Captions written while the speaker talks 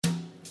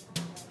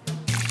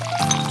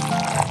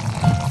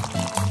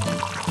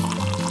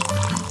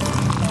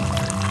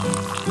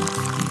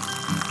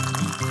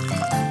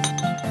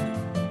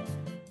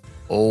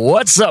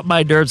What's up,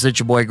 my derps? It's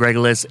your boy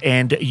Gregolis,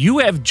 and you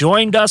have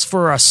joined us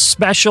for a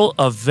special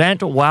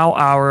event while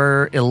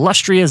our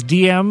illustrious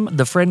DM,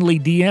 the friendly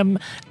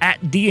DM at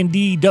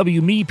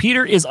DNDWme,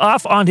 Peter, is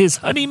off on his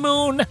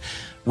honeymoon.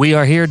 We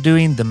are here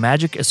doing the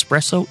Magic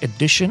Espresso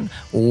Edition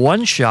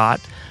one-shot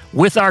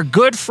with our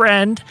good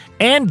friend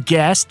and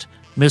guest,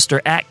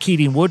 Mr. at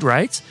Keating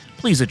Woodwrights.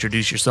 Please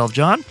introduce yourself,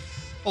 John.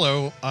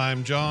 Hello,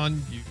 I'm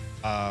John.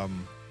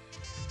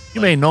 You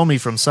may know me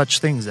from such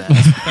things as...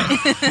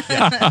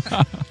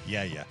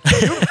 Yeah.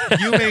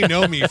 You may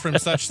know me from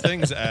such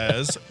things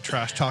as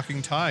Trash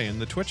Talking Ty in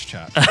the Twitch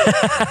chat.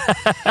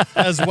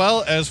 As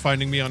well as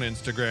finding me on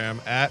Instagram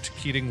at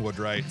Keating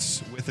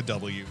Woodwrights with a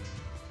W.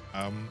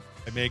 I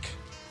make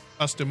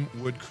custom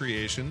wood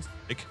creations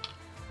like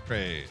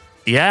trays.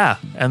 Yeah,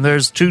 and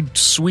there's two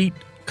sweet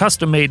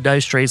custom-made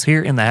dice trays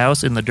here in the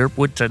house in the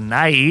Derpwood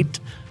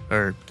tonight,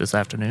 or this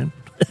afternoon.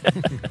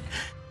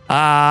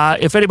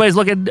 If anybody's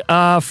looking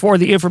for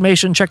the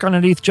information, check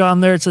underneath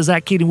John there. It says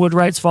at Keating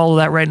Woodwrights. Follow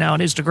that right now on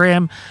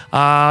Instagram.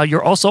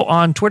 You're also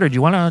on Twitter. Do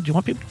you want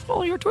people to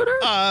follow your Twitter?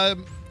 I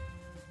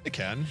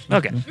can.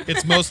 Okay.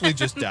 It's mostly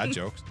just dad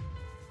jokes.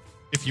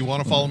 If you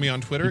want to follow me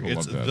on Twitter,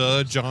 it's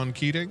the John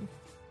Keating. You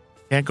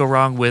can't go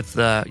wrong with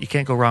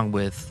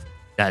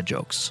dad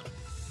jokes.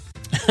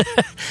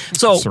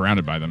 So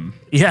surrounded by them.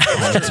 Yeah.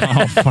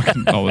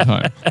 all the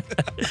time.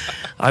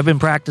 I've been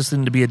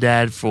practicing to be a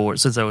dad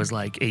since I was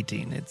like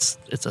 18.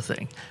 It's a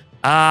thing.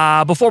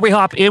 Before we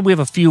hop in, we have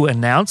a few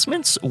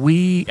announcements.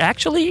 We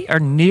actually are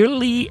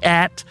nearly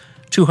at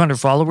 200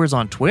 followers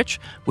on Twitch,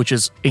 which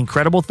is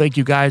incredible. Thank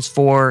you guys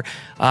for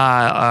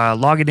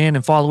logging in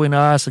and following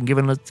us and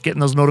getting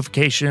those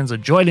notifications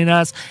and joining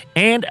us,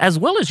 and as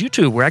well as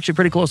YouTube. We're actually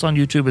pretty close on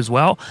YouTube as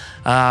well.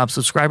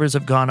 Subscribers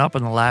have gone up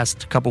in the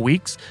last couple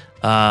weeks,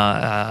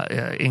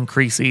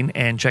 increasing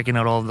and checking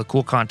out all of the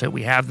cool content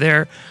we have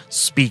there.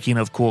 Speaking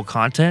of cool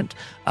content,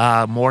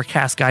 more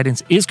cast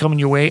guidance is coming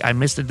your way. I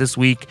missed it this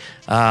week,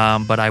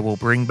 but I will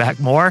bring back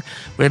more.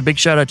 We had a big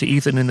shout out to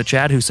Ethan in the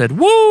chat who said,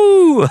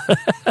 woo!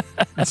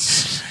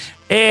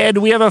 And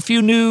we have a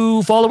few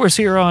new followers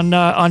here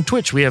on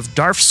Twitch. We have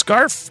Darf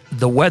Scarf,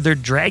 The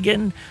Weathered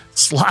Dragon,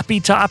 Sloppy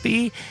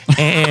Toppy,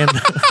 and...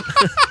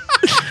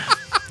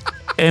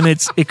 And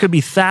it could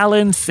be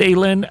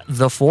Thalen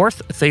the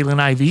Fourth, Thalen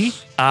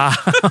IV.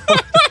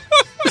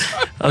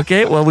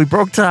 Okay, well, we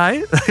broke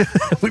tie.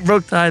 We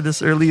broke tie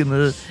this early in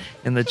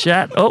the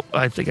chat. Oh,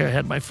 I think I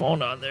had my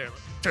phone on there.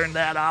 Turn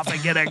that off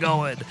and get it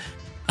going.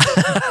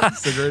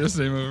 It's the greatest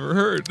name I've ever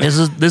heard.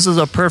 This is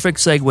a perfect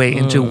segue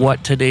into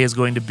what today is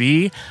going to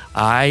be.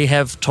 I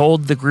have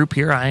told the group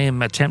here I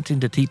am attempting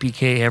to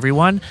TPK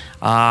everyone,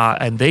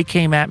 and they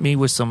came at me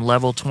with some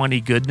level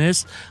 20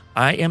 goodness.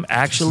 I am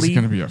actually... This is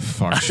going to be a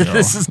fuck show.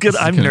 This is good.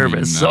 I'm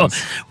nervous. So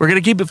we're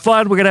going to keep it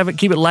fun. We're going to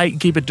keep it light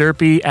and keep it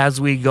derpy as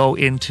we go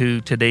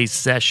into today's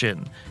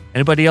session.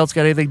 Anybody else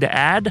got anything to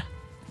add?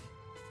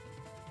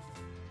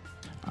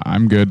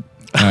 I'm good.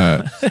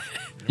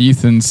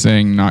 Ethan's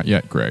saying not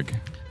yet, Greg.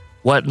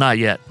 What? Not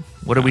yet.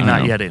 What are we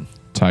not yet in?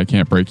 Tie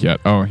can't break yet.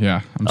 Oh,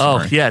 yeah. I'm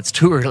sorry. Oh, yeah. It's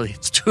too early.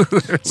 It's too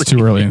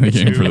early in the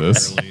game for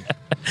this.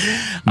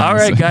 All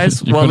right,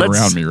 guys. You've been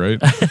around me,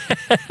 right?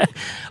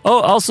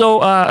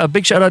 Also, a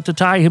big shout out to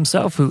Ty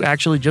himself, who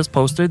actually just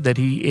posted that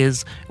he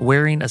is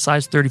wearing a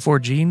size 34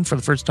 jean for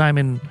the first time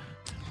in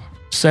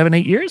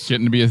 7-8 years.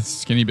 Getting to be a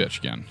skinny bitch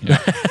again. Yeah.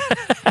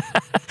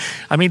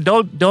 I mean,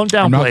 don't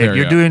downplay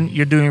it.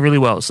 You're doing really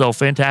well. So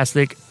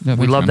fantastic. Yeah,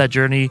 we love that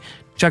journey.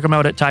 Check him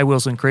out at Ty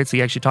Wilson Crits.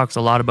 He actually talks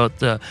a lot about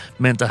the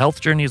mental health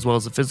journey as well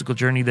as the physical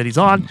journey that he's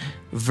on.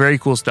 Very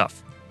cool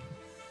stuff.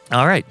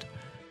 All right.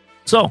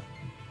 So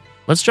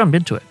let's jump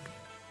into it.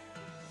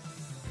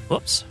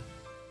 Whoops.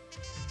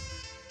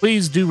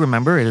 Please do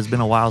remember, it has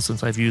been a while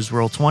since I've used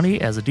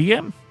Roll20 as a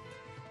DM,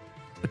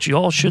 but you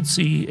all should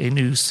see a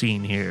new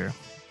scene here.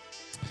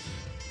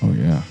 Oh,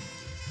 yeah.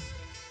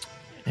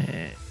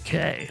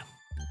 Okay.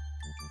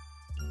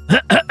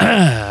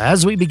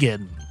 As we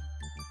begin,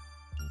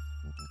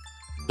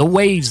 the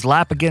waves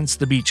lap against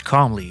the beach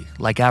calmly,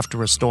 like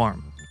after a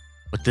storm.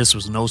 But this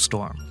was no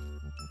storm.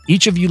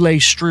 Each of you lay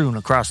strewn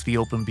across the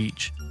open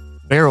beach,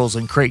 barrels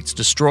and crates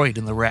destroyed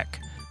in the wreck,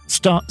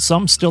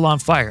 some still on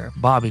fire,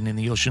 bobbing in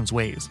the ocean's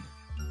waves.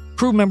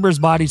 Crew members'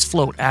 bodies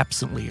float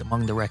absently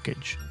among the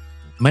wreckage.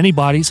 Many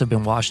bodies have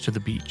been washed to the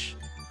beach.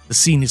 The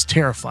scene is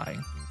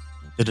terrifying.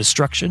 The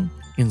destruction,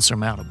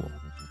 insurmountable.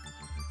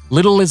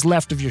 Little is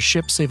left of your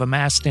ship save a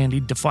mast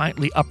standing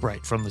defiantly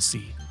upright from the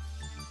sea.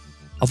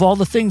 Of all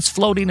the things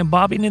floating and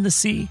bobbing in the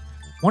sea,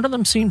 one of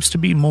them seems to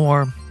be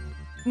more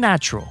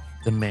natural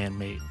than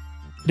man-made.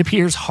 It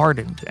appears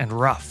hardened and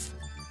rough.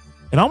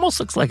 It almost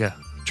looks like a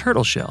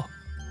turtle shell.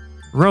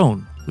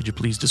 Roan, would you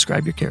please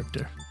describe your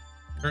character?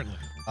 Certainly.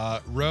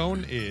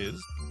 Roan is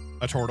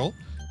a turtle.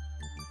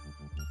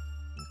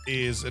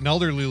 Is an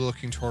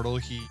elderly-looking turtle.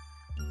 He,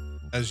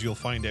 as you'll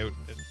find out,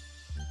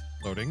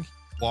 floating,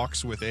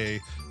 walks with a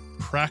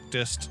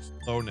practiced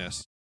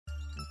slowness,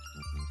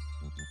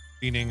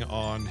 leaning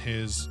on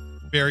his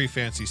very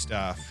fancy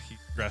staff. He's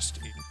dressed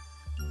in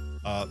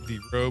the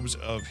robes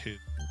of his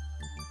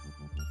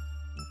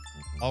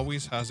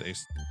always has a...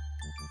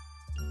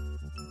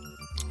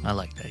 I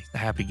like that. He's a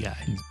happy guy.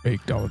 He's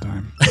baked all the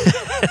time. You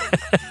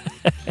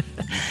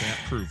can't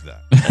prove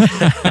that.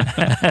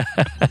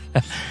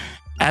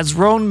 As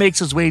Roan makes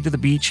his way to the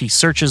beach, he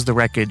searches the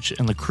wreckage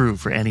and the crew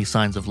for any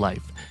signs of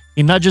life.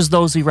 He nudges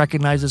those he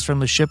recognizes from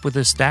the ship with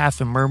his staff,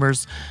 and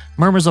murmurs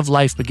of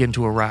life begin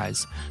to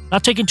arise.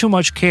 Not taking too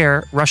much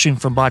care, rushing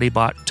from body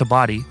to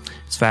body,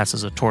 as fast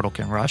as a turtle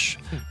can rush,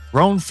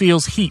 Roan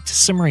feels heat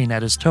simmering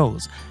at his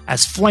toes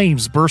as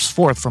flames burst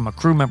forth from a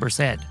crew member's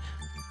head.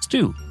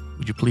 Stu,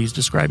 would you please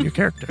describe your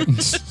character?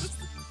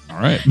 All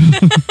right.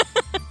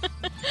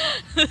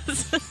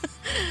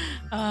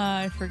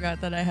 I forgot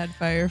that I had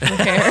fire for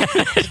hair.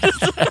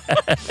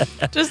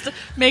 just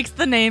makes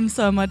the name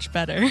so much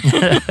better.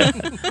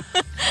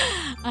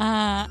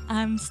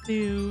 I'm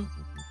Stu.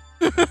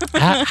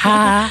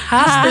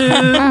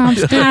 Hi,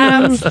 Stu.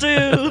 I'm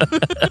Stu.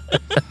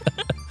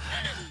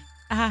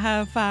 I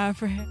have fire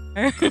for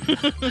hair.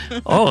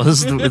 Oh,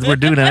 we're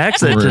doing an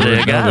accent today.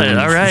 I got it.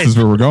 All right. This is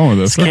where we're going with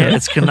this. Okay.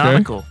 It's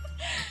canonical.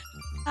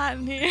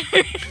 I'm here.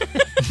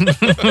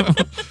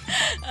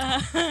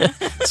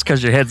 It's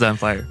because your head's on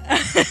fire.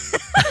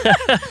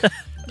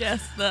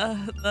 Yes, what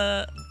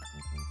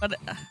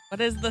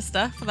is the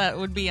stuff that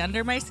would be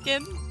under my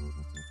skin?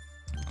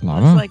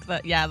 Lava? It's like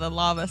the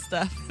lava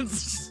stuff.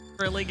 It's just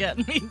really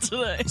getting me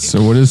today.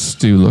 So what does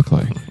Stu look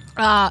like?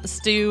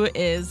 Stu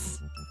is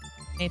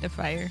made of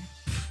fire.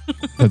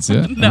 That's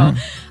it? No. All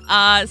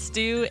right.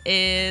 Stu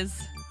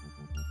is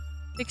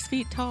 6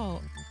 feet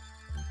tall.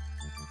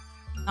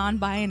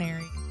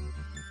 Non-binary.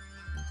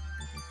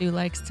 Stu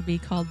likes to be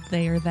called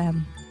they or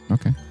them.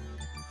 Okay.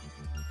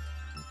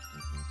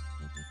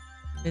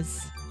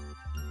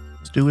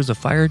 Stu is a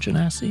fire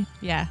genasi?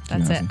 Yeah,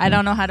 that's it. Genasi, I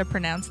don't know how to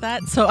pronounce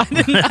that, so I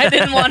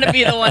didn't want to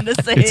be the one to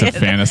say It's a it.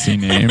 fantasy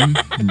name.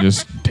 And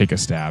just take a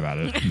stab at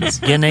it.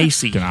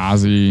 Genasi.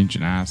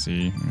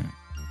 Genasi.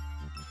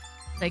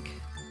 Like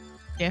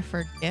GIF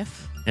or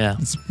GIF. Yeah.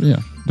 Yeah.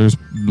 There's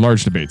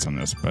large debates on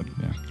this, but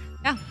yeah.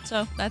 Yeah,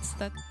 so that's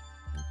that.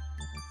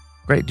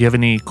 Great. Do you have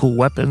any cool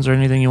weapons or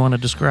anything you want to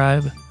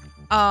describe?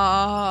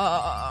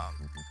 I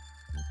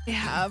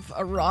have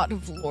a rod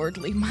of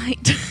lordly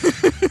might.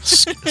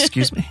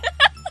 Excuse me?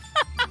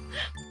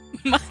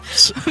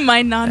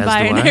 My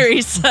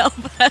non-binary self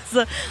has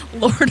a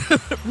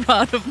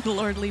rod of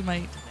lordly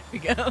might. There we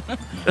go.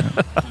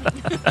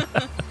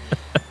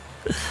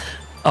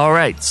 All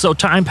right. So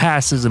time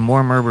passes and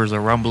more murmurs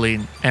are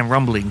rumbling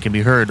can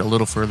be heard a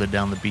little further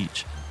down the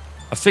beach.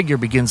 A figure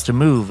begins to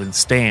move and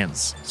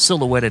stands,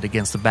 silhouetted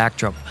against the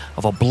backdrop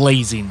of a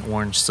blazing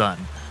orange sun.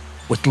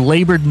 With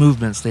labored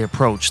movements, they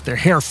approach. Their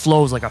hair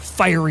flows like a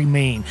fiery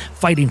mane,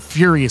 fighting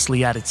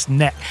furiously at its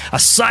neck. A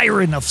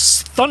siren of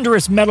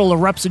thunderous metal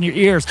erupts in your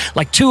ears,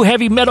 like two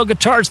heavy metal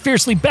guitars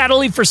fiercely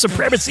battling for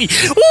supremacy.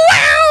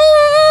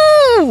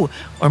 Wow!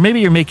 Or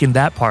maybe you're making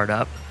that part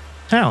up.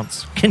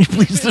 Towns, can you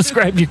please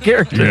describe your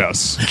character?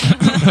 Yes.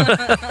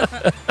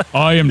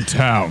 I am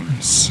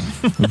Towns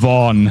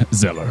Von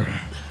Zeller.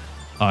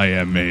 I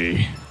am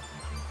a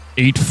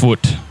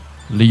 8-foot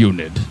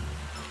Leonid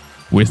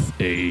with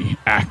a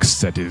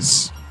axe that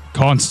is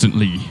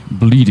constantly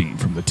bleeding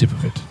from the tip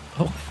of it.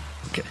 Oh,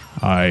 okay.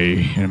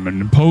 I am an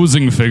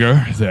imposing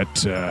figure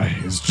that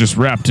is just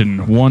wrapped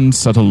in one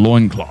subtle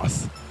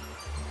loincloth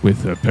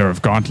with a pair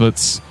of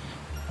gauntlets,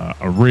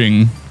 a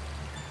ring,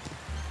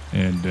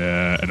 and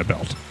a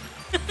belt.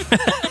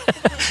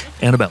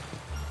 And a belt.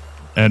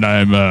 And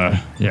I'm,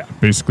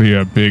 basically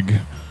a big,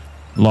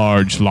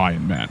 large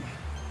lion man.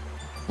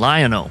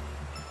 Lionel.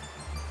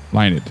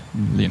 Leonid.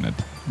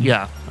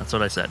 Yeah, that's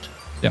what I said.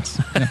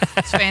 Yes. Yeah,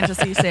 It's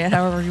fantasy. Say it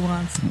however you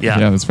want.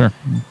 Yeah. that's fair.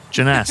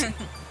 Janasi.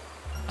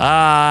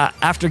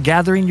 After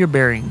gathering your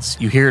bearings,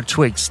 you hear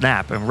twigs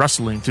snap and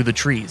rustling through the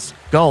trees.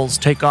 Gulls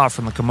take off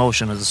from the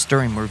commotion as the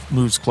stirring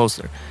moves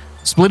closer.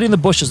 Splitting the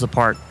bushes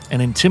apart,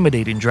 an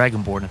intimidating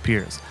dragonborn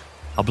appears.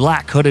 A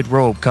black hooded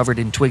robe covered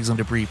in twigs and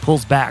debris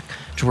pulls back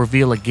to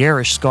reveal a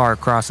garish scar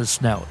across his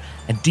snout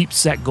and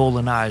deep-set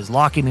golden eyes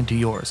locking into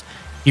yours.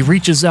 He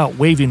reaches out,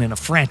 waving in a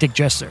frantic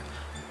gesture.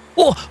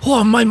 Oh,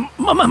 my.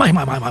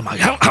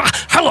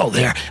 Hello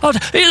there.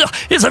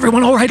 Is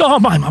everyone all right? Oh,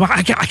 my.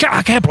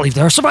 I can't believe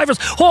there are survivors.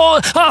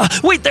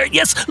 Wait there.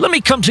 Yes, let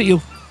me come to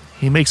you.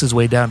 He makes his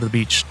way down to the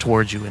beach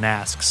towards you and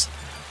asks,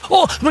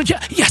 Oh,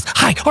 yes,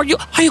 hi, are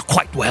you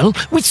quite well?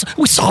 We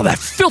saw that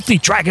filthy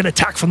dragon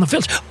attack from the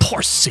village.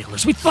 Poor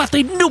sailors, we thought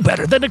they knew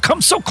better than to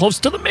come so close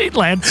to the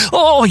mainland.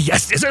 Oh,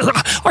 yes,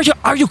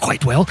 are you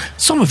quite well?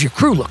 Some of your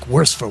crew look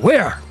worse for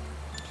wear.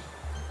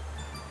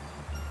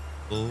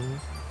 Full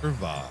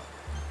survive.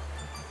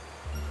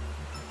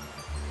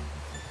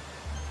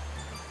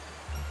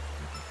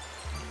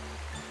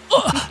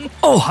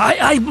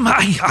 I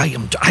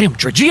am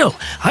Dragiel.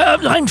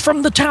 I'm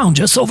from the town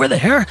just over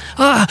there.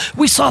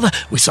 We saw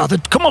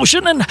the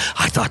commotion, and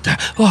I thought,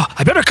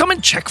 I better come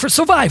and check for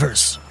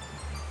survivors.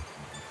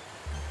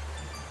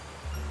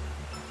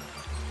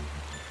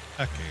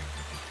 Okay.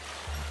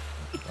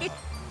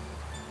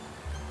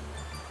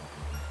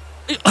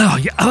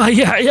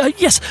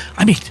 Yes.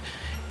 I mean,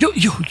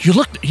 You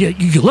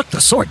look the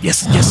sort.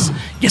 Yes.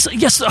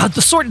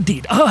 The sort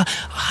indeed.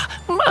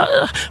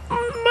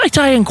 Might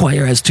I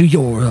inquire as to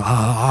your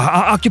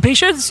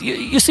occupations?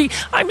 You see,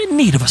 I'm in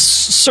need of a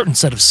certain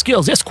set of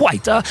skills. Yes,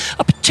 quite. A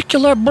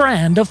particular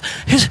brand of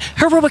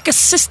heroic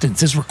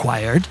assistance is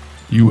required.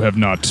 You have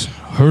not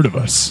heard of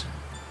us.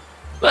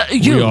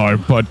 We are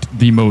but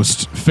the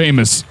most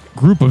famous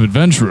group of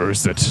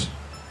adventurers that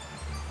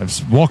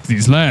have walked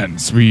these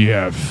lands. We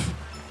have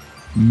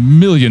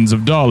millions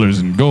of dollars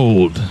in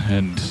gold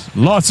and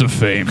lots of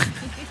fame.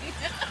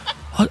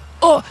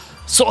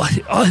 So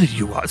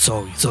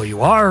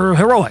you are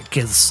heroic.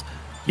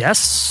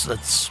 Yes,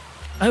 that's.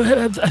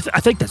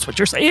 I think that's what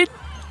you're saying.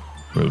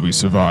 Well, we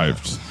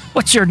survived.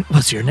 What's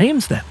your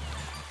names then?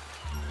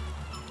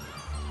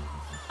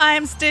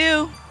 I'm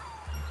Stu.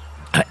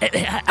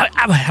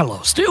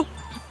 Hello, Stu.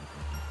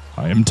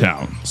 I am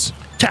Towns.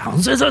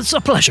 Towns, it's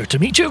a pleasure to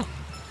meet you.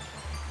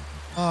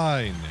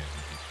 Hi, Nick.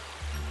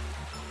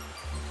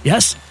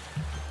 Yes.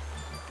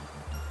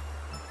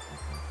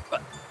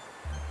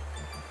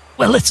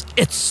 Well,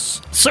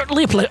 it's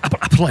certainly a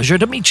pleasure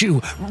to meet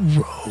you,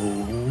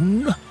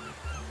 Roan.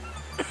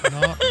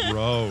 Not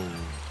Rose.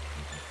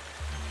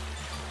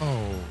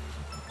 Oh.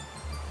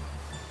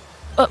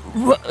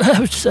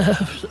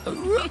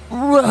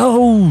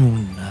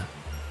 Roan.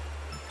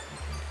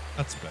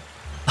 That's better.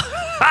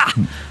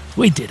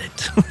 We did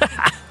it.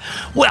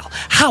 Well,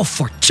 how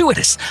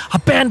fortuitous! A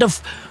band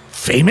of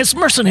famous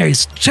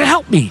mercenaries to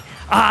help me.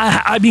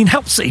 I mean,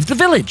 help save the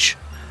village.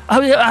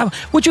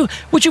 Would you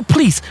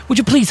please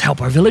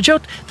help our village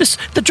out?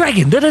 The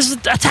dragon that has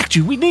attacked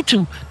you. We need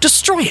to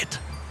destroy it.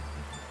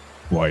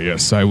 Why,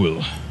 yes, I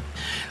will.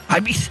 I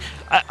mean,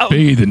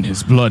 Bathe in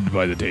his blood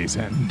by the day's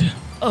end.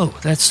 oh,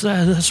 that's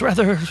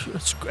rather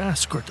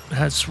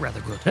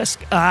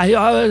grotesque.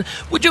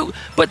 Would you?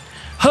 But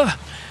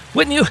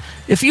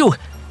if you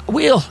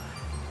will,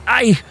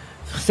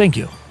 thank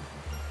you.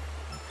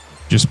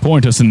 Just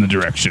point us in the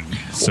direction,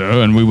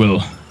 sir, and we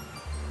will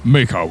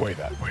make our way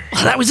that way.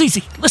 That was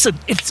easy. Listen,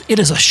 it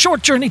is a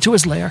short journey to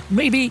his lair,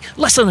 maybe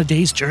less than a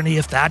day's journey,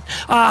 if that.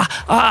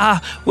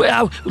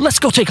 Well, let's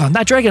go take on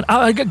that dragon.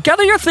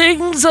 Gather your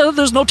things.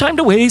 There's no time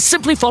to waste.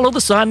 Simply follow the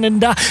sun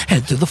and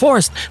head through the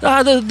forest.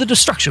 The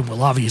destruction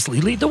will obviously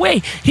lead the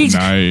way. Can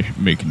I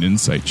make an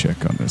insight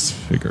check on this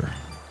figure?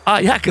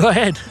 Yeah, go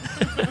ahead.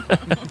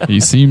 He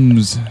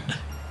seems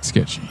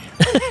sketchy.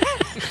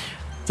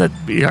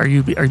 Are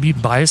you being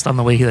biased on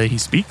the way that he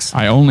speaks?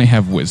 I only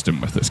have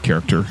wisdom with this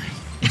character.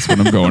 That's what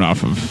I'm going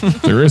off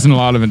of. There isn't a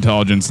lot of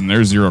intelligence, and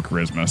there's 0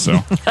 charisma,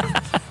 so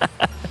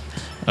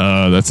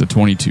that's a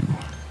 22.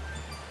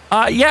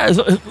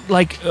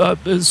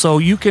 So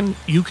you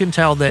can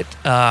tell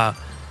that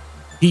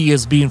he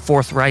is being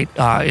forthright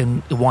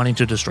in wanting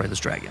to destroy this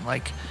dragon.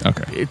 Like,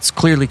 okay, it's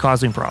clearly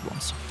causing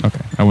problems.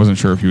 Okay, I wasn't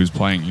sure if he was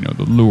playing,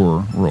 the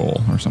lure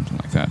role or something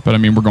like that. But I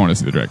mean, we're going to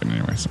see the dragon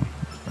anyway, so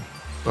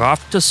We're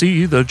off to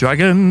see the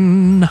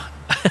dragon.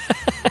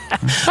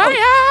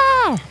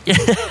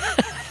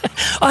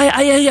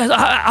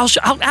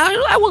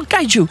 I will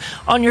guide you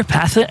on your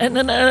path and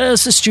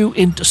assist you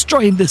in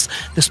destroying this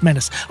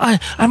menace.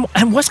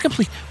 And what's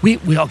complete?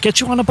 We'll get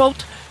you on a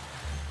boat.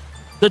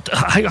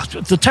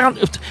 The town.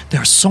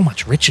 There's so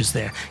much riches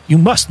there. You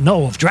must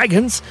know of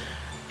dragons.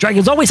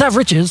 Dragons always have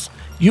riches.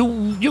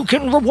 You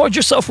can reward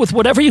yourself with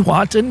whatever you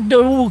want, and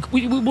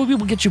we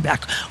will get you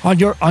back on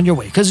your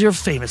way because you're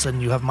famous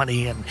and you have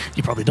money and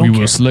you probably don't care. We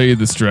will slay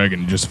this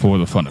dragon just for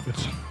the fun of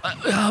it.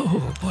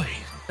 Oh boy,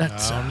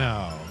 that's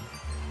no.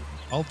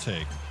 I'll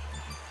take.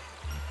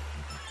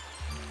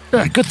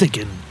 Good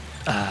thinking,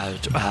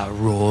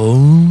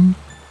 Roan.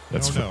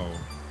 That's no.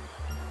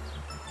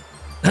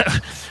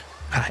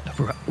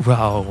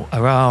 Roan.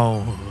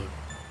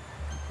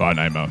 Fine,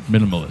 I'm a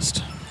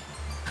minimalist.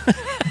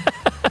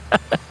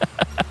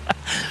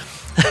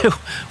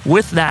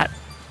 With that,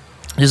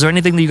 is there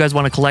anything that you guys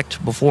want to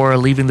collect before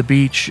leaving the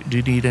beach? Do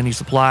you need any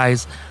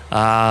supplies?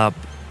 I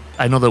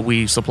know that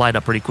we supplied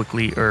up pretty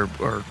quickly or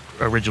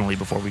originally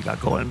before we got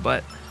going,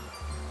 but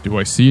do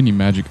I see any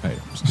magic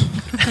items?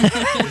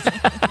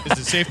 Is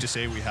it safe to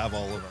say we have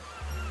all of our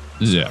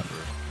Yeah.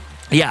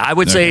 Yeah, I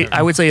would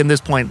say in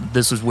this point,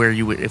 this is where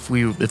you would, if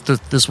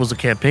this was a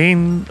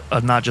campaign,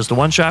 not just a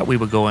one shot, we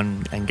would go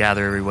and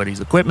gather everybody's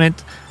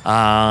equipment.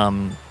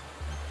 And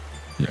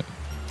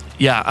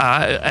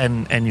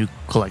you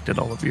collected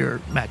all of your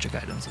magic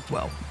items as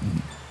well.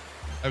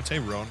 I would say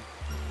Roan.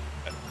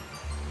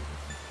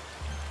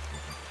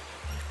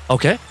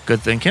 Okay,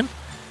 good thinking.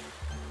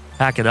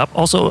 Pack it up.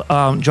 Also,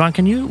 John,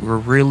 can you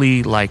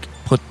really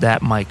put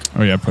that mic?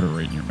 Oh yeah, put it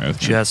right in your mouth.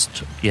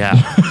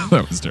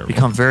 That was terrible.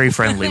 Become very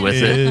friendly with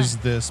it. Is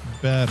this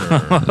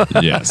better?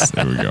 Yes,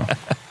 there we go.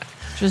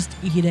 Just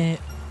eat it.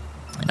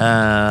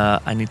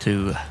 I need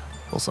to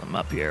pull something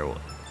up here.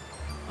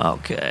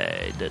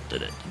 Okay.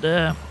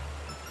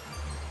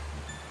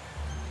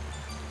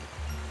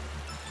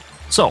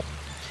 So,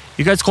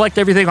 you guys collect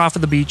everything off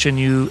of the beach, and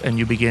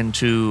you begin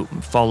to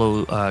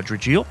follow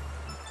Dragil.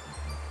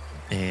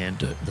 And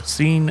the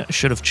scene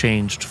should have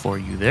changed for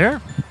you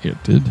there.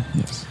 It did,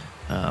 yes.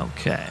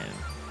 Okay.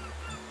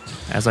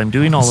 As I'm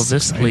doing all of This is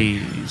this, exciting.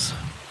 please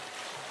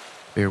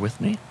bear with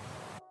me.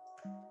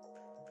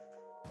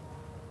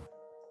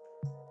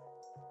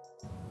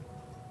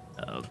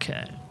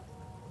 Okay.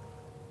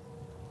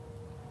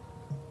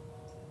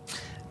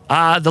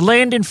 The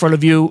land in front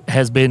of you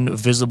has been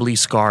visibly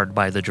scarred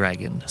by the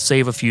dragon.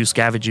 Save a few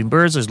scavenging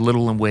birds, there's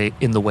little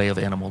in the way of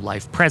animal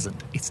life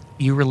present. It's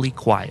eerily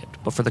quiet,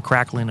 but for the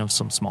crackling of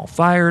some small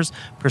fires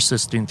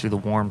persisting through the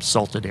warm,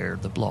 salted air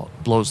that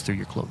blows through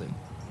your clothing.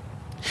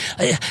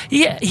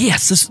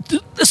 Yes,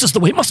 this is the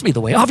way. Must be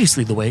the way.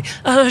 Obviously the way.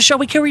 Shall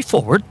we carry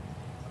forward?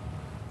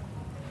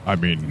 I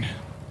mean,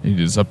 it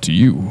is up to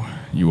you.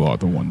 You are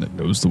the one that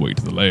knows the way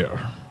to the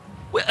lair.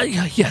 Well,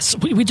 yes,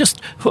 we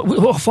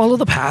will follow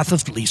the path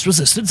of least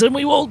resistance, and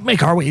we will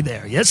make our way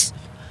there. Yes.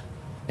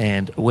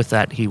 And with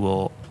that, he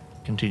will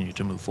continue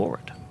to move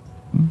forward.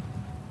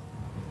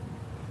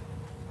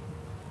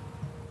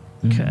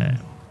 Okay.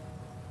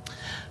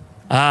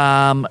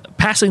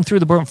 Passing through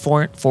the burnt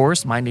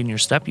forest, minding your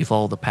step, you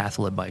follow the path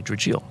led by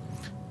Dragil.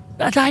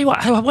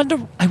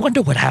 I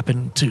wonder what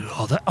happened to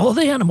all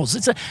the animals.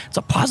 It's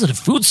a positive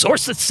food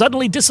source that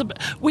suddenly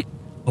disappeared. What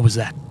was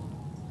that?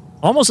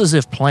 Almost as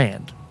if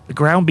planned, the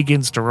ground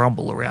begins to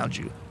rumble around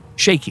you,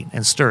 shaking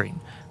and stirring.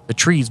 The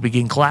trees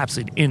begin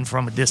collapsing in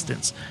from a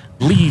distance.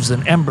 Leaves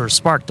and embers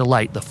spark to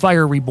light. The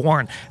fire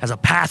reborn as a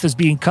path is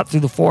being cut through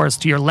the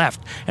forest to your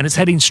left, and it's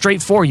heading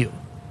straight for you.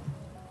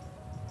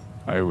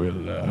 I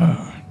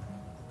will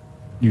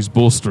use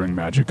bolstering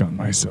magic on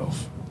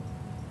myself.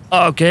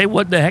 Okay,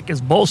 what the heck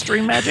is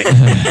bolstering magic?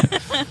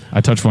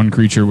 I touch one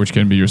creature, which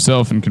can be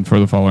yourself, and confer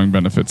the following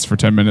benefits. For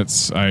 10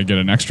 minutes, I get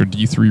an extra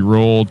D3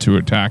 roll to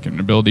attack and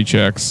ability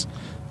checks.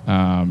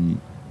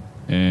 And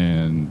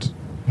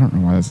I don't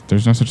know why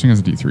there's no such thing as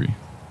a D3.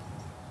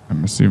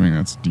 I'm assuming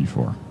that's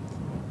D4.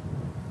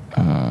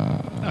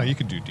 No, you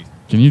can do D.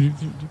 Can you do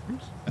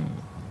D3s?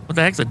 What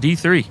the heck's a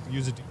D3?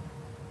 Use a D.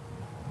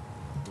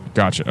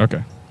 Gotcha.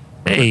 Okay.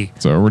 Hey,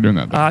 So we're doing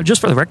that then.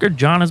 just for the record,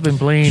 John has been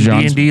playing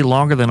John's- D&D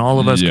longer than all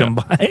of us Yeah.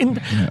 combined.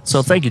 Yeah.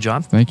 So thank you,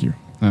 John. Thank you.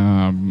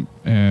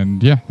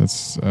 And yeah,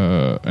 that's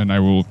and I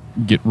will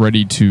get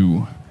ready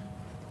to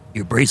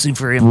You're bracing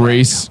for impact.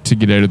 brace to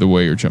get out of the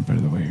way or jump out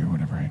of the way or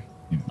whatever I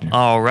need to do.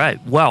 All right.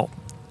 Well,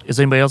 is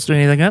anybody else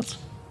doing anything else?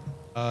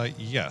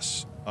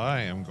 Yes,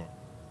 I am going.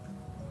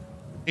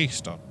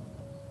 Haste on.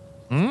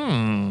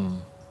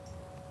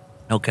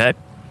 Okay.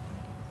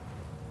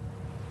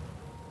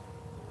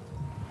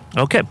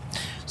 Okay.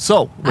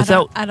 So,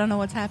 without I don't know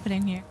what's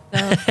happening here.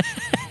 So,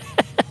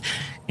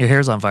 your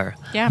hair's on fire.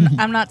 yeah,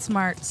 I'm not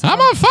smart. So. I'm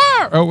on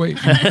fire! Oh, wait.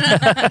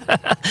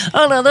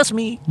 Oh no, that's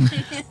me.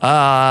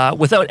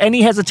 Without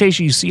any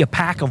hesitation, you see a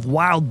pack of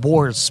wild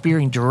boars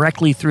spearing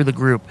directly through the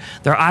group.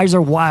 Their eyes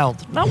are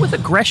wild, not with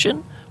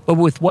aggression, but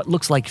with what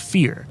looks like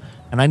fear.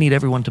 And I need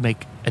everyone to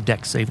make a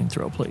dex saving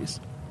throw, please.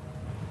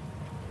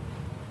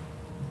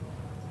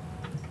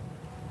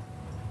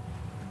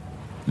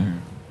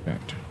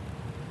 Perfect.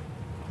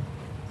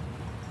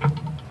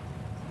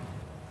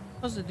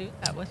 supposed to do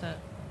that with a.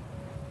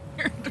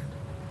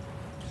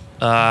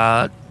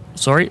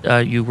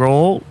 You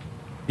roll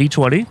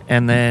d20,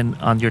 and then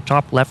on your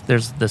top left,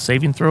 there's the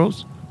saving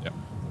throws. Yeah.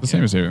 The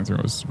same as saving throw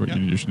is what Yeah.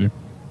 you usually do.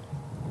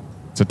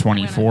 It's a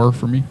 24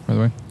 for me, by the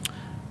way.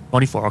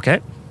 24,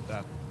 okay.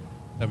 That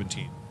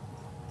 17.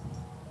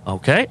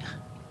 Okay.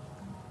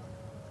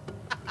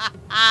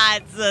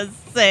 It's a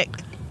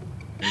 6.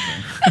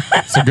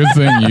 It's a good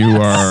thing you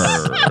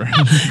are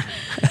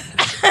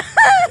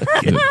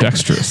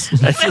dexterous.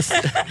 That's just,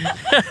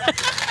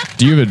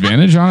 Do you have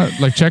advantage on it?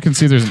 Like, check and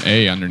see if there's an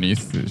A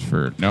underneath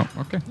for... No?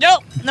 Okay.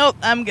 Nope,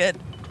 I'm good.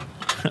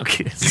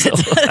 okay, so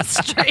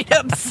Straight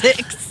up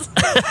 6.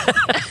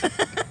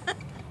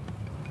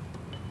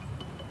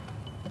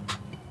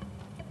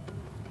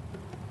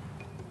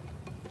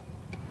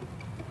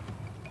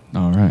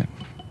 All right.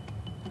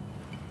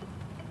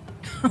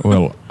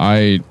 Well,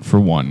 I, for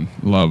one,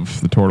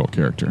 love the turtle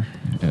character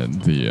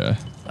and the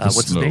what's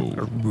his slow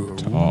name?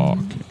 talk.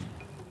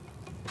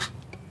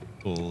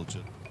 Well, just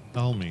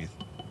tell me.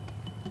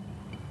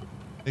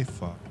 Hey,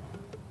 fuck.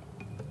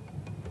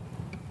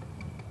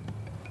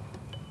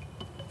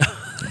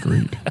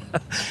 Agreed.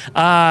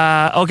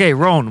 okay,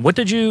 Roan, what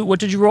did you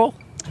roll?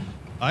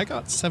 I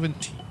got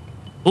 17.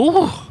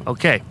 Ooh,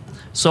 okay.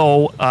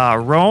 So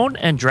Roan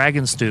and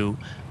Dragon Stew,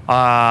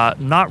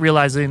 not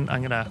realizing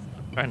I'm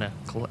trying to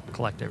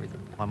collect everything.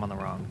 I'm on the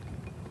wrong.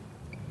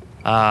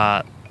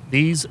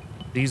 These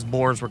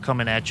boars were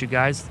coming at you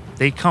guys.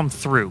 They come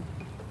through.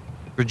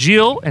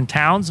 Regil and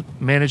Towns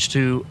managed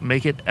to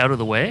make it out of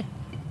the way.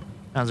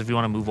 Towns, if you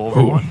want to move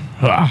over one.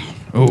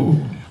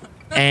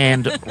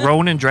 And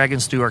Roan and Dragon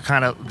Stew are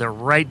they're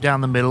right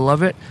down the middle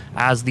of it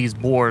as these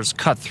boars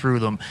cut through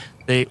them.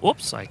 I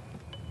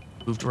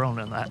moved Roan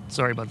on that.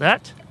 Sorry about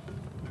that.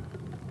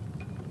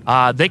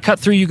 They cut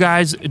through you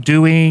guys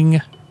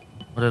doing,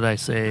 what did I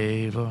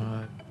say?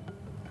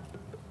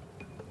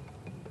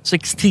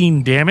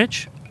 16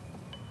 damage.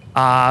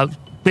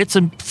 bits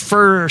of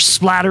fur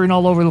splattering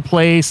all over the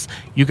place.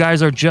 You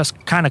guys are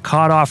just kind of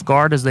caught off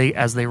guard as they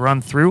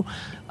run through,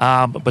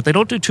 but they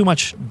don't do too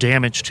much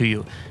damage to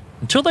you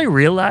until they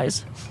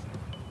realize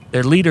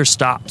their leader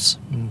stops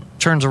and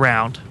turns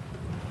around,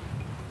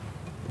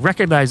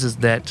 recognizes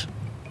that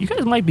you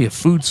guys might be a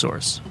food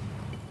source,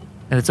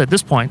 and it's at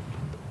this point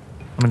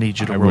I'm gonna need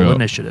you to roll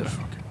initiative.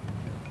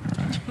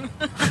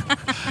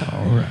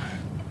 All right.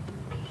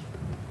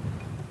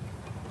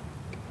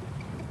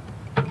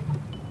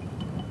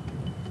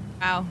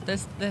 Wow,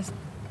 this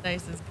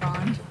dice is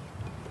gone.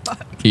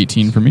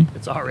 18 for me.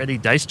 It's already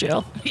dice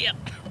jail. Yep.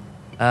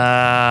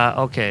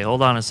 Okay,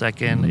 hold on a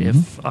second.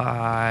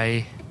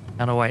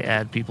 How do I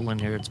add people in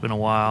here? It's been a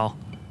while.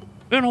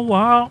 Been a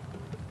while.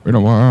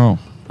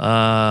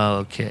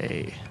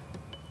 Okay.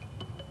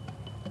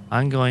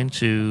 I'm going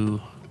to.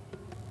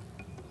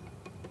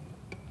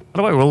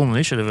 How do I roll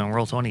initiative and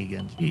roll 20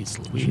 again?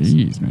 Jeez Louise.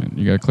 Jeez, man.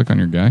 You got to click on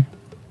your guy.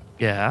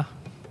 Yeah.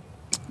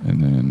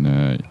 And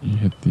then you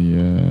hit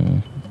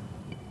the.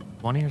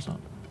 20 or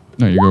something?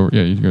 No, you go to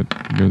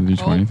the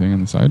D20 thing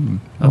on the side. And,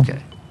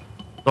 Okay.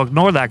 So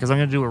ignore that because I'm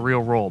going to do a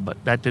real roll,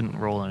 but that didn't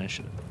roll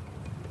initiative.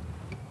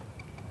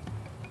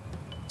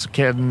 So I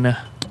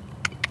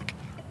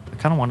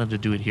kind of wanted to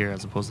do it here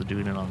as opposed to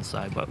doing it on the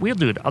side, but we'll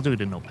do it. I'll do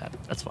it in Notepad.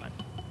 That's fine.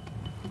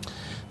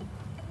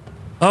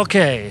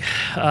 Okay.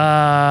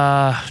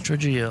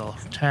 Trujillo,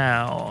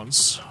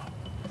 Towns,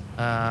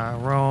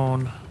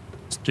 Roan,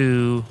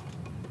 Stu,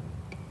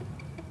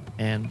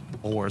 and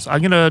boars.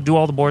 I'm going to do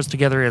all the boars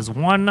together as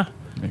one.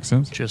 Makes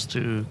sense. Just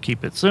to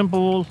keep it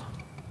simple.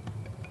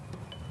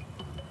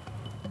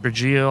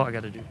 Trujillo, I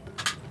got to do.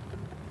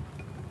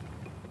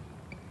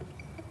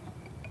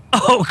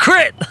 Oh,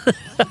 crit!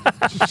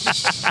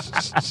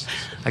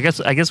 I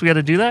guess we got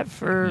to do that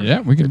for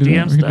we can do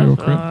DM that. We can do a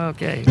stuff. crit.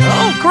 Okay.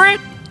 Oh, crit!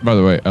 By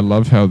the way, I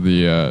love how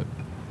the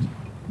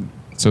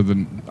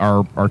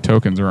our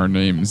tokens or our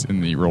names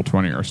in the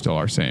Roll20 are still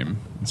our same.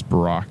 It's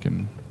Barack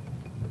and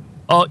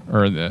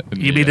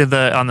you mean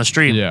on the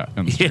stream? Yeah,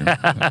 on the stream.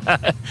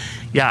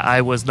 Yeah,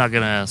 I was not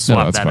gonna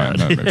swap that's that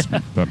fine. out.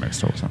 That makes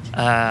total sense.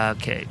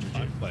 Okay.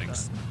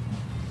 Thanks.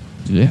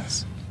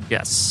 Yes.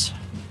 Yes.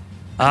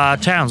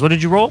 Towns, what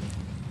did you roll?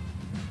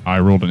 I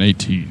rolled an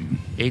 18.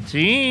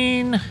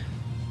 18.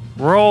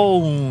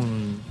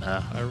 Roan.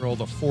 I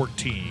rolled a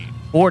 14.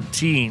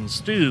 14.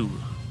 Stu.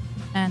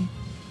 And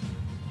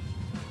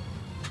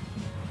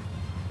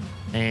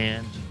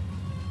And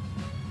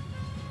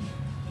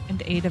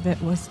 8 of it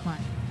was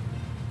mine.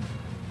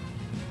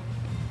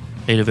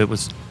 8 of it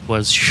was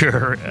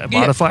your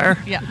modifier?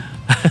 Yeah.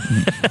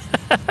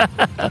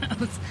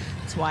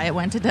 That's why it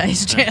went to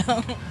dice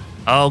jail.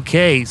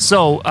 Okay,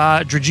 so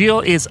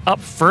Dragil is up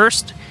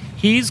first.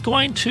 He's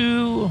going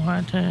to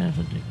 10,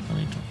 15,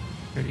 20,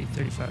 30,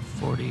 35,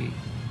 40.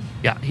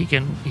 Yeah, he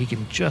can make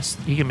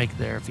it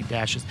there if he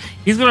dashes.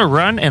 He's going to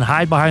run and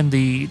hide behind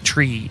the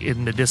tree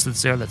in the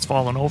distance there that's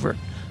fallen over,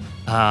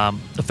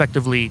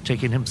 effectively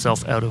taking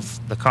himself out of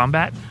the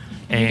combat.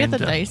 Can you get the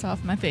dice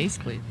off my face,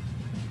 please?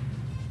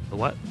 The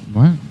what?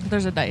 What?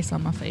 There's a dice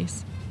on my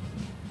face.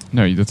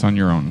 No, that's on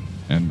your own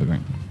end, I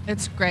think.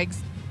 It's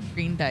Greg's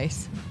green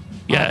dice.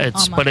 Yeah,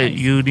 on my face.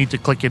 you need to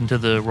click into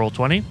the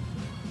Roll20.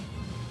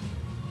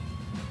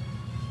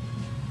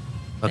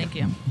 Thank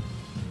you.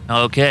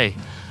 Okay.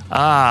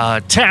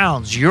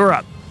 Towns, you're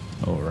up.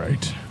 All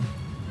right.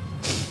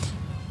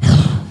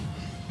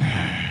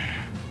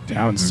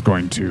 Downs is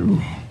going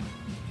to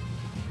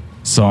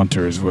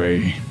saunter his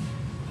way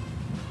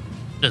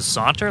Does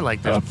saunter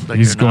like that? up. Like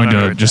He's you're not going to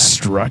under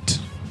just attack?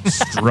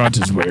 strut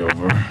his way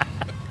over.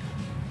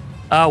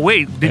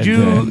 Wait, did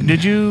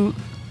And you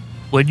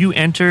when you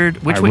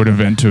entered? Which I way? would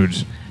have entered,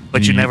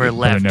 But you never but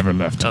left. I never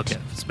left it. Okay,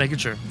 just making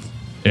sure.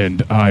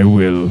 And I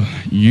will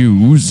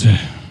use,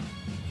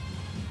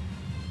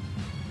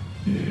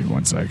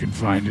 once I can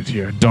find it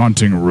here,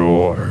 Daunting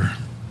Roar.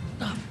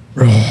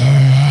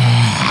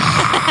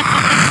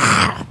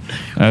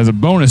 As a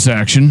bonus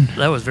action.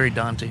 That was very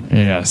daunting.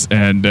 Yes,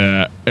 and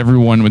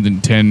everyone within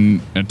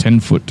a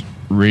 10-foot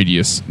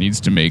radius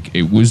needs to make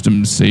a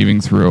wisdom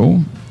saving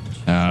throw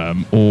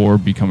or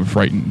become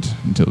frightened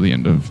until the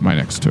end of my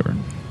next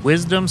turn.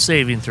 Wisdom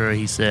saving throw,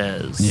 he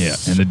says. Yeah,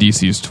 and the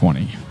DC is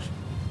 20.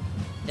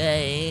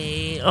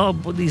 Hey,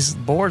 but these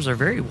boars are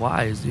very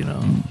wise, you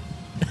know.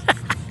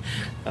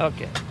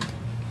 Okay.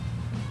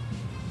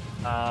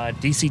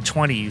 DC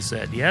 20, you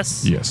said,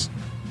 yes? Yes.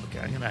 Okay,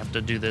 I'm going to have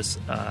to do this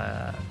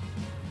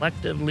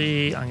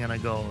collectively. I'm going to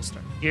go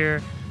start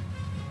here.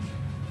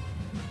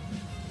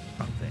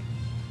 Wrong thing.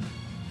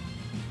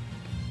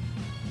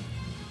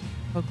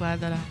 So glad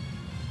that I'm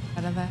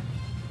out of that.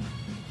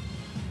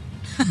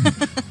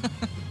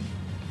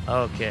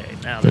 Okay,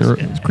 now They're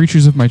this guy.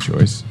 creatures of my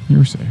choice. You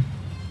were safe. You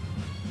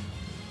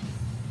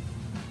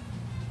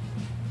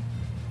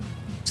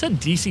said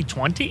DC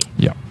 20?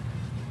 Yeah.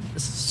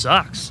 This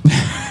sucks.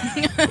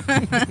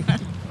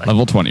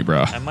 Level 20,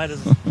 bro. I might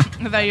as I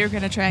thought you were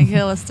going to try and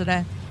kill us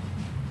today.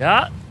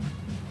 Yeah?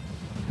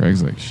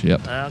 Greg's like,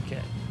 shit.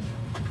 Okay.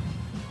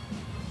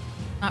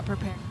 Not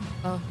prepared.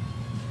 Oh.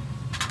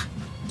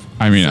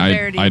 I mean,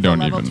 severity I for don't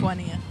level even.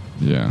 20.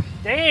 Yeah.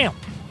 Damn.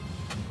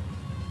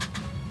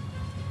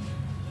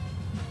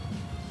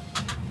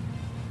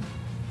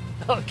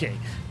 Okay,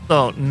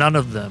 so none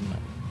of them.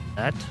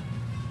 That.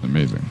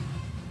 Amazing.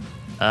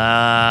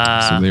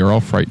 So they are all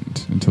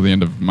frightened until the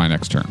end of my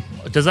next turn.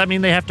 Does that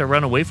mean they have to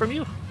run away from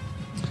you?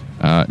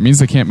 It means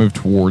they can't move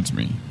towards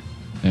me.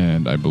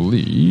 And I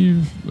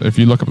believe, if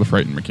you look up the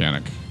frightened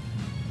mechanic,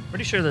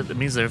 Pretty sure that it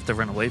means they have to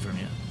run away from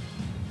you.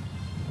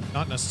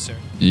 Not necessary.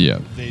 yeah,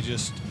 They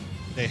just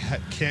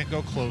can't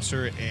go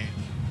closer and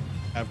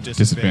have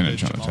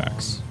disadvantage on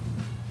attacks.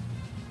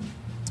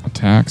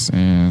 Attacks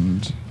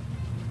and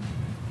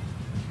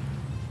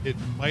It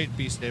might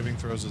be saving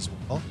throws as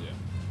well,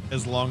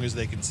 as long as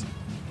they can see.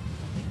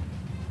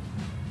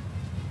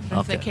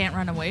 But if they Okay. can't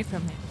run away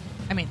from him.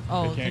 I mean,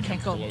 They they can't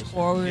can't come go closer.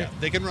 forward. Yeah,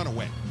 they can run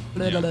away.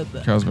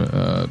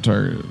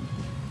 target.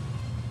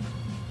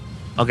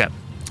 Okay.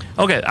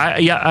 Okay.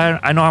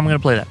 I know I'm going to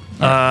play that.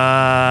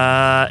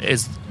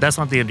 That's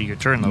not the end of your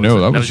turn, though. No, is it?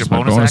 that was just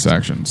my bonus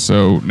action.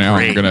 So now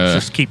Great. I'm gonna.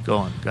 Just keep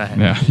going. Go ahead.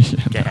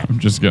 Yeah, I'm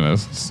just gonna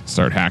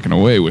start hacking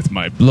away with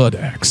my blood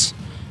axe.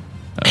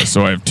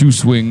 So I have 2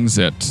 swings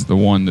at the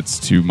one that's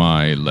to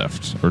my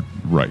left or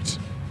right.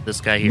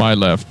 This guy here. My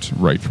left,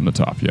 right from the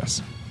top.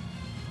 Yes.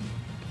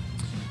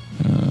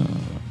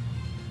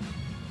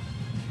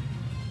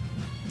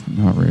 I'm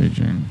not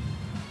raging.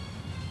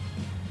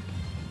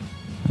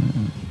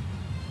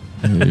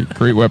 A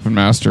great weapon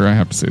master. I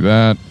have to say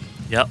that.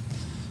 Yep.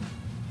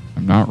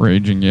 I'm not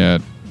raging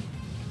yet.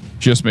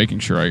 Just making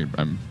sure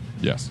I'm.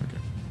 Yes.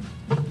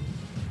 Okay.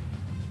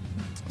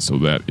 So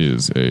that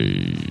is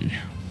a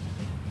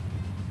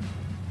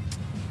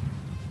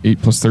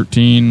 8 plus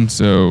 13,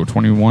 so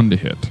 21 to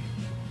hit.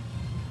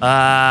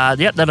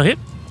 Yep, that'll hit.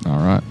 All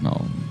right.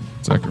 No,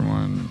 second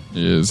one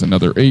is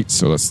another 8,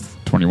 so that's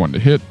 21 to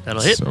hit.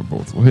 That'll hit. So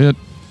both will hit.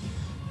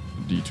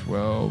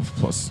 D12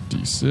 plus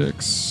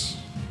D6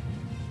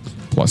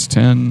 plus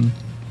 10.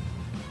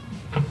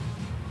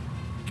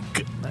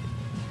 Good night.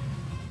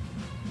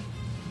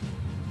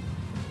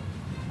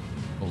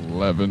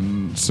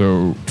 11,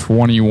 so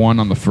 21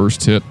 on the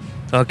first hit,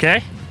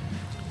 Okay.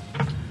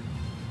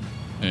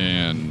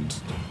 and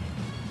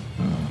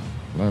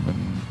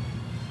 11,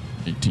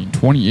 18,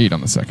 28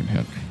 on the second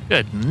hit.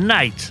 Good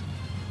night.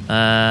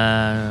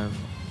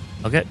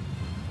 Okay.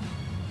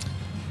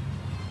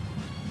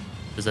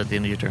 Is that the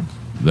end of your turn?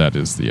 That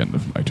is the end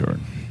of my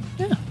turn.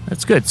 Yeah,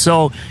 that's good.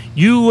 So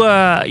you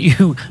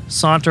you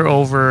saunter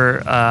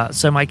over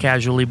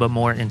semi-casually but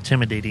more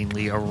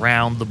intimidatingly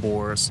around the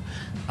boars,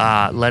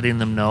 letting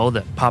them know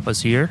that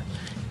Papa's here.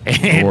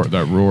 And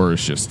That roar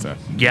is just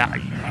yeah,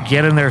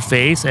 get in their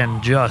face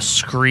and just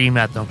scream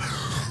at them.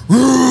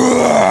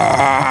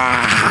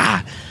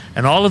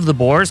 And all of the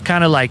boars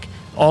kind of like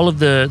all of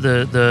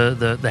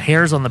the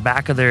hairs on the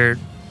back of their,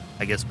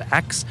 I guess,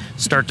 backs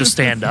start to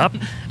stand up.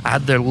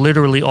 They're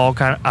literally all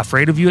kind of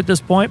afraid of you at this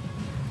point.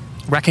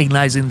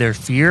 Recognizing their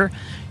fear,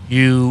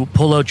 you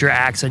pull out your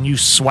axe and you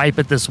swipe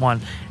at this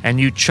one and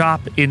you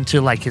chop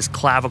into like his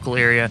clavicle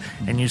area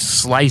and you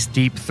slice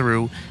deep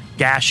through,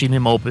 gashing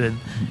him open.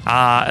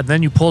 And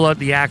then you pull out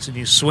the axe and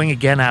you swing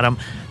again at him.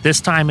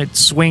 This time it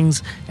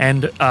swings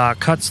and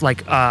cuts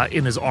like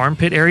in his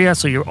armpit area,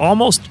 so you're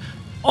almost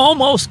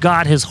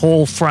got his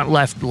whole front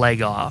left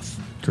leg off.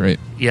 great.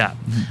 Yeah.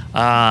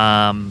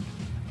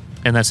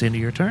 And that's the end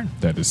of your turn.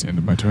 That is the end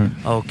of my turn.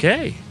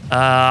 Okay.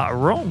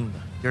 Roan,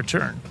 your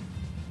turn.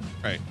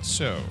 Right,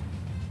 so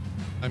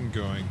I'm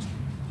going to,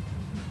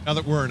 now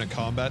that we're in a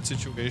combat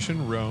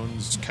situation,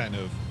 Roan's kind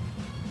of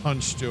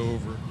hunched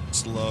over,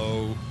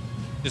 slow,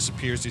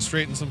 disappears. He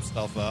straightens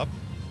himself up,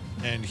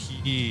 and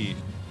he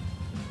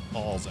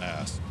hauls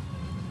ass.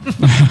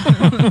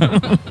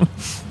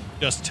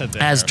 Just to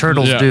there. As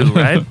turtles Yeah. do,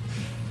 right?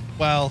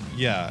 Well,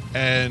 yeah,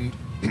 and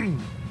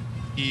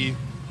he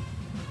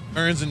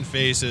turns and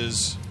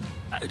faces,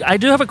 I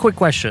do have a quick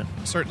question.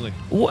 certainly,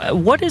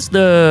 What is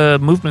the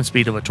movement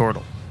speed of a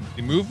turtle?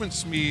 the movement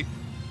speed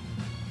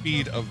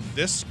of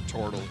this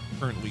turtle is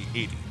currently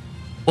 80.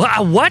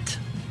 What?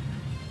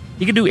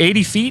 He can do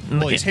 80 feet?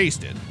 Well, he's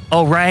hasted.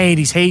 Oh, right.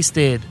 He's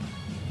hasted.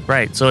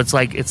 Right. So it's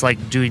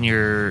like doing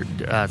your.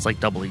 It's like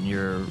doubling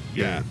your.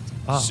 Yeah.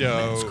 Oh, So-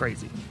 man, it's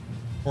crazy.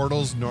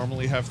 Turtles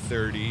normally have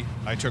 30.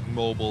 I took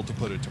mobile to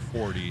put it to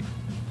 40.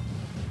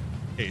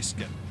 Haste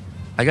get.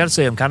 I gotta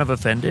say, I'm kind of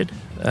offended.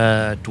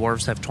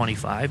 Dwarves have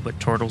 25, but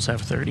turtles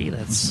have 30.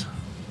 That's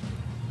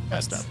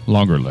messed up.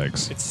 Longer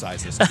legs. It's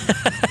sizes.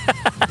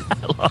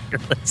 Longer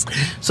lists.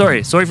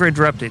 Sorry for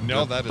interrupting.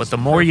 No, that is. But the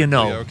more you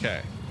know. perfectly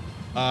Okay.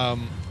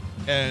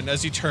 And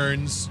as he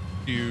turns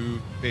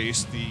to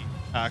face the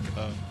pack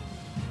of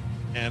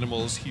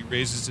animals, he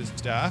raises his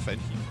staff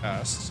and he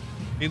casts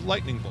a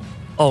lightning bolt.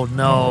 Oh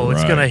no,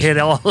 it's Alright. gonna hit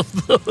all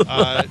of them.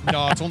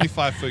 No, it's only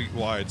 5 feet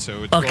wide,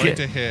 so it's Okay. going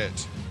to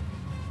hit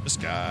this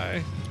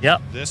guy,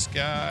 Yep. this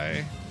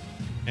guy,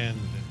 and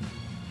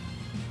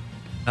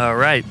All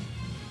right.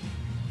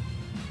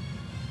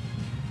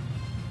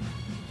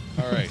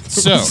 all right.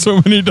 So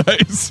so many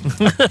dice.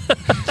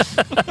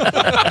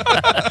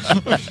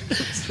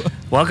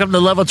 Welcome to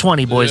level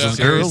 20, boys Yeah, and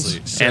girls.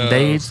 seriously. And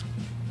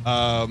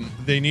So- they.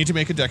 They need to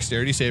make a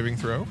dexterity saving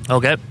throw.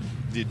 Okay.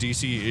 The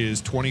DC is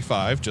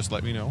 25. Just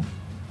let me know.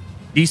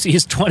 DC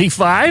is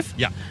 25?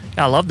 Yeah.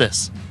 I love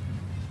this.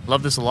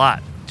 Love this a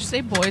lot. Did you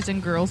say boys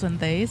and girls and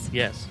theys?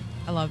 Yes.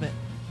 I love it.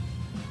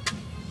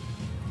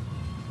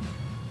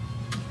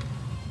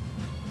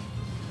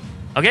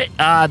 Okay.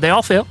 They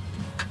all fail.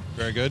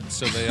 Very good.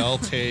 So they all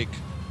take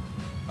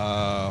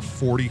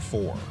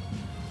 44.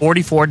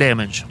 44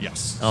 damage.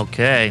 Yes.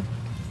 Okay.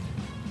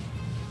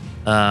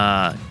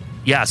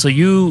 Yeah, so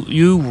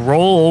you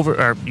roll over,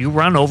 or you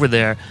run over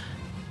there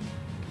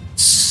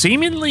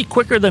seemingly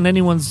quicker than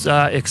anyone's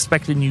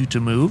expecting you to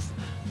move,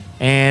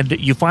 and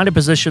you find a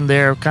position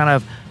there kind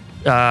of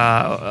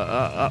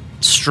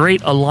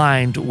straight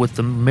aligned with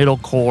the middle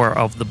core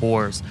of the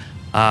boars.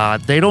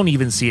 They don't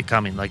even see it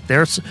coming. Like,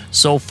 they're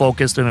so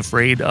focused and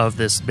afraid of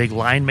this big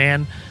lion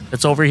man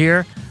that's over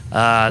here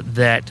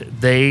that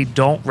they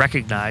don't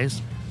recognize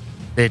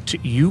that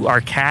you are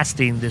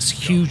casting this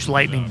huge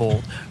lightning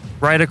bolt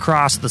right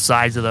across the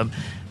sides of them.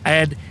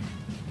 And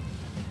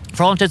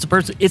for all intents and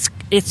purposes,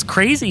 it's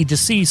crazy to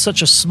see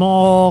such a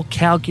small,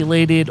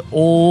 calculated,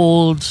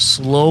 old,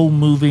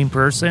 slow-moving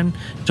person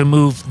to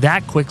move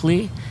that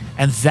quickly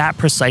and that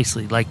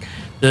precisely. Like,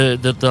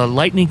 the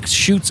lightning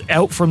shoots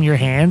out from your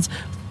hands,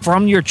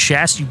 from your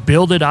chest. You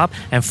build it up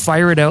and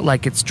fire it out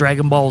like it's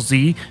Dragon Ball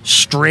Z,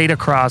 straight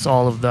across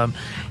all of them.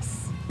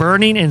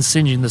 Burning and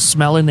singeing, the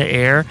smell in the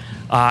air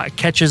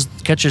catches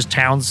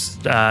Town's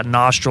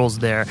nostrils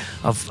there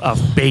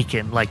of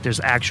bacon. Like, there's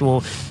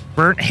actual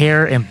burnt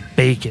hair and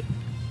bacon.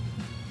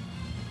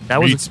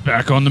 That was Meat's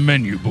back on the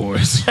menu,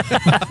 boys.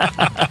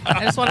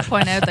 I just want to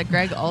point out that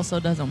Greg also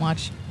doesn't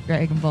watch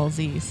Dragon Ball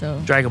Z, so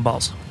Dragon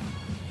Balls.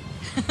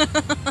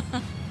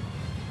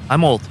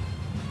 I'm old. Is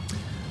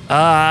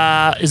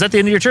that the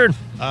end of your turn?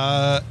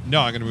 No,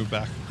 I'm going to move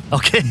back.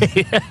 Okay.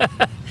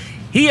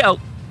 He out.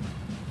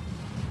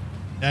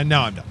 And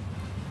now I'm done.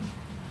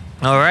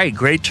 All right,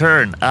 great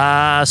turn.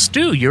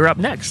 Stu, you're up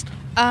next.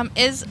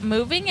 is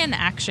moving an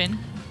action?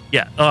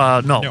 Yeah.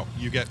 No. No,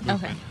 you get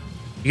movement. Okay.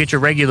 You get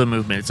your regular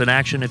movement. It's an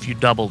action if you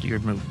doubled your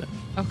movement.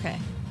 Okay.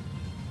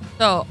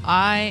 So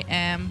I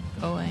am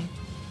going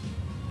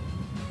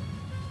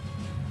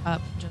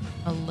up just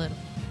a little.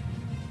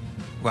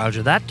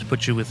 Roger that to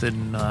put you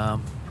within. Oh.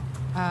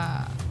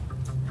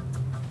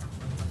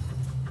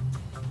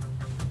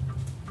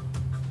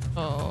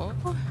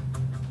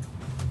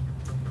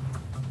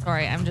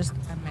 Sorry, I'm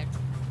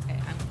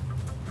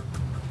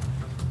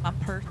a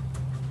person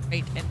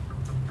right in.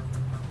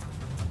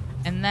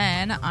 And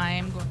then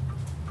I'm going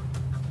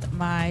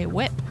my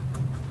whip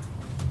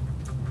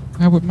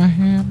I whip my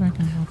hair back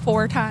and forth.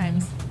 4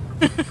 times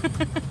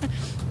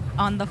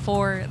on the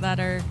 4 that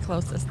are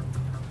closest.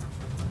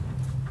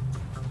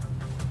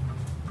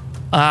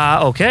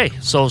 Okay,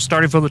 so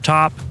starting from the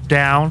top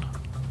down,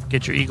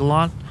 get your eagle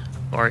on.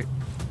 All right.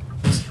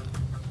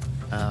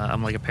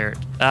 I'm like a parrot.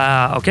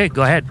 Okay,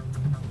 go ahead.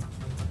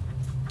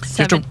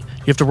 You 7.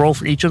 have to roll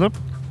for each of them.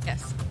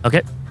 Yes.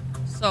 Okay,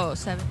 So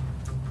 7,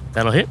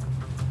 that'll hit.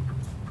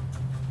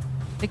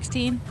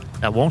 16,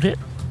 That won't hit.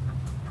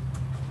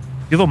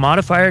 You have a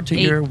modifier to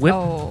 8. your whip.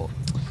 Oh,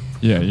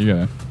 Yeah,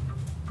 you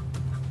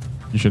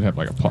should have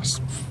like a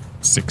plus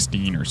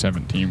 16 or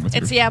 17 with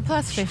it's your.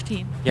 plus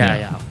 15.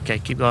 Yeah. Okay,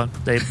 keep going.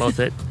 They both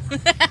hit.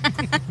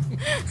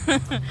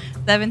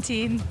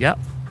 17, Yep,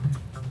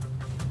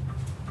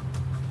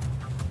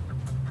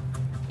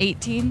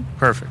 18.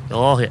 perfect. They'll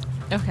all hit.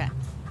 Okay.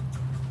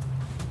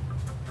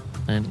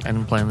 And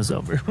I'm playing this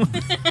over.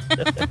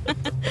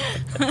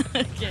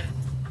 Okay.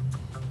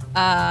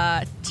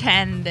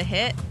 10 to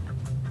hit.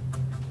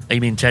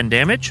 You mean 10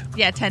 damage?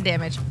 Yeah, 10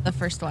 damage. The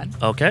first one.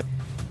 Okay.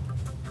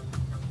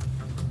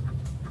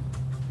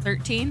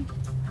 13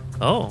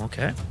 Oh,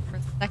 okay. for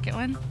the second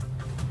one.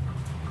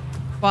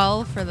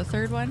 12 for the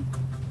third one.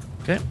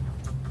 Okay.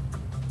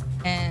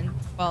 And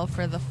 12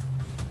 for the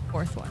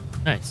fourth one.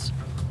 Nice.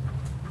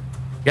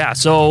 Yeah,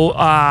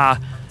 so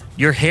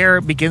your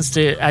hair begins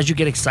to, as you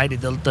get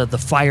excited, the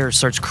fire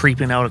starts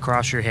creeping out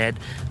across your head,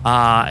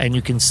 and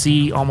you can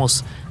see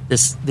almost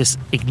this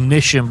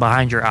ignition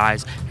behind your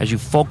eyes as you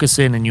focus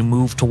in and you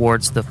move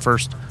towards the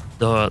front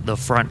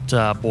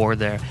board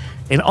there.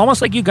 And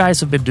almost like you guys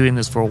have been doing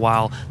this for a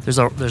while, there's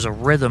a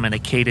rhythm and a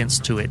cadence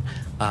to it.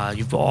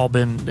 You've all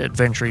been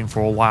adventuring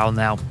for a while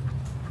now.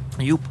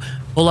 You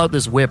pull out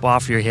this whip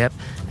off your hip,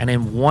 and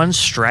in one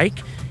strike,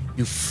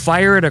 you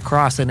fire it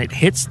across, and it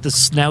hits the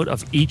snout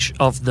of each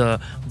of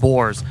the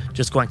boars,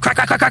 just going crack,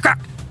 crack, crack, crack, crack.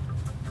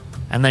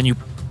 And then you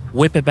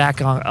whip it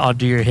back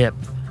onto your hip,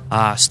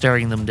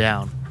 staring them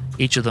down.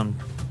 Each of them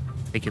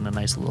taking a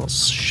nice little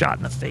shot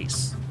in the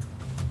face.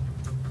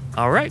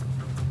 All right.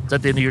 Is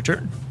that the end of your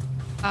turn?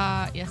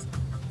 Yes.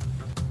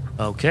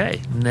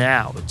 Okay,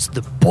 now it's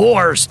the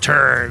boar's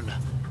turn.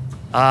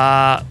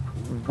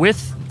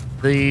 With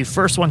the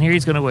first one here,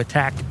 he's going to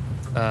attack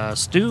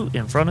Stu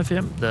in front of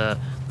him. The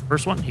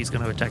first one, he's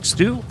going to attack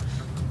Stu.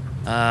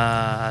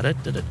 Where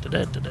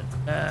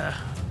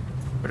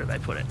did I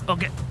put it?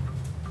 Okay.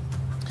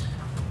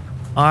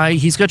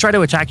 He's going to try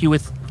to attack you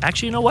with...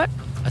 Actually, you know what?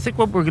 I think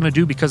what we're going to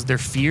do, because they're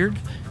feared,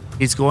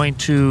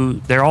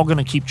 they're all going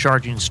to keep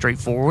charging straight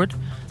forward.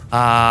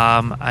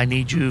 I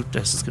need you...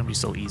 This is going to be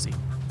so easy.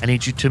 I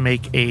need you to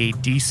make a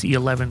DC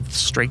 11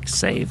 strength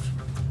save.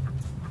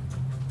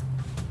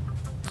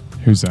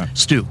 Who's that?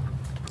 Stu.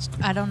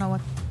 I don't know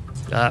what.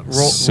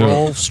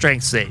 Roll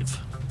strength save.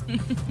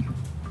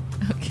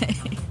 Okay.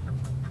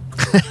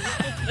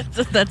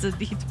 That's a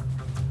D.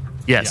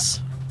 Yes.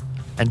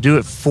 And do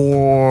it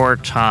 4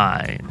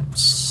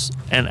 times.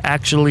 And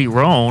actually,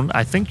 Roan,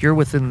 I think you're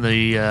within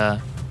the...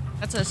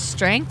 That's a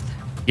strength?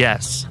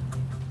 Yes.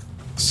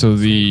 So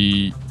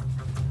the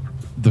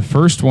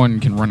first one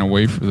can run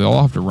away from... They'll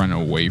all have to run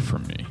away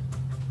from me.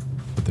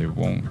 But they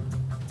won't.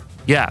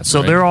 Yeah, so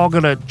Right. they're all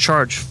going to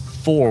charge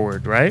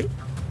forward, right?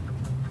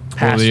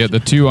 Well, the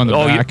two on the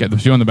Oh, back end, the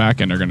two on the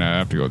back end are going to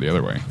have to go the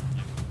other way.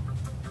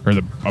 Or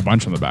a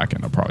bunch on the back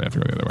end will probably have to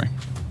go the other way.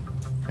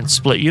 And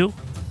split you?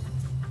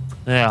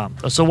 Yeah.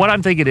 So what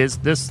I'm thinking is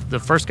the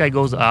first guy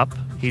goes up.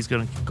 He's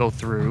going to go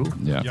through.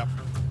 Yeah. Yep.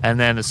 And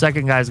then the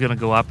second guy's going to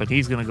go up, and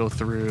he's going to go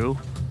through.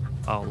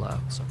 I'll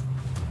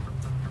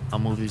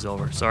move these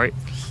over. Sorry.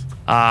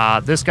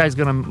 This guy's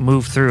going to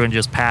move through and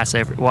just pass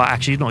every... Well,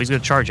 actually, no, he's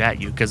going to charge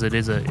at you because it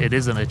is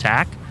an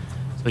attack.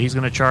 So he's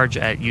going to charge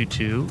at you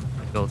two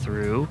and go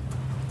through.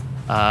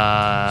 So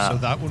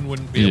that one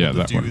wouldn't be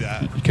able to do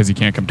that. Because he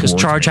can't come towards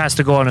Because charge me. has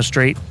to go on a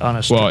straight...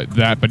 Well,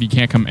 but he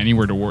can't come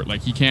anywhere toward...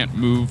 Like, he can't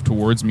move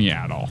towards me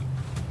at all.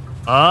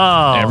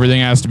 Oh. Everything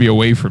has to be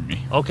away from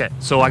me. Okay,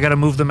 so I got to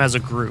move them as a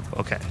group.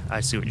 Okay, I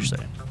see what you're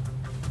saying.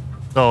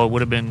 So it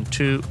would have been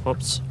 2...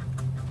 Oops.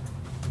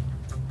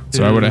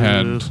 So I would have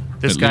had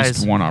This at guy's...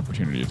 least one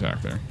opportunity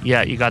attack there.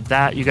 Yeah, you got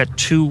that. You got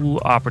 3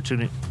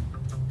 opportunity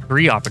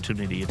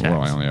attacks.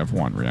 Well, I only have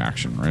one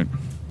reaction, right?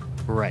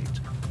 Right.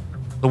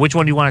 So which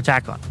one do you want to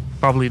attack on?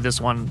 Probably this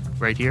one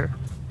right here?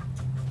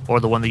 Or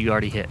the one that you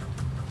already hit?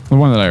 The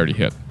one that I already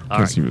hit. All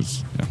Because right. he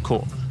was... Yeah.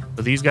 Cool.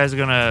 So these guys are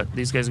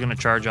gonna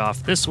charge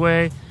off this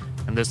way,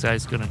 and this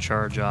guy's gonna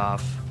charge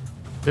off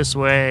this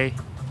way.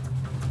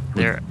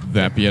 There, Would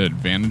that be at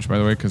advantage, by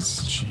the way?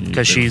 Because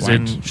she's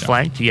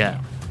flanked.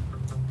 Yeah.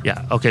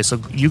 Okay, so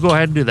you go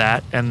ahead and do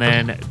that, and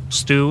then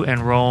Stu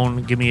and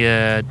Roan, give me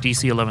a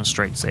DC 11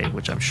 strength save,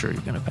 which I'm sure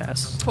you're gonna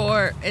pass.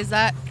 Is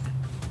that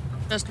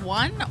just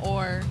 1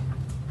 or...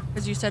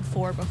 Because you said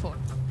 4 before.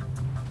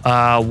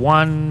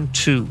 1,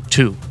 2,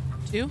 2.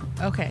 2?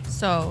 Okay,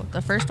 so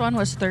the first one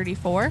was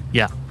 34.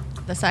 Yeah.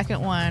 The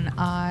second one,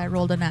 I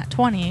rolled a nat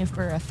 20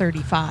 for a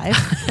 35.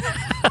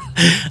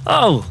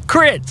 Oh,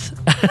 crit!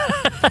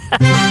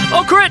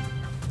 Oh, crit!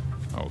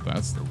 Oh,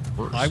 that's the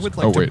worst. I would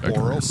like wait, to I can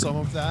borrow remember. some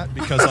of that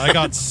because I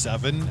got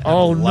 7 and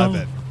Oh, no.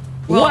 11.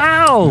 Well,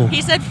 Wow!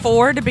 He said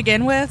 4 to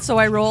begin with, so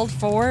I rolled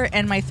 4,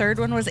 and my third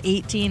one was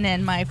 18,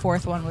 and my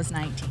fourth one was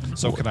 19.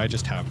 So can I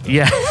just have them?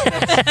 Yeah.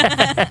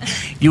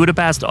 You would have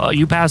passed.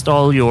 You passed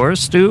all yours,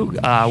 Stu,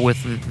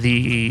 with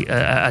the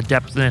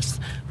adeptness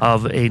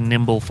of a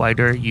nimble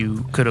fighter.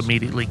 You could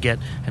immediately get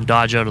and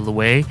dodge out of the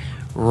way.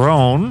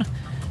 Roan,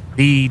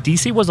 the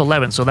DC was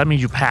 11, so that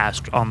means you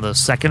passed on the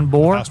second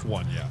boar. Last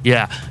one, yeah.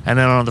 Yeah, and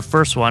then on the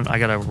first one, I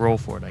got to roll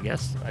for it. I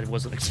guess I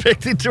wasn't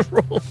expecting to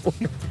roll for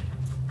it.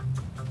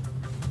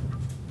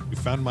 You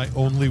found my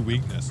only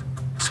weakness,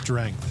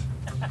 strength.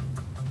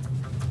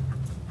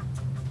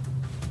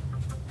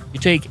 You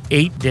take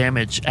 8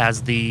 damage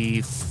as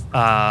the.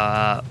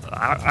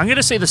 I'm going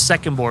to say the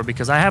second boar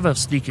because I have a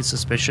sneaky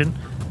suspicion.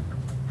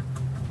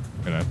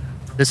 Gonna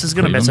This is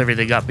going to Play mess them?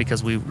 everything up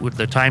because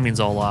the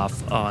timing's all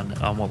off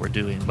on what we're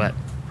doing. But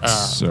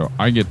so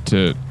I get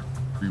to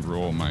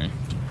re-roll my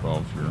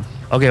d12 here.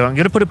 okay, well, I'm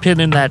going to put a pin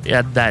in that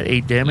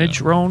 8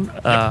 damage, Yeah. Roan,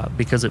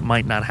 because it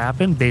might not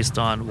happen based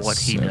on what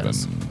he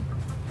does. 7.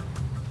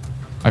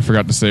 I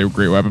forgot to say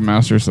Great Weapon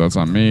Master, so that's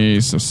on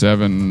me. So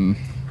 7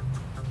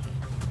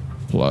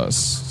 plus,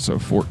 so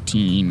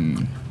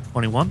 14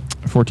 21.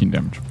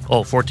 damage.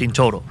 Oh, 14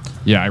 total.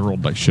 Yeah, I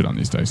rolled like shit on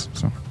these dice.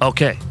 So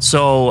Okay,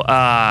 so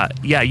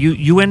yeah,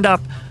 you end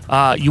up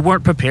you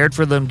weren't prepared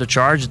for them to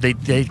charge.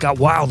 They got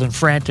wild and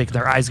frantic.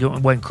 Their eyes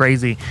went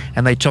crazy,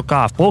 and they took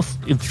off, both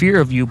in fear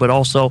of you, but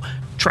also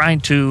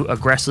trying to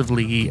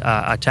aggressively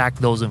attack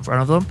those in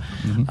front of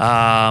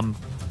them.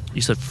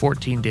 You said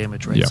 14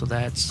 damage, right? Yeah. So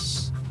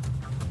that's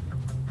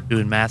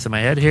doing math in my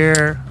head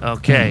here.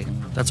 Okay,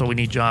 that's what we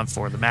need John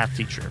for, the math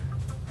teacher.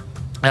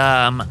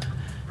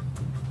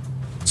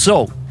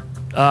 So,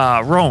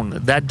 Roan,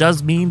 that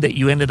does mean that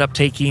you ended up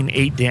taking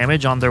 8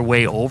 damage on their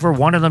way over.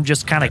 One of them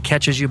just kind of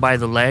catches you by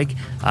the leg,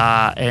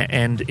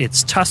 and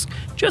its tusk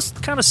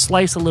just kind of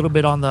slice a little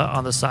bit on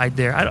the side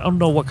there. I don't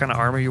know what kind of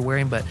armor you're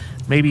wearing, but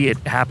maybe it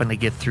happened to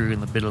get through in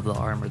the bit of the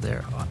armor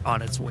there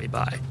on its way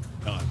by.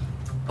 None.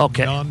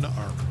 Okay, None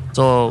armor.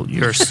 so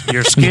your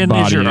skin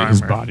is your armor.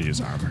 his body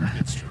is armor.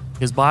 It's true.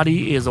 His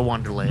body is a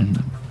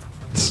wonderland.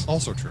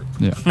 Also true.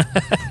 Yeah.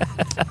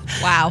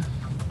 Wow.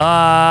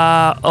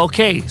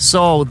 Okay,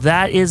 so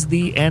that is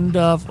the end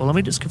of. Well, let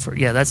me just confirm.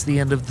 Yeah, that's the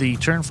end of the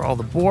turn for all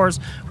the boars.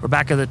 We're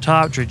back at the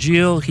top.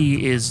 Dragil,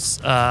 he is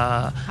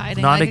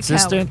Hiding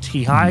non-existent. like a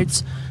He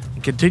hides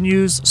It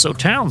continues. So,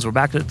 Towns, we're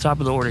back at the top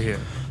of the order here.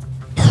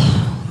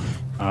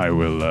 I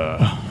will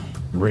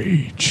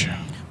rage.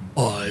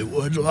 I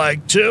would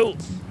like to.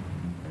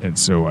 And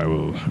so I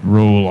will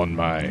roll on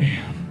my...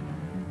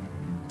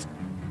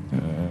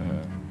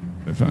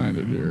 I find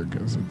it here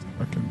because it's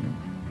fucking...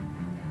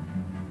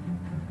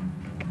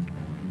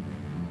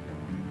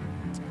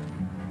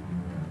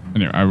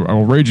 Anyway, I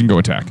will rage and go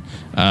attack.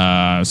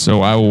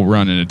 So I will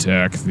run and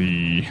attack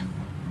the...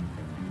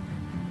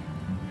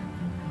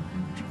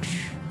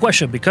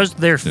 Question, because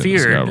they're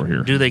this guy over here.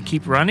 feared, do they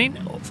keep running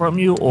from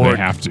you? Or They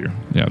have to.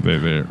 Yeah,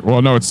 they.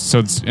 Well, no, it's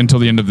until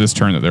the end of this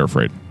turn that they're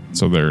afraid.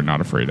 So they're not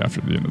afraid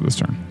after the end of this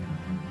turn.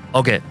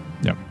 Okay.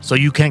 Yep. So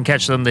you can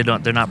catch them. They're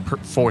not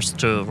forced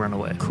to run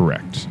away.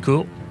 Correct.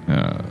 Cool.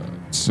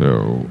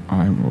 So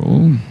I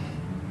will...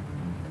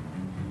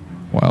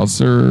 Wild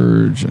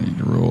Surge. I need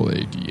to roll a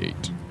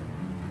d8.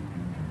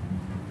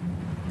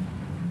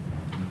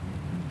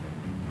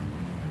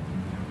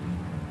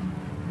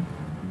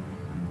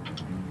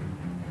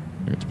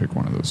 I get to pick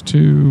one of those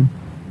two.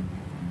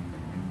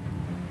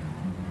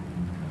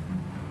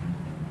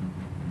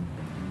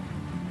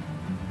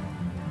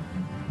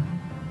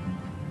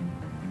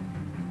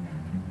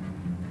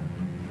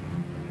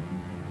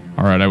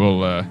 All right, I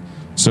will.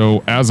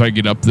 So as I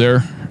get up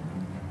there,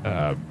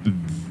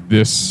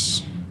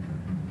 this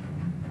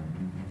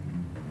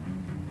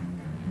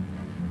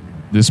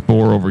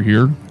boar over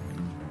here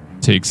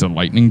takes a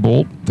lightning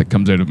bolt that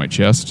comes out of my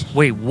chest.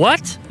 Wait,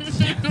 what?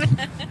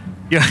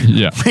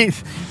 Yeah. Wait,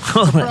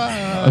 hold on.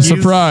 A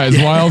surprise!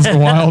 Wild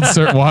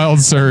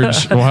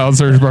surge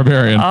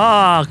barbarian.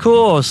 Ah,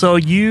 cool. So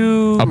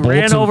you A bolt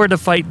ran of- over to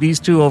fight these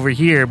two over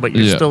here, but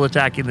you're Yeah. still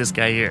attacking this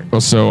guy here.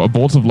 So a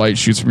bolt of light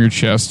shoots from your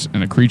chest,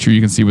 and a creature you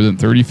can see within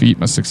 30 feet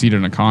must succeed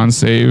in a con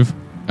save,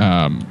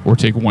 or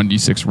take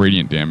 1d6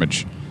 radiant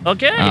damage,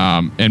 Okay.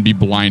 and be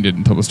blinded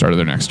until the start of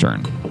their next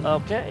turn.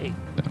 Okay.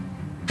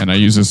 And I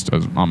use this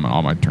on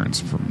all my turns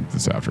from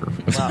this after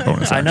as a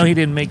bonus. I know action. he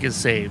didn't make his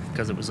save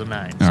because it was a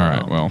 9. All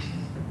right. Well,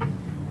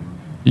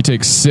 he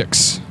takes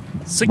 6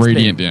 6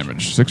 radiant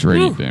damage. 6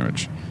 radiant Whew.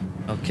 damage.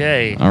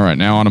 Okay. All right.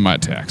 Now on to my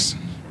attacks.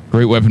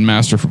 Great weapon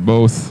master for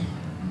both.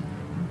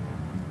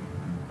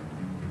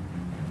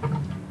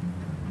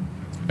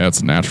 That's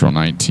a natural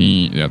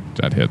 19. Yep,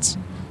 that hits.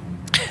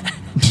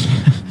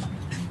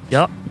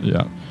 Yep.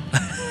 Yeah.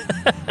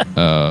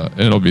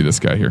 It'll be this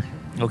guy here.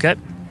 Okay.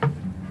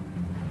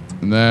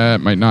 And that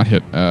might not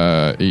hit.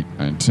 8,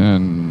 9,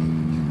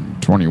 10,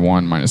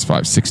 21, minus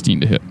 5,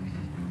 16 to hit.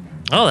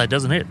 Oh, that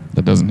doesn't hit.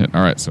 That doesn't hit.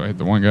 All right, so I hit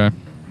the one guy.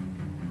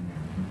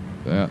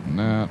 That and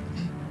that.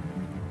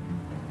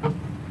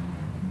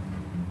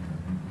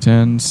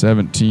 10,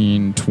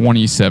 17,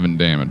 27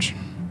 damage.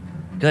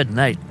 Good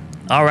night.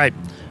 All right.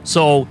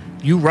 So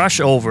you rush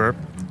over,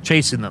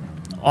 chasing them.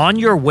 On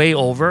your way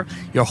over,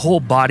 your whole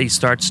body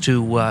starts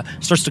to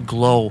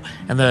glow,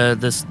 and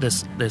this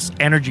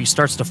energy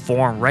starts to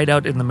form right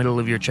out in the middle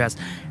of your chest.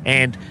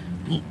 And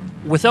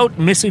without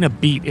missing a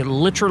beat, it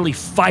literally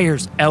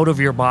fires out of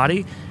your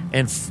body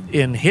and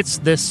hits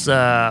this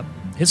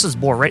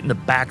boar right in the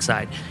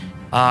backside.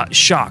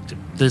 Shocked,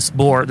 this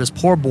poor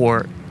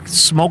boar,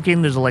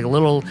 smoking. There's like a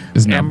little.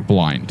 Isn't that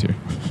blind too?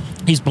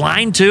 He's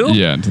blind too?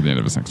 Yeah, until the end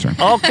of his next turn.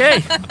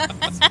 Okay.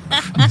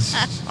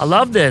 I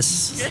love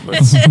this.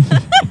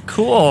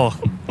 Cool.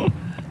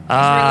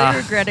 really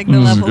regretting the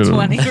this is level good.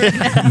 20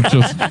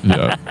 right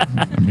now.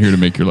 I'm here to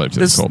make your life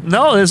difficult.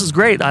 This is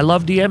great. I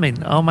love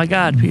DMing. Oh my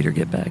God, Peter,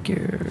 get back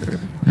here.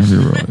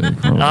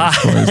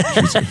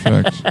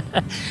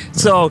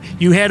 So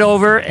you head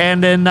over,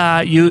 and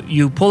then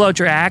you pull out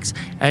your axe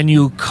and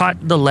you cut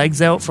the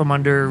legs out from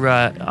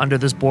under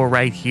this boar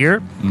right here.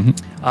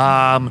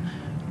 Mm-hmm.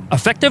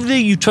 Effectively,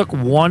 you took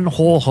one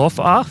whole hoof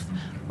off,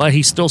 but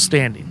he's still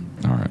standing.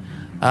 All right.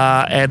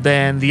 And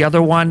then the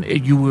other one,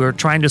 you were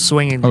trying to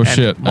swing and Oh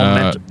shit!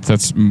 momentum.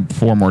 That's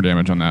 4 more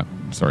damage on that.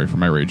 Sorry for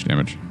my rage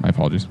damage. My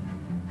apologies.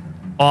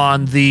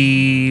 on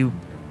the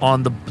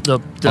On the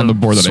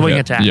board that swing I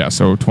hit. attack. Yeah,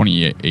 so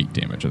 28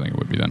 damage. I think it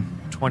would be then.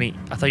 20.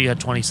 I thought you had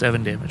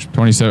 27 damage.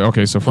 27.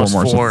 Okay, so 4 Plus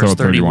more. 4 so is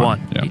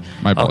 31. 31. Yeah,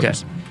 my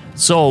apologies. Okay.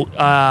 So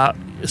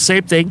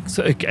same thing.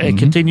 So it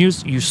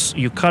continues.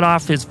 You cut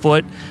off his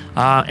foot,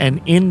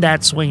 and in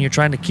that swing, you're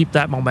trying to keep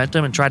that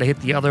momentum and try to hit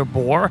the other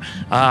boar,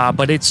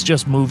 but it's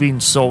just moving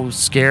so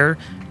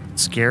frightenedly,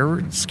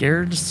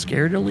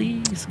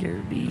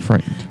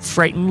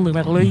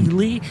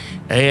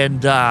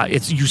 and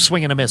it's you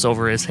swing and a miss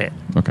over his head.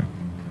 Okay.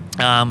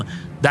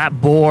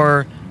 That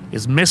boar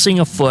is missing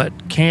a foot,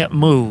 can't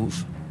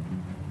move,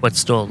 but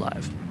still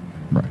alive.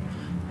 Right.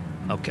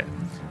 Okay.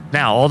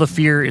 Now all the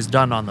fear is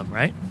done on them,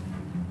 right?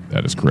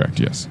 That is correct.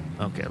 Yes.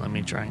 Okay, let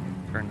me try and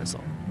turn this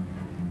on.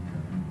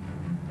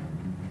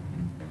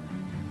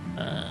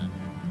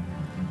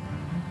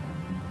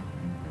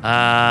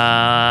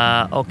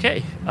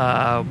 Okay.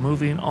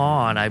 Moving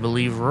on. I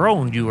believe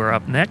Roan, you are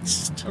up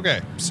next.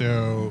 Okay,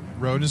 so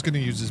Roan is going to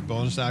use his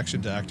bonus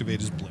action to activate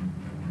his blade.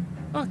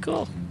 Oh,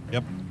 cool.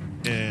 Yep.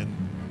 And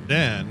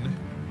then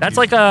That's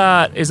like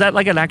is that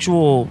like an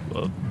actual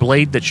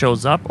blade that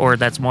shows up, or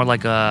that's more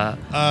like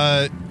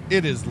a?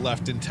 It is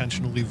left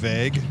intentionally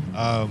vague.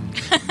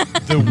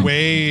 The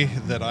way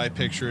that I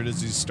picture it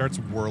is he starts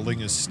whirling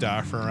his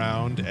staff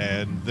around,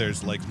 and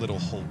there's like little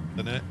holes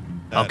in it.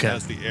 That Okay.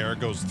 As the air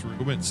goes through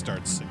them, it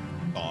starts singing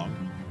a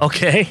song.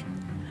 Okay,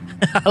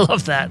 I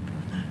love that.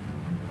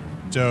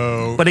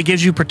 So, But it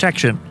gives you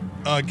protection.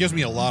 it gives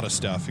me a lot of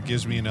stuff. It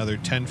gives me another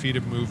 10 feet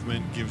of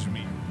movement, gives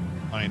me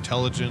my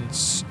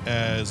intelligence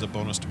as a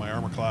bonus to my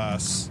armor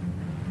class,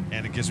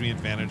 and it gives me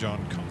advantage on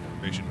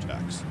concentration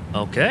checks.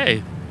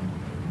 Okay.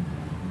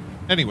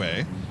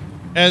 Anyway,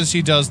 as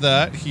he does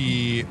that,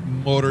 he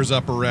motors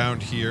up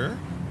around here,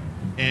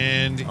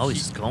 and Oh, he's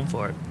just going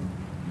for it.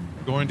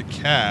 he's going to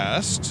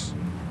cast.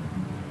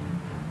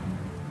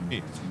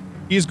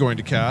 He's going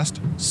to cast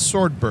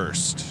Sword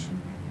Burst.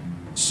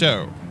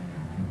 So,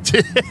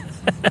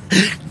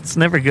 It's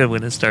never good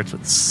when it starts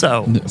with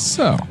so.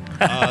 So,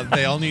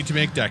 they all need to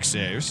make dex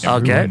saves.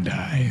 Okay. everyone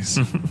dies.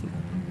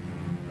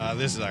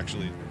 This is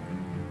actually.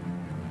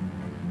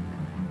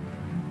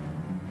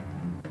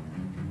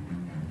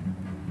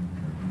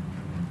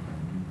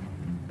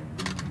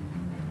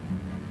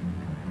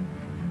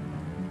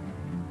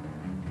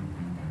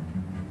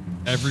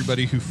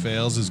 Everybody who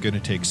fails is going to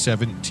take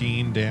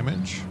 17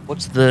 damage.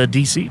 What's the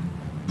DC?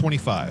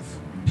 25.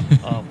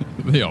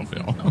 They all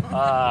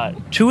fail.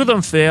 2 of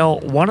them fail.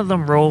 1 of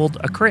them rolled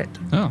a crit,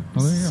 Oh,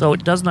 well, there you go. so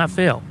it does not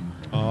fail.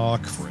 Oh,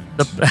 crit.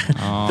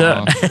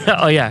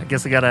 Oh yeah, I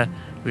guess we gotta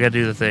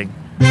do the thing.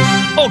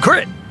 Oh,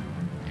 crit!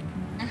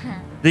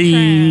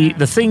 The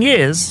thing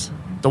is,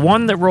 the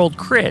one that rolled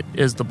crit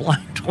is the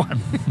blind one.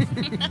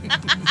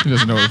 He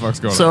doesn't know what the fuck's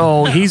going on.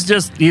 So he's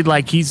just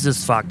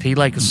fucked. He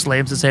like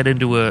slams his head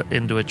into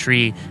a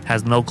tree,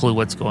 has no clue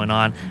what's going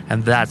on,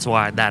 and that's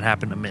why that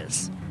happened to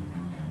miss.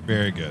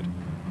 Very good.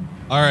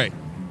 All right.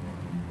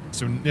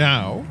 So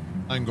now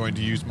I'm going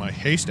to use my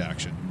haste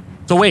action.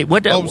 So wait,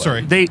 what? Oh,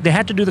 sorry. They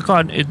had to do the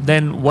con.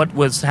 Then what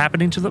was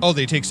happening to them? Oh,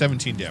 they take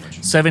 17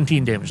 damage.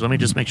 17 damage. Let me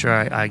just make sure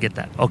I get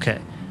that. Okay.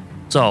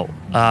 So,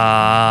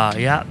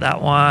 yeah,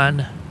 that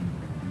one.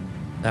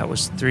 That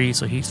was 3,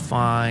 so he's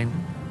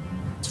fine.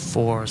 It's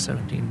 4,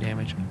 17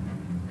 damage.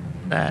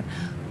 That.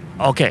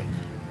 Okay.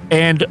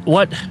 And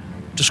what?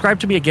 Describe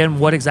to me again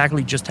what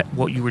exactly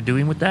what you were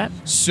doing with that.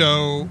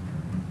 So,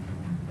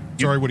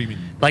 sorry, what do you mean?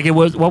 Like it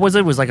was, what was it?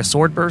 It was like a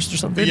sword burst or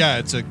something? Yeah,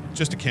 it's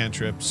just a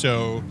cantrip.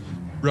 So,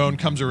 Roan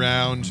comes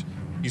around.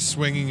 He's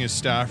swinging his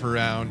staff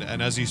around,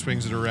 and as he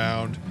swings it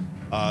around,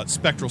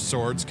 spectral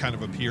swords kind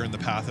of appear in the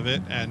path of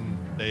it, and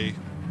they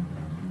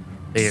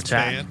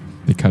attack.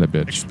 They cut a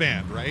bitch.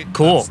 Expand, right?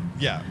 Cool.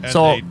 Yeah. And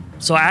So, they-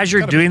 so as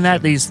you're Gotta doing be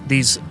that, shit.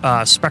 these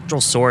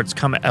spectral swords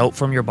come out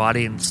from your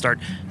body and start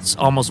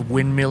almost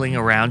windmilling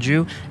around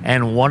you,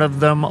 and one of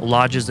them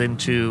lodges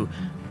into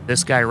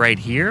this guy right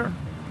here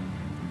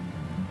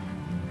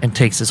and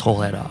takes his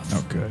whole head off.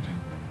 Oh, good.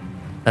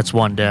 That's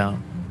one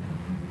down.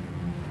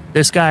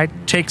 This guy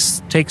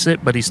takes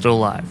it, but he's still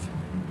alive.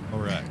 all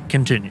right.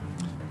 Continue.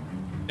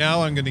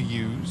 Now I'm going to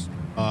use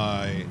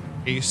my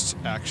haste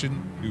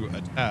action to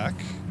attack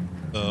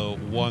the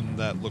one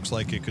that looks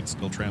like it could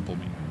still trample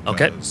me.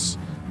 Okay. because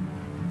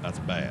That's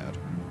bad.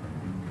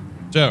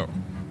 So,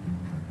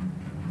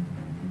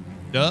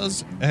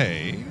 does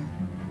a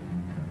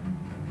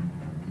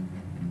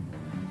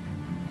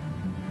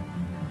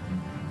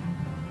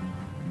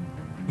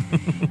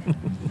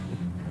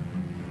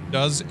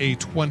does a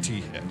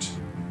 20 hit?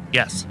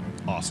 Yes.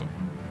 Awesome.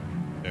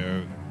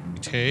 So he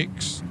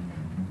takes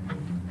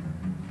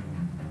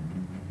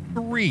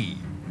 3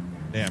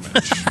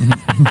 damage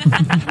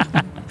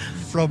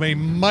from a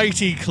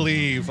mighty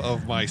cleave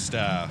of my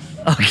staff.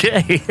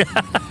 Okay.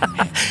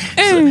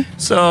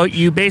 so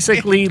you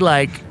basically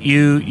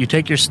you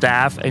take your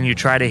staff and you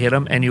try to hit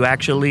him, and you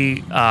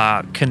actually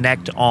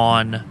connect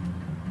on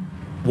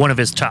one of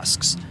his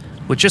tusks,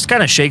 which just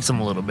kind of shakes him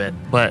a little bit,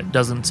 but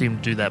doesn't seem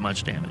to do that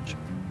much damage.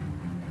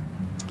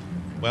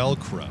 Well,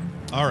 crud.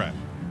 All right.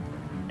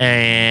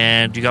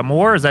 And you got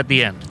more? Or is that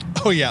the end?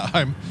 Oh yeah,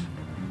 I'm.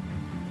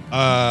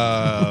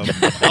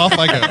 Off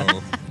I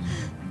go.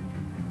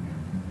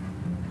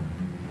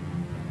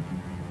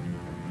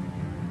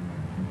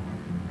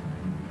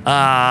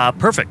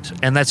 Perfect.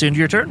 And that's the end of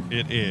your turn?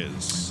 It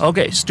is.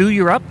 Okay, Stu,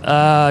 you're up.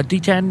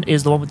 D10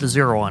 is the one with the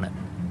 0 on it.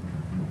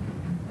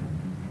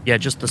 Yeah,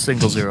 just the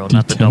single 0,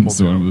 not the double D10's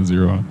the 0. one with the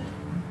 0 on it.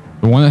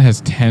 The one that has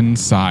 10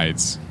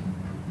 sides.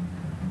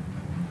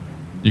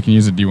 You can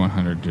use a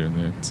D100 too.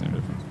 They're the same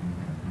difference.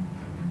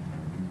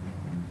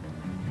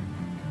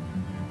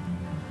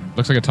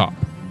 Looks like a top,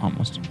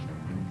 almost.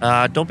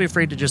 Don't be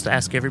afraid to just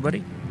ask everybody.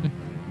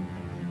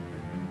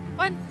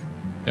 One.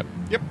 Yep.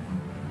 Yep.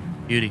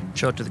 Beauty.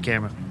 Show it to the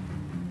camera.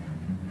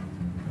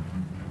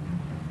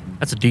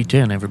 That's a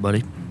D10,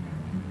 everybody.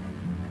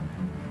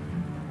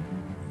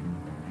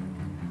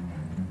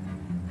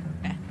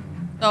 Okay.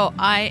 So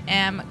I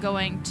am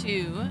going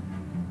to.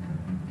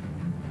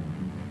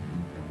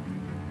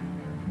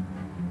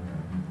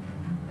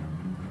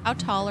 How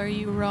tall are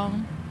you,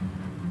 Rome?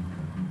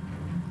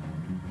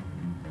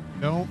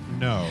 Don't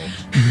know.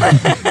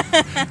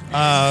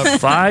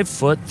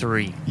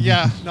 5'3".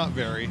 Yeah, not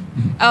very.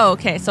 Oh,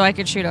 okay. So I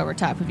could shoot over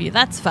top of you.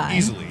 That's fine.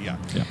 Easily, yeah.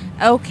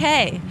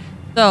 Okay.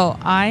 So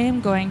I am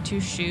going to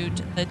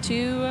shoot the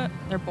two.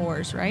 They're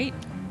boars, right?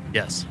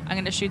 Yes. I'm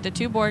going to shoot the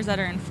two boars that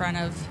are in front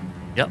of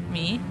Yep.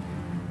 me,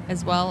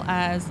 as well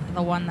as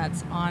the one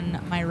that's on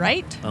my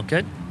right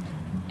Okay.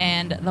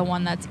 and the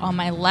one that's on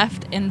my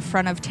left in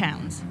front of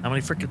Towns. How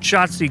many freaking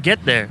shots do you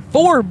get there?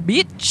 4,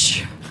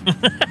 bitch.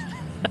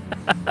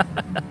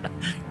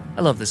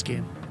 I love this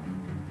game.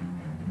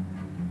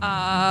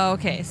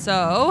 Okay,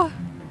 so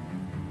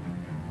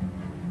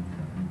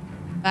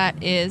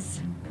that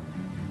is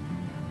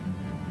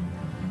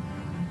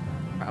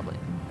probably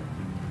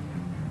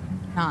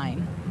 9.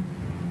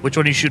 Which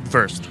one are you shooting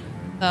first?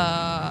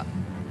 The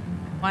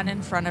one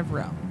in front of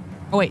Rome.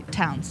 Oh wait,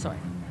 Towns. Sorry.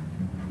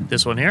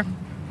 This one here?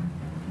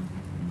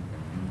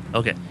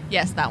 Okay.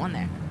 Yes, that one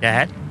there.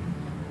 Yeah.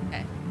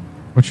 Okay.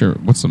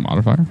 What's the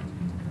modifier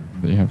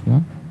that you have for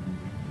that?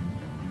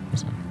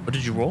 What's that? What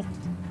did you roll?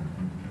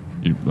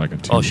 You, like a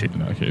 2 Oh, shit. in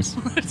that case.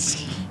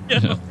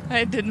 Yeah,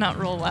 I did not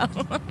roll well.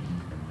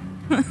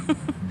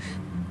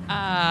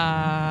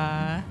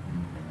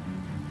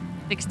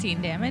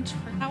 16 damage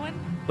for that one.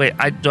 Wait,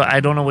 I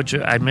don't know what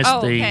you... I missed Oh,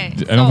 okay.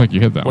 I don't think you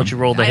hit that what one. you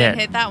rolled I ahead.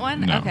 didn't hit that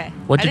one. No. Okay.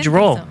 What I did you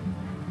didn't roll? think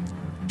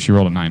She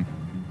rolled a 9.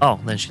 Oh,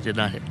 then she did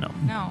not hit. No. so.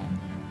 No.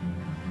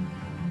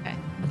 Okay.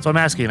 That's what I'm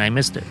asking. I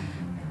missed it.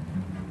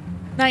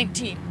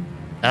 19.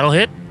 That'll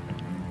hit.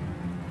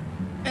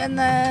 And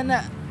then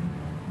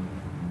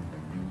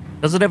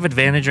Does it have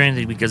advantage or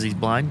anything because he's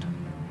blind?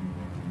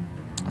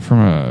 From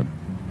a...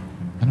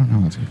 I don't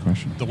know. That's a good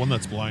question. The one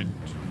that's blind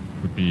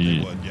Would be...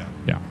 they would, yeah.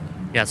 Yeah.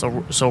 Yeah,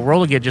 so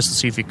roll again just to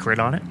see if you crit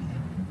on it.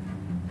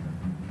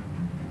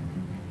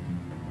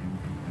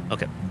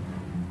 Okay.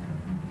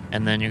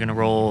 And then you're going to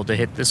roll to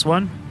hit this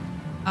one.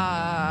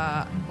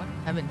 what?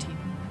 17.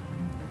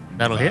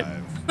 That'll hit.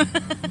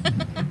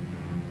 5.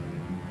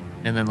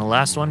 And then the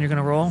last one you're going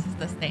to roll.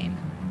 The stain.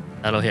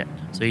 That'll hit.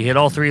 So you hit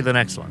all 3 of the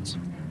next ones.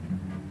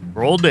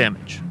 Roll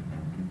damage.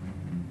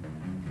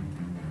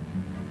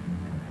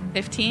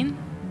 15.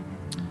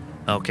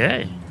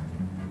 Okay.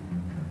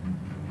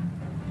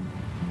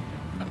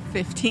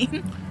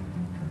 15.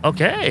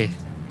 Okay.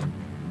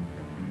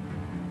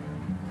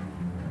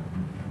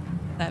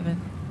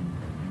 7.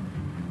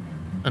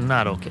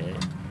 Not okay.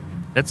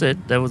 That's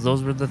it.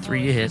 Those were the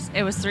 3 you hit.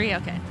 It was 3.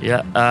 Okay.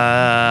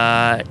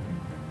 Yeah.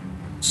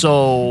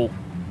 So,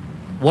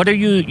 what are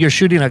you? You're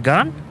shooting a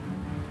gun?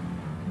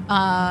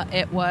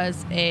 It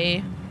was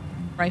a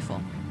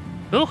rifle.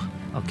 Oh,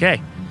 okay.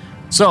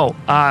 So,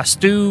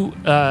 Stu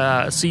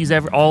sees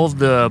all of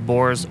the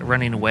boars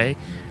running away,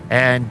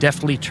 and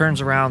deftly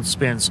turns around,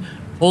 spins,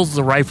 pulls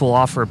the rifle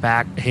off her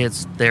back,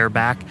 hits their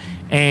back,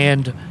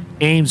 and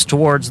aims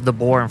towards the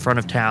boar in front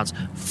of Towns.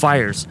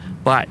 Fires,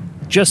 but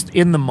just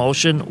in the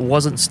motion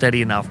wasn't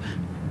steady enough.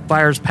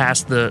 Fires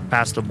past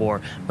the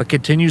boar, but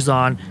continues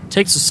on.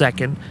 Takes a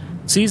second,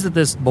 sees that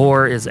this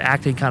boar is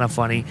acting kind of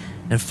funny,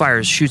 and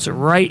fires. Shoots it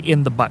right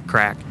in the butt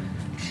crack,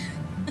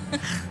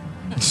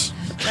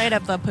 Right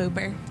up the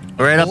pooper.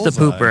 right up the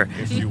Bullseye, pooper.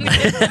 if you will.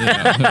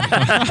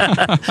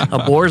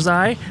 A boar's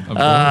eye,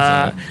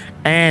 eye.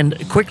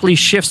 and quickly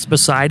shifts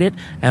beside it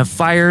and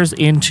fires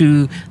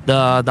into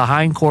the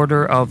hind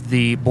quarter of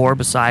the boar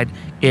beside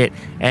it.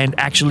 And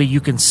actually,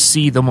 you can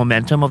see the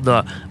momentum of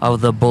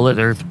the bullet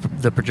or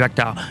the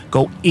projectile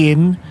go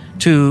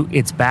into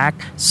its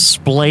back,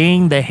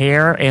 splaying the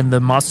hair and the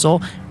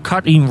muscle,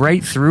 cutting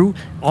right through,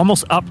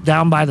 almost up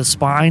down by the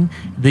spine.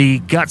 The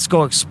guts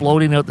go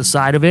exploding out the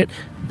side of it.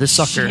 This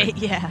sucker, Shit,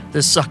 yeah.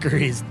 this sucker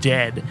is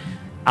dead.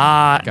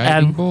 Guiding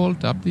And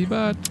bolt up the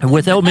butt.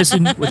 without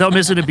missing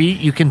a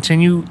beat, you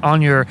continue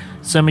on your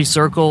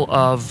semicircle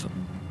of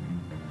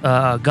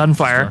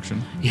gunfire.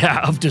 Destruction.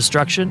 Yeah, of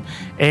destruction,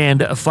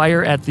 and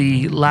fire at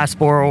the last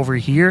boar over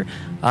here,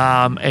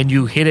 and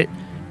you hit it.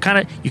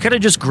 You kind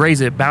of just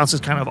graze it, bounces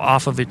kind of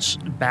off of its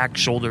back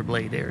shoulder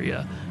blade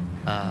area,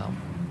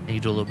 and you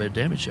do a little bit of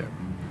damage there.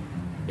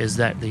 Is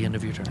that the end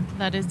of your turn?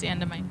 That is the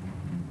end of my.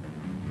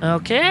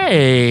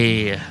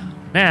 Okay.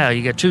 Now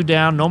you got 2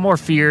 down. No more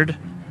feared.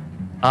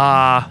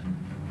 That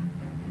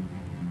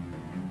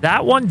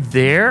one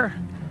there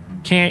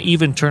can't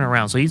even turn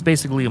around. So he's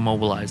basically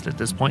immobilized at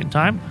this point in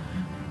time.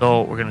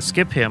 So we're going to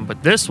skip him.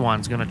 But this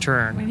one's going to I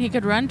turn. mean, he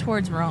could run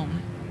towards Rome.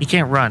 He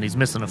can't run. He's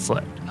missing a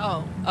foot.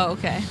 Oh,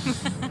 okay.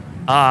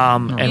 And I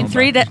mean,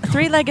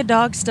 three-legged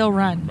dogs still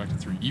run. Back to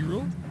 3E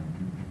roll?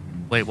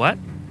 wait, what?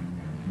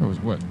 That was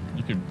what?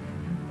 You could...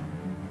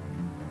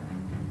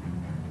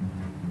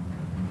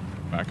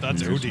 Back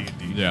That's years. OD&D.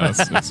 Yeah,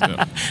 that's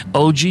yeah.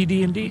 OG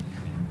D&D?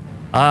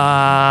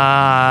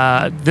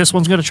 This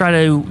one's going to try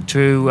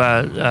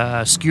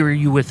to skewer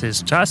you with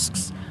his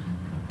tusks.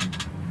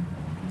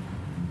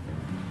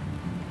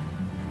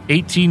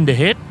 18 to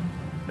hit.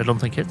 I don't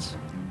think hits.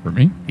 For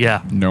me?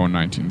 Yeah. No,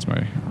 19 is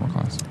my armor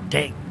class.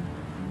 Dang.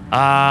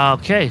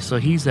 Okay, so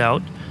he's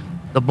out.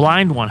 The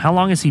blind one. How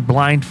long is he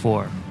blind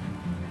for?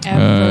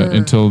 Ever.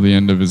 Until the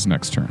end of his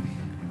next turn.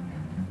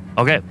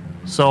 Okay.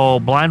 So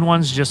blind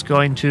one's just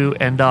going to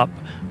end up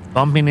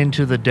bumping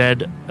into the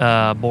dead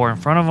boar in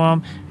front of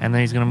him, and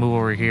then he's going to move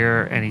over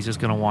here, and he's just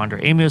going to wander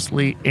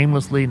aimlessly,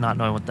 not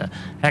knowing what the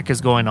heck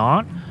is going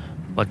on.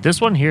 But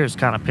this one here is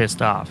kind of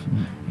pissed off.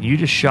 You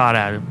just shot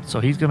at him, so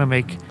he's going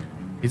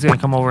to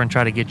come over and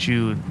try to get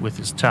you with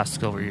his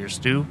tusk over here,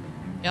 Stu.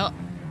 Yep.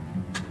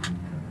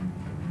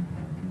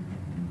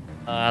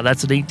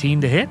 That's an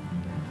 18 to hit.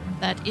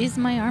 That is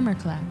my armor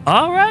class.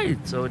 All right,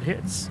 so it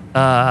hits.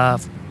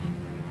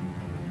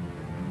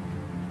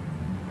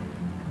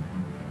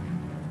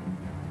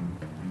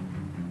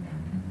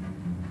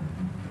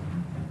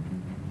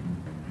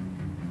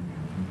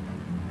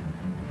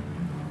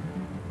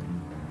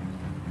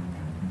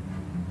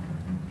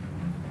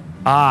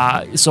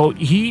 So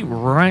he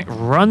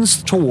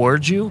runs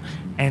towards you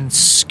and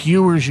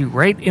skewers you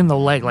right in the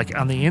leg, like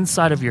on the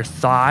inside of your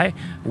thigh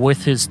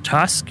with his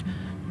tusk,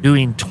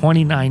 doing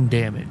 29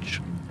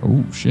 damage.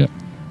 Oh, shit.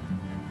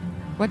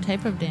 What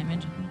type of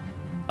damage?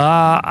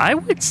 I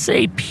would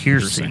say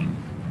piercing.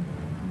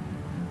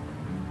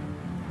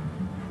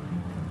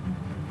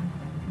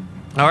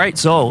 All right,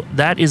 so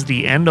that is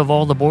the end of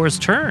all the boar's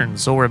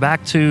turns. So we're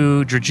back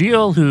to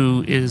Dragiel,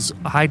 who is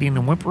hiding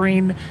and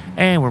whimpering,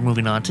 and we're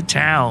moving on to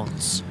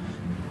Towns.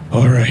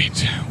 All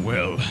right.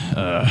 Well,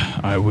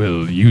 I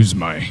will use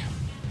my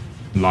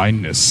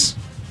blindness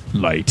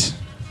light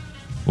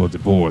for the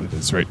boar that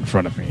is right in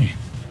front of me.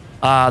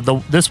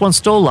 This one's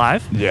still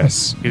alive.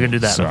 Yes. You're gonna do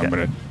that, So okay. I'm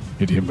going to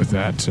hit him with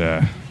that,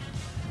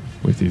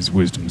 with his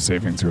wisdom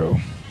saving throw.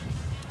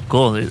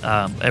 Cool.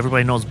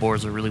 Everybody knows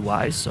boars are really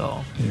wise,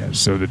 so Yeah,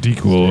 so the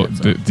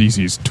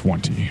DC is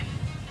 20.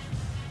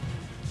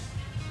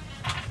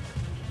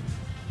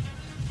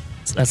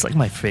 that's like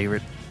my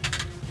favorite.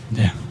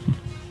 Yeah.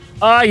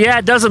 Yeah,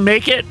 it doesn't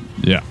make it.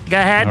 Yeah. Go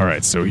ahead. All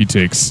right, so he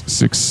takes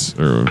 6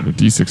 or a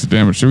D6 of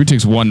damage. So he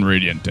takes 1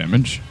 radiant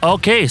damage.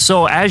 Okay,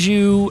 so as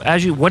you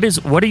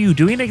what are you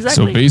doing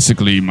exactly? So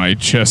basically, my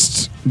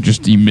chest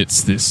just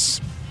emits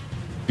this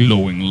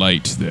glowing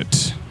light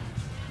that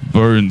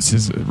burns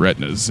his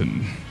retinas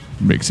and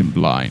makes him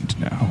blind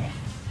now.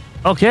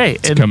 Okay,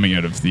 It's coming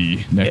out of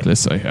the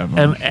necklace I have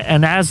on.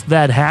 and as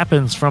that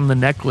happens from the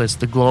necklace,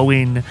 the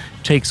glowing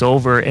takes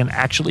over and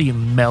actually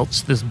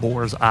melts this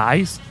boar's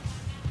eyes,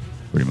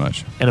 Pretty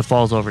much. and it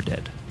falls over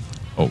dead.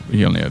 Oh,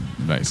 he only had...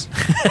 Nice.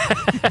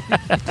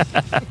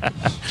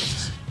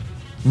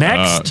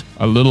 Next,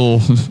 A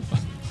little...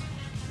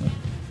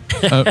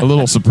 a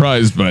little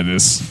surprised by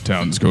this,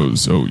 Towns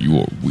goes, "Oh, you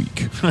are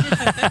weak."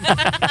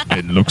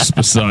 And looks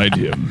beside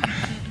him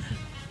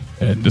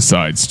and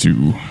decides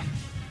to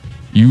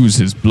use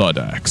his blood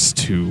axe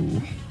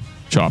to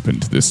chop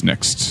into this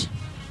next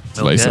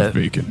slice Okay. of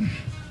bacon.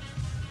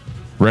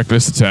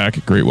 Reckless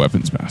attack, great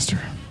weapons master.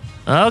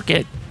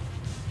 okay.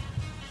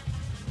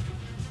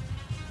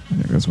 I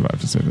think that's what I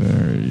have to say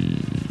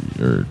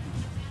there.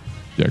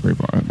 Yeah, great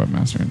weapon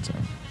master. And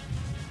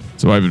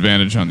so I have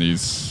advantage on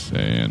these,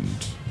 and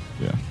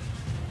yeah.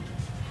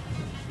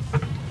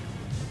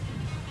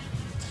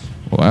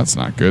 Well, that's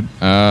not good.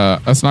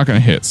 That's not going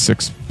to hit.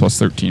 6 plus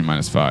 13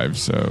 minus 5,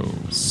 so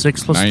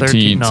 6 plus 19,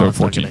 13. No, so it's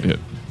not 14 gonna to hit.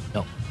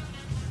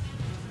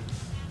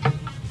 No.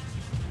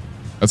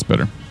 That's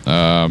better.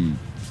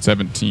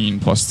 17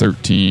 plus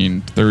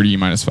 13, 30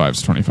 minus 5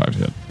 is 25 to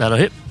hit. That'll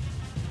hit.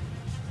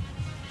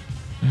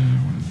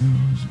 One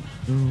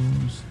of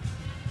those.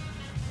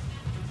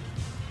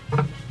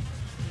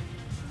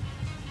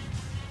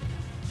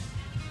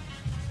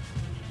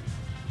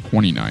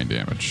 29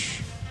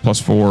 damage. Plus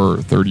 4,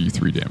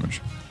 33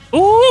 damage.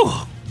 Ooh!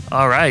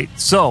 All right.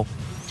 So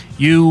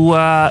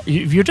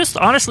you're just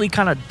honestly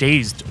kind of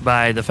dazed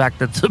by the fact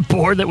that the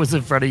boar that was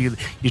in front of you,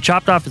 you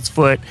chopped off its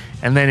foot,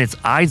 and then its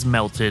eyes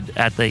melted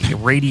at the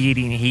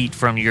radiating heat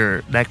from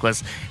your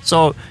necklace.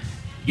 So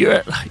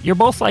you're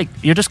both like,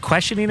 you're just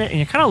questioning it, and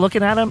you're kind of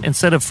looking at him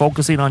instead of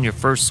focusing on your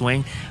first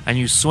swing, and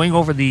you swing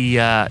over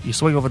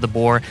the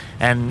boar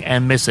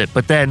and miss it.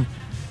 But then,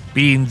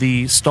 being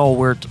the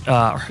stalwart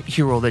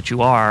hero that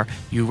you are,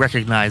 you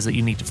recognize that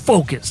you need to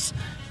focus,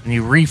 and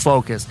you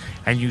refocus,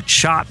 and you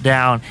chop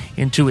down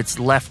into its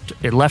left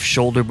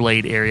shoulder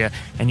blade area,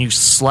 and you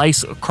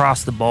slice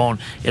across the bone.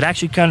 It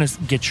actually kind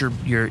of gets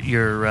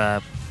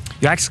your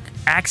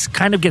axe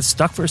kind of gets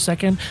stuck for a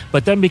second,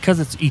 but then because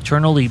it's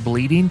eternally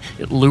bleeding,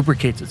 it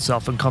lubricates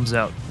itself and comes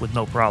out with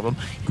no problem.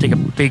 You take a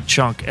big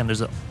chunk, and there's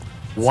a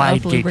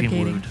wide gaping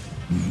Self-lubricating. wound.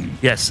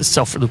 Yes, it's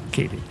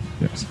self-lubricating.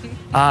 Yes.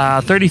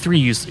 33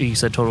 you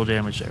said total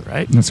damage there,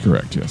 right? That's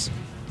correct, yes.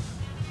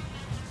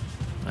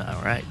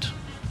 All right.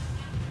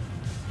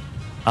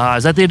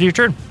 Is that the end of your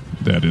turn?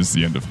 That is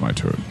the end of my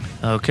turn.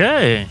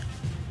 Okay.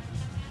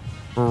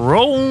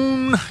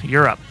 Roan,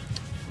 you're up.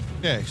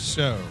 Okay,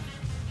 so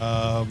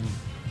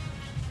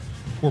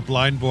poor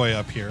blind boy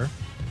up here.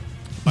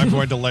 I'm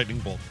going to lightning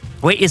bolt.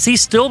 Wait, is he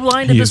still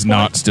blind at He this is point?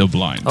 not still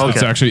blind.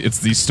 Okay. It's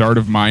the start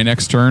of my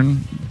next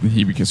turn.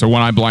 So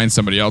when I blind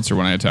somebody else or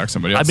when I attack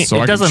somebody I else, mean, so it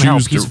I can doesn't help.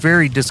 choose He's to,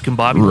 very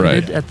discombobulated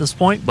Right. at this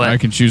point, but I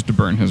can choose to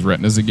burn his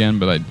retinas again,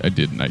 but I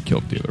did, and I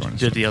killed the other one.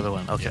 did the other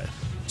one. Okay.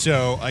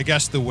 So I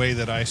guess the way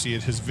that I see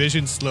it, his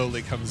vision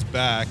slowly comes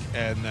back,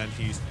 and then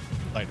he's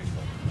lightning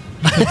bolt.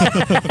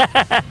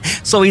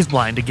 So he's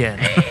blind again.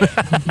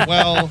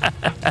 Well,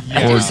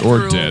 yeah.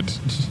 Or dead.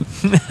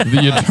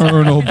 The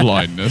eternal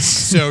blindness.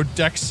 So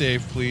deck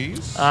save,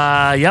 please.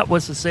 Yeah.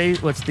 What's the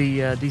save? What's the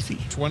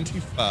DC?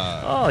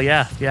 25. Oh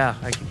yeah.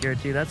 I can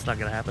guarantee that's not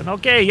gonna happen.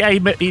 Okay. Yeah.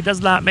 He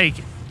does not make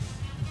it.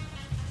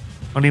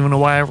 I don't even know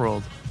why I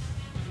rolled.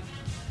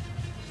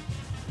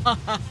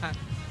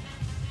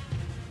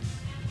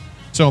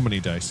 So many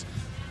dice.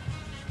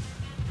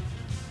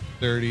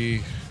 30,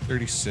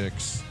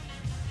 36,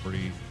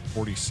 40,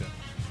 47,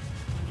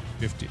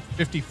 50,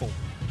 54.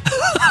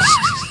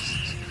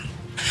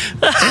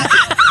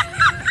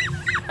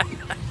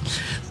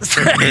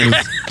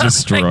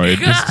 Destroyed.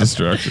 Just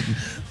destruction.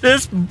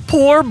 This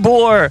poor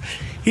boar.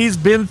 He's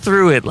been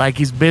through it. Like,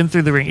 he's been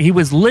through the ring. He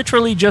was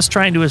literally just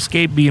trying to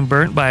escape being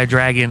burnt by a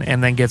dragon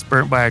and then gets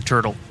burnt by a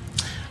turtle.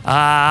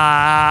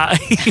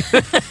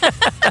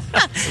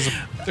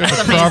 There's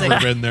a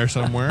proverb in there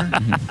somewhere.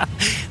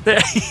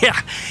 Yeah.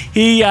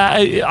 He,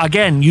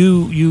 again,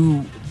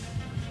 you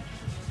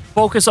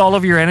focus all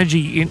of your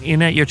energy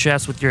in at your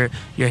chest with your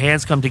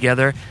hands come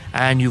together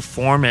and you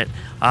form it,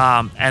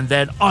 and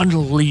then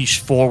unleash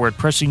forward,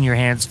 pressing your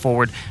hands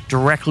forward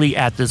directly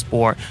at this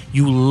boar.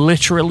 You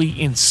literally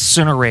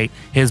incinerate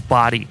his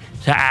body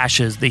to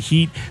ashes. The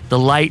heat, the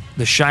light,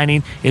 the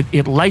shining,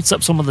 it lights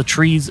up some of the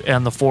trees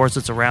and the forest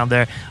that's around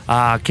there,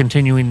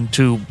 continuing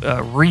to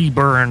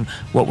re-burn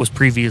what was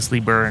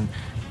previously burned.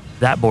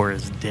 That boar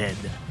is dead.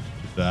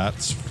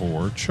 That's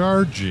for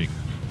charging.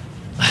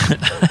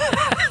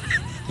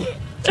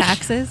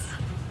 Taxes.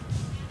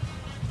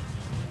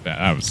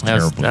 That was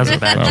terrible. That was a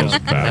bad That joke. was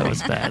bad. That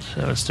was bad.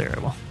 That was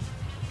terrible.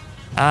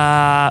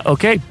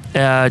 Okay. Do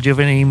you have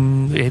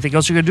anything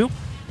else you're going to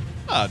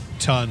do?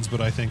 Tons, but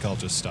I think I'll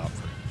just stop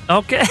for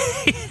Okay.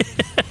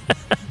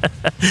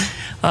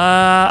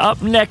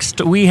 Up next,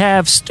 we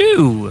have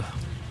Stu.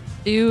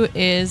 Stu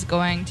is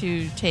going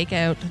to take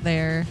out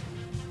their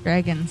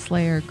Dragon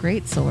Slayer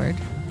Greatsword.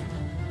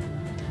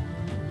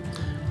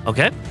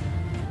 Okay.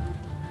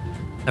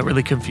 That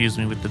really confused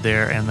me with the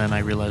there, and then I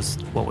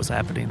realized what was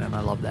happening, and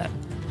I love that.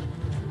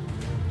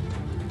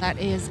 That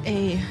is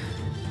a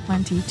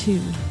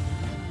 22.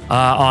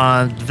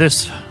 On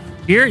this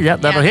here, yeah,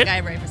 that'll the hit. guy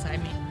right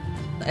beside me.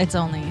 It's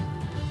only...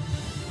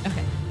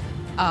 Okay.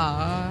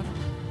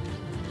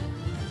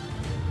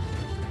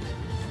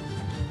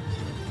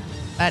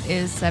 That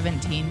is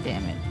 17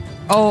 damage.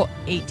 Oh,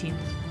 18.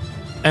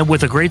 And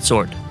with a great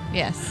sword.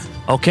 Yes.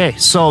 Okay,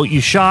 so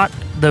you shot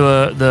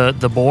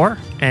the boar,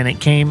 and it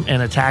came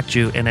and attacked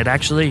you, and it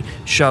actually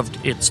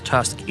shoved its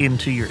tusk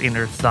into your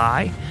inner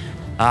thigh.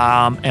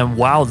 And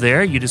while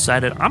there, you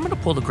decided, I'm going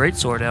to pull the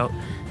greatsword out,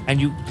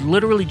 and you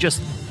literally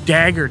just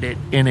daggered it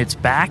in its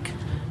back,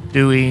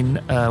 doing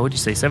what'd you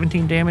say,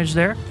 17 damage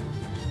there.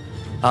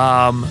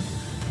 And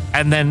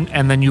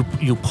then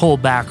you pull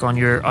back on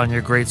your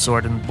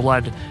greatsword, and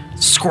blood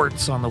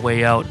squirts on the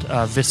way out,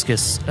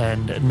 viscous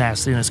and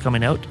nastiness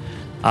coming out.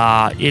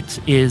 It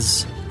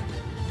is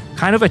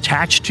kind of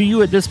attached to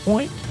you at this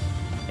point,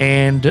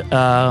 and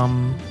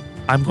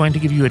I'm going to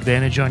give you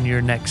advantage on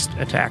your next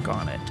attack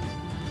on it.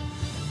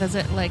 Does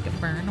it, like,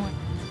 burn?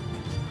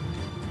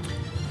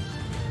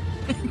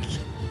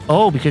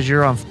 Oh, because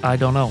you're on... I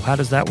don't know. How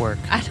does that work?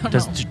 I don't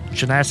Does know.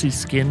 Genasi's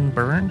skin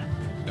burn?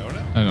 No.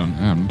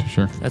 I'm not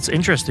sure. That's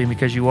interesting,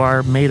 because you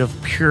are made of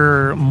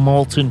pure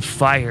molten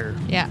fire.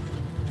 Yeah.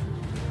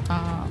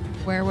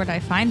 Where would I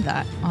find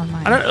that on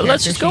my... I don't,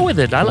 let's just go with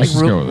it. I like Let's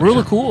just go with it, rule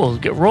sure. of cool.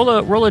 Roll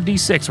a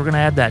d6. We're going to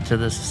add that to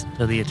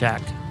the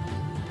attack.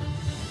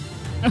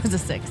 It was a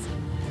 6.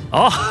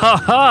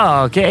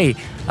 Oh, okay.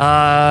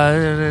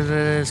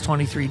 It's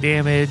 23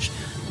 damage.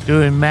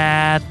 Doing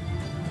math.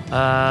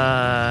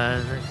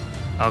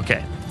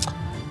 Okay.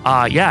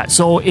 Yeah.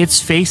 So its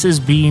face is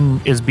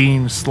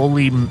being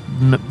slowly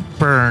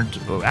burned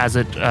as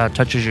it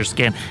touches your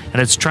skin,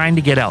 and it's trying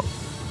to get out.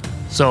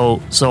 So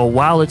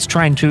while it's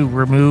trying to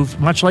remove,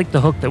 much like the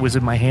hook that was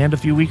in my hand a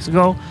few weeks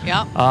ago,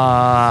 Yep.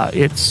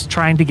 it's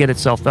trying to get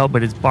itself out,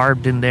 but it's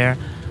barbed in there.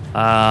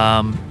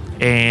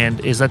 And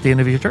is that the end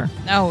of your turn?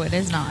 No, it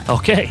is not.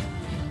 Okay.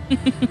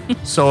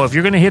 So if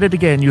you're going to hit it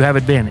again, you have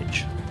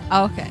advantage.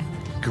 Oh, okay.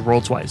 You can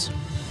roll twice.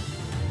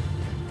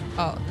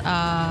 Oh,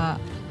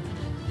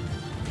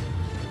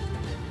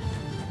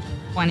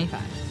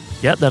 25.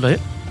 Yeah, that'll hit.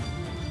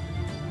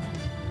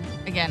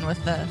 Again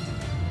with the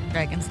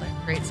Dragon Slayer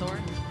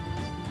Greatsword.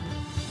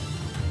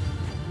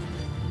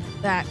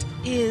 That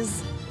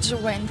is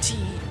 20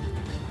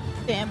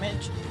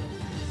 damage.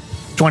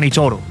 20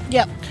 total.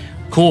 Yep.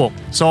 Cool.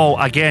 So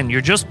again,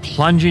 you're just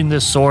plunging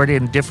this sword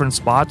in different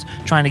spots,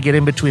 trying to get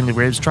in between the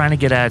ribs, trying to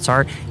get at its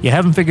heart. You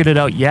haven't figured it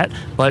out yet,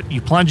 but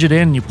you plunge it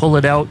in, you pull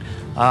it out,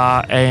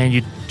 and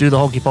you do the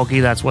hokey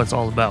pokey. That's what it's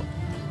all about.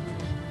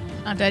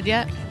 Not dead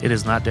yet. It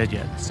is not dead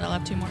yet. Still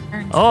have 2 more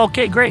turns.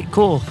 Okay, great,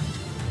 cool.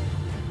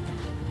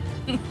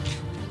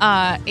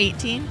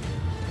 18.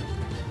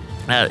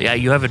 Yeah,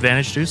 you have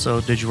advantage too.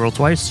 So did you roll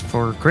twice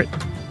for crit?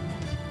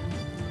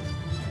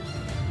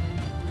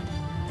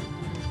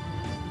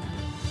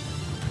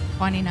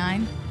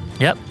 29.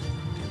 Yep.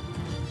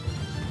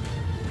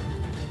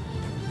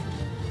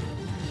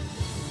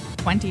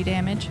 20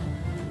 damage.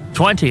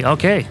 20.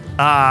 Okay.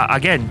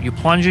 Again, you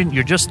plunge in.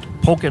 You're just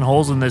poking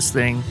holes in this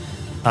thing,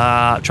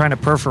 trying to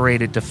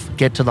perforate it to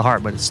get to the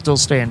heart, but it's still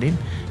standing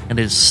and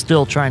is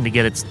still trying to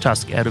get its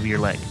tusk out of your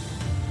leg.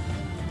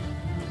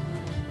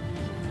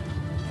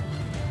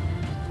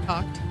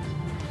 Cocked.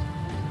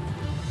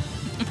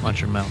 Punch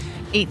your mouth.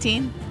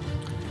 18.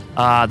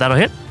 That'll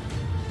hit.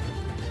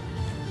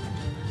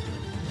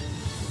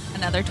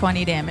 Another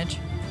 20 damage.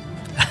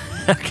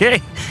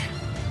 Okay.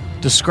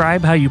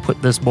 Describe how you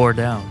put this boar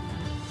down.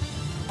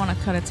 I want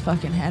to cut its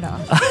fucking head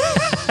off.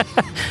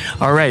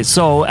 All right.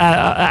 So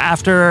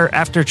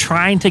after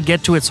trying to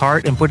get to its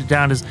heart and put it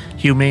down as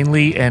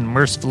humanely and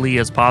mercifully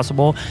as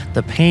possible,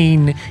 the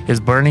pain is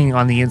burning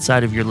on the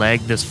inside of your leg.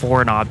 This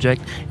foreign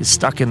object is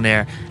stuck in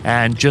there,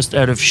 and just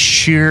out of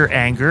sheer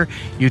anger,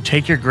 you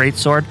take your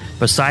greatsword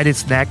beside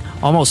its neck,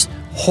 almost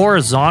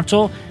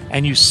horizontal,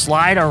 and you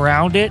slide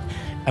around it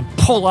and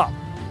pull up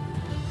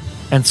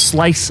and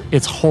slice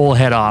its whole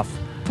head off.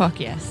 Fuck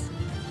yes.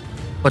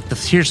 But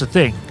here's the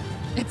thing.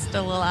 It's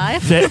still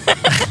alive.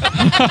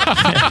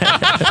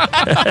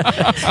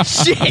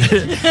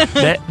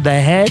 The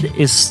head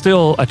is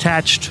still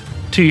attached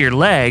to your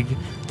leg.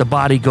 The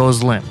body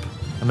goes limp.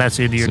 And that's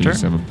the end of your So you turn.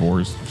 just have a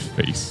boar's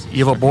face.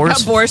 You have a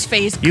boar's, A boar's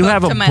face. you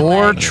have cooked a to my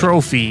boar leg.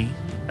 trophy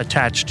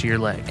attached to your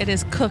leg. It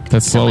is cooked.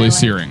 That's to my slowly leg.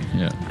 searing.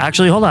 Yeah.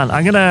 Actually, hold on.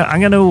 I'm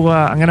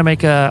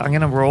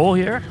gonna roll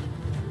here.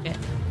 Okay.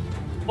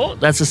 Oh,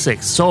 that's a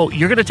 6. So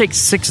you're gonna take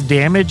 6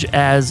 damage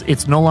as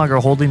it's no longer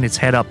holding its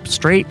head up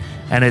straight,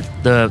 and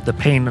the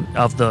pain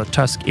of the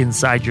tusk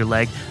inside your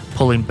leg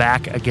pulling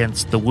back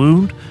against the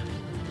wound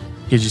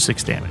gives you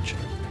 6 damage.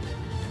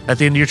 At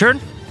the end of your turn,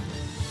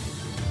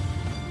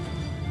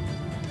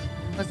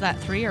 Was that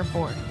 3 or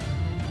 4?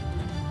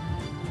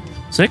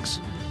 6,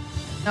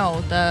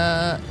 No,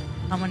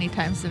 how many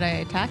times did I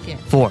attack it?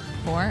 4.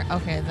 4?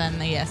 Okay,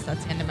 then yes,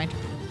 that's the end of my turn.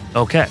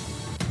 Okay.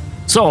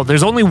 So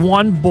there's only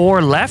one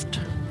boar left,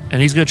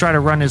 and he's gonna try to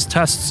run his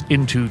tusks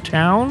into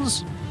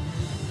towns.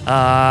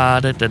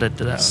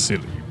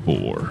 Silly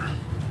boar.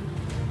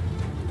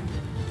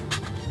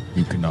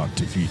 You cannot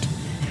defeat me.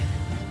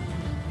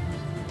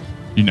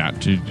 You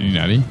natty?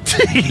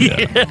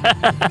 Yeah.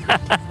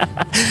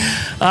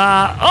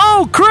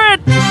 Oh, crit!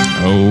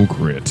 Oh,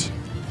 crit.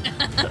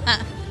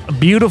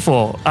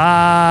 Beautiful.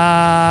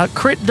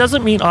 Crit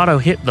doesn't mean auto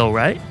hit though,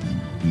 right?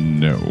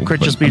 No. Crit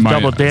but just means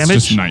double It's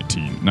damage? just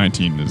 19.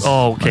 19 is.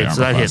 Oh, okay, my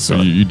so that armor hits, class,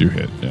 so- you do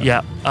hit.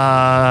 Yeah.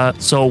 Yeah.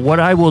 So what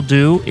I will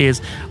do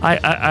is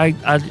I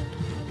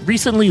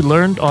recently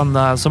learned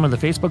on some of the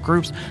Facebook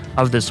groups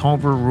of this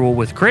homebrew rule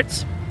with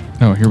crits,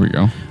 Oh, here we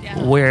go. Yeah.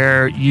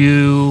 where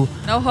you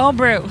No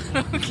homebrew.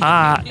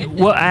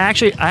 well, I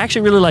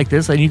actually really like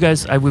this, and you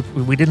guys,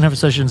 we didn't have a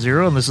session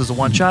 0, and this is a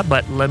one shot.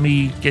 But let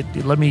me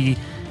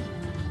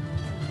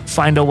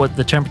find out what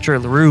the temperature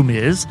of the room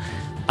is.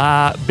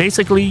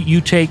 Basically,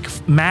 you take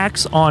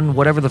max on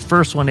whatever the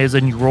first one is,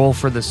 and you roll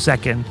for the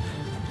second,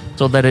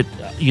 so that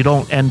you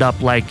don't end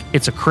up like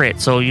it's a crit.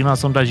 So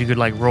sometimes you could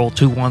like roll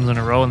 2 1s in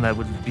a row, and that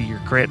would be your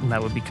crit, and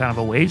that would be kind of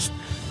a waste.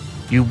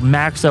 You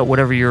max out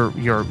whatever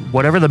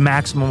whatever the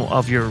maximum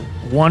of your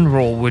one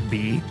roll would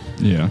be,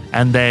 Yeah.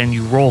 and then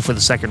you roll for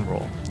the second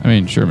roll. I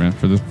mean, sure, man.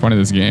 For the fun of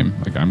this game,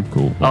 like I'm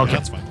cool. Okay.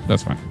 That's fine.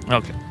 That's fine.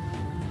 Okay.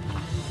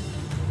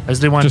 I just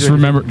didn't want Just to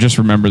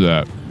remember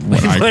that when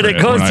I when crit, it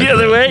goes when I the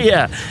other crit. way,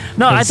 yeah.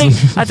 No, I think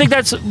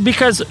that's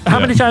because how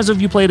Yeah. many times have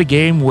you played a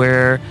game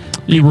where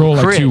You roll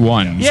like crit? 2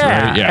 1s,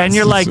 Yeah, right? and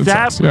you're like it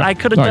that. sucks. Yeah. I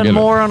could have No, done get it.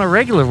 more on a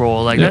regular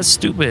roll. Like Yeah. that's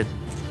stupid.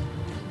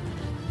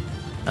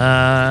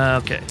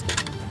 Okay.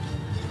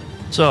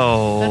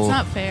 So That's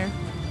not fair.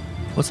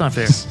 what's not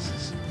fair?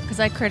 Because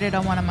I critted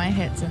on one of my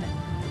hits in it.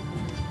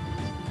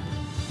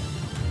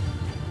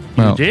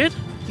 Well, You did?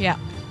 Yeah.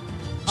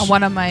 On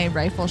one of my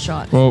rifle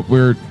shots. well,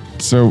 we're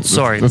so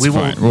Sorry, That's we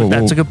will- fine.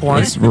 that's a good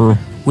point.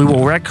 We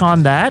will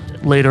retcon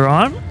that later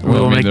on. We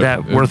will make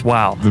that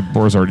worthwhile. The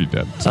boar's already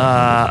dead.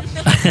 So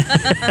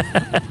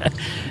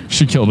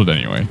she killed it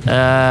anyway.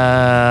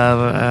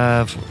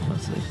 Let's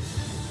see.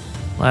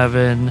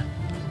 11,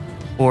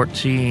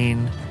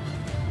 14,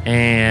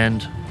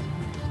 and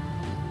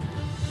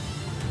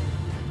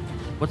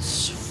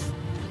what's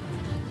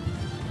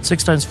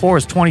 6 times 4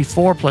 is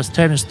 24 plus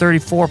 10 is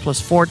 34 plus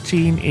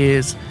 14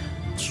 is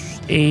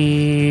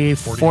a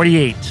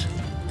 48.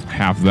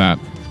 Half that.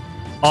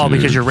 Oh, to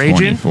because you're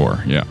raging?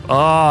 24. Yeah.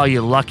 Oh,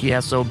 you lucky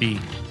SOB.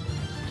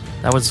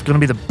 That was going to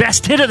be the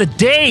best hit of the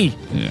day.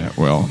 Yeah.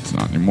 Well, it's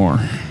not anymore.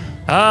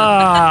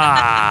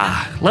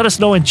 Let us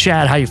know in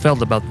chat how you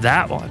felt about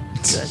that one.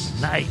 Good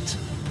night.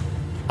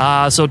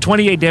 So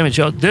 28 damage.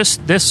 Oh, this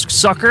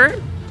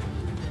sucker,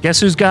 guess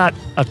who's got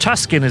a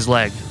tusk in his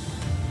leg?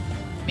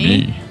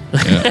 Me.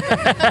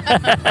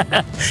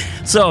 Yeah.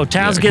 So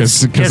Towns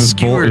Because gets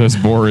skewered. this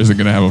boar isn't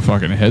going to have a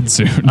fucking head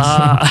soon.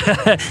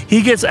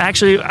 He gets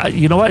actually,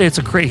 you know what? It's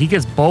a crate. He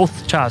gets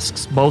both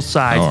tusks, both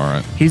sides. Oh, all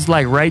right. He's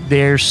like right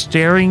there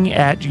staring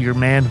at your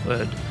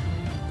manhood,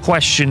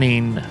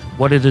 questioning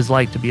what it is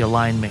like to be a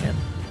lion man.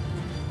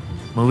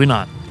 Moving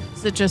on.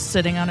 Is it just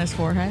sitting on his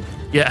forehead?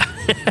 Yeah.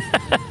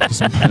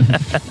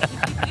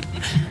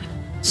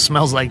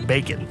 Smells like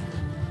bacon.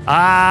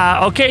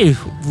 Okay,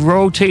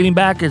 rotating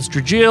back, it's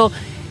Dragil.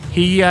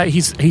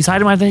 He's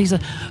hiding my thing. He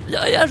said,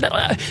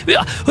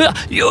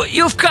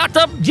 "You've got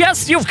them.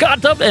 Yes, you've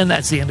got them." And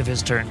that's the end of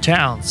his turn.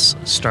 Towns,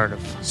 start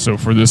of. So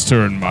for this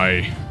turn,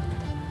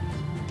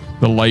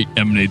 the light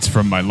emanates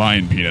from my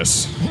lion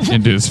penis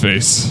into his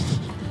face.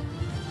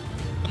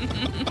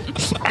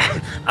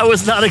 I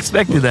was not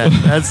expecting that.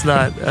 That's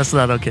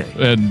not okay.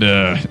 And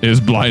is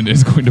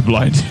going to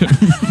blind him.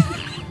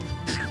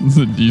 It's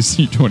a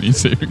DC 20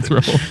 saving throw.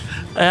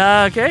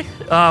 Okay.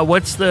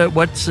 What's the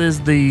 20. It's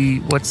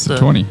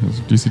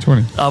DC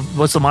 20.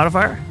 what's the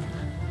modifier?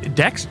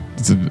 Dex?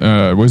 It's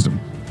a wisdom.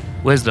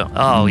 Wisdom.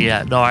 Oh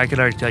yeah. No, I can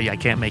already tell you I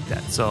can't make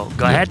that. So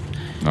go ahead.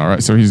 All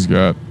right. So he's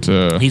got.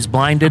 He's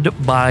blinded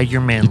by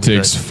your man. He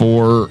takes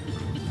 4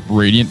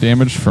 radiant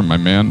damage from my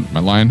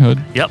lion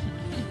hood. Yep.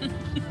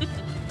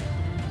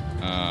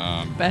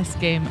 Best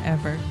game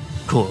ever.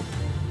 Cool.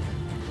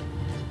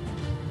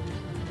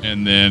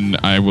 And then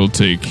I will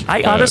take.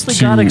 I honestly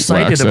 2 got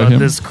excited whacks at about him.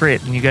 this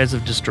crit, and you guys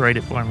have destroyed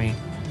it for me.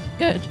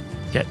 Good.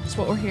 Okay. That's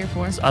what we're here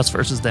for. It's us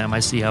versus them.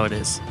 I see how it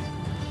is.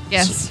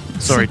 Yes.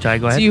 Sorry, Ty.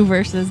 Go It's ahead. you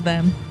versus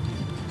them.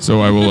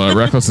 So I will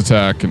reckless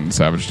attack and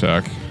savage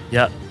attack.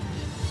 Yeah.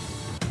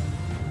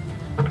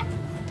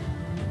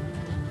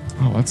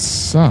 Oh, that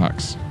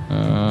sucks.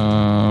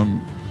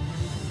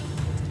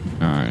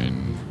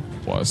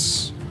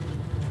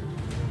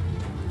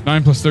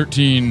 9 plus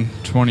 13,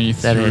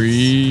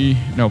 23.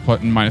 No,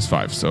 minus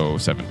 5, so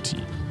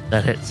 17.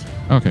 That hits.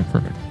 Okay,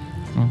 perfect.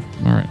 Well,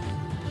 all right.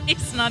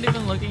 He's not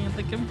even looking at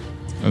the computer.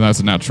 And that's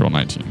a natural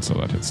 19, so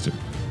that hits too.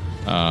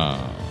 5,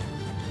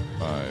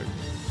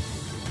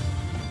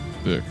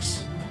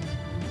 6,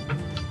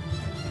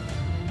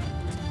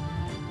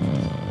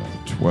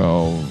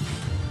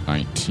 12,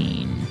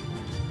 19,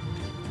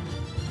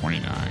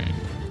 29,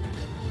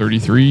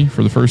 33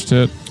 for the first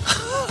hit.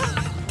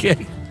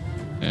 Okay.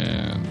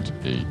 And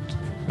 8,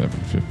 7,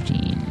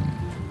 15,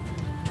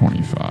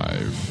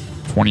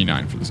 25,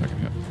 29 for the second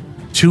hit.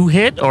 2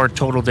 hit or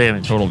total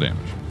damage? Total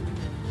damage.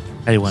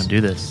 How do you want to do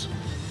this?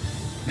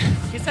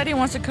 He said he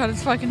wants to cut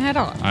his fucking head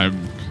off.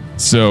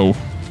 So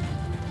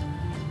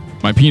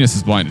my penis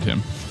has blinded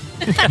him.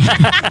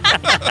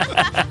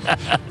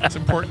 It's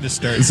important to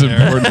start It's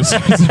there.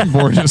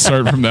 important to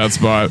start from that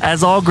spot.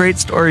 As all great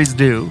stories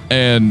do.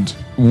 And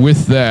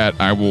with that,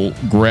 I will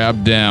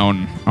grab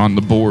down on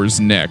the boar's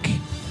neck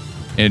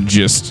and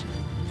just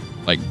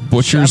like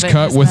butcher's Shove it in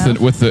cut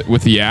his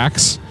with the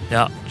axe.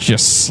 Yeah.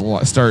 Just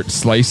start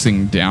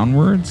slicing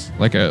downwards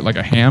like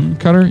a ham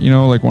cutter,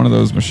 like one of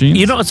those machines.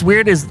 You know what's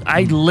weird is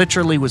I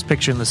literally was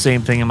picturing the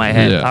same thing in my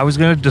head. Yeah. I was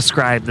going to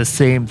describe the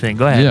same thing.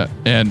 Go ahead.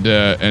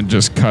 Yeah, and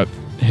just cut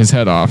his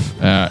head off,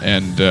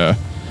 and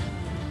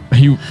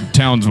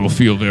Towns will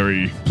feel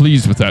very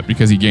pleased with that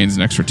because he gains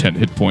an extra 10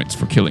 hit points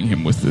for killing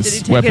him with this Did he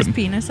take weapon. his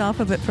penis off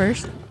of it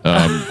first?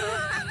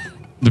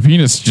 The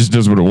penis just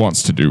does what it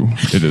wants to do.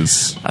 It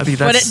is. I mean,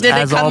 But that's did it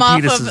as come all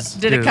off penises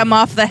Did do. it come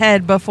off the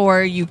head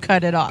before you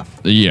cut it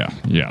off? Yeah.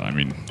 I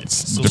mean,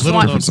 it's So different, little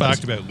known different size.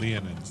 fact about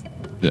Leon is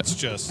Yeah. it's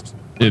just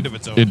mind of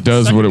its own. It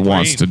does what it Second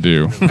wants to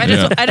brain. do.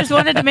 Yeah. I just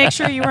wanted to make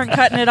sure you weren't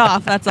cutting it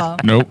off. That's all.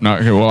 Nope, not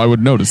okay. Well, I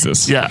would notice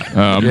this.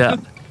 Yeah. Yeah.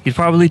 You'd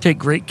probably take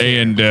great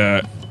care.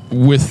 And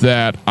with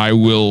that, I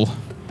will,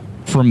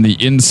 from the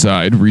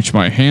inside, reach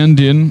my hand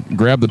in,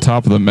 grab the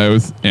top of the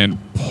mouth, and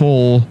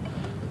pull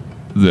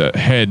the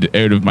head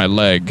out of my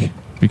leg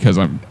because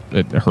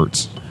it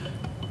hurts.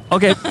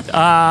 Okay.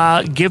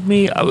 Give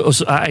me.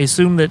 I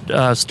assume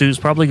that Stu's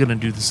probably going to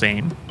do the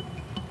same.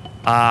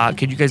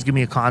 Could you guys give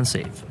me a con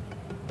save?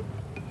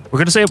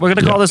 We're going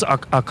to call this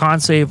a con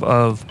save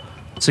of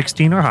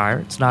 16 or higher.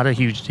 It's not a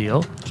huge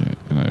deal. Okay,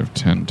 and I have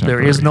 10 There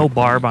is temporary no hit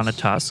barb points. on a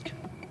tusk.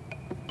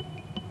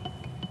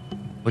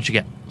 What'd you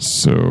get?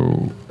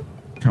 So,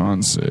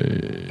 con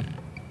save.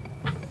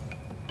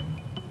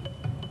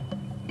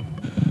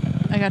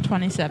 I got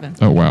 27.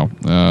 Oh, wow.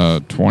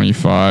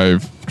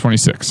 25,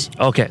 26.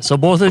 Okay, so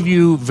both of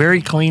you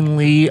very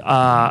cleanly.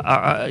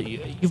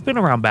 You've been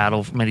around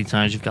battle many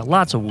times. You've got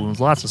lots of wounds,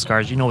 lots of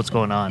scars. You know what's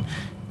going on.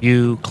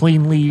 You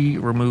cleanly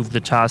remove the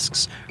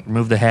tusks,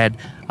 remove the head,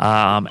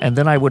 and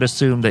then I would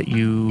assume that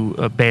you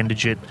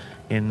bandage it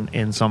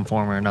in some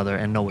form or another,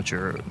 and know what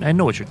you're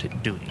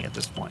doing at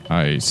this point.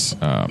 I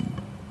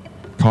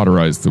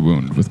cauterize the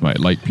wound with my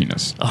light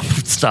penis. Oh,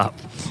 stop!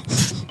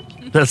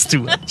 That's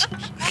too much.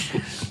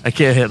 I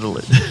can't handle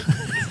it.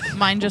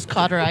 Mine just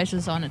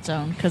cauterizes on its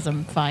own because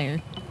I'm fire.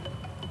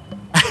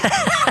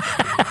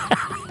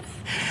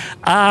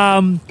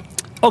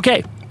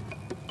 Okay.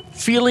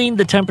 Feeling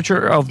the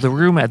temperature of the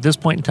room at this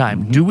point in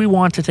time, do we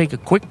want to take a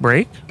quick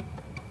break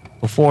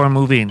before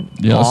moving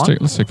Yeah, on?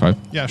 let's take 5.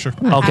 Yeah, sure.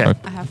 Okay.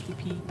 I have to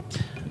pee.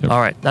 Yep.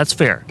 All right, that's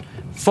fair.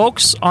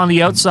 Folks on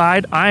the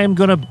outside, I am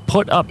going to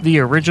put up the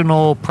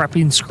original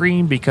prepping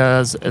screen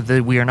because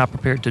we are not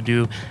prepared to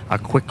do a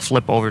quick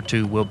flip over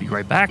to We'll Be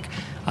Right Back.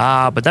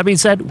 But that being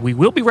said, we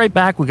will be right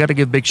back. We got to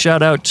give a big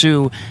shout out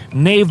to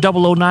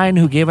Nave009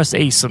 who gave us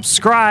a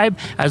subscribe,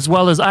 as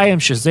well as I Am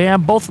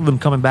Shazam, both of them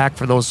coming back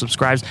for those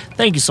subscribes.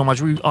 Thank you so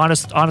much. We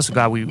honest to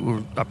God,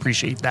 we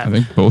appreciate that. I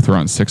think both are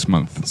on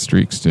 6-month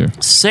streaks too.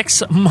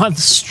 6-month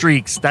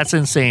streaks. That's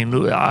insane.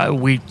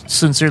 We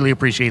sincerely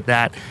appreciate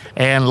that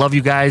and love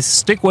you guys.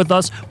 Stick with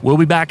us. We'll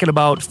be back in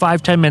about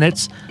 5-10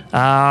 minutes.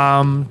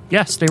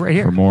 Stay right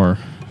here For more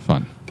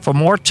fun. for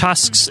more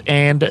tusks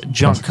and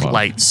junk Tusk Club.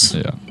 lights.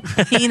 Yeah.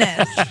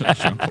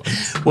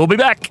 Penis. We'll be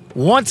back.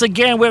 Once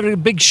again, we have a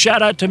big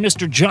shout out to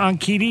Mr. John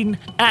Keating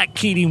at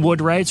Keating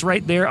Woodwrights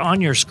right there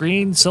on your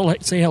screen. So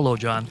say hello,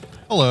 John.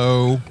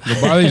 Hello.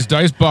 Go buy these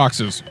dice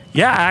boxes.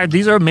 Yeah,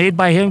 these are made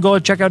by him. Go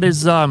and check out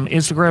his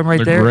Instagram right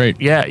They're there.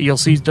 great. Yeah, you'll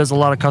see he does a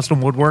lot of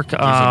custom woodwork.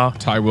 There's a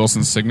Ty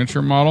Wilson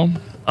signature model.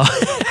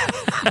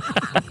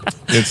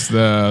 It's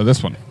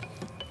this one.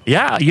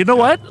 Yeah, you know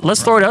what?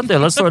 Let's throw it out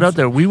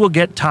there. We will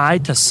get Ty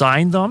to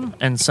sign them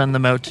and send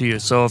them out to you.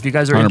 So if you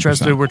guys are 100%.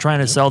 interested, we're trying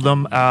to sell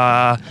them.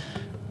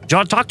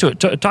 John, talk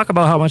talk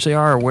about how much they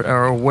are,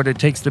 or what it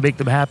takes to make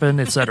them happen,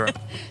 etc.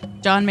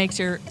 John makes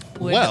your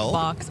wood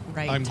box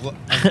right. I'm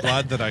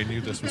glad that I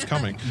knew this was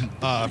coming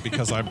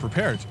because I'm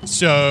prepared.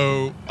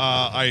 So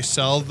I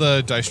sell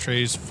the dice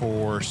trays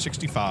for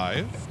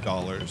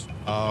 $65.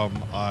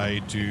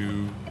 I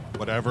do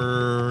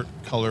whatever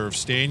color of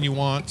stain you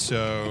want.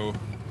 So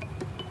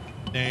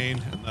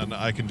stain, and then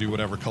I can do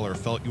whatever color of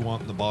felt you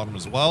want in the bottom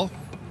as well.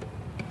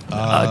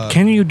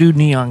 Can you do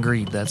neon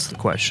green? That's the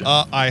question.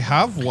 I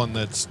have one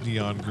that's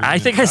neon green. I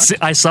think in fact.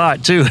 I saw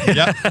it too.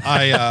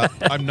 Yeah,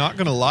 I'm not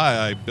gonna lie.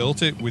 I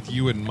built it with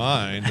you in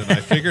mind, and I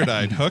figured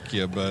I'd hook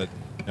you, but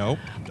nope,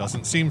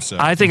 doesn't seem so.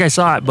 I think I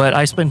saw it, but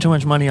I spend too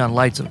much money on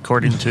lights,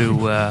 according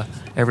to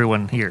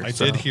everyone here. I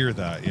so. did hear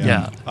that.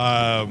 Yeah.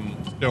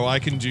 So I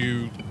can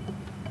do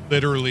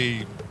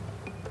literally.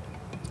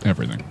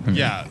 Everything. I mean,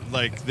 Yeah,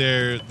 like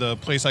the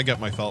place I get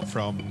my felt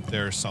from,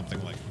 there's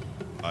something like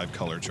 5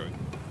 color choice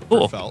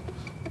Cool. for felt.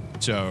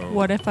 So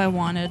What if I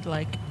wanted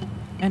like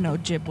an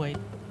Ojibwe?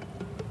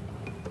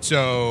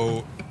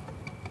 So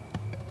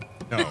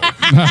no.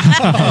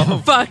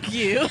 Fuck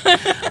you.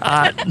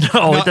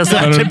 No, it doesn't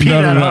have to be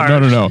that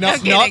hard. No.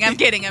 I'm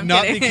kidding.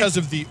 Not because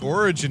of the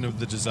origin of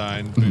the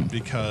design, but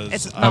because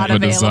It's Of not the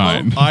available.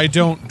 design. I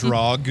don't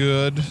draw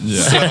good.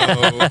 Yeah.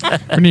 So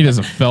What we need is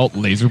a felt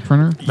laser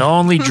printer. The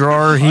only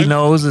drawer he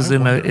knows is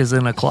in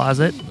a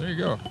closet There you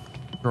go.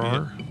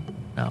 drawer.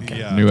 Okay.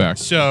 yeah. New act.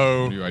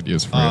 So New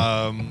ideas for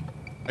you.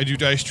 I do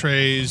dice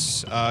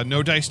trays.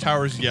 No dice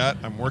towers yet.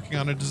 I'm working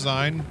on a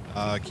design.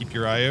 Keep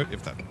your eye out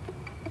if that.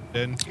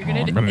 In. You're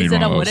gonna I'm do, gonna is need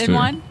it a one of those, wooden too.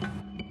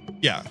 one?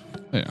 Yeah.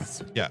 Yeah.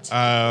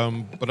 Yeah.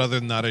 But other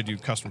than that, I do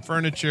custom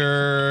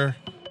furniture.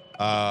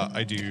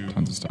 I do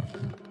Tons of stuff.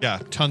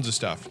 tons of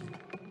stuff.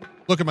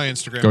 Look at my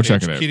Instagram. Go page,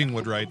 check it out. Keating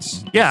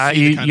Woodwrights. Yeah,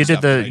 See the kind you of did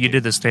stuff that I you do.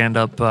 did the stand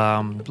up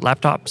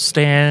laptop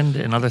stand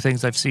and other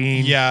things I've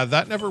seen. Yeah,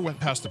 that never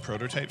went past the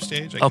prototype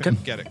stage. I Okay.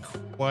 couldn't get it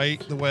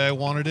quite the way I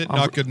wanted it. Oh,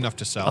 Not good enough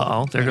to sell.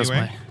 Oh, there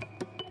anyway.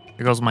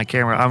 goes my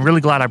camera. I'm really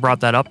glad I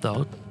brought that up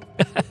though.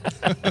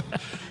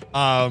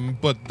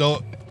 But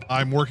though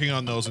I'm working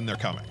on those and they're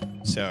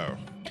coming. So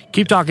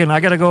Keep talking. I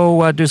gotta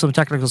go do some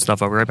technical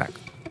stuff. I'll be right back.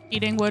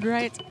 Eating wood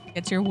right?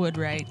 Get your wood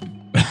right.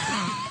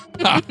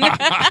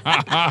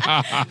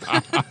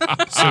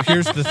 so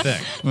here's the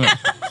thing.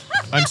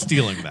 I'm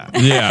stealing that.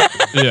 Yeah.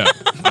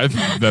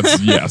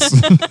 That's yes.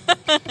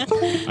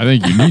 I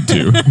think you need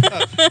to.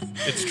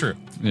 It's true.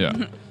 Yeah.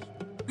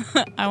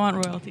 I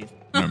want royalties.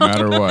 No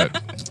matter what,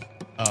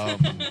 Um,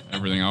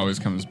 everything always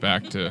comes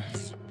back to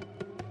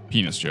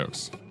penis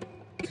jokes.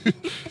 What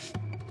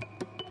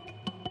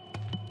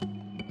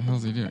the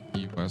hell's he doing?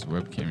 EOS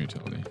webcam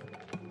utility.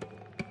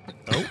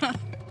 oh,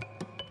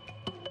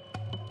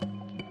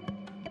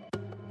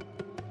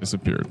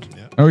 Disappeared.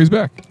 Yeah. Oh, he's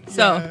back.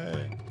 So,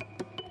 yay.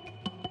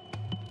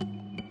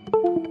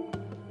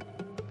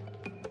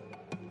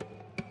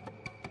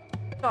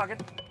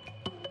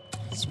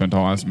 Spent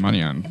all this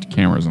money on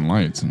cameras and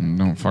lights and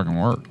don't fucking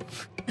work.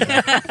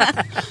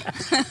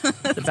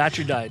 The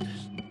battery died.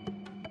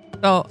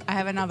 so I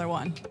have another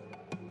one.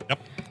 Yep.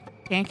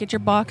 Can't get your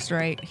box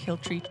right, he'll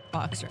treat your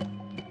box right.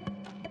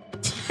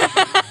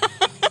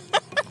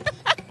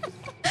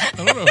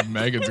 I don't know if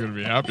Megan's gonna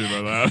be happy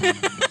about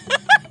that.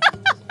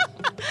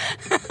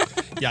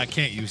 Yeah, I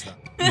can't use that.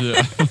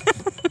 Yeah.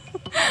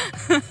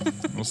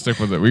 We'll stick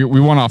with it. We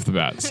won off the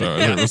bat, so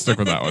we'll stick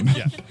with that one.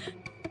 Yeah.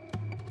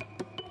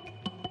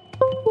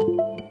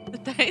 The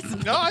dice.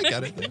 No, I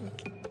get it.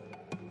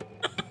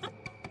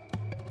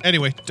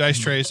 Anyway, dice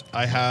trays.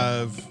 I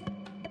have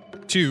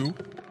 2.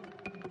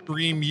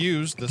 Dream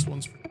used. This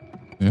one's for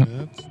Yeah.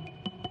 That's-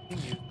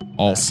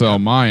 I'll sell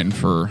mine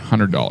for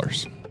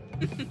 $100.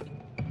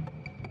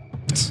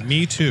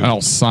 Me too. And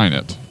I'll sign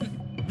it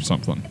or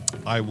something.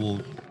 I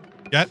will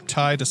get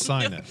Ty to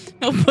sign it.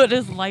 He'll put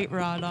his light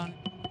rod on.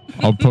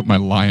 I'll put my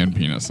lion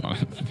penis on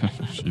it.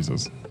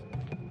 Jesus.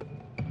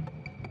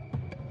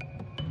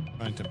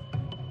 Trying to-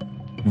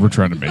 We're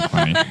trying to make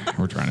money.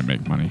 We're trying to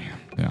make money.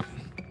 Yeah.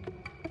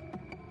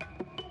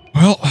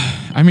 Well,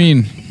 I I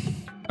mean,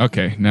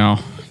 okay, now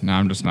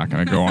I'm just not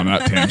going to go on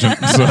that tangent.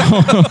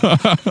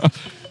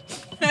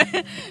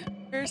 So,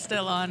 We're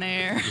still on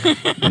air.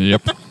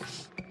 yep.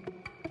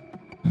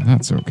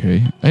 That's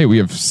okay. Hey, we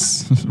have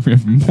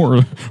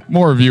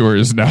more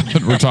viewers now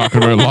that we're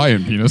talking about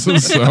lion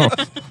penises. So,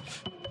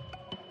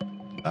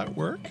 That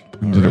work?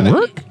 did it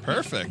work?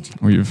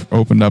 Perfect. We've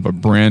opened up a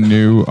brand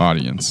new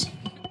audience.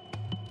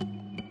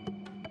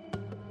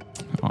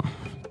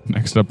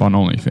 Next up on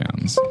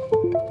OnlyFans.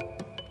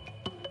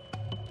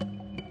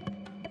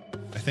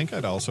 I think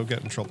I'd also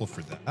get in trouble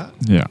for that.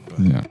 Yeah,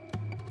 yeah.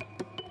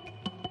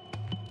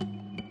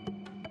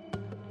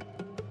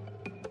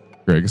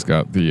 Greg's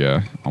got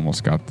the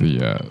almost got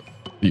the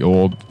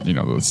old, the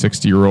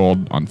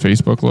 60-year-old on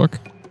Facebook look.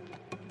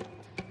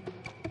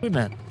 Wait a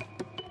minute.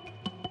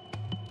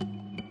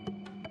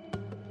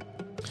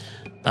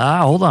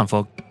 Hold on,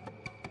 folks.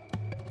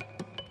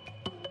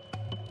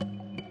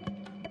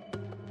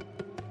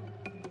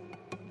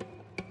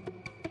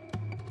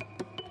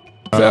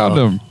 Found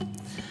him.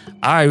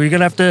 All right, we're going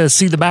to have to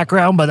see the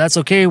background, but that's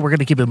okay. We're going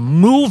to keep it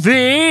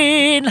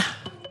moving.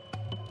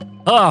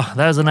 Oh,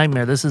 that was a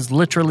nightmare. This is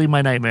literally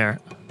my nightmare.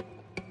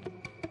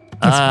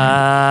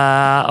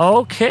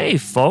 Okay,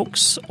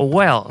 folks.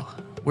 Well,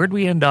 where'd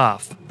we end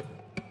off?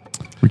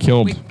 We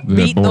killed We the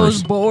beat boars.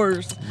 those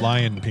boars.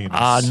 Lion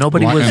penis.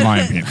 Nobody was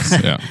Lion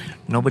penis. Yeah.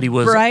 nobody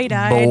was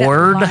Bright-eyed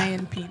bored.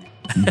 lion penis.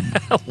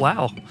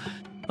 Wow.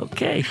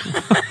 Okay.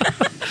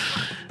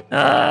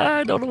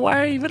 I don't know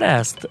why I even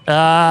asked.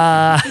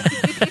 That's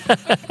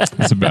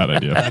a bad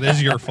idea. That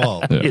is your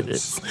fault. Yeah. It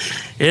is.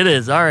 It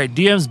is. All right.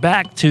 DM's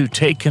back to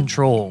take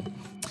control.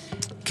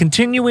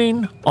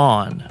 Continuing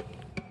on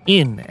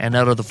in and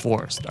out of the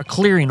forest, a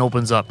clearing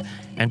opens up,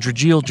 and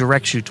Dragil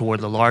directs you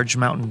toward the large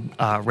mountain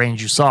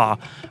range you saw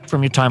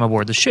from your time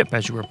aboard the ship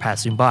as you were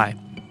passing by.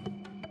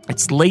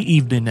 It's late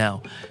evening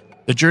now.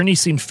 The journey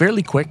seemed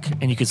fairly quick,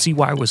 and you can see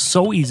why it was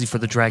so easy for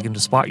the dragon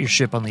to spot your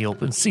ship on the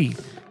open sea.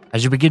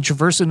 As you begin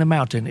traversing the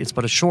mountain, it's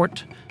but a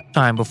short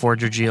time before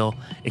Dragil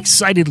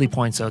excitedly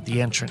points out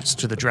the entrance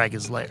to the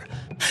dragon's lair.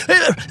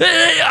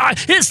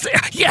 It's there!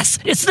 Yes,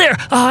 it's there!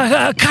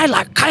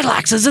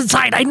 Kylax is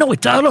inside, I know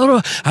it.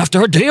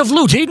 After a day of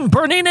looting,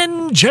 burning,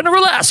 and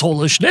general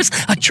assholishness,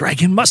 a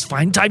dragon must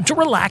find time to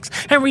relax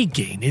and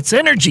regain its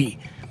energy.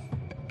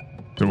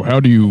 So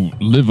how do you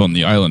live on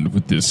the island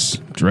with this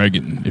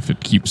dragon if it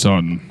keeps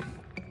on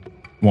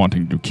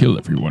wanting to kill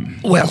everyone?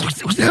 Well,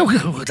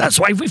 that's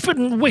why we've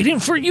been waiting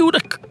for you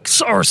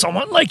or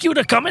someone like you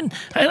to come and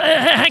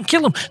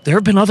kill him. There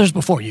have been others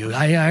before you.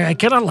 I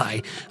cannot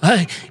lie.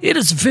 It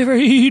is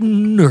very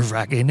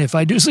nerve-wracking, if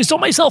I do say so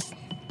myself.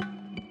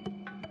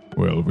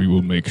 Well, we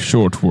will make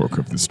short work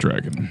of this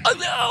dragon.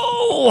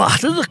 Oh,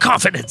 the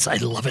confidence. I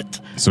love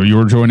it. So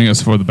you're joining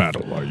us for the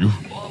battle, are you?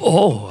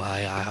 Oh,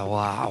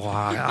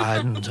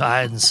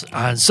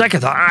 on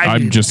second thought,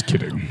 I'm just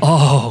kidding.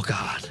 Oh,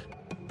 God.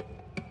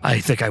 I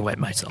think I wet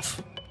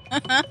myself.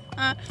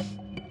 I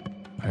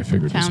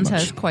figured Towns as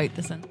much. has quite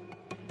the sense.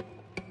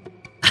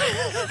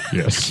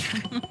 Yes.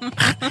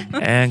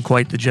 And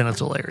quite the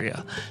genital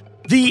area.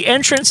 The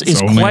entrance It's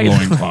is only quite...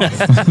 loincloth.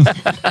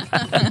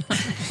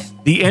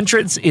 The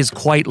entrance is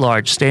quite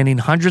large, standing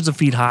hundreds of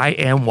feet high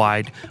and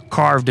wide,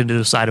 carved into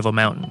the side of a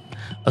mountain.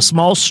 A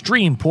small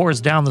stream pours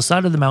down the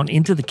side of the mountain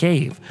into the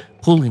cave,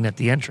 pooling at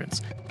the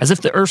entrance, as if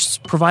the earth's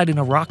providing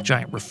a rock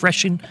giant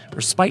refreshing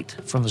respite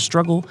from the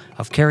struggle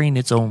of carrying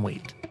its own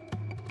weight.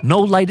 No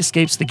light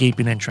escapes the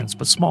gaping entrance,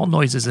 but small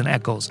noises and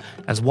echoes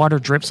as water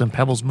drips and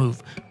pebbles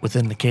move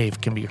within the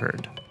cave can be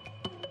heard.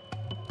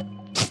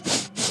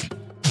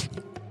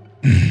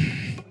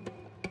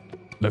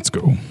 Let's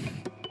go.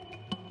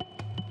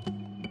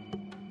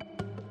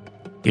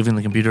 Giving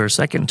the computer a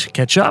second to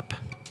catch up.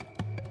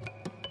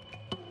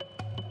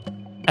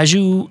 As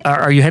you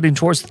are you heading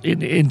towards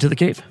into the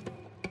cave?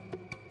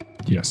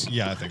 Yes.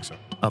 Yeah, I think so.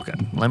 Okay,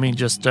 let me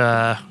just.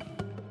 I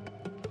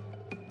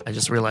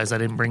just realized I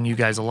didn't bring you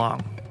guys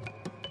along.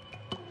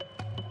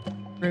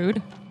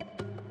 Rude.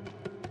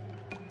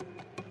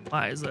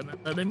 Why is that not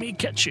letting me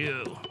catch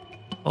you?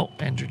 Oh,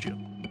 Andrew Jew.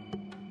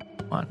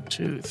 1,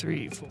 2,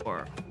 3,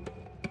 4.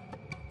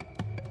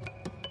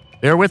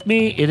 Bear with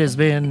me. It has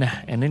been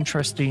an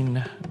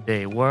interesting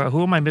day.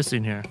 Who am I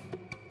missing here?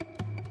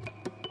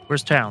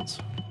 Where's Towns?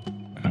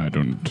 I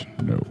don't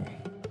know.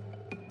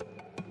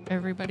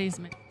 Everybody's.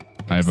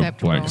 I have a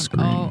except blank Ron.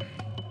 screen. Oh.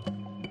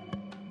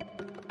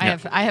 Yeah.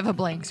 I have a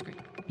blank screen.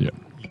 Yeah.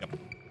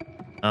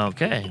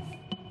 Okay.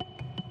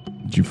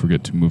 Did you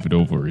forget to move it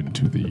over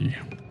into the...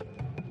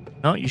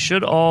 No, you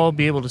should all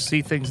be able to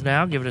see things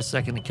now. Give it a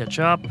second to catch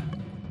up.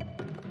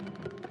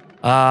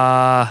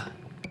 Yeah,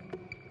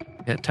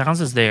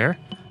 Towns is there.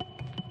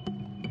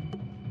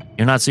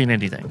 You're not seeing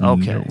anything.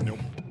 Okay. No. Nope.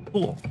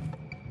 Cool.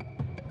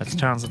 That's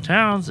Towns and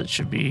Towns. It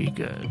should be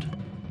good.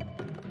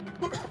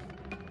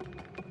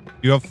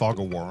 You have Fog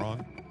of War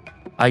on?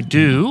 I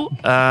do.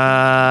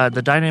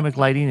 The dynamic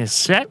lighting is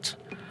set.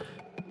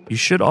 You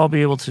should all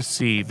be able to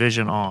see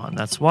vision on.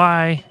 That's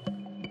why.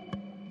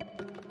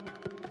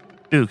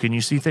 Dude, can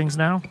you see things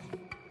now?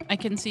 I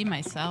can see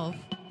myself.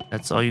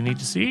 That's all you need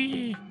to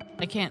see.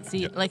 I can't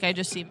see. Like, I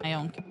just see my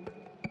own.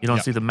 You don't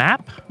Yep. see the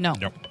map? No.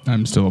 Yep.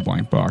 I'm still a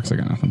blank box. I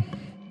got nothing.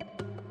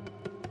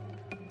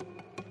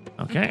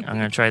 Okay, I'm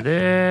going to try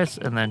this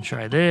and then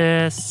try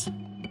this.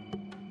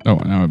 Oh,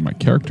 now I have my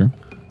character.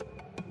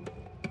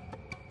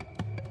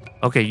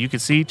 Okay, you can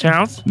see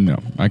towns? No,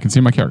 I can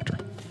see my character.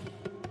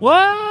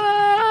 What?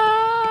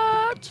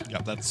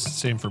 Yep, that's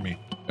same for me.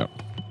 Yep.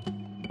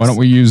 Why don't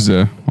we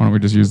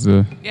just use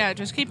the... Yeah,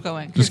 just keep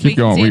going. Just keep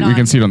going. We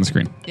can see it on the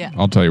screen. Yeah.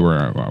 I'll tell you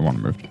where I want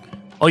to move.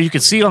 Oh, you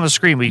can see on the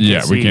screen, but you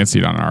can't see. We can't see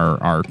it on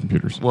our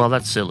computers. Well,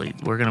 that's silly.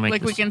 We're going to make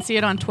Like, this. we can see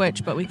it on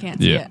Twitch, but we can't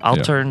see Yeah. it. I'll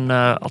turn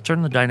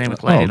the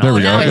dynamic lighting Oh, there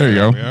we on. go. now There you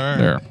go. we are.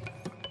 There.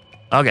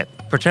 Okay,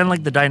 pretend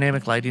like the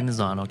dynamic lighting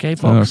is on, okay,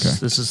 folks? Okay.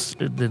 This is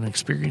an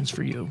experience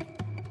for you.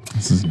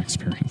 This is an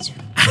experience.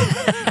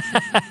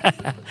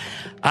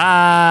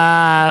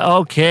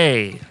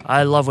 Okay.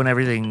 I love when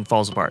everything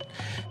falls apart.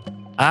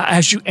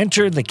 As you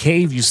enter the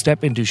cave, you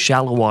step into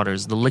shallow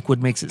waters. The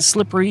liquid makes it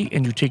slippery,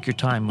 and you take your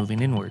time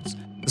moving inwards.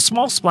 The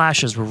small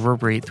splashes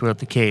reverberate throughout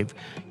the cave.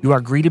 You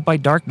are greeted by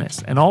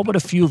darkness, and all but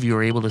a few of you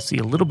are able to see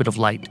a little bit of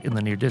light in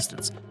the near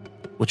distance,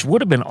 which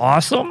would have been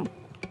awesome,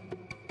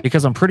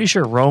 because I'm pretty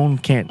sure Roan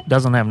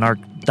doesn't have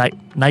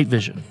night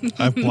vision.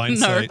 I have blind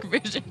sight. Narc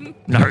vision.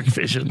 Narc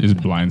vision. Is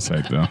blind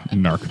sight though.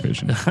 Narc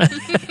vision.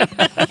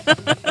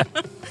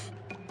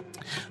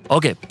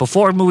 Okay,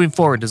 before moving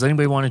forward, does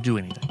anybody want to do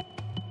anything?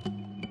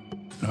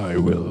 I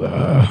will.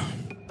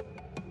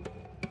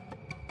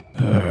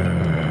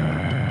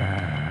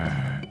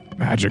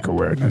 Magic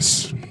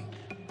awareness.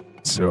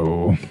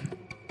 So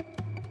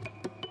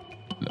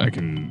I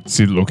can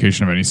see the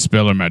location of any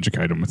spell or magic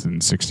item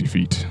within 60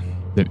 feet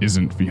that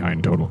isn't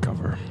behind total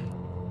cover.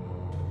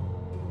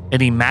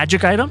 Any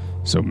magic item?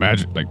 So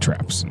magic, like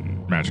traps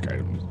and magic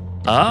items.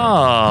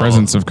 Oh.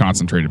 Presence of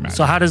concentrated magic.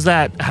 So how does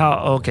that,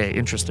 okay,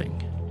 interesting.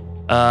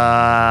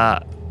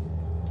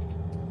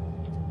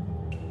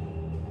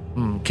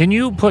 Can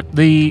you put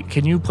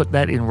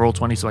that in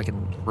Roll20 so I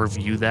can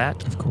review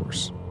that? Of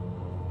course.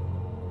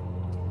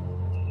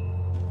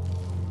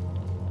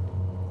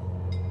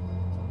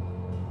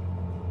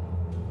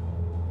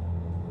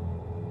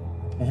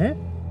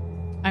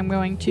 I'm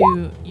going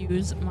to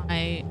use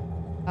my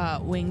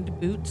winged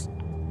boots,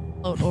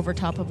 float over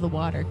top of the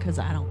water because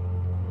I don't.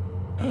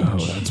 Oh,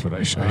 that's what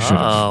I should have.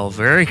 Oh,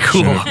 very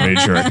cool. Made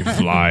sure I could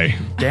fly.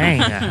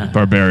 Dang.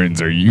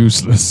 Barbarians are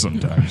useless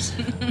sometimes.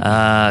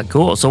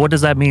 Cool. So what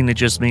does that mean? It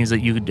just means that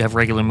you have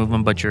regular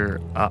movement, but you're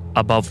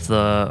above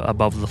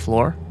the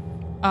floor?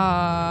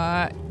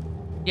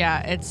 Yeah,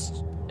 it's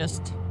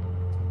just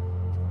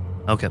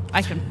Okay.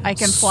 I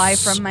can fly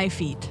from my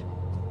feet.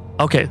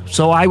 Okay,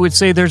 so I would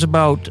say there's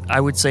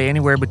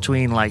anywhere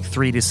between like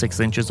 3 to 6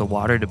 inches of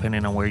water,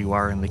 depending on where you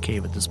are in the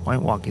cave at this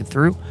point, walking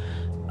through.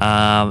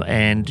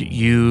 And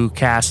you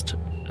cast,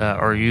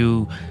 or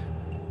you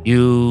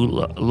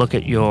look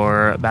at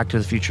your Back to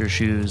the Future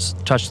shoes,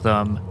 touch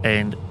them,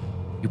 and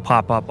you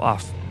pop up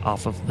off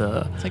of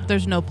the. It's like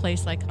there's no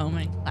place like home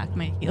and clack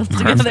my heels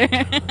together.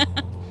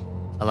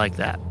 I like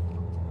that.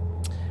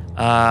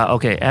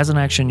 Okay, as an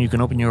action, you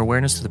can open your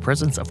awareness to the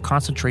presence of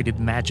concentrated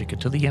magic.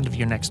 Until the end of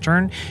your next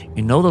turn,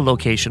 you know the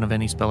location of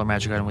any spell or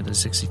magic item within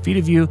 60 feet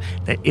of you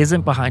that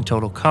isn't behind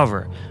total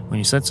cover. When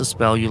you sense a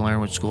spell, you learn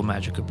which school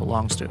magic it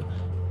belongs to.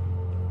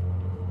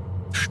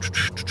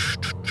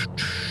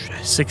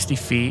 60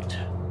 feet.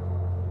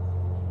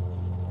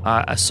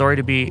 Sorry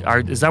to be...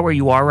 is that where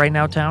you are right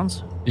now,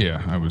 Towns?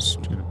 Yeah, I was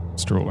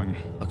strolling.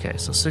 Okay,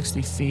 so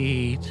 60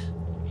 feet.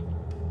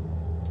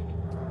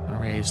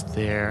 Raised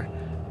there.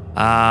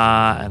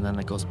 And then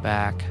it goes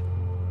back.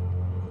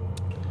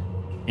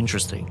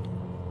 Interesting.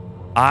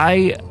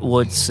 I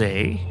would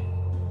say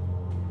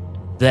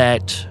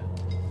that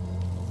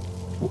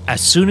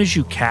as soon as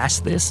you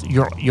cast this,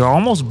 you're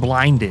almost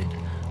blinded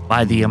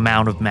by the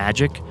amount of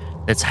magic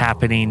that's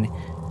happening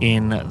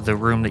in the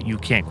room that you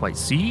can't quite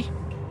see,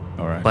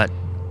 All right. but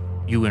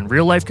you in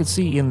real life could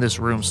see. In this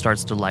room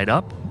starts to light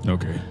up.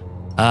 Okay.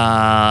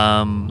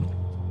 And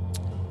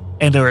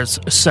there is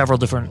several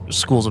different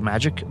schools of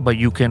magic, but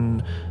you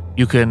can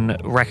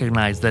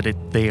recognize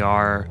that they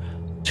are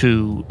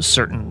to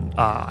certain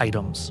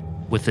items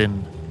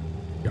within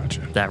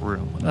Gotcha. that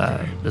room.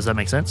 Okay. Does that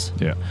make sense?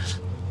 Yeah.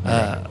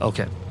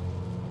 Okay.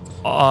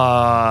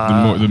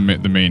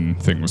 The main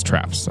thing was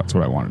traps. That's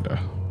what I wanted to.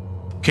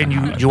 Do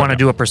you want to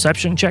do a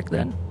perception check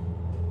then?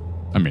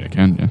 I mean, I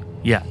can, yeah.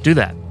 Yeah, do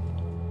that.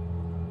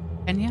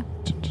 Can you?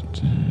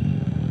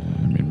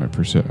 I mean, my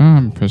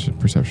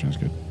perception is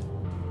good.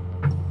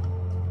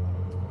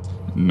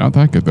 Not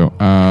that good, though.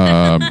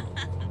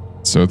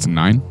 So it's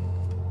 9.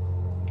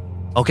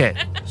 Okay,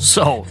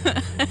 so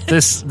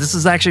this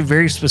is actually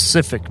very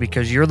specific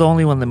because you're the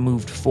only one that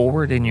moved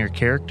forward in your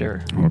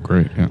character. Oh,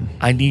 great, yeah.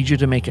 I need you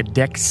to make a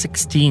Dex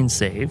 16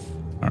 save.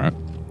 All right.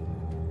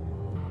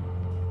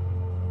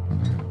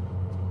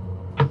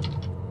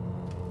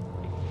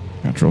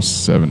 Natural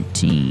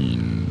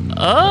 17.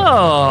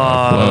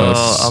 Oh,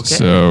 Plus, okay.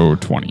 so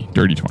 20.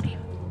 Dirty 20.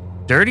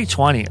 Dirty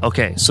 20.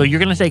 Okay, so you're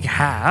going to take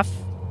half.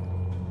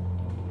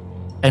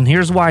 And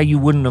here's why you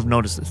wouldn't have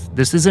noticed this.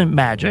 This isn't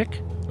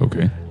magic.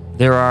 Okay.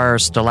 There are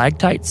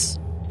stalactites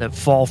that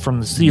fall from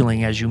the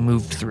ceiling as you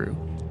moved through.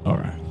 All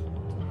right.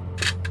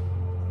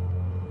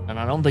 And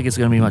I don't think it's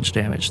going to be much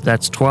damage.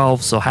 That's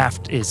 12, so half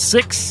is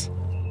 6.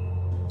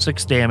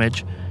 6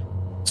 damage.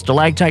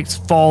 Stalactites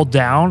fall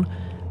down,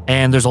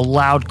 and there's a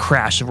loud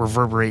crash that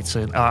reverberates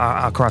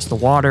across the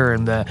water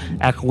and the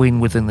echoing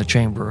within the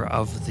chamber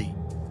of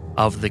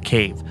the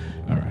cave.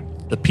 All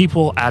right. The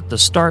people at the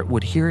start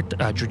would hear it.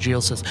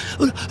 Dragiel says,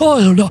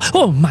 "Oh no!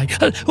 Oh my!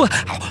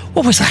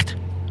 What was that?"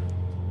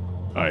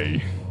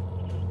 I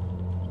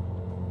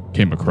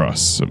came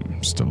across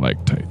some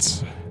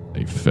stalactites.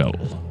 They fell.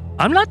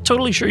 I'm not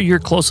totally sure you're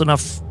close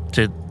enough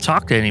to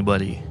talk to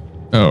anybody.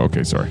 Oh,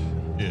 okay. Sorry.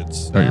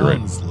 It Oh, you're right.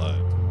 sounds like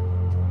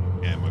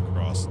came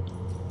across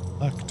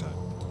lactite.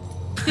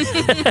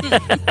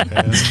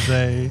 And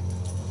they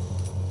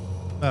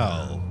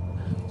fell.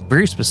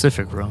 Very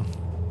specific, Ron.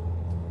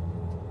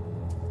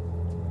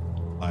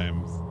 I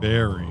am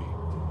very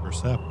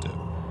perceptive.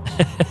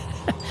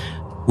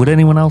 Would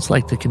anyone else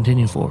like to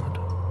continue forward?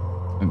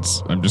 I'm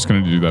just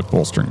going to do that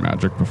bolstering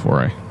magic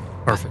before I.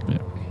 Perfect. Yeah.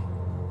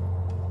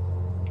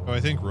 Oh, I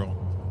think roll.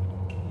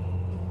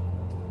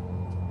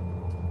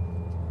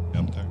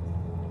 Up there.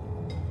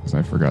 Because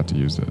I forgot to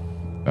use it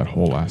that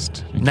whole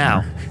last.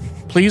 Now,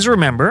 please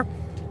remember,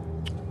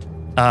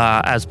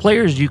 as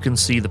players, you can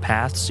see the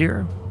paths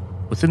here.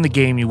 Within the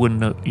game, you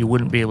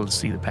wouldn't be able to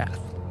see the path.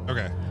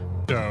 Okay.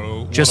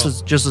 So Just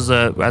as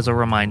a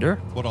reminder.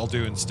 what I'll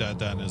do instead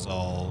then is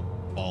I'll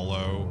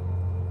follow.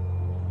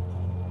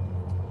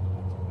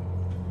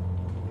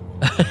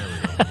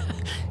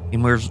 He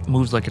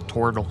moves like a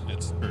turtle.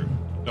 It's true.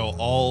 So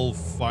I'll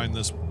find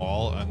this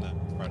wall and then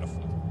try to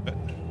flip it.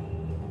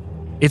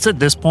 It's at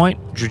this point,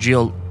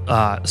 Dragiel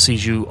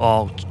sees you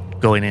all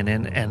going in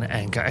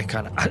and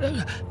kind of.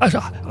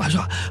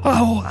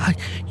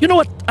 You know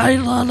what?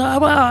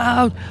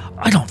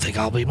 I don't think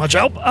I'll be much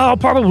help.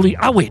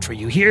 I'll wait for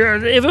you here.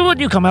 If when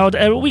you come out,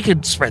 we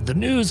could spread the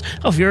news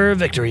of your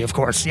victory, of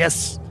course.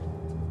 Yes.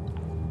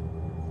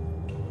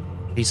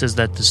 He says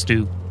that to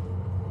Stu.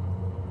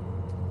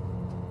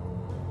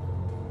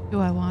 Do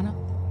I want to?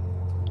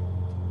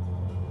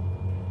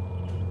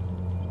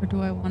 Or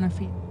do I want to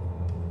feed?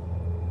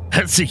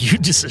 That's a you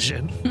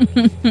decision.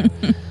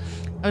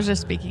 I was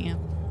just thinking.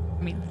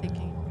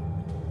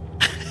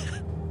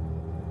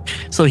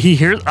 So he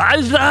hears,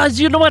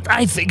 you know what?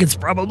 I think it's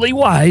probably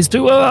wise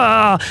to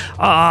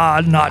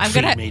not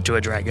feed me to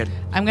a dragon.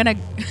 I'm gonna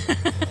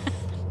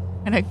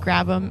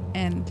grab him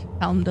and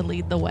tell him to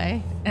lead the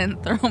way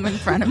and throw him in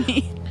front of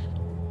me.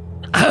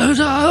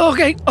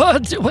 Okay.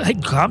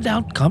 Calm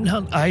down.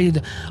 I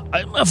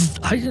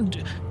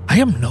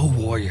am no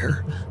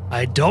warrior.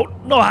 I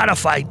don't know how to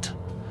fight.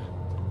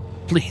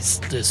 Please,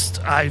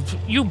 I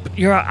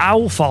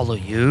will follow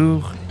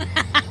you.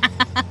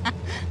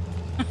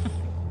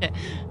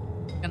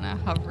 Gonna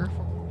hover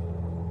for.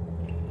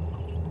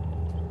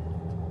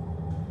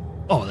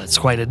 Oh, that's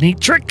quite a neat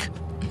trick.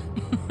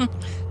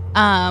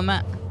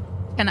 I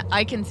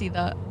can see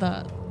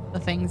the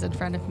things in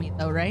front of me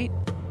though, right?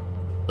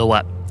 The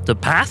what? The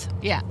path?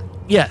 Yeah.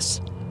 Yes.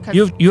 'Cause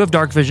You have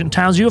dark vision.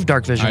 Towns, you have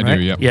dark vision, I right?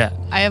 do, yep. Yeah.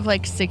 I have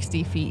like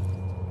 60 feet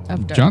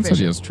of dark John said he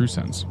vision. has true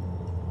sense.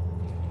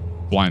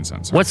 Blind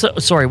sense. What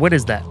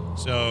is that?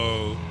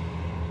 So,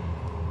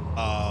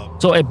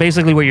 So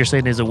basically what you're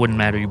saying is it wouldn't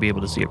matter. You'd be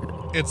able to see everything.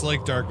 it's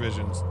like dark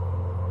visions.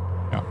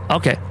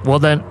 Okay. Well,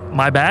 then,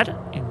 my bad.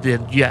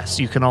 Then, yes,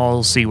 you can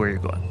all see where you're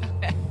going.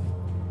 Okay.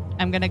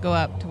 I'm gonna go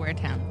up to where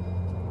town.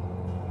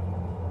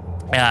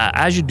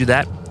 As you do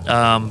that,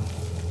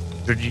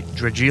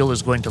 Dragiel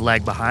is going to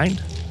lag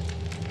behind,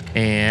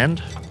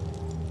 and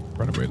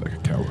Run away like a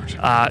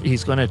coward.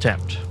 he's going to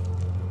attempt.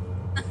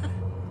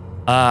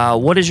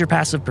 What is your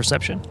passive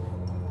perception?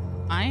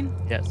 Mine?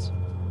 Yes.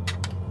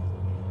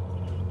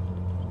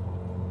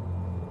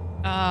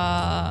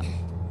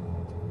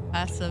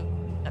 Passive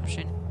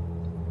perception.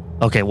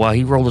 Okay, well,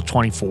 he rolled a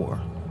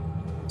 24.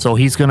 So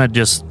he's going to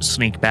just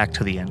sneak back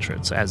to the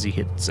entrance as he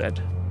had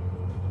said.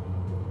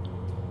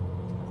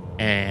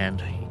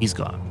 And he's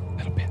gone.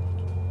 Little bit.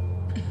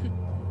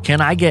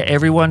 Can I get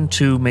everyone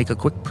to make a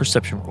quick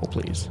perception roll,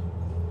 please?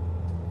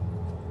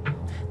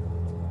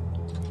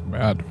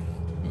 Bad.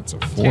 That's a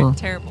 4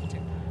 Terrible.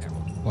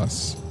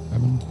 plus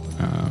 7.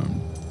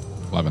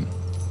 11.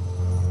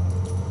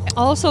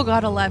 I also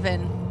got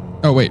 11.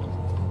 Oh, wait.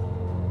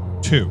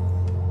 2.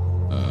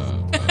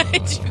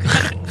 You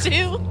got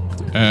 2?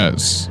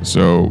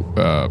 So,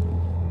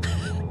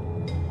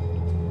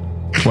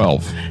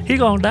 12. He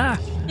gonna die.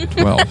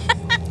 12.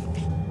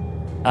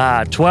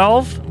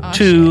 12, Oh,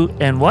 2,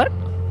 and what?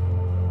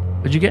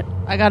 What'd you get?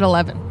 I got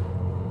 11.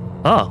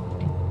 Oh,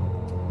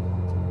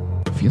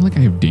 I feel like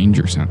I have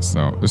danger sense,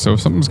 though. So if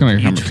something's going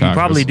to you come attack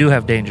probably us- do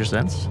have danger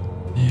sense,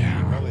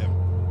 Yeah. Probably have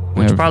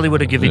which probably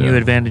would have given you yeah.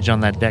 advantage on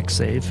that deck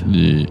save.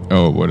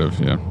 Oh, it would have,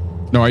 yeah.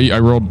 No, I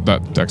rolled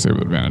that dex save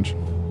with advantage.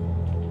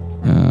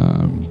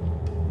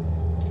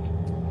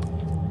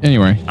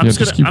 Anyway, I'm yeah, just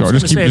just gonna- keep I'm going.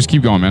 just gonna say- Just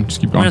keep going, man. Just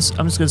keep I'm going. just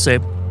going to say,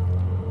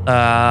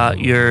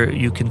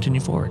 you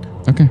continue forward.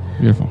 Okay,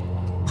 beautiful.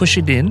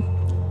 Pushing in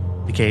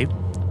the cave,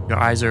 your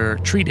eyes are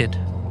treated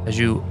as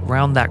you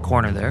round that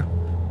corner there.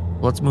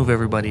 Let's move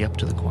everybody up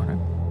to the corner.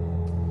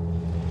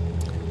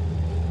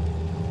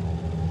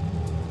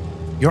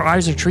 Your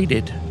eyes are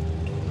treated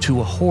to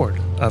a hoard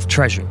of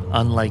treasure,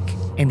 unlike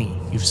any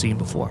you've seen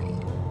before.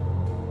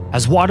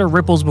 As water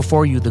ripples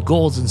before you, the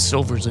golds and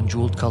silvers and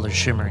jeweled colors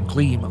shimmer and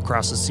gleam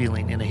across the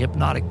ceiling in a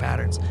hypnotic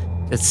patterns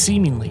that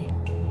seemingly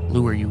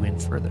lure you in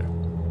further.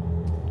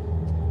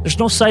 There's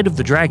no sight of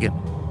the dragon,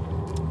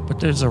 but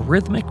there's a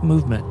rhythmic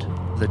movement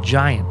of the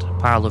giant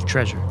pile of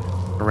treasure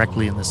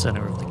directly in the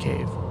center of the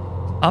cave.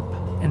 Up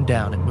and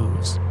down it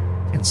moves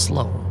in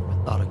slow,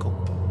 methodical.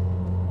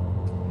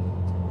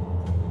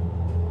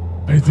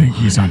 I think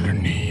he's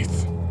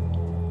underneath.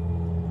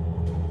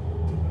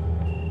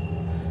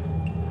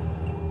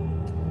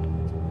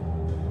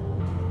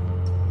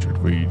 Should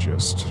we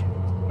just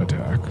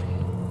attack?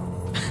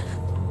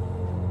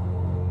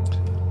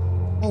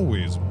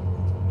 Always.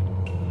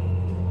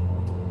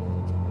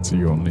 It's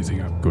the only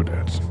thing I'm good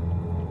at.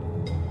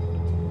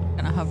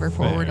 Gonna hover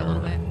forward a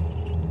little bit.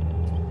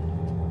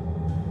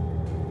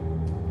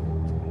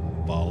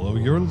 Follow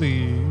your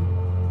lead.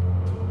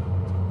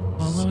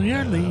 Follow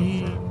your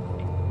lead.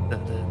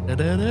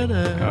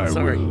 I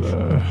Sorry. will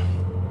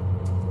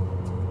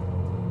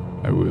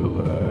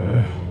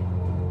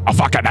I'll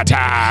fucking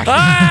attack!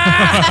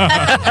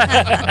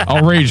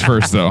 I'll rage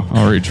first, though.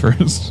 I'll rage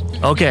first.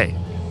 Okay,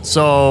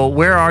 so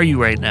where are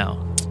you right now?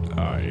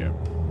 I am.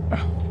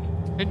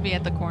 Should be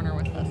at the corner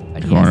with us.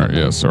 But he Corner, hasn't.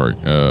 yeah, sorry.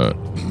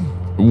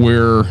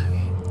 Where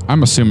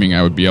I'm assuming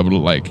I would be able to,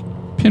 like,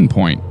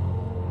 pinpoint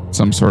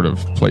some sort of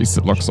place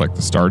that looks like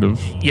the start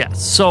of. Yeah,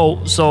 so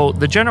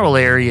the general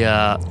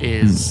area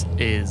is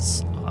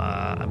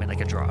I mean, I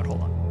can draw it.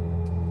 Hold on.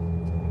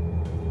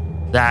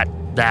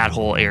 That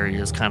whole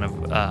area is kind of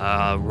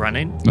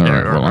running. All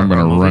right, well, I'm going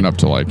to moving. run up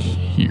to, like,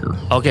 here.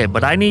 Okay,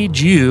 but I need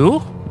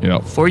you,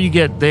 Yep. before you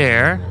get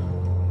there,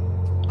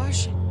 Oh,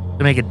 shit.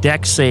 to make a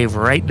deck save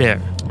right there.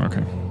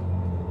 Okay.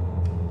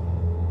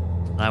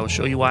 And I will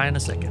show you why in a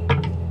second.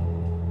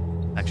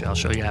 Actually, I'll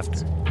show you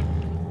after.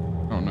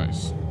 Oh,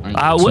 nice.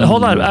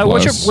 Hold on.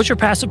 Plus What's your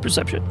passive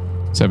perception?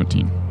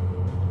 17.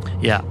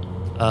 Yeah.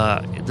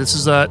 This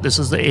is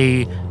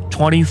a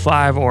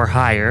 25 or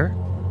higher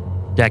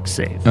deck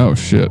save. Oh,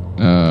 shit.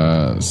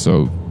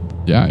 So,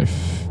 yeah, I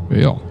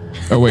fail.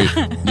 Oh, wait.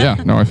 Yeah,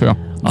 no, I fail.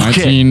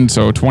 19,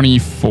 so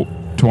 24,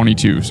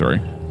 22,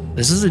 sorry.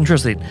 This is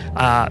interesting.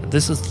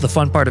 This is the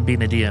fun part of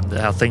being a DM,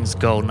 how things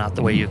go not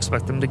the way you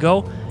expect them to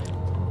go.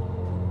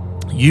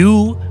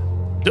 You,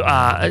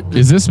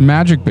 Is this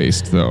magic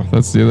based, though?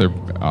 That's the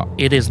other.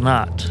 it is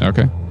not.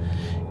 Okay.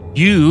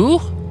 You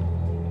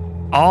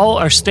all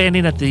are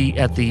standing at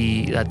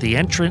the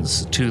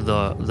entrance to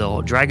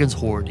the dragon's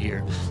hoard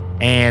here,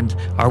 and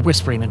are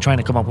whispering and trying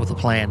to come up with a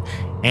plan.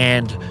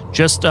 And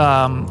just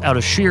out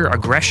of sheer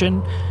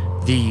aggression,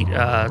 the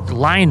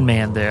lion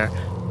man there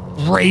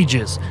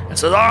rages and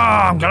says, "Oh,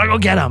 I'm gonna go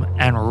get him!"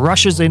 and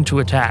rushes in to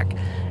attack.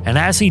 And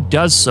as he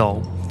does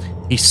so,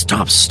 he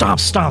stomps,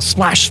 splash,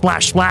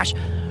 splash, splash,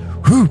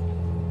 whoo,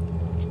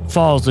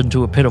 falls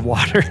into a pit of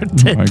water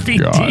 10 my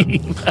feet God.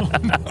 deep.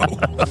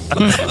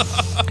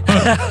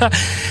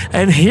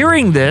 And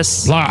hearing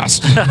this,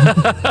 Blast.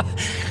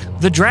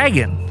 the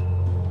dragon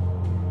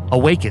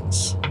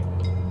awakens.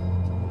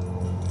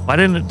 Why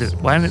didn't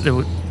it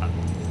do?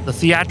 The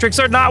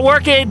theatrics are not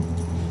working.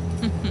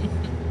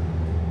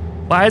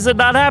 Why is it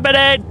not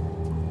happening?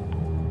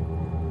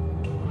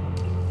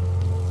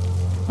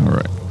 All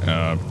right.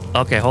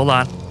 Okay, hold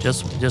on.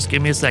 Just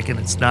give me a second.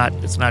 It's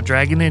not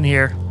dragging in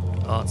here.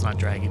 Oh, it's not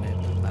dragging in.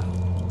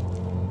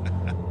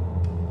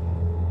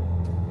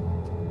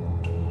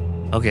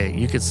 Okay,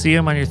 you can see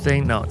him on your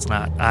thing. No, it's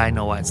not. I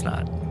know why it's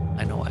not.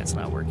 I know why it's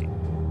not working.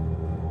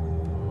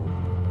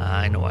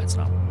 I know why it's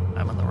not.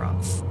 I'm on the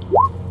wrong.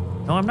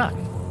 No, I'm not.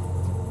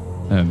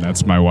 And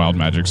that's my wild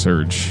magic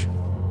surge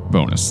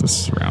bonus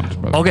this round.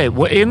 by the way. Okay,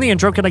 well, in the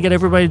intro, can I get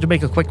everybody to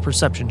make a quick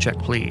perception check,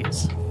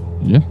 please?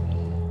 Yeah.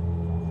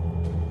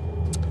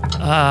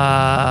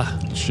 Uh,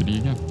 Shitty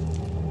again.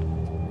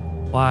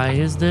 why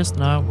is this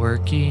not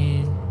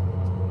working?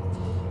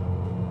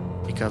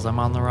 Because I'm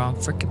on the wrong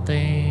freaking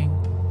thing.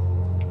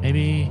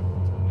 Maybe.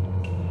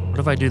 What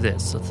if I do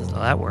this? So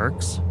that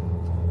works.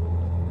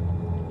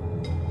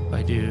 If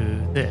I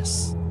do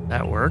this,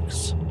 that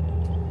works.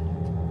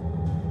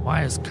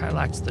 Why is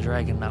Kylax the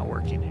dragon not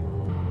working here?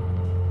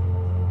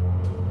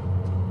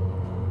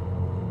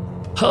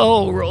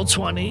 Oh, roll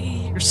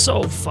 20. You're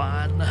so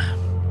fun.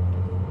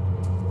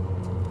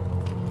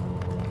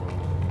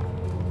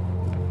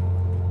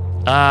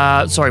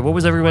 Sorry, what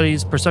was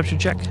everybody's perception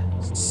check?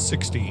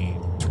 16.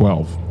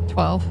 12.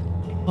 12.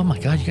 Oh my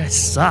god, you guys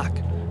suck.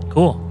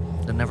 Cool.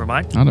 Then never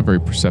mind. Not a very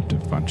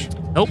perceptive bunch.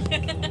 Nope.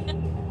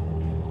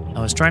 I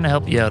was trying to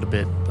help you out a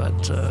bit,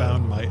 but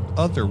Found my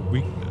other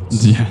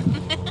weakness. Yeah.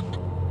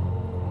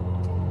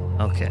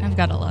 okay. I've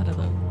got a lot of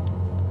those.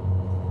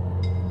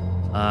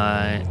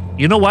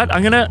 You know what?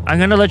 I'm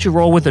gonna let you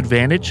roll with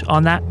advantage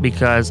on that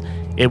because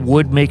it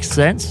would make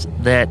sense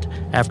that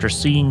after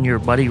seeing your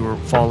buddy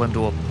fall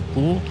into a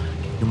pool,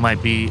 you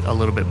might be a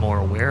little bit more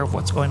aware of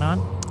what's going on.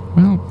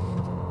 Well,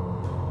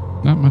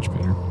 not much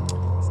better.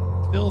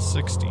 Still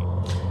 16.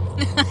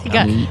 I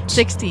got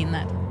 16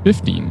 then.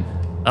 15.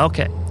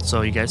 Okay,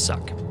 so you guys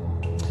suck.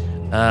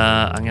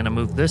 I'm gonna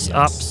move this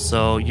up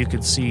so you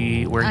can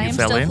see where I you am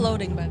fell still in.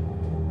 floating,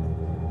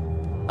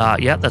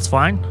 but Yeah, that's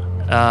fine.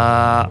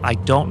 I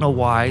don't know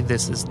why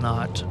this is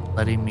not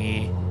letting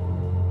me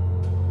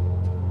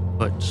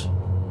put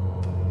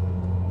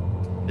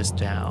this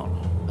down.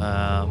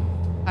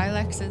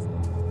 Ilex is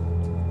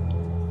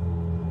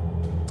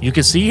You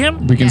can see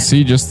him? We can Yes.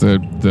 see just the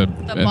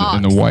box.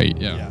 in the white,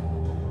 yeah. Yeah.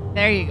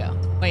 there. You go.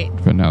 Wait.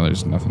 But now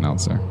there's nothing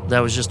else there.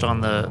 That was just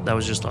on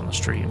the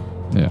stream.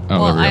 Yeah.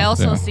 Oh, Well, there we I go.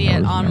 also Yeah, see now it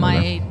we're- on now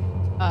we're there.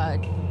 my.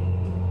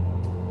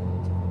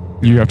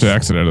 You have to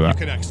exit out of You that.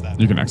 can X that.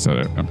 You can exit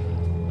it. Yeah.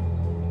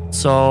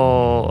 So,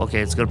 okay,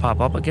 it's going to pop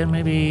up again,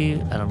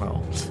 maybe? I don't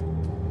know.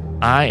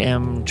 I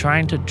am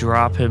trying to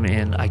drop him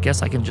in. I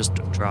guess I can just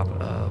drop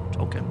a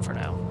token for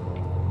now.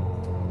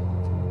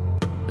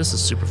 This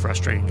is super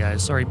frustrating,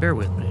 guys. Sorry, bear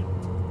with me.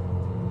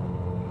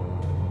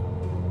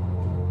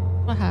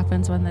 What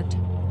happens when the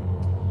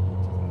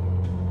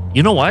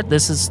You know what?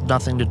 This is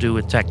nothing to do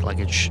with tech. Like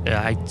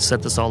I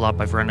set this all up.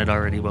 I've run it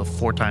already about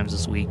 4 times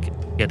this week,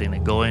 getting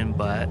it going,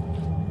 but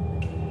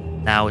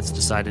now it's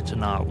decided to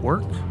not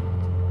work.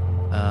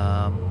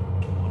 I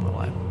don't know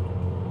why.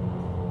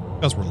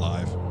 Because we're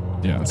live.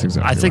 Yeah, that's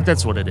exactly I think right.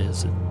 that's what it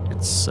is.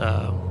 It's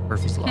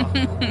Murphy's Law.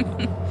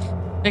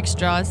 Vic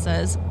Straws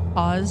says,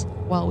 "Pause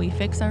while we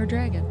fix our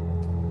dragon."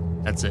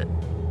 That's it.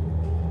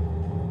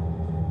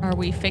 Are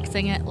we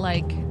fixing it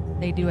like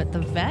they do at the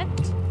vet?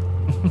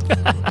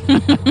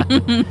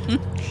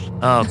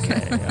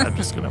 Okay, I'm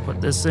just gonna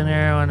put this in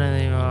here when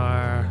they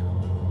are.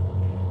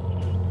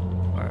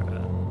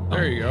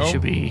 There you go.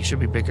 Should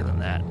be bigger than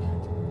that.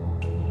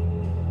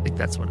 I think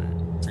that's what it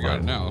is. We got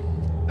it now.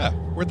 Yeah.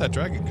 Where'd that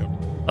dragon come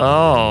from?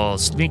 Oh,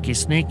 sneaky.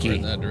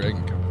 Where'd that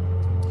dragon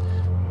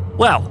come?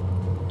 Well,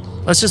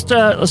 let's just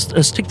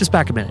let's take this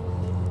back a minute.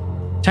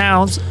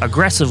 Towns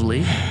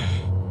aggressively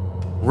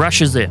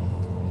rushes in,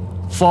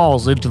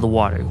 falls into the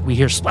water. We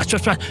hear splash,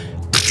 splash, splash.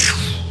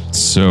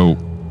 So,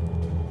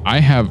 I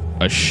have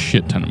a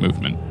shit ton of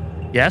movement.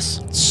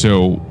 Yes.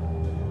 So,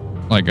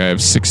 like, I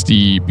have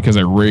 60 because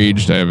I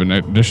raged. I have an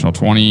additional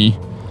 20.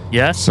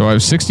 Yes. So I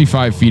have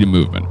 65 feet of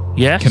movement.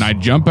 Yes. Can I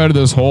jump out of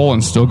this hole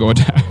and still go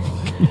attack?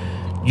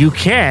 You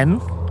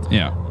can,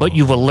 Yeah. but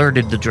you've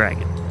alerted the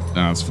dragon.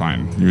 No, that's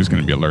fine. He was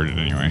going to be alerted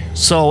anyway.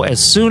 So as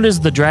soon as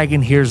the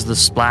dragon hears the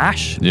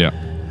splash, Yeah.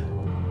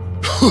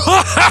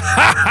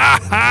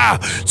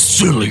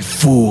 silly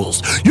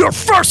fools! Your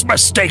first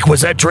mistake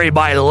was entering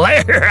my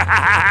lair.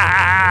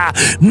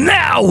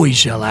 Now we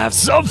shall have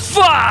some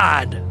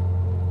fun.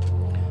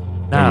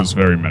 That Now, was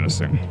very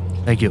menacing.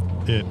 thank you.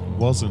 It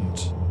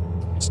wasn't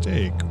a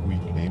mistake. We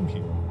came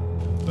here.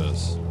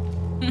 This.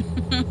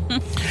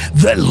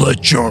 Then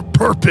let your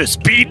purpose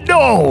be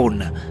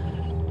known.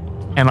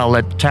 And I'll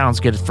let Towns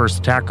get his first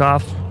attack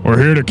off. We're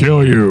here to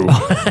kill you.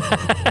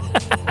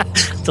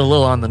 It's a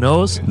little on the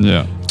nose.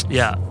 Yeah.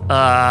 Yeah.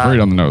 Right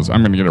on the nose.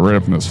 I'm going to get it right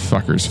up in this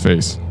fucker's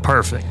face.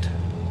 Perfect.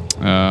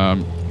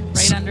 Right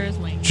under his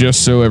wing.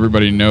 Just so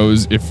everybody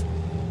knows,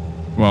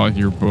 well,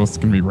 you're both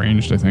going to be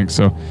ranged, I think.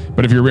 So,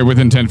 but if you're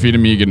within 10 feet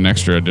of me, you get an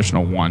extra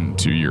additional 1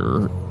 to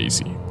your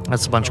AC.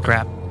 That's a bunch of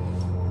crap.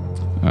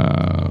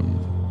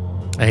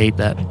 I hate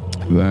that.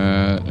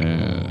 That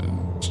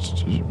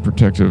and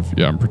protective.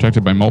 Yeah, I'm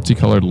protected by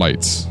multicolored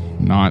lights,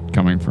 not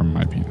coming from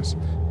my penis.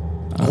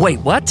 Wait,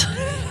 what?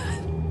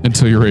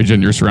 Until your rage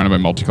end, you're surrounded by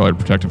multicolored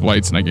protective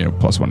lights, and I gain a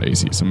 +1 to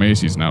AC. So my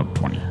AC is now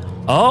 20.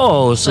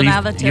 Oh, so now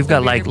the you've, tip you've got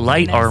of like your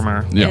light penis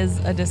armor. Yeah. is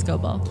a disco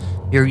ball.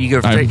 You're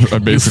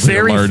I'm basically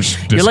a large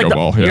you're disco like the,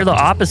 ball, yeah. You're the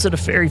opposite of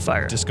fairy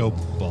fire. Disco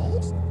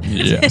balls?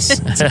 Yes,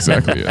 that's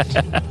exactly it.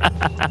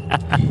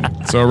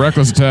 So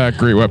reckless attack,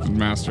 great weapon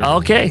master.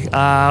 Okay,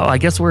 I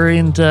guess we're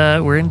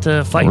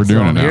into fight We're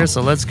doing zone it now. here,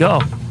 so let's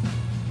go.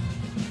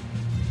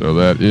 So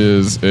that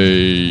is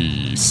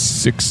a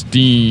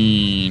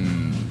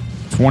 16,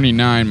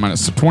 29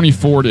 minus, so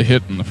 24 to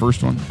hit on the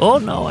first one. Oh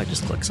no, I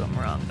just clicked something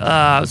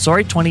wrong.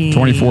 Sorry,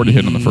 24 to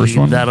hit on the first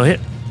one? That'll hit.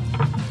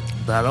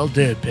 That'll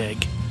do,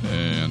 pig.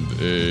 And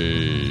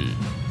a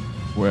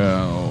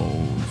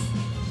 12,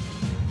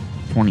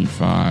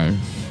 25.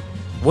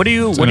 What are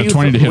you? So What and are a you?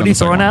 20 to hit What on are you the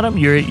second throwing one. at him?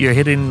 You're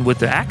hitting with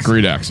the axe.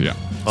 Great axe, yeah.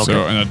 Okay.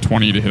 So, and a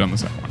 20 to hit on the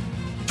second one.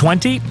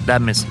 20.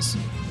 That misses.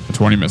 A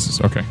 20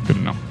 misses. Okay, good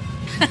to know.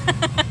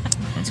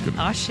 That's good.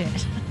 Oh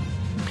shit.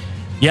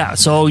 Yeah.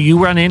 So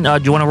you run in. Do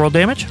you want to roll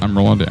damage? I'm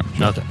rolling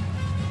damage. Okay.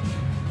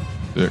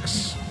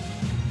 6.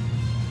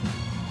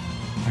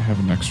 I have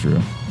an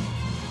extra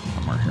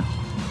somewhere here.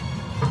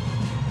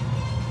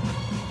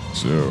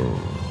 So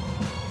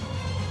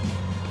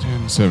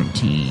 10,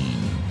 17,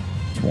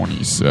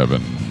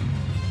 27.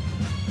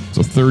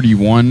 So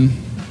 31.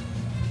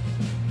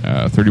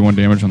 31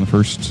 damage on the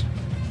first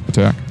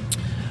attack.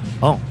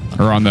 Oh,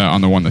 Or on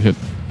the one that hit.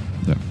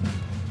 Yeah,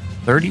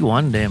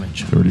 31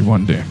 damage.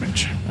 31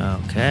 damage.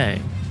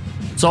 Okay.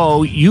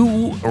 So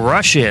you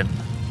rush in,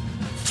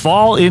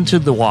 fall into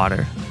the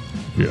water,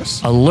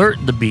 Yes. alert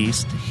the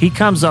beast. He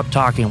comes up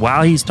talking.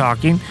 While he's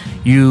talking,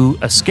 you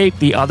escape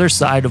the other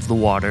side of the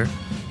water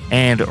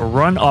and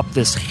run up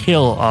this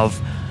hill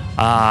of.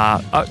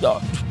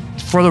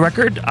 For the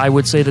record, I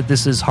would say that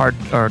this is hard,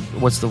 or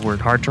what's the word?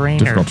 Hard terrain?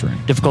 Difficult or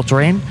terrain. Difficult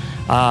terrain.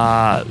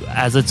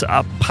 As it's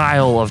a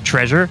pile of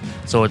treasure,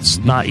 so it's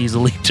not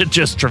easily to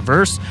just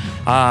traverse.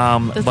 Does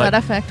But that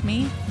affect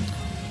me?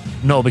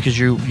 no, because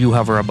you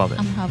hover above it.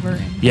 I'm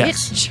hovering.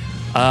 Yes.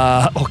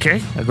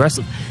 Okay,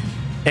 aggressive.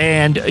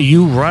 And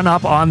you run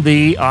up on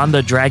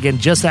the dragon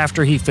just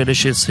after he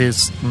finishes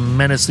his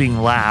menacing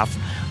laugh,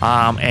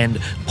 and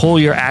pull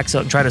your axe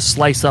out and try to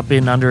slice up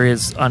in under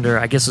his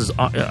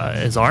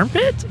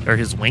armpit or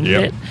his wing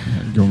pit,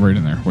 Go right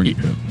in there. Wing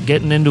pit.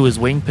 getting into his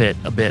wing pit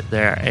a bit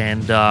there,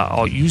 and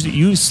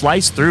you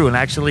slice through and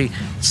actually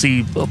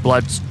see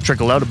blood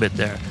trickle out a bit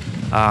there.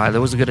 That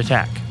was a good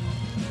attack.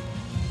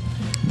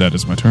 That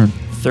is my turn.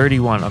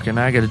 31. Okay,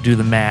 now I got to do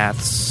the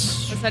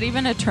maths. Is that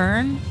even a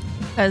turn?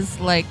 Because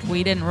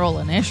we didn't roll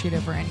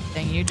initiative or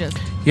anything. You just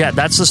Yeah,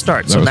 that's the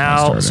start. That So was my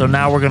now, start, so yeah.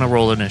 now we're gonna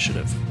roll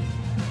initiative.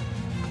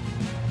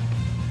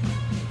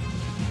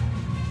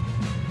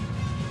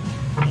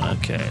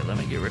 Okay, let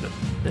me get rid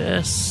of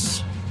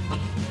this, Well,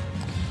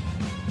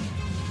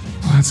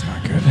 that's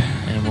not good.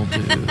 and we'll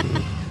do.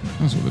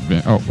 That's with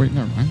advantage. Oh, wait,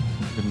 never mind.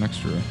 Get an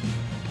extra.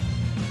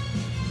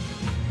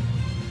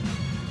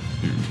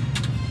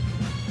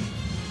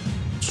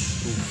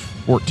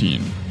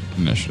 14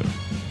 initiative.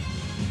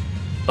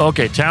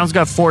 Okay, Town's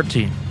got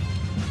 14.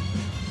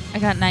 I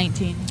got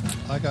 19.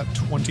 I got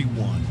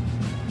 21.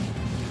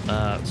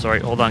 Sorry,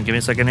 hold on, give me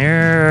a second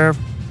here.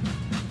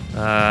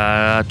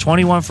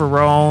 21 for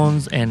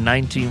Rones and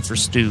 19 for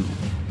Stu.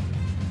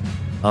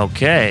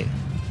 Okay,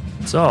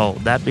 so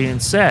that being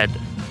said,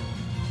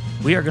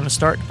 we are going to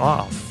start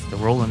off the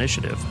roll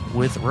initiative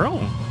with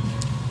Roan.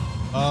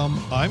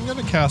 I'm going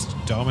to cast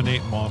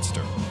Dominate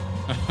Monster.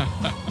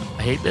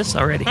 I hate this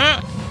already.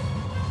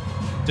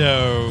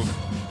 So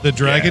the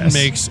dragon Yes.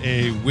 makes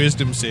a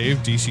Wisdom save,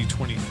 DC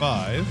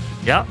 25,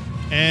 Yep.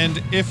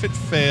 and if it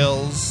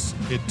fails,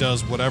 it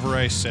does whatever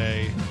I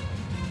say,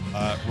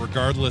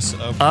 regardless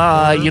of.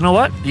 order. You know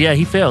what? Yeah,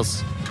 he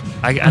fails.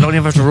 I don't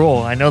even have to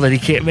roll. I know that he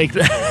can't make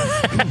that.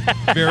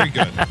 Very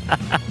good.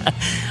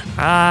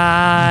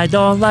 I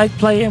don't like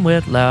playing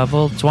with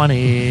level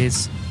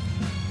 20s.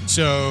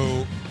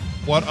 So,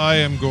 what I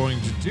am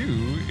going to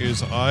do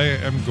is I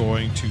am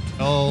going to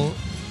tell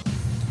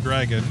the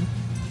dragon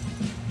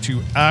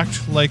to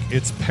act like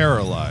it's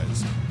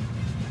paralyzed.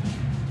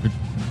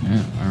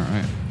 Yeah, all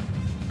right.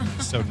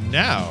 So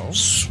now,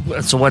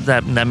 So what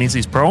that means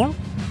he's prone?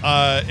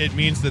 it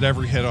means that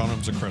every hit on him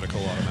is a critical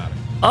automatic.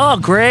 Oh,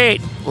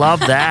 great. Love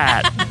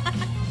that.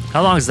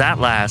 How long does that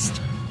last?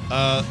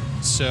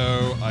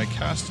 So I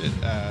cast it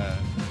at.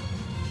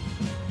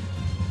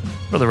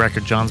 For the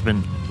record, John's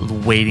been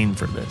waiting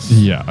for this.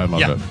 Yeah, I love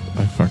Yeah. it.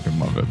 I fucking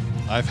love it.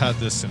 I've had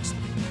this since.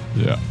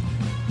 Yeah.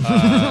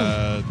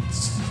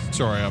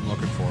 Sorry, I'm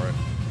looking for it.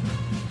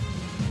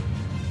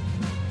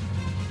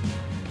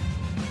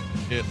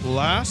 It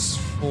lasts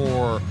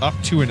for up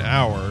to an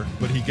hour,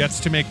 but he gets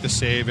to make the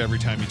save every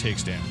time he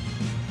takes damage.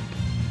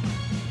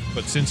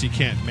 But since he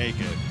can't make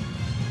it,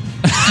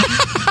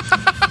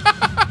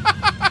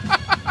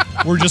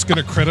 we're just going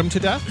to crit him to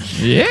death?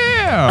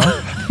 Yeah.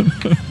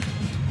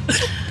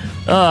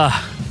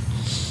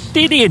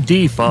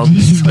 DD&D,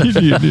 folks.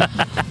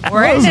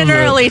 We're ending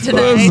early That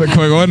was tonight. a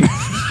quick one.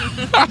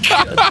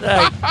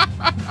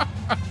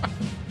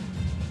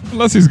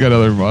 Unless he's got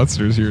other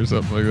monsters here or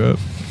something like that.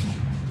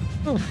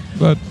 Oh,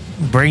 but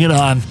Bring it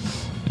on.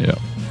 yeah,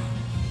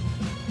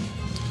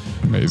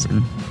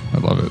 amazing. I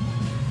love it.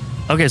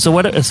 Okay, so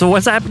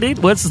what's happening?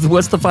 What's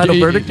the final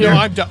Yeah, verdict No,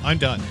 here? I'm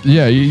done.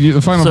 Yeah,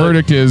 the final So-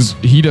 verdict is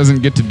he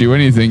doesn't get to do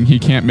anything. He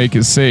can't make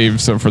his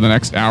save. So for the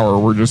next hour,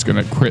 we're just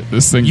gonna crit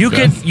this thing. You to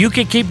can death. you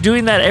can keep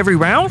doing that every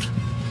round?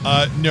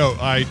 No,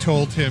 I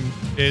told him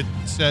it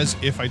says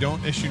if I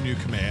don't issue new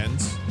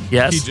commands,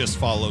 Yes. he just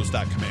follows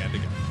that command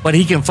again. But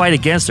he can fight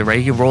against it, right?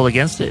 He can roll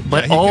against it.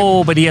 But Yeah, he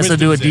can. but he has to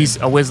do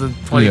Wisdom a wisdom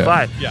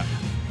 25. Yeah.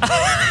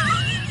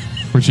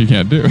 which he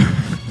can't do.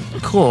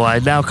 Cool. I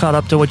now caught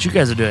up to what you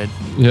guys are doing.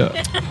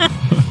 Yeah.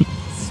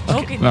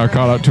 Spoken Now for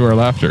caught up to our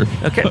laughter.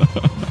 Okay.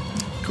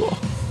 Cool.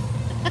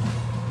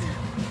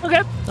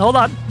 Okay, hold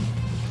on.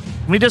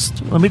 Let me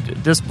just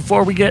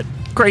before we get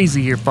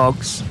crazy here,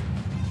 folks.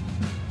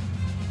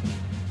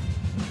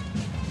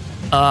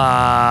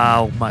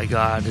 Oh my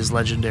God, his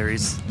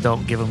legendaries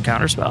don't give him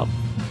counterspell.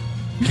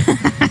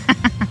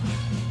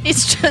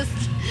 He's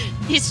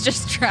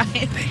just trying.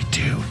 They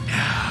do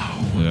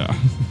now. Yeah.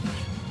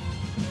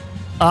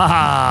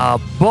 Ah,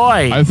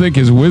 boy. I think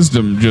his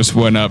wisdom just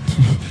went up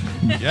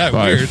Yeah,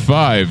 by weird.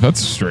 5. That's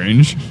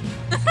strange.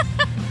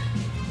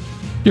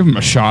 Give him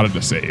a shot at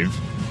a save.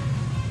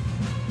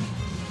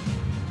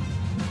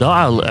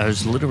 No,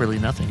 there's literally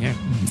nothing here.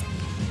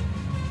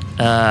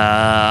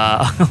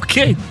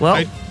 Okay. Well,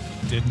 I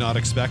did not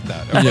expect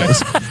that.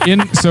 Yes.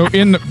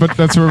 But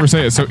that's what we're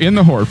saying. So in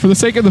the horde, for the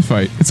sake of the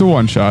fight, it's a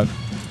one shot.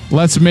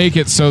 Let's make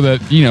it so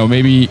that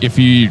maybe if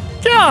he's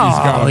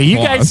got a you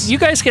clause.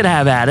 guys can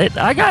have at it.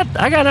 I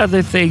got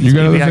other things. You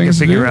got maybe other I can things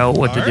to figure do? out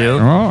what to All do.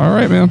 Oh, all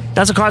right, man.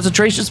 That's a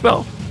concentration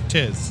spell.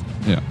 Tis.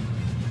 Yeah.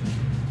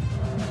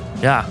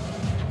 Yeah.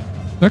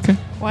 Okay.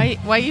 Why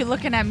are you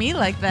looking at me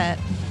like that?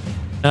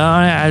 No,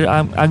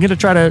 I'm gonna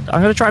try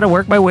to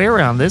work my way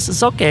around this.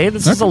 It's okay.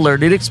 This is a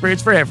learning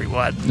experience for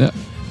everyone. Yeah.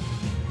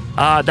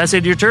 That's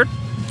it. Your turn.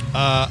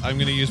 I'm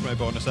going to use my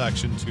bonus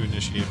action to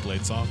initiate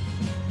Blade Song.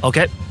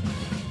 Okay.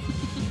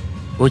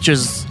 Which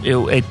is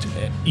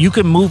you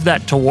can move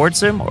that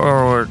towards him,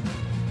 or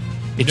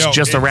it's No,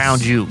 just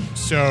around you.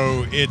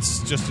 So it's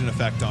just an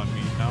effect on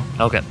me now.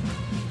 Okay.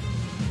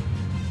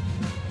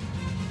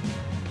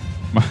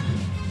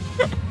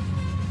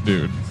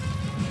 Dude.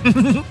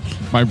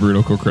 my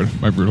brutal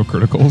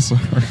criticals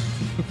are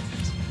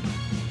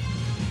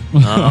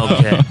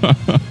Okay.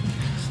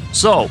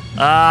 So,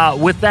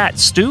 with that,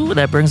 Stu,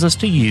 that brings us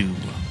to you.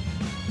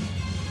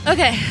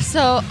 Okay,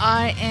 so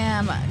I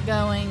am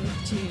going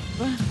to.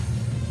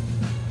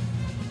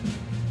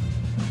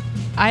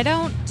 I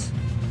don't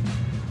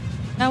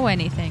know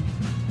anything.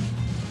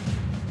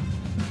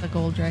 The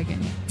gold dragon.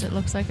 It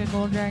looks like a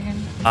gold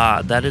dragon.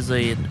 That is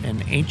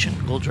an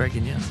ancient gold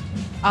dragon, yes.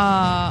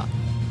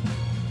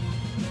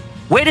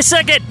 Wait a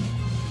second!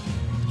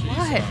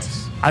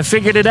 What? I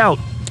figured it out.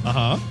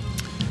 Uh-huh.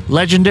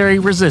 Legendary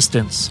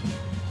resistance.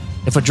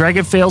 If a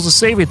dragon fails a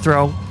saving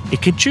throw,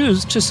 it can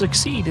choose to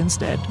succeed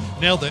instead.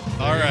 Nailed it.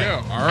 All right.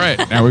 All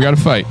right. Now we got to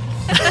fight.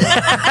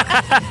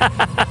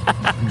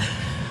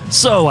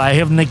 So I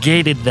have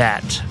negated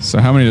that. So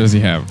how many does he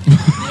have?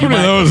 How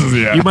many of those does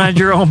he have? You mind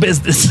your own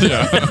business. It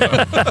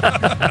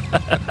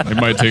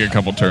might take a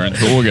couple turns,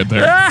 but we'll get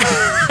there.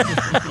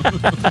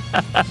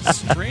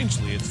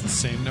 Strangely, it's the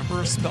same number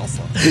of spell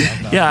slots.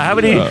 Yeah, how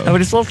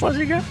many slow slots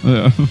you got?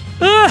 Yeah.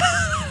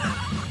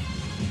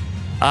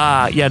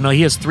 Yeah, no,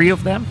 he has 3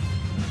 of them.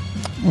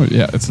 Well,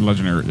 yeah, it's a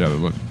legendary.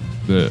 Yeah,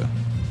 the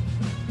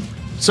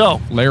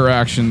So layer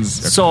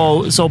actions.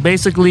 So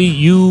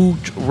basically,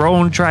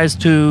 Roan tries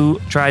to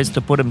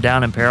put him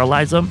down and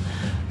paralyze him,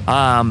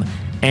 and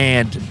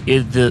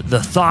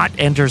the thought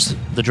enters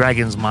the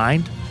dragon's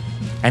mind,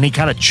 and he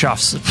kind of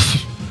chuffs.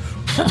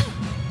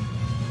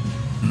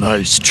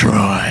 Nice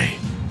try,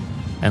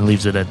 and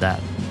leaves it at that.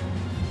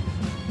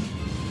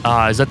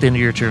 Is that the end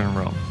of your turn,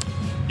 Roan?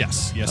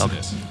 Yes, Okay. it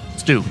is.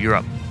 Stu, you're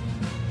up.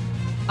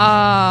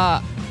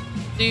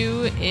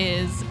 Stu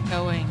is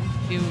going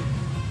to.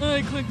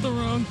 I clicked the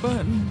wrong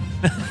button.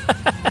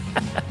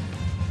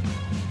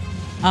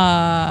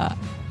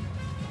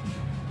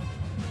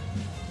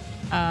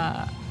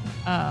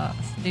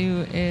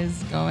 Stu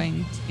is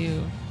going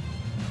to.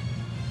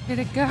 Where'd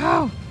it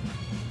go?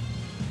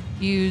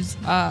 Use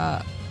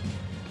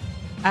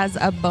as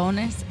a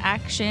bonus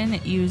action.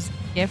 Use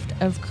Gift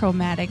of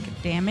Chromatic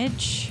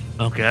Damage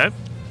Okay.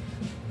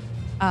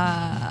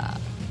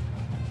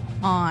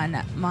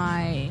 on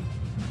my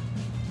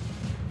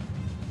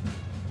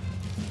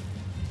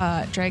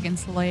Dragon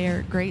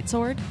Slayer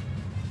Greatsword.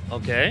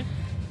 Okay.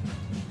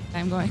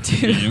 I'm going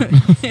to.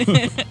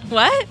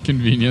 What?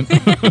 Convenient.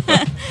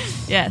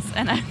 Yes,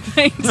 and I'm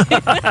going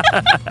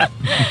to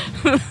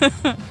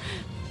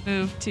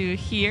move to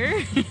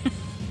here,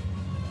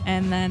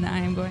 and then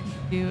I'm going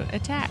to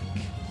attack.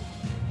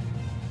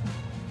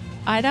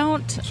 I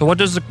don't. So what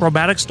does the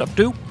chromatic stuff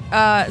do?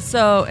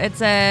 So it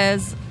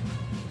says.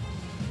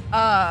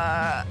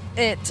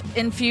 It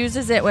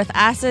infuses it with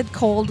acid,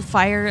 cold,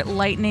 fire,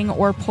 lightning,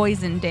 or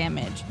poison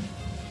damage.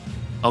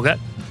 Okay.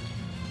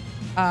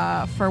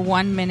 For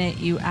 1 minute,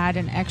 you add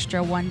an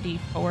extra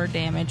 1d4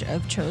 damage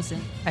of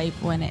chosen type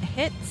when it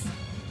hits.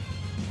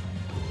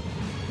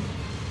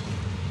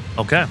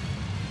 Okay.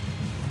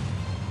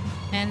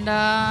 And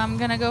I'm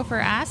gonna go for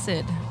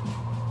acid.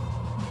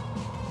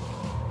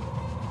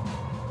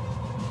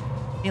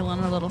 Feeling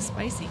a little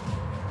spicy.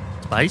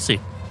 Spicy.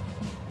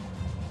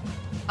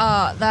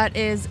 That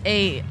is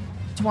a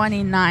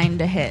 29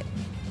 to hit.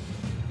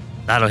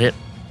 That'll hit.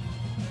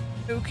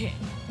 Okay.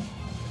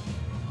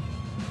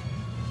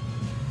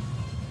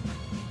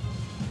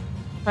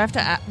 Do I have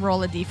to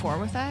roll a d4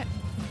 with that?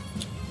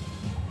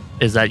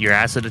 Is that your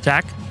acid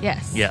attack?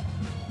 Yes. Yeah.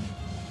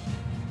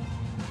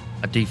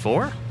 A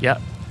D4? Yeah.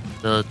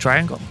 The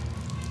triangle.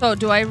 So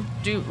do I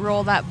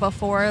roll that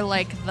before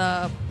like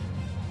the?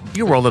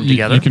 You roll them You-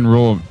 together. You can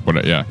roll.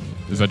 What? Yeah.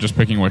 Is that just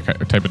picking what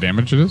type of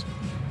damage it is?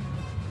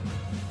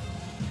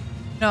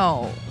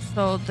 No.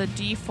 So the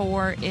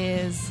d4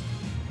 is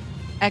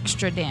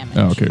extra damage.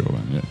 Oh, okay.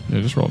 Well, then, yeah.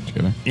 Just roll it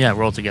together. Yeah,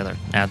 roll together.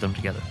 Add them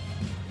together.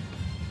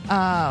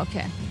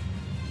 Okay.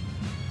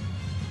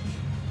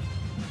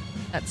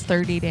 That's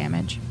 30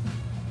 damage.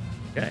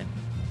 Okay.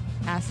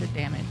 Acid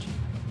damage.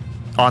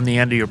 On the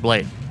end of your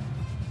blade.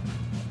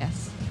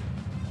 Yes.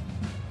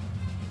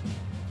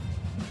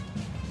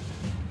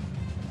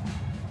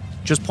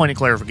 Just point of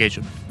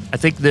clarification. I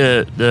think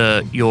your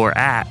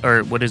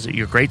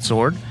your great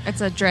sword.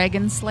 It's a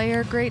Dragon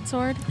Slayer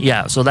greatsword.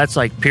 Yeah, so that's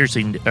like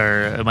piercing,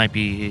 or it might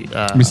be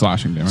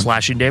slashing damage.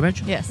 Slashing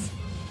damage. Yes.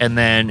 And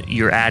then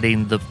you're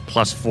adding the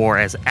 +4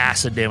 as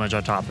acid damage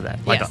on top of that,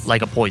 Yes.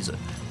 like a poison.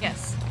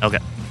 Yes. Okay.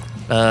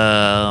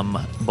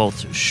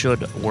 Both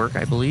should work,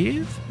 I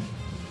believe.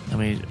 I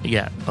mean,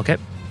 yeah. Okay.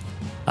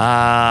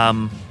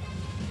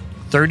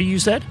 30, you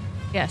said?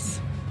 Yes.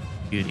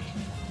 Beauty.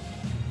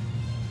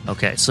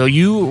 Okay, so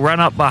you run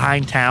up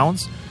behind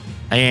Towns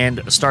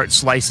and start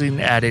slicing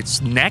at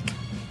its neck,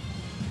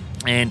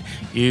 and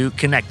you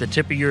connect the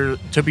tip of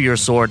your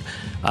sword,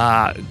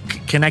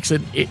 connects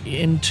it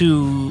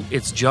into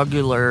its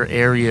jugular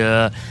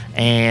area,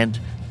 and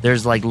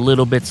there's like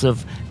little bits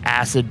of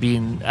acid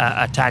being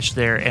attached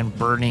there and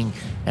burning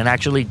and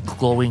actually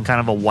glowing kind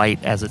of a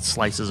white as it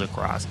slices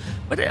across.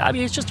 But I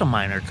mean, it's just a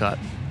minor cut.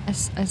 I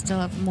still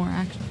have more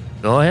action.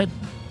 Go ahead.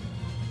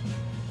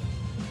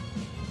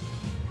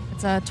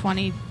 It's a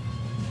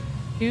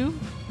 22.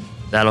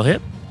 That'll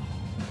hit.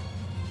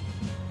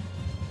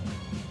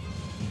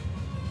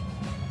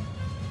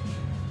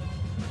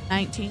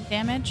 $19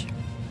 damage.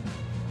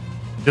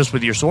 Just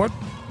with your sword?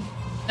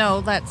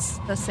 No, that's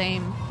the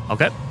same.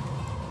 Okay.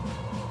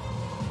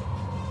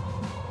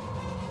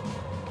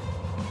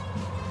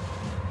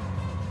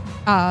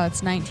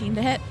 It's 19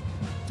 to hit.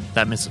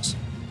 That misses.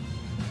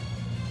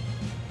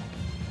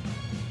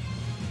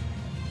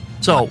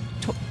 So,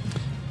 go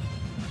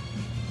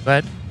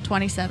ahead.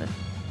 27.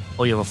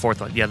 Oh, you have a fourth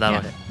one. Yeah, that'll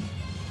Yeah. hit.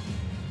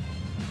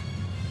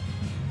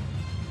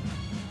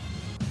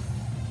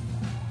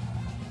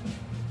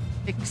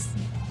 Six.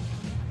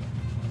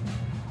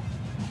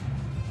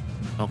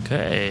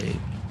 Okay.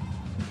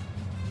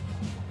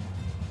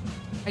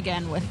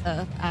 Again with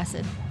the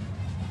acid.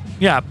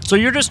 Yeah, so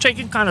you're just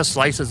taking kind of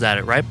slices at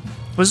it, right?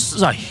 This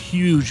is a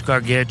huge,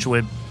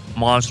 gargantuan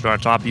monster on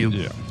top of you.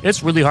 Yeah.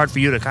 It's really hard for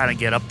you to kind of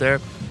get up there.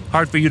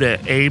 Hard for you to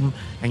aim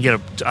and get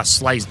a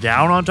slice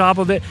down on top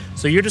of it.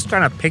 So you're just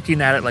kind of picking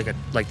at it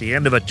like the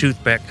end of a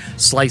toothpick,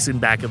 slicing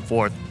back and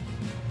forth.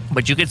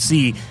 But you can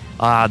see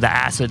the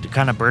acid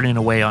kind of burning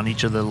away on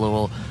each of the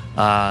little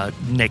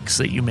nicks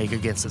that you make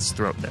against its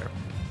throat there.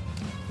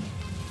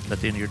 Is that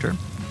the end of your turn?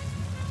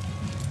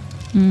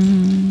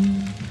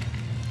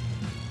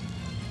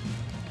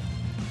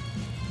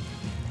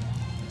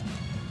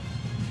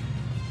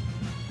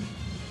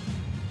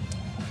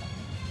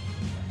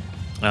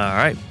 All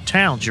right,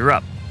 Towns, you're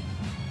up.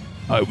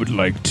 I would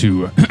like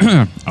to.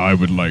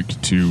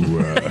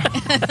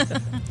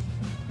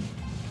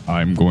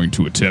 I'm going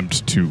to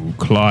attempt to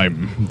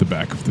climb the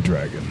back of the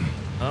dragon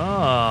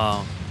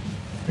Oh,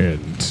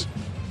 and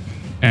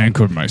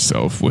anchor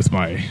myself with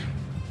my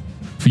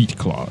feet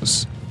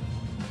claws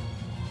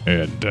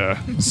and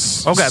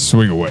Okay.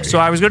 swing away. so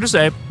I was going to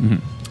say,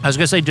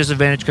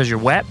 disadvantage because you're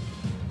wet,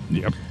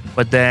 Yep.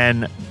 but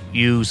then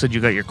you said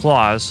you got your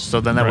claws, so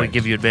then that would Right.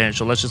 give you advantage.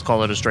 So let's just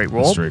call it a straight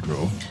roll. Straight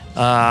roll.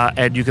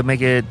 And you can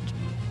make it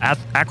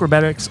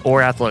acrobatics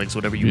or athletics,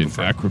 whatever you In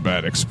prefer.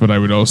 acrobatics, but I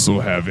would also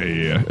have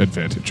a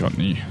advantage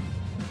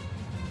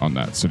on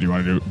that. So do you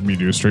want me to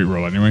do a straight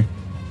roll anyway?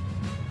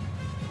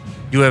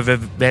 You have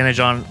advantage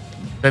on.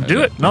 Then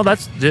do it. No,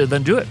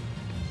 then do it.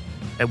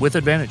 And with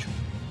advantage.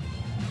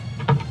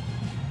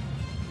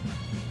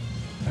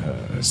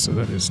 So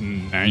that is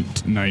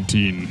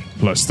 19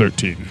 plus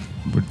 13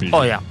 would be.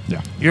 Oh, yeah.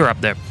 Yeah. You're up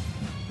there.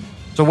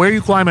 So where are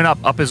you climbing up?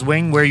 Up his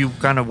wing where you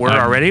kind of were I'm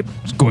already?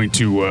 going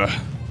to Where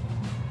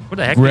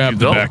the heck grab did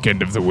the you go? back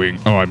end of the wing.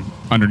 Oh, I'm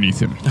underneath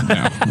him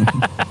now.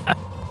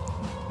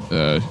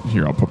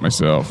 Here, I'll put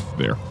myself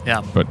there.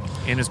 Yeah, But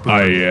in his boot.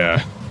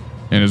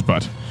 in his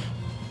butt.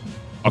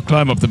 I'll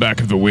climb up the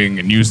back of the wing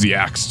and use the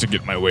axe to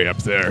get my way up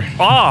there.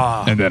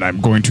 Ah! And then I'm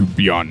going to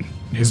be on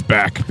his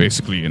back,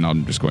 basically, and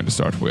I'm just going to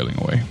start wailing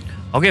away.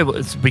 Okay, well,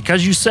 it's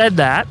because you said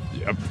that,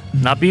 Yep.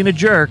 not being a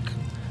jerk,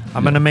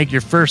 I'm going to make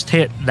your first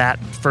hit that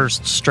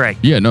first strike.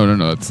 Yeah, no,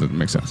 that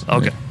makes sense.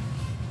 Okay.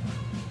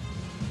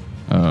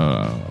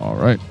 All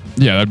right.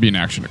 Yeah, that'd be an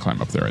action to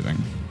climb up there, I think.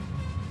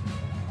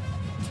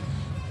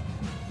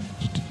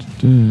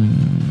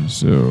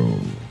 So,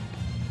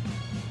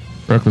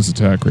 reckless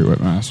attack, Great White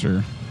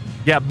Master.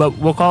 Yeah, but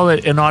we'll call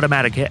it an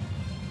automatic hit.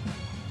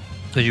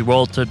 Because you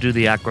rolled to do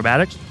the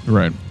acrobatics,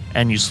 Right.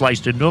 and you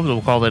sliced into him, so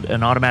we'll call it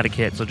an automatic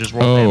hit. So just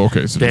roll Oh,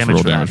 okay. So just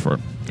roll damage for it.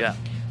 Yeah.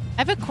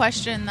 I have a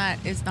question that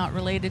is not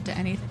related to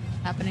anything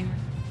happening.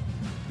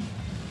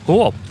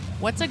 Cool.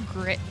 What's a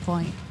grit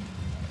point?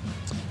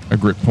 A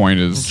grit point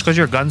It's is, because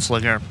you're a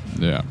gunslinger.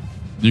 yeah.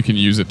 You can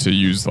use it to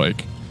use,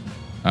 like,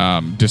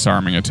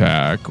 disarming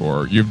attack,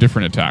 or you have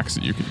different attacks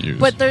that you can use.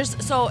 But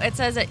it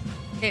says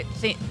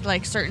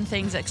like certain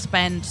things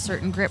expend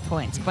certain grit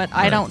points, but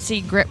I Right. don't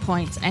see grit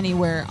points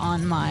anywhere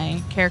on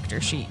my character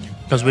sheet.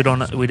 Because we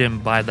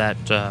didn't buy that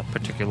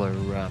particular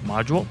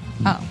module.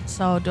 Oh,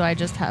 so do I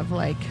just have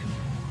like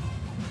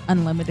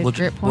unlimited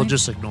grit points? We'll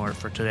just ignore it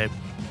for today.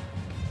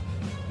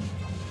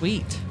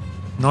 Sweet.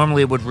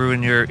 Normally, it could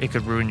ruin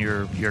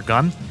your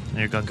gun, and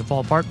your gun could fall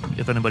apart.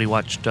 If anybody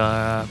watched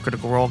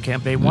Critical Role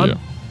Campaign 1,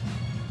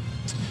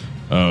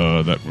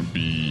 That would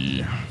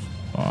be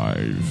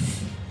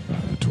 5,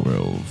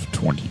 12,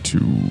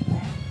 22,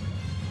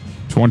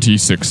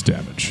 26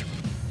 damage.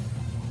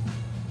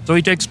 So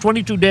he takes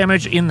 22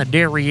 damage in the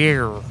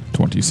derriere.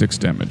 26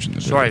 damage in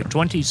the Sorry, derriere.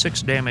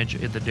 26 damage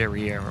in the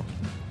derriere.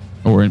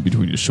 Or in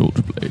between his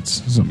shoulder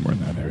blades, somewhere in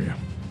that area.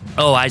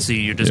 Oh, I see.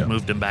 You just Yeah.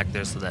 moved him back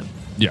there so that.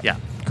 Yeah, Yeah.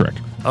 correct.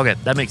 Okay,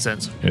 that makes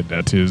sense. And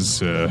that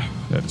is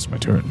my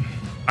turn.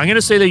 I'm going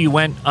to say that you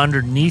went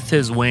underneath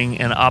his wing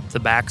and up the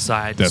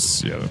backside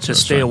That's what I to was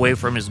stay trying. away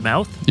from his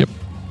mouth. Yep,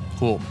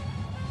 Cool.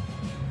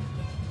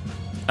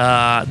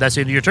 That's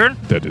the end of your turn?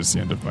 that is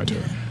the end of my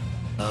turn.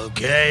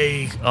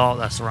 Okay. Oh,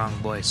 that's the wrong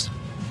voice.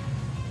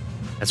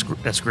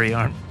 That's Grey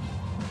Arm.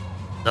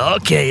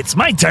 Okay, it's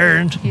my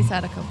turn. He's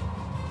had a couple.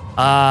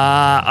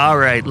 All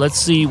right, let's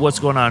see what's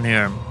going on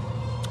here.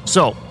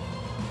 So,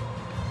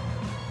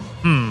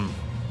 all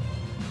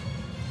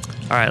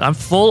right, I'm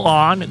full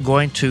on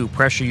going to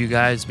pressure you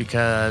guys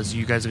because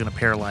you guys are going to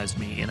paralyze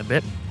me in a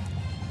bit.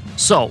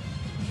 So,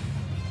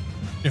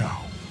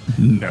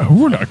 No,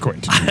 we're not going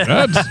to do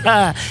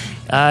that.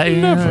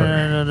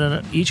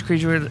 Never. Each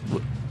creature.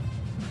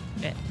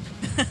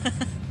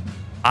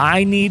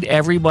 I need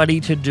everybody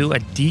to do a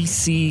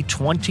DC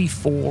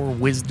 24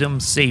 Wisdom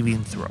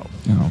saving throw.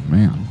 Oh,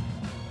 man.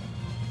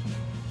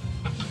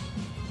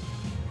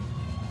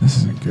 This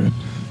isn't good.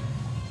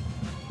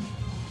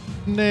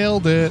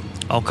 Nailed it.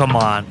 Oh, come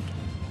on.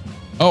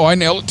 Oh, I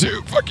nailed it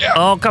too. Fuck yeah.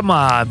 Oh, come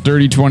on.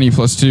 Dirty 20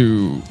 plus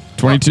 2.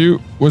 22?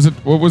 Was it?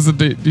 What was the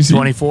DC?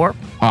 24.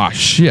 Ah,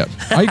 shit.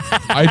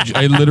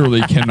 I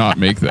literally cannot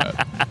make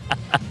that.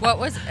 What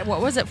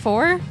was it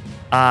for?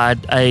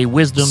 A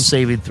Wisdom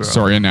saving throw.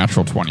 Sorry, a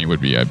natural 20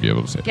 would be, I'd be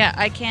able to say. Yeah,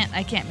 I can't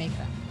make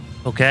that.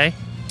 Okay.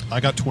 I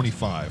got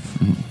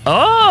 25.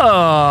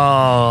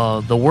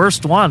 Oh, the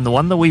worst one, the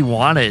one that we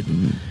wanted.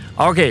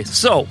 Okay,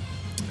 so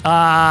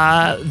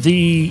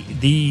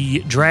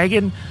the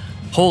dragon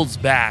pulls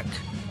back,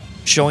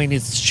 showing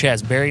its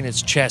chest, burying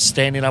its chest,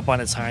 standing up on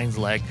its hind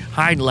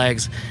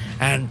legs,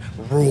 and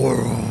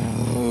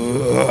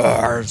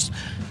roars.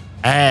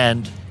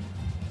 And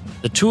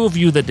the two of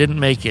you that didn't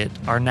make it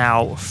are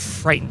now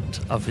frightened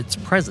of its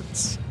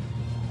presence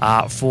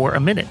for a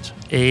minute.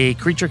 A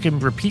creature can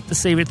repeat the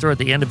saving throw at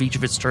the end of each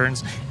of its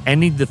turns,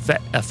 ending the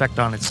effect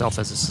on itself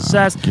as a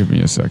success. Give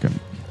me a second.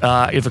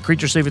 If a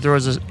creature saving throw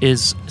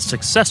is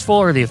successful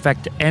or the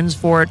effect ends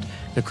for it,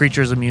 the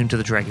creature is immune to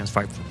the dragon's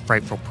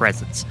frightful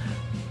presence.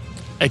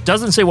 It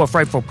doesn't say what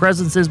frightful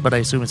presence is, but I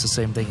assume it's the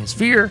same thing as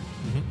fear.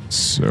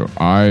 So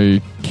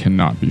I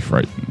cannot be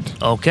frightened.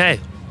 Okay.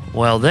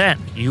 Well then,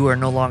 you are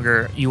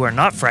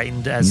not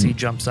frightened as he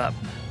jumps up.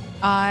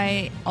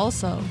 I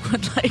also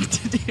would like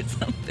to do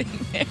something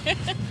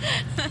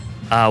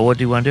there. What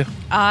do you want to do?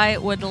 I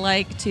would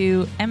like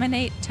to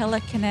emanate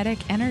telekinetic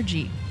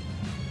energy.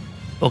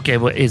 Okay,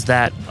 but is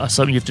that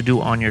something you have to do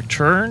on your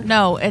turn?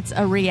 No, it's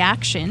a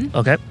reaction.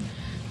 Okay.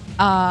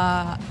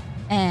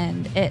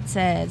 And it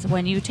says,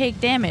 when you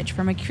take damage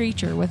from a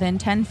creature within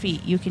 10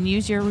 feet, you can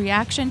use your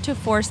reaction to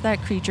force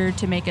that creature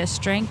to make a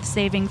strength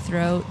saving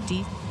throw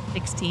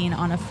D16.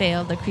 On a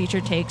fail, the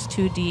creature takes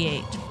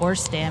 2d8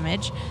 force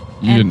damage.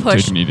 You didn't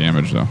take any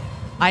damage, though.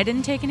 I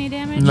didn't take any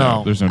damage?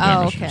 No. There's no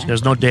damage. okay.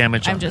 There's no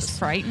damage I'm on just this.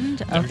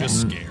 frightened? I'm Okay.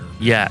 just scared.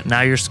 Yeah,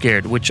 now you're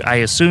scared, which I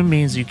assume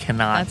means you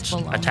cannot That's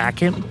baloney. attack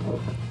him.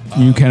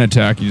 You can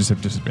attack, you just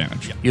have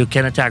disadvantage. You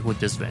can attack with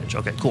disadvantage.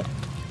 Okay, cool.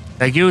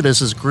 Thank you. This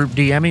is group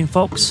DMing,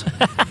 folks.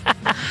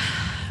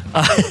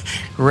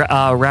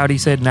 Rowdy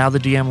said, now the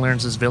DM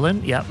learns his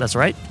villain. Yeah, that's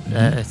right.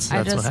 That's I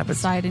what just happens.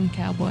 side in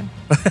cowboy.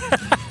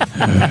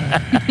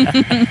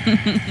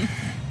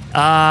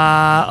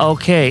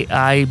 Okay,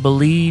 I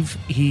believe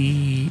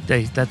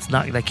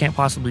that can't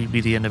possibly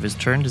be the end of his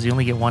turn. Does he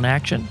only get one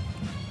action?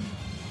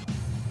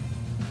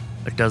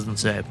 It doesn't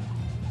say. It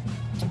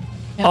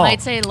Oh.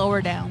 might say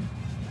lower down.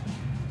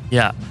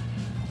 Yeah.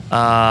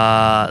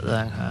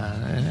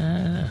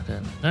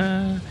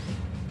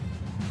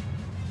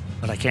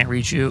 But I can't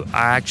reach you.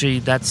 Actually,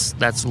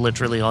 that's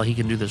literally all he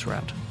can do this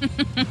round.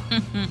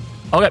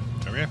 Okay,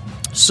 Okay.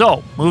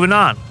 so moving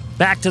on.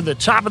 Back to the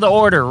top of the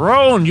order.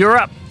 Roan, you're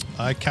up.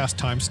 I cast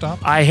Time Stop.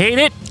 I hate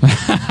it.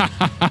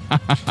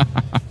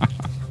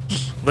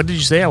 What did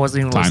you say? I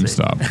wasn't even Time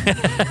listening.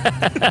 stop.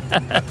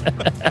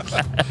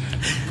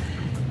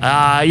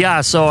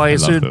 Yeah, so I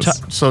assume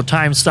this. so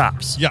time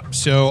stops. Yeah,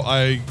 so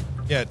I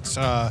get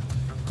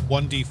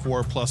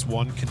 1d4 plus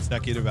 1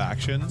 consecutive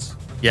actions,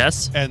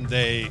 Yes? and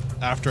they,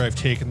 after I've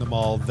taken them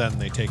all, then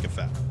they take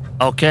effect.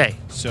 Okay.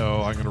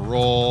 So I'm going to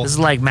roll. This is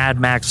like Mad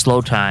Max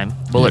slow time,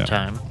 bullet Yeah.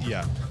 time.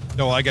 Yeah.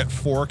 No, I get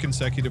 4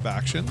 consecutive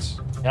actions.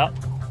 Yep.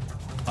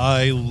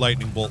 I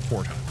lightning bolt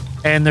 4 times.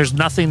 And there's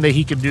nothing that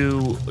he can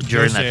do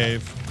during No that.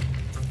 save.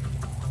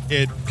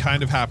 It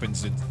kind of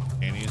happens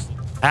instantaneously.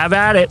 Have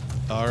at it.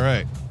 All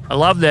right. I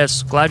love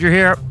this. Glad you're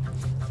here.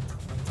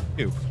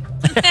 Ew.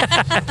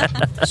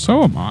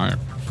 So am I.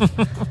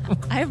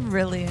 I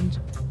really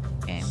enjoyed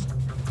the game.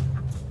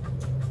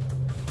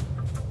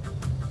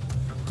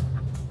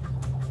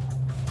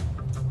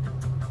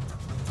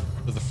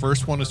 So the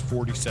first one is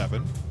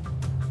 47.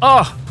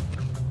 Oh!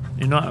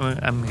 You know,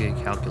 I'm going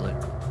to calculate.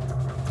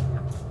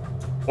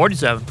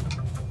 47.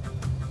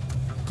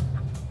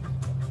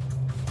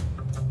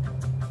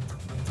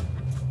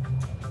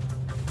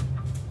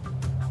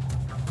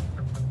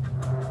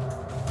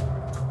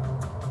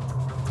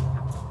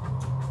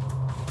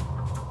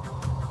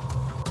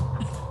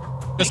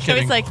 Just He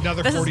kidding. was like,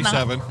 Another "This is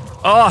not-" 47.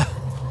 Oh!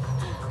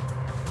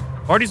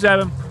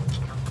 47.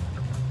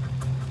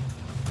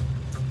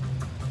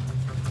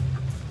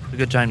 A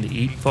good time to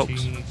eat, folks.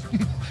 18,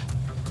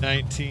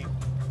 19.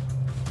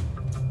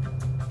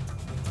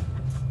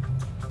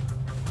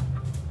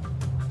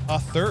 A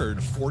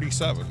third,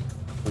 47.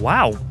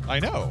 Wow. I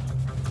know.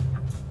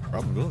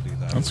 Probability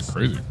that That's is.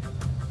 crazy.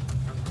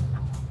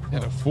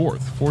 And a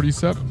fourth,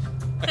 47.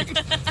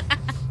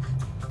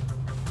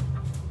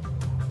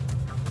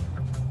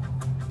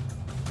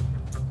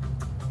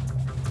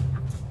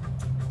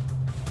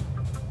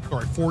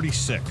 Sorry,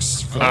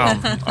 46. For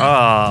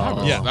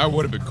Oh. Yeah. That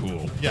would have been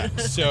cool. Yeah.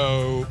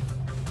 So,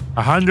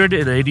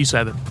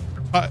 187.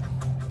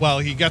 well,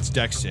 he gets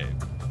dex save.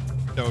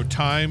 So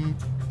time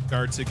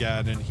starts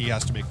again, and he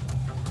has to make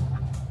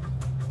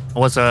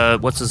What's the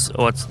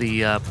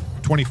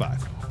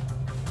 25.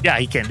 yeah,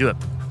 he can't do it.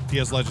 He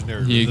has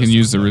legendary. He can resistance.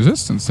 use the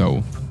resistance,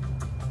 so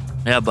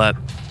Yeah, but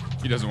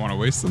he doesn't want to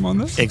waste them on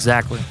this.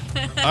 exactly.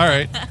 All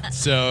right.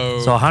 So,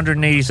 So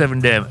 187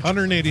 damage.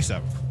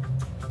 187.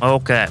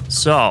 Okay.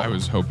 So I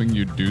was hoping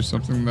you'd do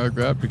something like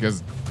that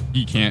because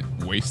he can't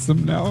waste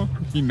them now.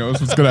 He knows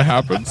what's going to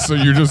happen, so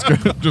you're just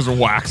just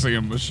waxing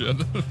him with shit.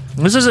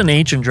 this is an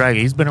ancient dragon.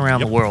 He's been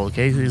around Yep. the world,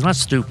 okay? He's not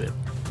stupid.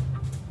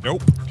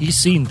 Nope. He's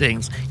seen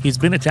things. He's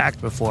been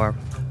attacked before.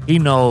 He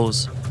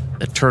knows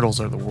that turtles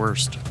are the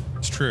worst.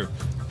 It's true.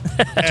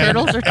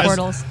 Turtles or as-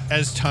 turtles?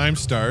 As time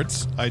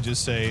starts, I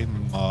just say,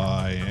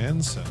 my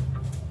ancestors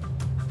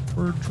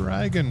were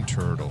dragon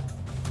turtle.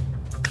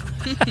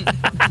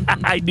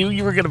 I knew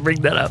you were going to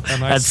bring that up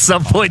And I at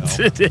some point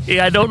smile. today.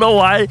 I don't know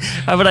why,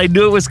 but I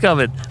knew it was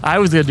coming. I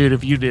was going to do it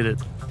if you did it.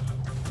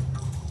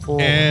 Oh.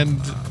 And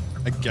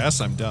I guess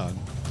I'm done.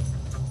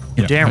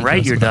 You're damn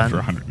right you're done. For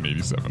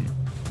 187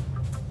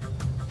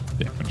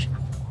 damage.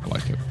 I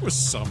like it. It was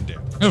some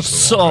damage.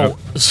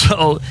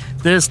 So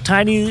this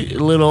tiny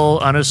little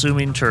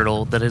unassuming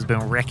turtle that has been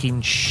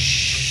wrecking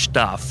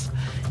stuff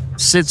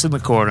sits in the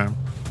corner.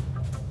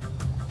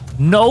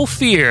 No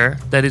fear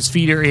that his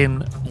feet are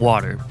in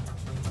water.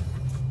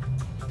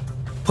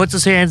 Puts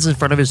his hands in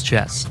front of his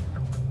chest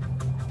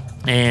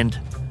and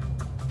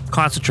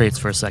concentrates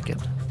for a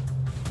second.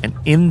 And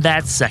in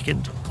that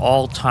second,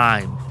 all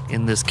time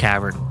in this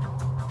cavern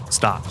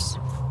stops.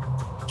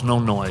 There's no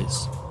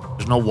noise.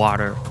 There's no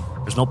water.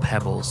 There's no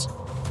pebbles.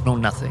 No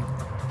nothing.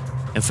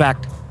 In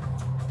fact,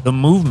 the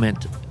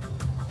movement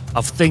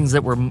of things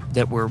that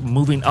were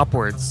moving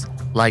upwards,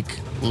 like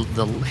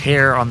the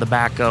hair on the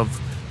back of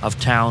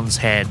Town's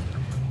head,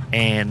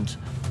 and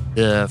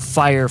the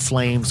fire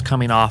flames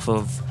coming off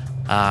of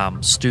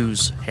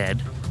Stu's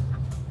head,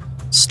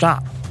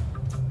 stop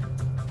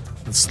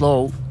and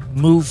slow,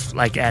 move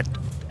like at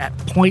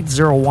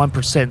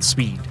 0.01%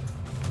 speed,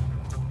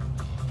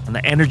 and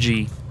the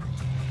energy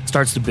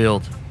starts to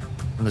build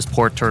in this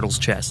poor turtle's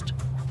chest,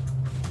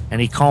 and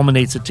he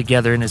culminates it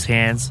together in his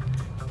hands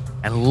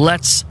and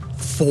lets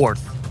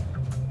forth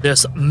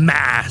this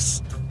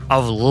mass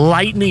of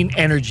lightning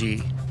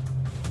energy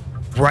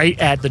right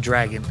at the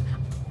dragon,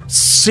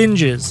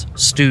 singes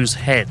Stu's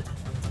head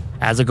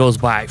as it goes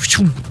by.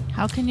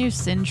 How can you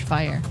singe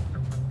fire?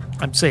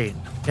 I'm saying,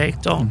 okay,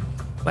 don't.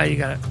 But you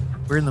gotta.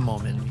 We're in the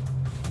moment.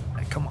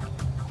 Like, come on.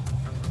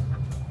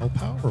 How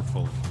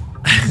powerful.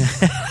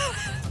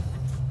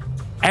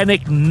 And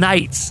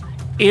ignites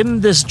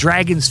in this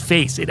dragon's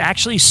face. It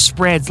actually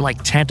spreads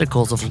like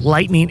tentacles of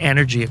lightning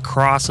energy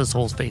across his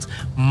whole face,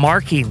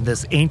 marking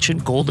this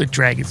ancient golden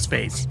dragon's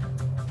face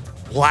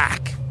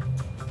black.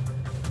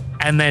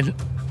 And then,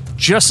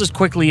 just as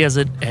quickly as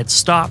it had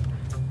stopped,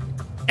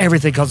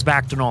 everything comes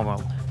back to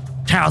normal.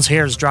 Town's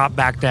hairs drop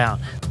back down.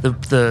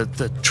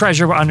 The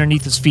treasure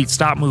underneath his feet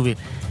stop moving.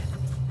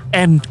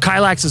 And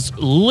Kylax is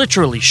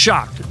literally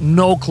shocked.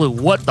 No clue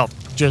what the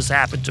just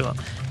happened to him.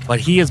 But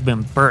he has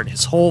been burnt.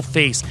 His whole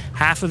face,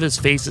 half of his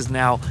face is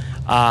now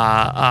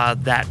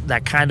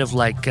that kind of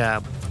like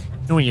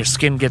when your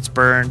skin gets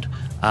burned,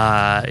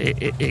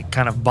 it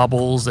kind of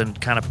bubbles and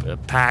kind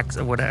of packs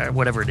or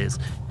whatever it is.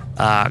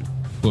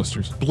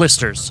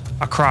 Blisters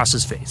across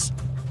his face.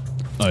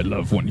 I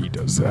love when he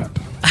does that.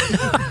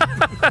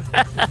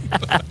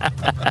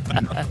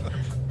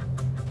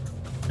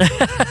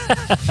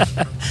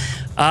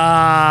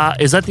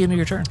 Is that the end of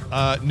your turn?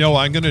 No,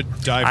 I'm going to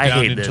dive I down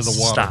hate into this.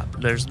 the water.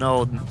 Stop. There's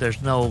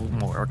no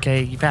more.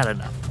 Okay, you've had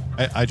enough.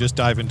 I just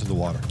dive into the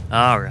water.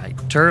 All right,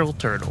 turtle.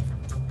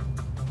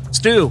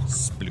 Stu,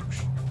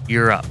 Sploosh.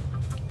 you're up.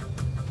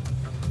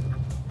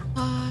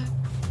 I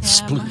am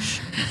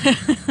Sploosh.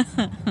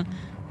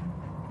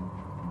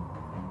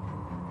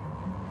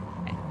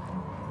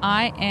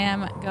 I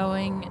am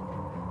going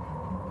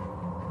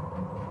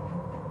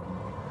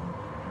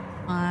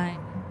my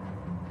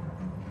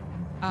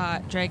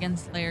Dragon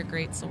Slayer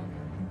Greatsword.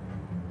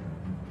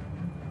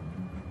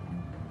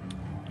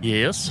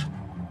 Yes.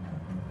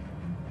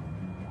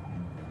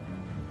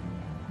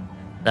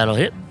 That'll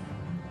hit.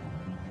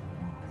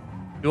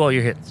 Do all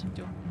your hits.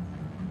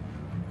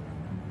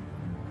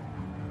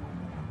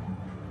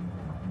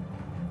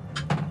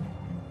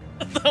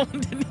 That one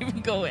didn't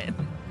even go in.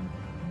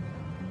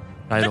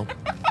 Title.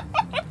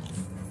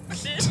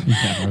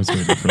 Yeah, I was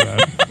waiting for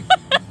that.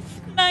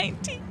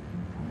 19.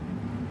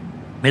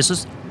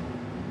 Misses.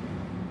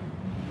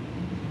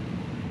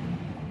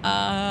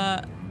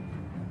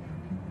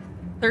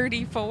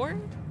 34.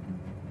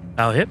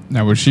 That'll hit.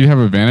 Now, would she have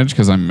advantage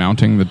because I'm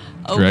mounting the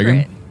Oh,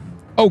 dragon? crit.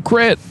 Oh,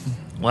 crit!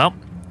 Well,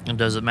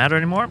 does it matter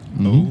anymore?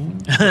 No.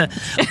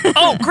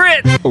 Oh,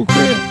 crit! Oh,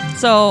 crit!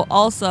 So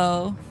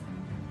also,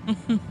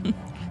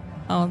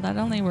 oh, that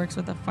only works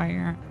with a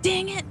firearm.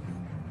 Dang it!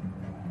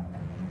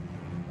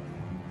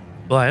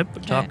 Go ahead,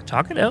 but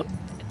talk it out.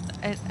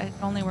 It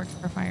only works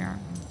for firearm.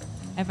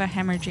 I have a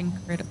hemorrhaging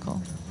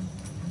critical,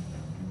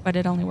 but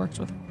it only works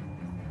with.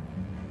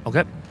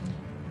 Okay.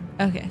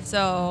 Okay,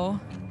 so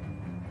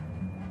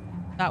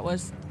that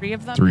was 3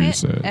 of them 3 hit,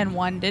 said. and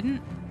 1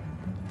 didn't.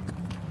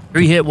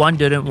 3 hit, 1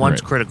 didn't,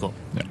 1's Right. critical.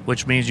 Yeah.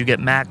 Which means you get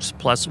max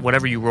plus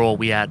whatever you roll,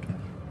 we'll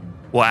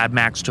add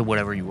max to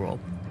whatever you roll.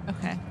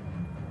 Okay.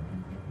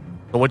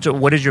 So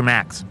what is your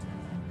max?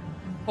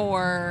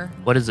 For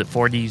What is it,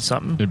 4D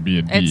something? It'd be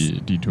a It's-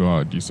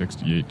 D12, D6,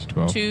 D8,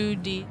 D12.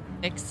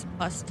 2d6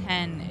 plus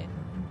 10.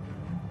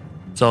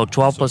 So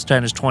 12 plus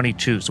 10 is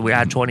 22. So we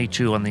add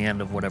 22 on the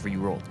end of whatever you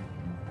rolled.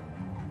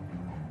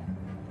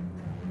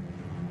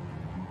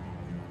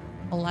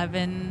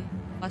 11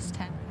 plus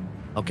 10.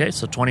 Okay,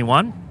 so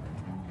 21.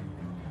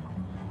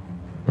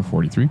 Or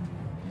 43?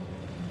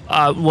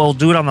 Well,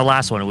 do it on the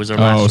last one. It was our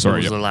Oh, last, sorry, it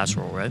was yep. the last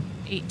roll, right?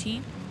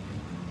 18.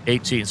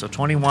 18. So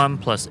 21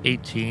 plus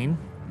 18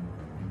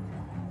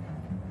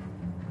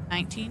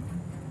 19.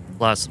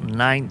 plus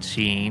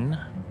 19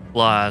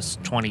 plus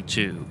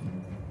 22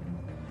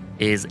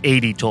 is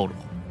 80 total.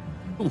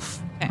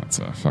 Oof. That's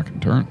a fucking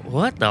turn.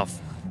 What the Why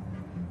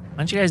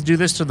don't you guys do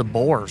this to the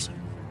boars?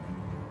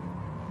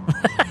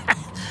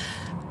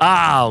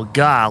 Oh,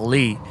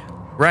 golly.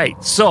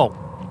 Right, so,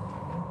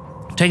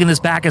 taking this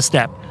back a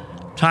step.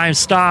 Time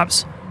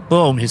stops.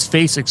 Boom, his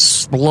face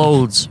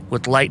explodes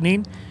with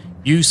lightning.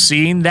 You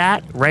seeing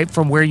that right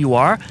from where you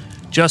are?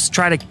 Just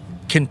try to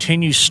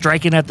continue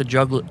striking at the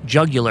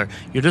jugular.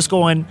 You're just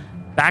going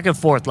back and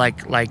forth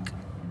like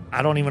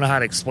I don't even know how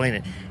to explain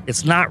it.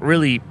 It's not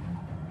really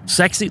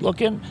sexy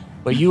looking,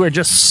 but you are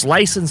just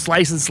slicing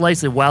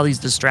while he's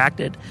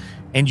distracted,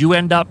 and you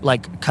end up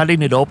like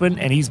cutting it open,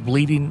 and he's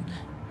bleeding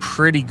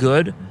pretty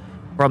good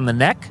from the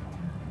neck,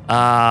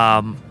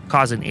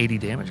 causing 80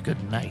 damage.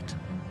 Good night.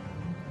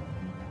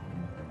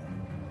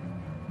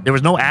 There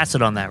was no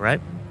acid on that,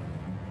 right?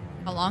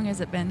 How long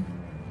has it been?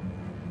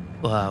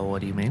 What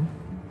do you mean?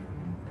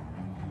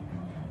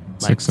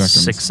 6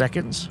 seconds. 6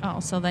 seconds.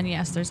 Oh, so then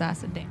yes, there's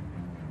acid damage.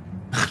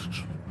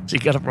 So you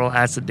got to roll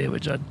acid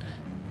damage on.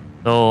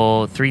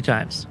 So 3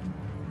 times.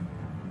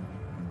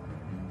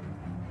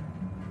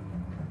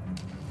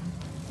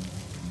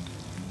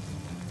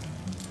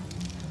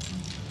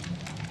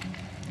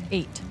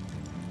 8.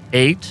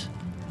 8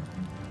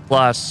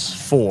 plus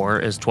 4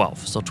 is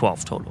 12. So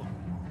 12 total.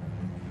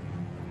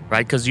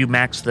 Right? Because you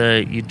max for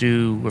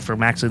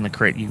maxing the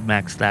crit, you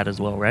max that as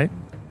well, right?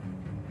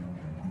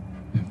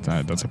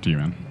 That's up to you,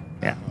 man.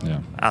 Yeah.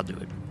 Yeah. I'll do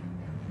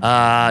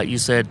it. You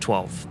said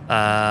 12.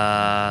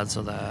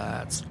 So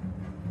that's...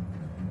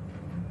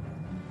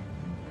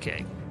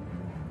 Okay.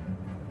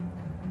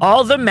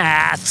 All the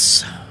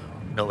maths.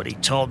 Nobody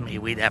told me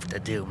we'd have to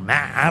do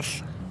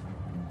math.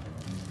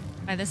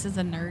 Why, this is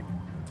a nerd.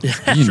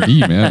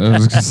 D&D, man. I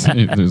was gonna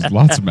say, there's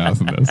lots of math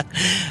in this.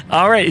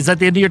 All right. Is that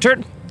the end of your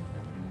turn?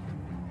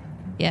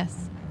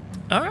 Yes.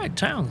 All right,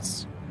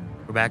 Towns.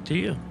 We're back to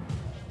you.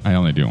 I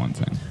only do one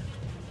thing.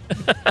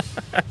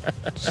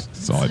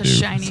 That's all I do. It's a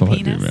shiny That's all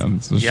penis. I do, man.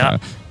 It's a Yeah.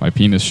 my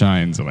penis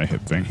shines and I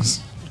hit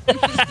things.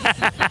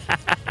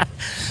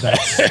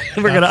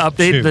 We're going to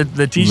update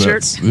the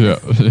t-shirt.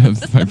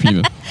 That's my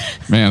penis.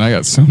 Man, I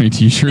got so many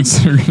t-shirts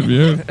that are going to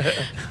be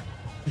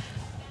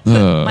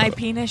out. My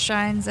penis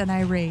shines and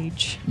I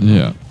rage.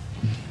 Yeah.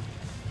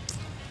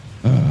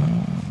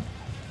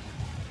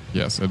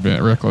 Yes,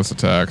 reckless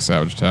attack,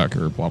 savage attack,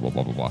 or blah, blah,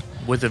 blah, blah, blah.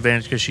 With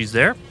advantage because she's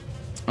there.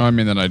 I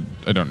mean, then I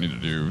don't need to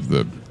do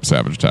the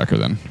savage attacker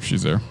then, if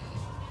she's there.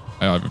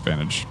 I have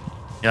advantage.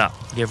 Yeah,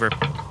 give her.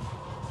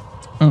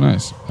 Oh,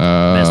 nice.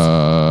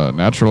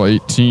 Natural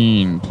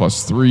 18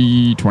 plus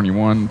 3,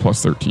 21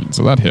 plus 13.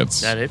 So that hits.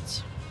 That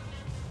hits.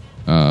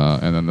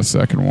 And then the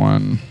second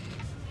one.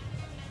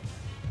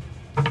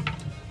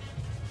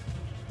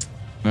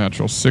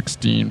 Natural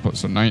 16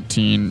 plus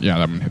 19. Yeah,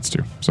 that one hits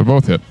too. So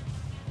both hit.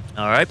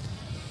 All right.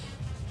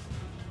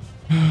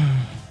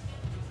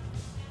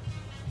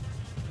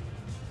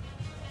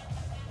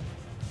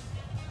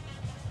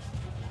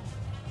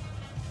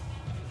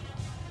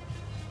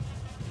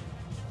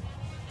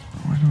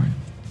 Why do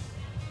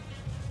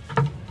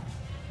I...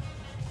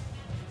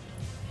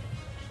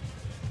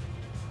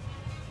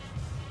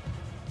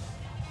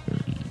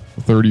 30.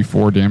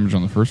 34 damage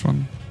on the first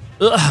one.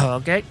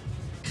 Okay.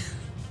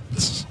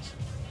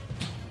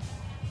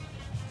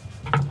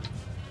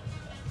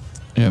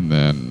 And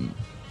then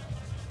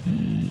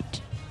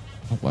 8,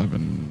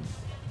 11,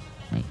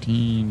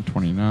 19,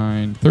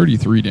 29,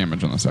 33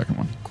 damage on the second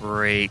one.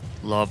 Great.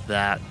 Love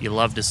that. You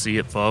love to see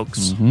it,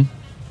 folks. Mm-hmm.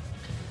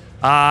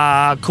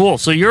 Cool.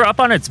 So you're up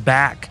on its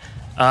back.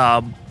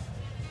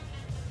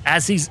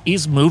 As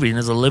he's moving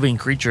as a living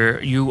creature,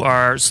 you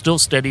are still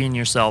steadying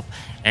yourself,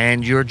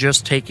 and you're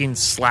just taking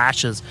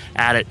slashes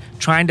at it,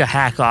 trying to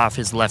hack off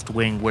his left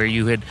wing where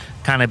you had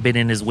kind of been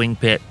in his wing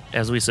pit,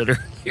 as we said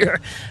earlier,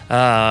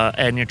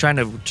 and you're trying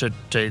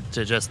to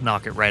just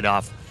knock it right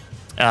off.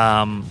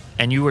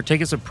 And you were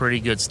taking some pretty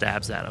good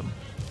stabs at him.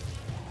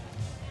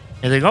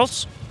 Anything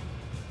else?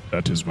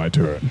 That is my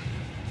turn.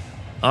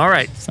 All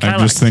right.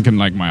 I'm just thinking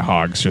like my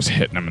hog's just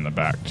hitting him in the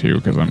back too,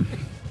 because I'm.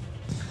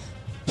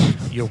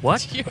 Your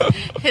what?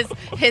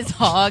 his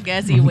hog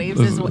as he waves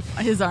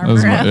his arm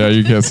around. Yeah,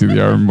 you can't see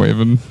the arm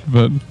waving,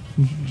 but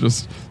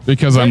just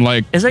because I'm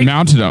like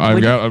mounted up,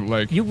 I'm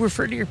like. You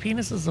refer to your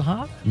penis as a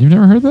hog? You've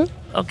never heard that?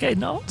 Okay,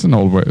 no. It's an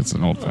old way. It's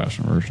an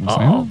old-fashioned version.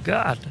 Oh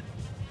God.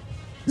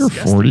 You're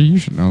Disgusting. 40. You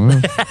should know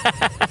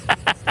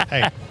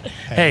that.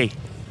 Hey.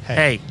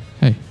 Hey.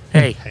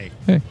 Hey.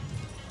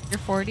 You're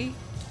 40?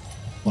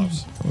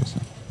 Close.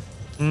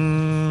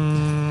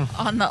 On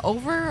the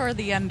over or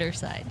the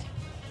underside?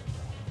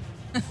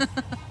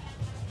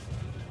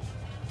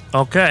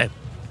 Okay.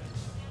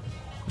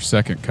 We're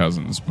second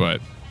cousins, but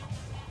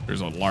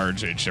there's a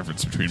large age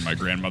difference between my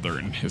grandmother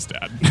and his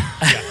dad.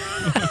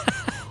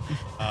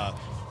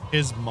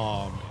 His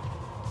mom,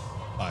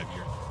 5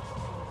 years.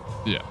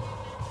 Yeah.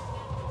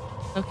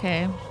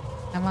 Okay.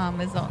 My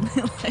mom is only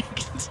like...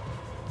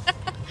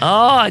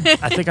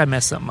 I think I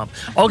messed something up.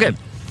 Okay.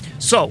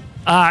 So,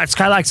 it's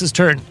Kylax's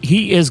turn.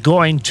 He is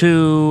going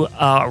to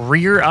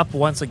rear up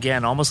once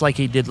again, almost like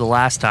he did the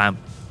last time.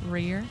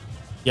 Rear?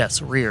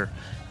 Yes, rear.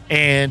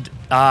 And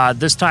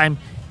this time,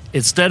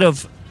 instead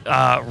of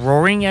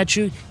roaring at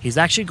you, he's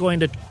actually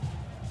going to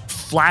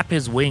flap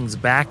his wings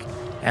back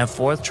and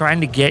forth,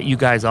 trying to get you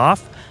guys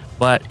off.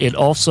 But it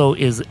also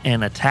is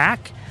an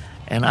attack.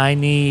 And I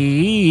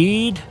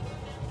need...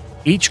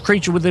 Each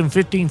creature within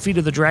 15 feet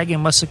of the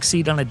dragon must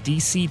succeed on a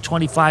DC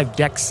 25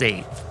 dex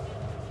save.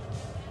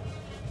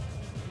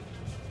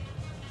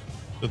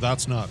 So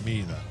that's not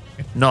me,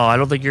 then. No, I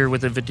don't think you're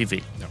within 50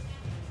 feet. No.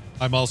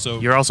 I'm also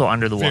You're also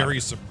under the water.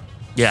 very submerged.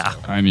 Yeah.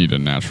 I need a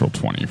natural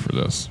 20 for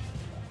this.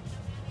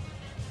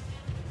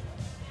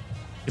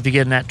 If you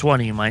get a nat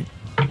 20, you might.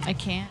 I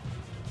can't.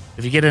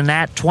 If you get a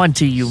nat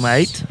 20, you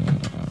might.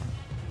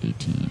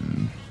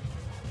 18.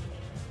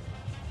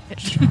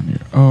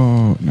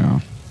 Oh, no.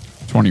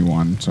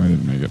 21, so I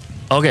didn't make it.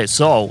 Okay,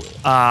 so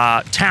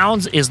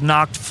Towns is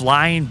knocked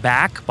flying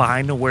back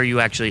behind where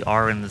you actually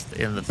are in the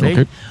thing,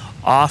 Okay.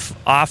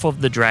 off of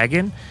the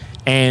dragon,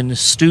 and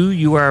Stu,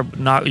 you are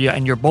not,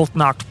 and you're both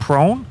knocked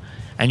prone,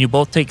 and you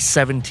both take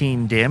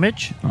 17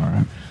 damage. All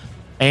right.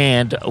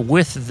 And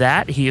with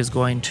that, he is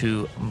going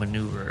to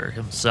maneuver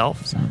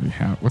himself. So that'd be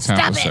half. What's Stop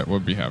half? it. What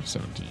would be half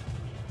 17?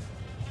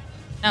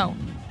 No.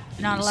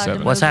 You're not allowed to 7.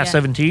 move What's half yet.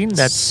 17?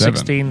 That's 7.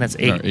 16. That's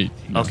 8. No, 8.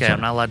 No, Okay, sorry.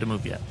 I'm not allowed to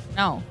move yet.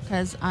 No,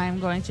 because I'm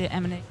going to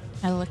emanate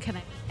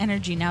telekinetic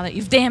energy now that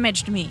you've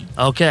damaged me.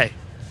 Okay.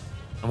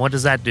 And what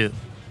does that do?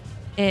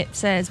 It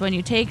says when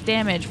you take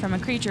damage from a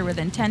creature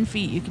within 10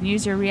 feet, you can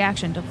use your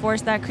reaction to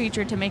force that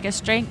creature to make a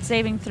strength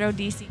saving throw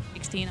DC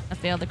 16 on a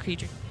fail the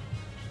creature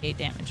 8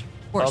 damage.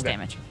 Force Okay.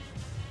 damage.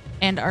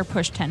 And are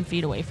pushed 10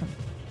 feet away from you.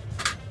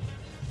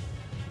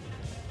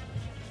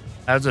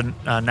 That's a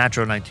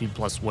natural 19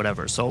 plus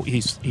whatever. So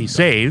he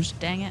saves,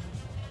 Dang it.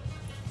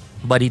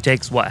 but he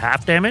takes what,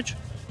 half damage?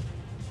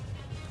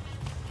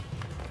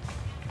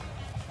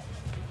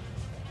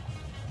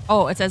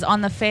 Oh, it says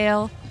on the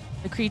fail,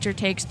 the creature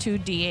takes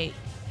 2d8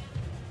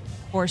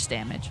 force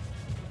damage.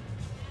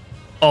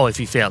 Oh, if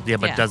he failed, yeah,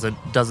 but Yeah.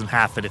 doesn't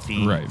half it if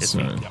he. Right, if so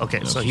he- yeah, okay,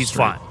 that's so he's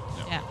straight. fine.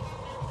 Yeah.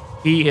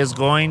 He is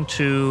going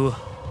to.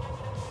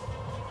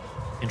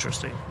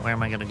 Interesting. Where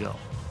am I going to go?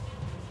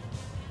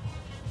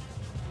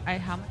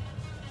 How much?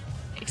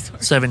 Okay,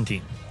 sorry.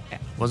 17. Okay.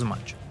 Wasn't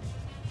much.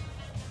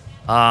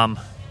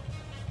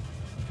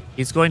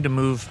 He's going to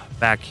move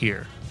back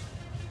here.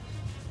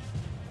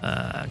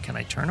 Can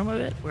I turn him a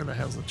bit? Where the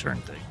hell's the turn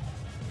thing?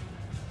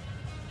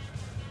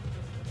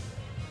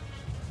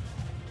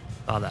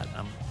 Oh, that.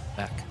 I'm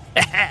back.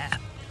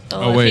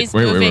 So Oh, if wait, he's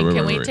wait, moving, wait,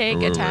 can wait, we wait, take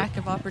wait, wait, attack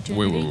of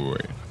opportunity?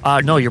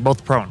 Wait. No, you're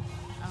both prone.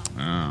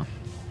 I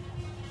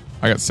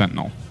got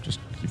Sentinel. Just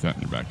keep that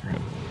in your back of your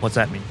head. What's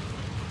that mean?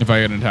 If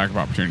I get an attack of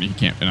opportunity, he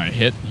can't, and I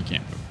hit, he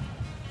can't move.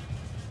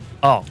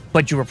 Oh,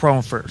 but you were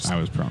prone first. I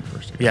was prone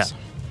first, I guess.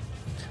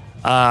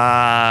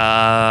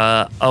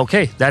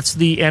 Okay, that's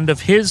the end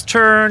of his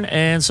turn,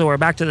 and so we're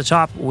back to the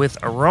top with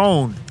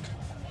Aron.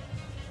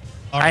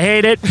 All I right.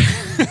 hate it.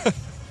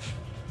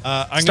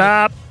 I'm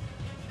Stop.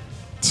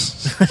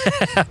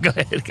 Go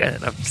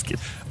ahead. I'm just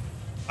kidding.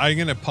 I'm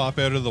gonna pop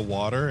out of the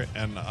water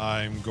and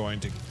I'm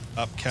going to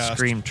upcast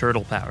Scream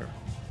turtle power.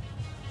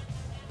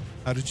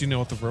 How did you know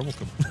what the verbal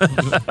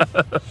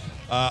component?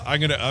 I'm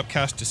going to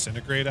upcast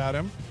Disintegrate at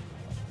him.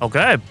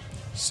 Okay.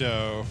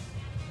 So,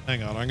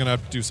 hang on. I'm going to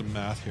have to do some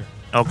math here.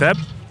 Okay.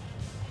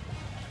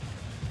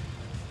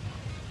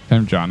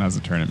 Time John has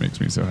a turn, it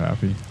makes me so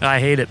happy. I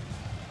hate it.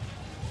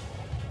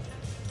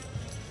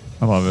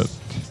 I love it.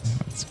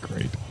 That's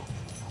great.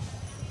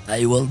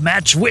 I will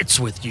match wits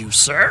with you,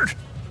 sir.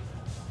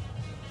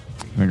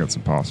 I think that's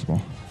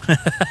impossible.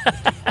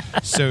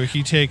 So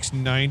he takes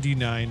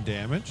 99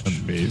 damage.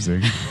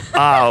 Amazing.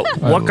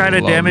 What kind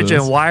of love damage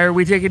this. and why are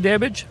we taking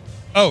damage?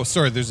 Oh,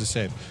 sorry. There's a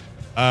save.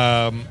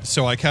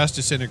 So I cast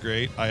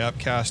Disintegrate. I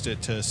upcast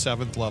it to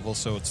 7th level,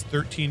 so it's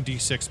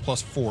 13d6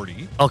 plus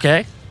 40.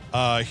 Okay.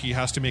 He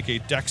has to make a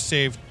Dex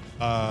save,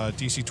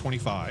 DC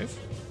 25.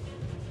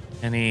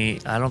 And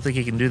I don't think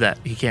he can do that.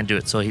 He can't do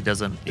it, so he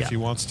doesn't. If Yeah. he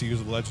wants to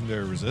use a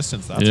Legendary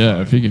Resistance, that's Yeah,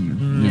 fine. if he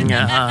can.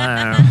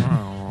 Yeah.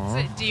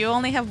 So do you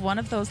only have one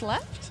of those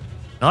left?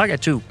 No, I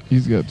got 2.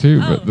 He's got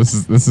 2, Oh. but this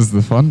is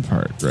the fun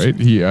part, right?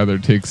 He either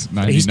takes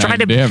 99 trying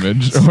to-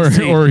 damage,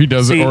 See- or he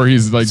doesn't, see, or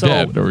he's like so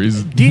dead, or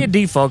he's.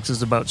 D&D, folks,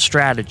 is about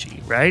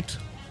strategy, right?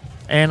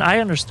 And I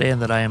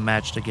understand that I am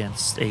matched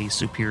against a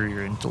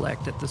superior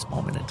intellect at this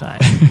moment in time.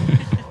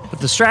 But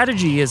the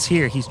strategy is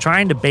here. He's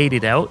trying to bait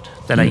it out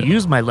that I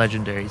use my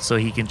legendary so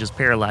he can just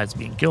paralyze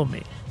me and kill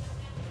me.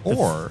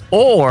 Or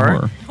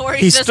Or Or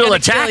he's just still gonna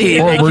kill attacking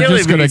you. Or and we're killing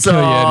just me. gonna kill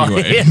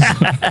you anyway.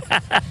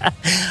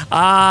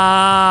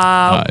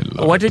 I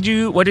love What did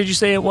you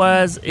say it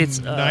was? It's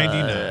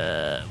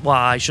 99. Well,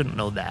 I shouldn't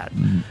know that.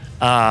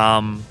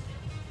 I'm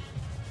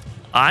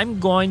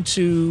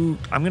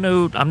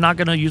not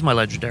gonna use my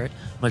legendary.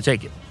 I'm gonna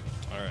take it.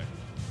 all right.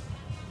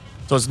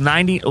 So it's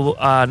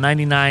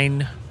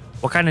 99.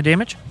 What kind of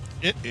damage?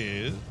 It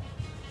is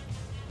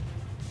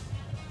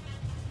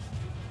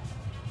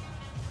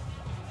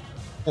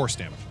force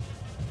damage.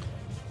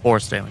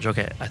 Force damage.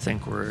 Okay, I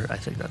think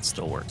that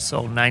still works.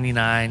 So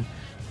 99.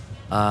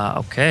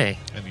 Okay.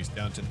 And he's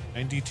down to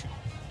 92.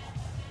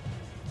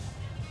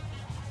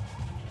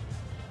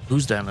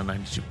 Who's down to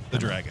 92? The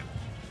dragon.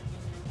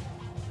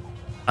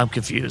 I'm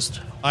confused.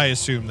 I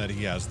assume that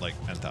he has like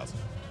 10,000.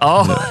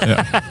 Oh,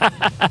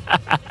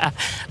 Yeah.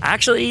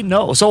 actually,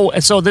 no. So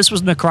this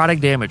was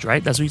necrotic damage,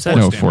 right? That's what you said?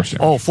 No, damage. force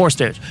damage. Oh, force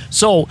damage.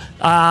 So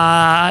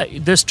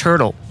this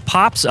turtle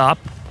pops up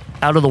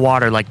out of the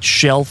water like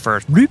shell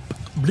first, bloop,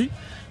 bloop,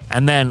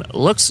 and then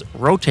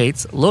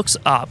rotates, looks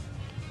up.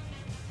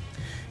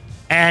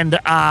 And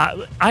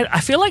I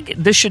feel like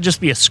this should just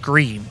be a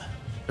scream.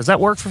 Does that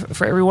work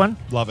for everyone?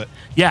 Love it.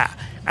 Yeah.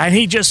 And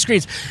he just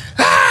screams,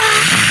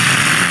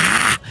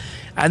 "Ah!"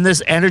 And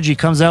this energy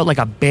comes out like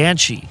a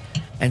banshee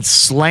and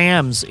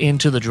slams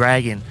into the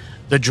dragon.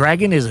 The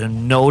dragon is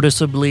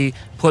noticeably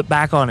put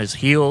back on his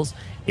heels,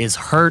 is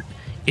hurt,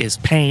 is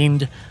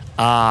pained.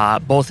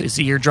 Both his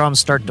eardrums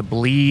start to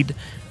bleed.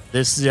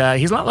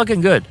 He's not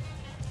looking good.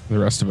 The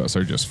rest of us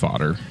are just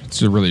fodder.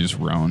 It's really just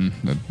Roan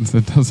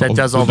that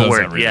Does all the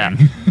work,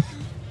 everything.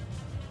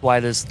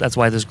 That's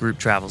why this group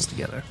travels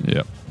together.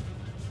 Yep.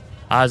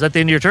 Is that the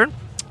end of your turn?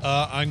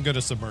 I'm going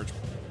to submerge.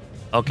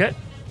 Okay.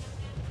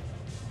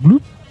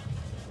 Bloop.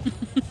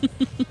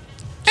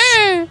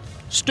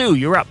 Stu,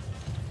 you're up.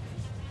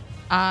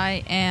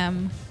 I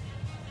am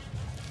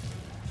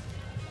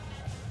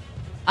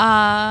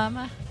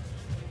far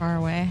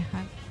away.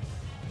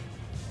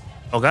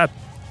 Okay.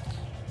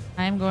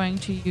 I'm going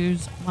to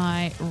use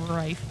my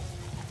rifle.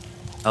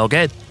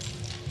 Okay.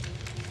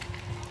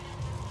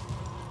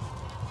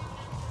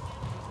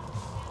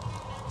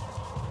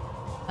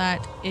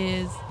 That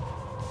is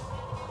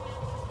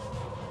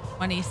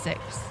 26.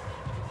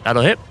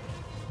 That'll hit.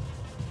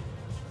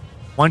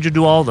 Why don't you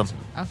do all of them?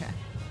 Okay.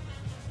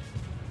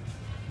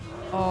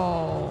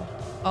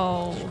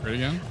 Oh. Right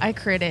again? I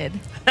critted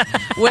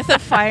with a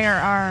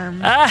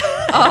firearm.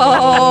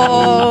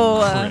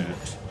 Oh.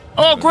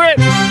 Oh, grit!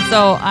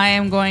 So I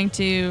am going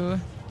to.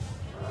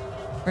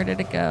 Where did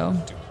it go?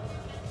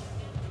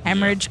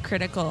 Hemorrhage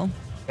critical.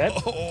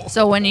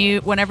 So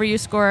whenever you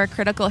score a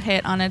critical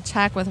hit on an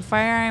attack with a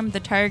firearm, the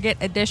target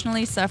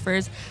additionally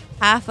suffers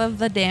half of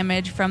the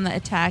damage from the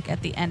attack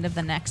at the end of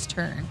the next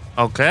turn.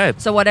 Okay.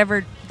 So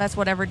that's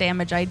whatever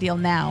damage I deal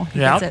now. He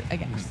Yeah. gets it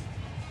again.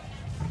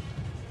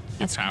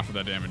 It's half of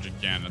that damage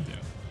again at the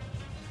end.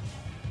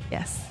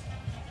 Yes.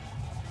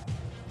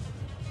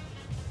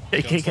 Yeah,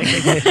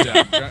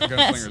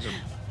 gunslingers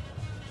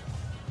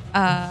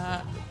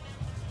are.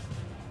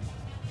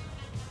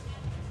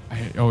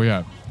 Oh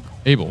yeah,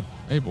 Abel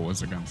was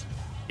the guns.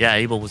 Yeah,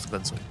 Abel was the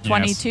gunslinger.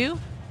 22.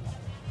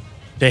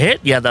 To hit?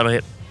 Yeah, that'll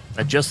hit.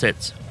 That just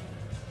hits.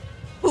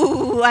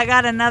 Ooh, I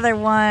got another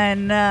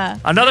one.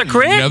 Another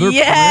crit? Another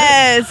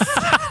Yes.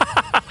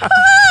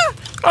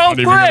 Oh, Not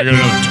even gonna crit! get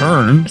another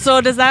turn. So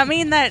does that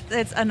mean that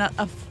it's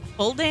a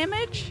full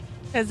damage?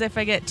 Because if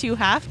I get 2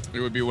 half, It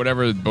would be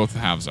whatever both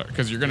halves are,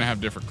 because you're gonna have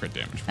different crit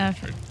damage. For each,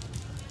 Okay. right?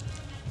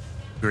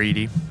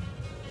 Greedy.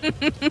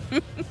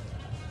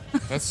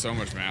 That's so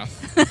much math.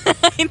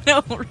 I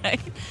know, right?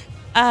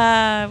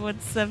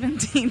 What's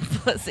 17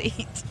 plus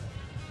 8?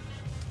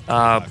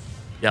 Yep.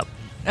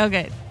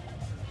 Okay.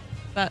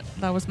 That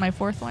was my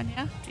fourth one,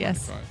 yeah?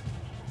 Yes. 25.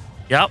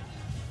 Yep.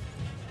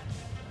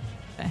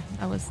 Okay,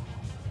 that was...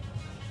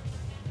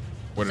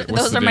 What's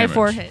Those the are my damage?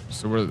 4 hits.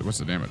 So what's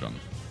the damage on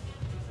them?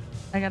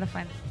 I gotta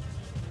find it.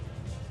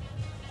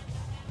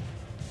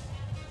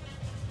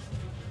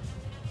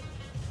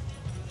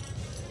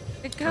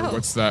 Where'd it Or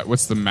go?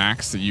 what's the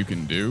max that you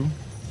can do?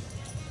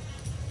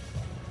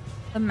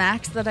 The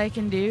max that I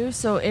can do,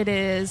 so it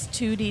is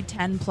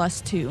 2d10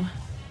 plus 2.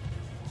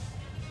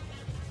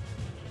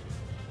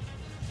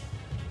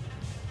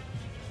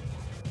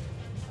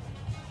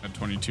 Add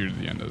 22 to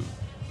the end of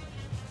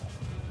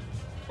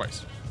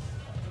twice.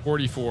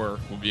 44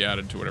 will be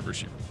added to whatever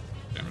she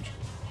damage.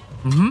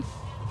 Mm-hmm.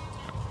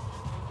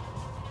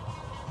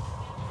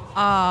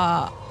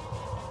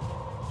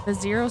 The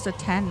zero's a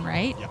 10,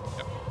 right? Yeah.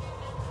 Yep.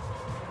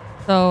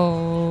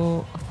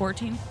 So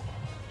 14.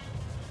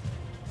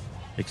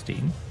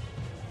 16.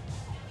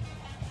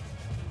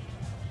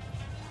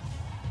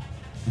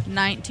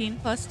 19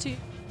 plus 2.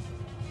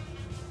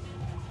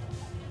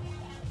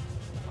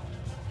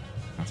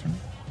 Catherine?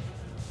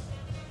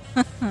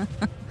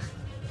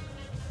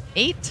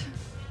 8.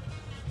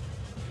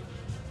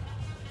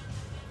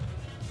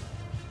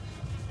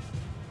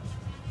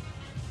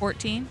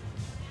 14.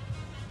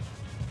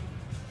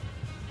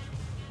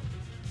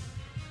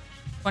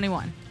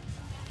 21.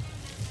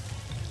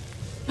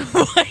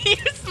 Why are you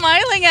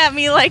smiling at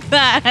me like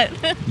that?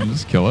 You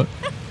just kill it.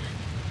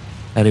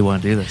 How do you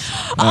want to do this?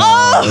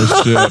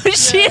 Oh, shit.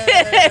 Shit.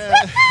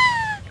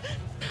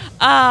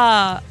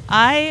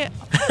 I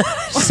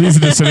Sees it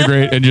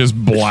disintegrate and just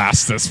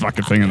blast this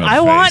fucking thing in the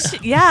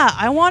face.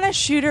 I want to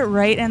shoot it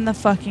right in the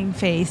fucking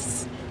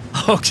face.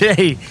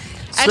 Okay.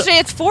 Actually,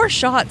 it's 4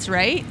 shots,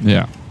 right?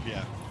 Yeah.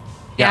 Yeah.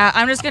 Yeah,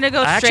 I'm just gonna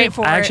go straight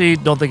for I it. actually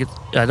don't think it's.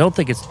 I don't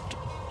think it's.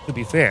 To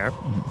be fair,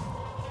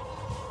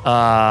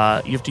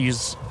 you have to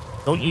use.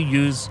 Don't you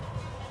use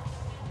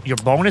your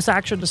bonus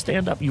action to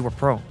stand up? You were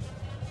prone.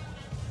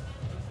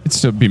 It'd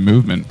still be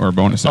movement or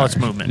bonus Oh, it's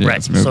action. movement, Yeah, right?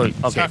 it's movement.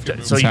 So okay, half your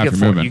so movement. you It's half get your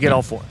 4. movement, You get yeah.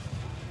 all 4.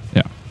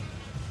 Yeah.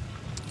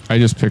 I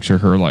just picture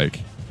her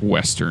like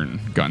Western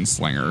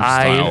gunslinger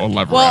style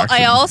lever well, action.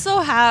 I also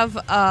have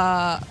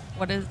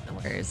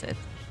where is it?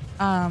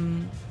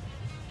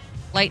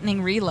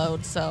 Lightning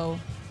reload. So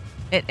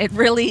it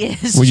really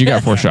is. Well, you got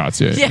just- 4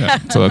 shots. Yeah. Yeah.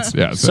 So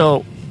that's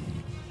So,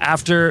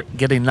 after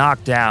getting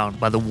knocked down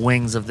by the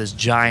wings of this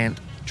giant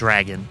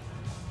dragon,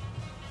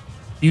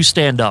 you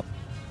stand up,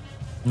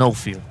 no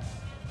fear.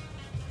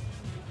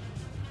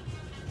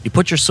 You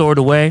put your sword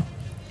away.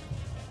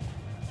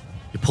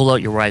 You pull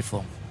out your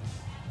rifle.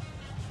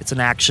 It's an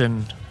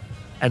action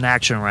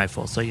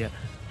rifle. So you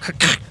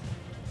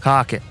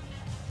cock it,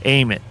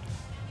 aim it,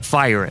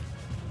 fire it.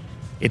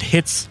 It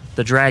hits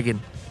the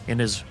dragon in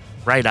his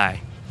right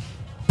eye.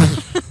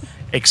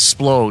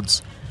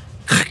 Explodes.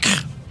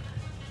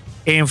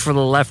 Aim for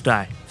the left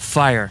eye.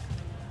 Fire.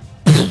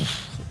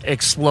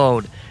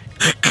 Explode.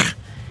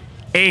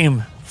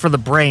 Aim for the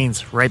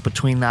brains right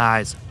between the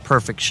eyes.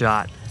 Perfect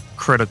shot.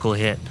 Critical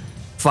hit.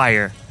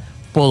 Fire.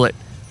 Bullet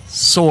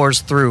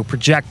soars through.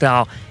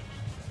 Projectile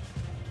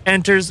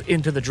enters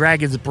into the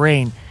dragon's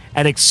brain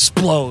and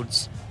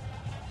explodes.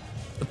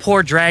 The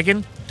poor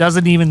dragon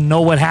doesn't even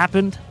know what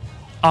happened.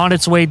 On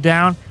its way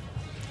down,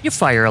 you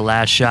fire a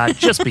last shot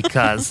just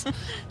because.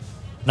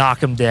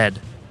 Knock him dead.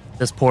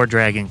 This poor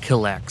dragon,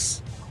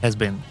 Killex, has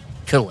been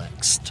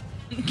Killexed.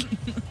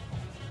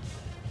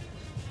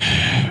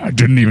 I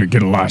didn't even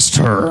get a last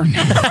turn.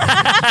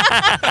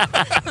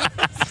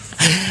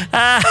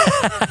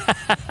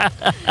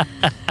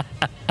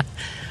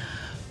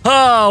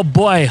 Oh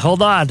boy,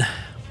 hold on.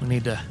 We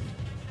need to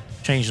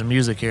change the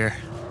music here.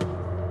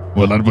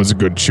 Well, that was a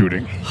good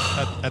shooting.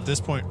 At this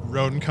point,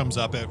 Roden comes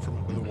up from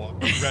under the wall,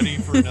 ready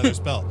for another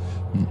spell.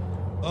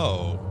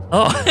 Oh,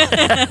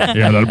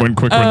 Yeah, that went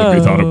quicker than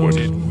we thought it would.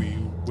 did we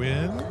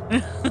win?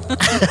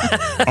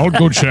 I'll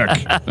go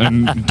check.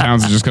 And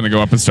Towns is just going to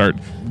go up and start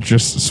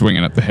just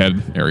swinging at the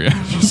head area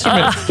just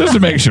to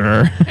make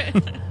sure.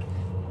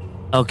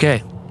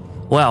 Okay.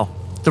 Well,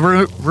 the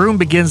room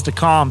begins to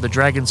calm. The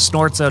dragon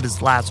snorts out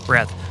his last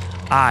breath,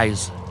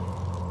 eyes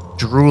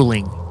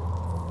drooling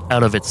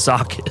out of its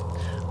socket.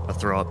 I'll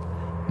throw up.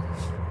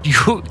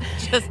 You,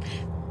 Just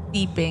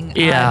beeping.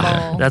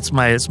 yeah, eyeball.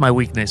 it's my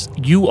weakness.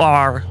 You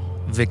are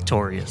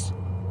victorious.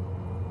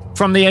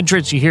 From the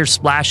entrance, you hear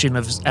splashing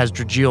as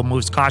Dragil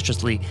moves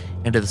cautiously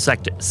into the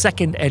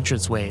second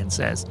entranceway and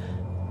says,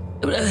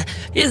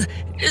 Is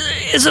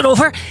it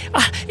over?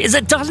 Is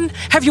it done?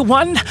 Have you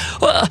won?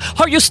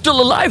 Are you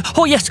still alive?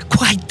 Oh, yes,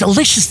 quite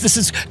delicious. This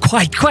is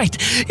quite.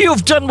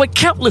 You've done what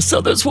countless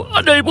others were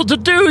unable to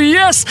do.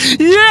 Yes,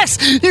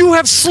 you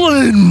have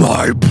slain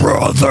my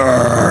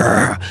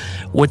brother.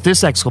 With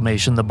this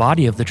exclamation, the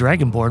body of the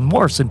Dragonborn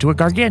morphs into a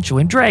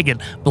gargantuan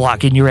dragon,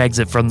 blocking your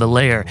exit from the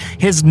lair.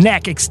 His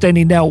neck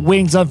extending out,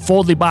 wings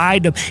unfolding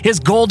behind him, his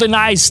golden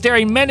eyes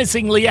staring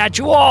menacingly at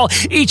you all,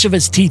 each of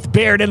his teeth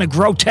bared in a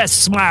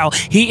grotesque smile.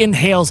 He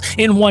inhales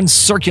in one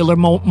circular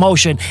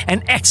motion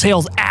and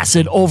exhales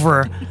acid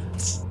over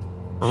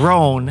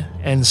Roan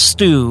and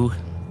Stu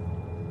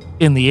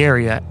in the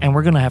area, and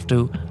we're going to have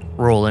to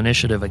roll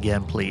initiative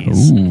again,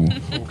 please. Ooh.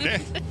 Okay.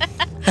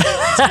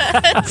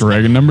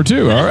 Dragon number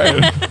 2. All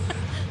right.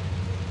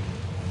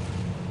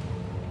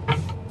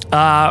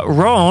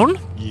 Roan,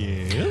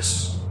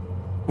 Yes.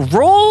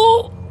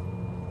 roll.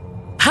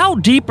 How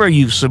deep are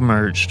you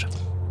submerged?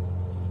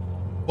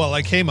 Well,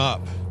 I came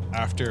up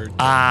after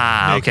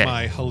Okay.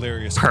 my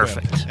hilarious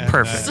Perfect. quip, and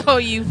Perfect. then- So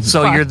you.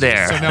 So you're fucked.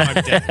 there. so now I'm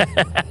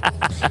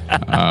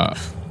dead.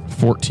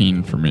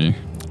 14 for me.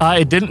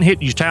 It didn't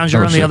hit you. Towns,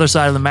 you're Oh, on the shit. other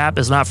side of the map.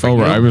 It's not for Oh,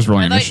 you. right. I was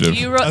rolling I thought initiative.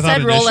 you I thought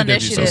said roll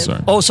initiative, you said. initiative.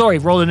 Sorry. Oh, sorry.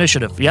 Roll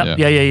initiative. Yep.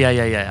 Yeah.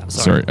 Yeah.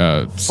 Sorry.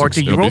 Sorry.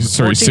 14. You it'll be- rolled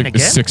sorry, 14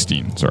 again?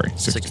 16. Sorry.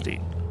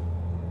 16.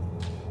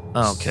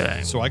 Okay.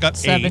 So I got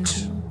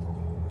 17.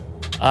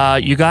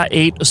 8. You got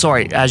 8.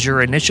 Sorry, as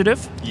your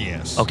initiative?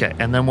 Yes. Okay,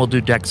 and then we'll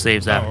do deck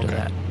saves after okay.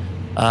 that.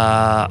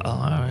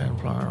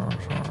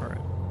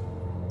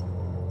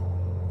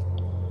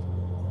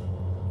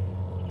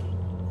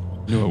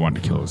 Knew I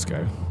wanted to kill this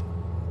guy.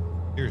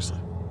 Seriously.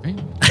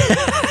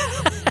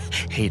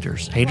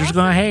 Haters. Haters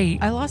gonna hate.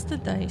 I lost the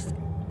dice.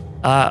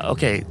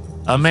 Okay.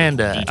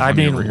 Amanda, I D20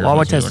 mean, over here,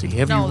 Wawatesi, that's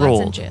have No, you that's in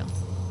rolled jail.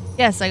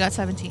 Yes, I got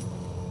 17.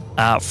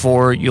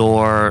 for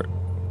your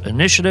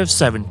initiative?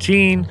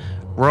 17.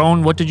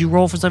 Roan, what did you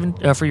roll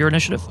for your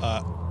initiative?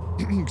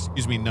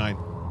 Excuse me, 9.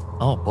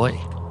 Oh boy.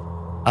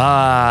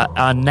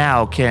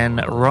 Now can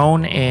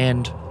Roan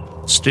and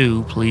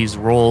Stu please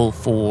roll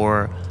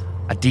for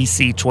a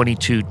DC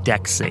 22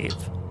 deck save?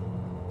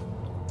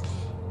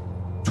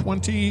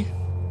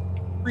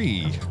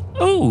 23.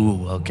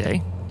 Ooh,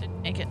 okay.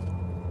 Didn't make it.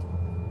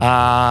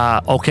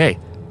 Okay.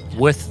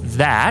 With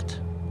that,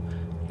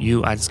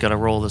 I just gotta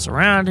roll this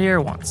around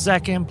here. 1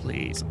 second,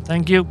 please.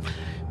 Thank you.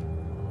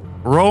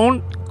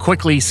 Roan,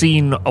 quickly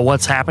seeing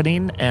what's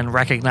happening and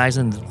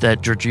recognizing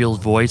that Georgiel's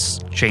voice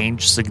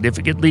changed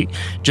significantly,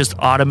 just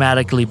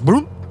automatically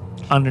boom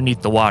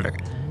underneath the water.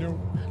 No.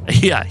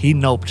 Yeah, he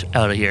noped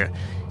out of here.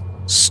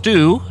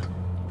 Stu,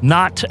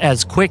 not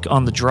as quick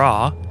on the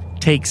draw,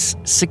 takes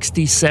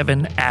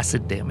 67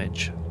 acid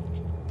damage.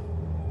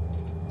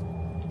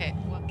 Okay.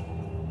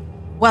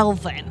 Well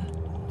then,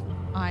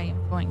 I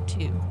am going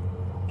to.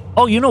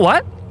 Oh, you know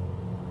what?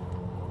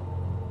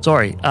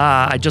 Sorry,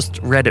 I just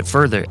read it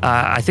further.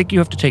 I think you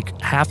have to take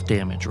half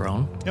damage,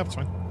 Roan. Yeah, that's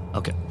fine.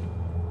 Okay.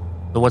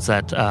 So what's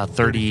that?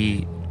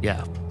 30.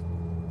 Yeah.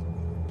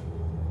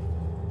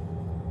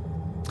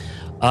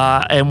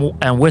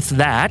 And with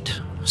that,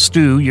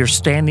 Stu, you're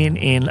standing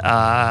in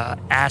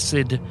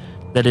acid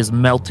that is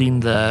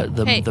melting the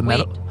Hey,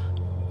 metal. wait.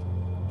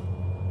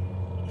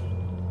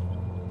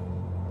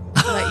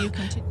 I'll let you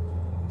continue.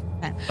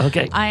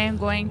 Okay. I am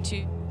going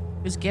to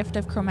use Gift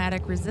of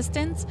Chromatic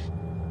Resistance,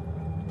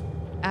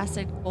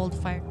 Acid, Cold,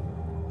 Fire.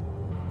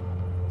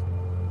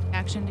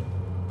 Action to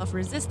of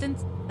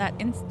resistance that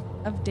instant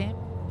of damage.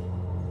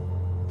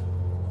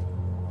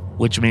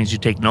 Which means you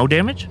take no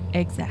damage?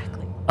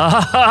 Exactly.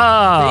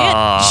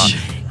 Ah,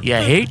 you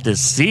hate to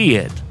see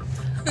it.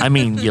 I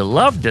mean, you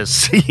love to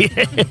see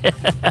it.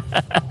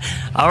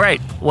 All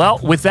right. Well,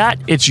 with that,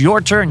 it's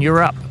your turn.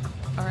 You're up.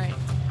 All right.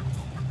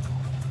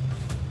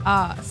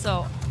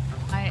 So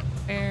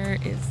where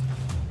is?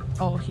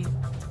 Oh, he's.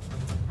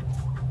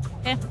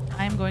 Okay,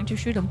 I am going to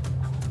shoot him.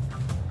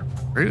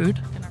 Rude.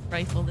 Gonna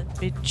rifle this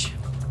bitch.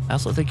 I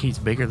also think he's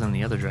bigger than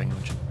the other dragon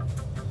witch.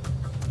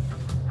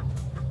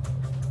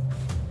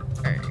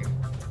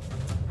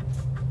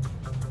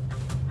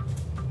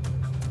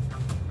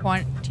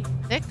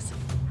 26.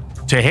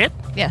 To hit?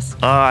 Yes.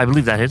 I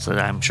believe that hits.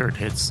 I'm sure it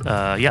hits.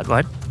 Yeah, go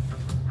ahead.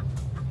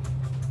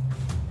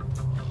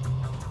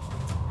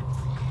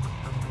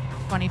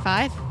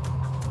 25.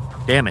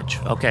 Damage.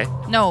 Okay.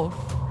 No,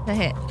 to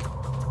hit.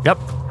 Yep.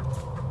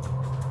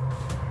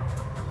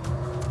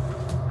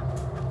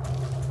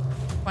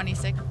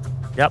 26.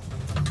 Yep.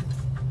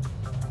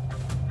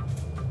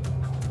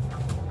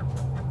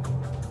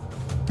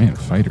 Man,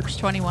 fighters.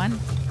 21.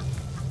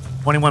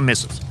 21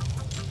 misses.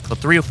 So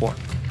 3 or 4.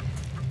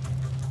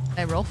 Did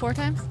I roll 4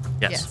 times?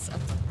 Yes. Yes. Okay.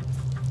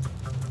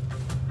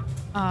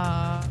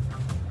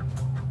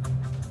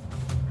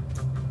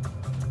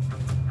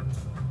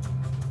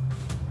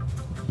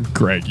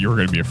 Greg, you were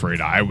going to be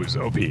afraid I was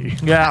OP.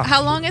 Yeah.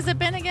 How long has it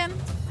been again?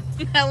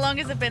 How long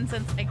has it been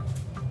since I...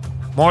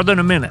 More than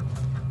a minute.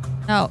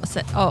 No,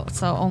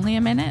 so only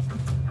a minute?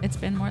 It's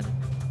been more than...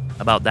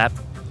 About that.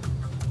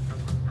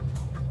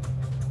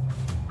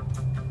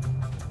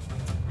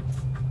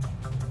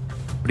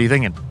 What are you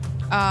thinking?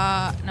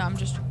 No, I'm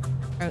just trying to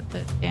figure out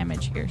the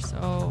damage here,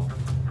 so...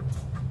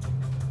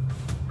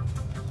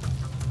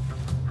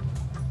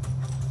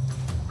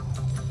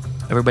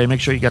 Everybody make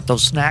sure you got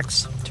those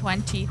snacks.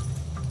 20.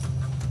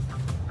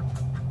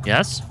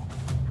 Yes?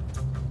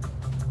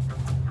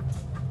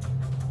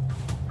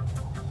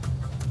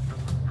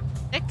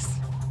 Six.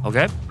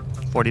 Okay.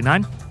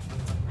 49.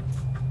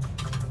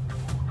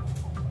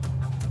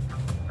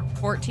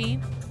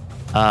 14.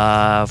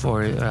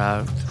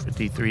 For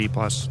 53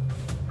 plus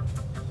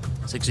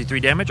 63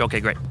 damage. Okay,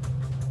 great.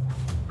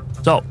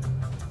 So,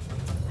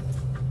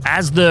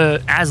 as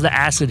the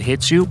acid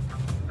hits you,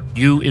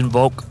 you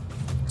invoke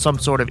some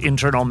sort of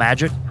internal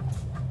magic,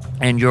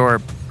 and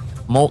your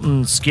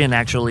molten skin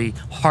actually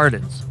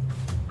hardens,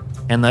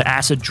 and the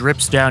acid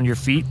drips down your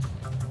feet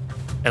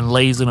and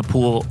lays in a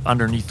pool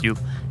underneath you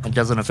and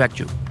doesn't affect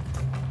you.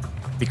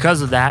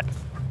 Because of that,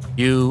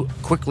 you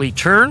quickly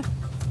turn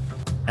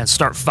and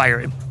start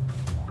firing.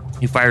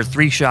 You fire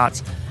 3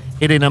 shots,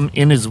 hitting him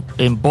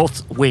in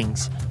both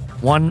wings.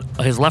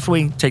 His left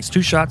wing takes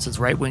 2 shots, his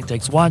right wing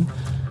takes 1.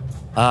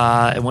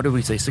 And what did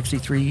we say?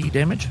 63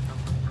 damage?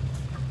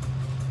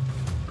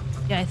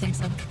 Yeah, I think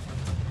so.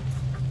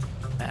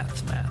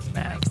 Math.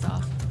 Mike's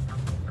off.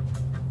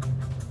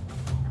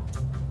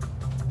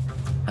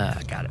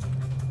 Got it.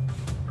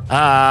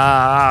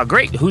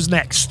 Great. Who's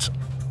next?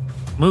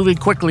 Moving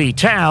quickly.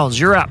 Towns,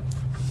 you're up.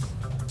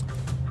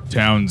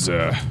 Towns,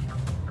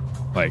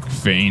 like,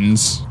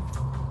 feigns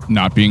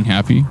not being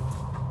happy.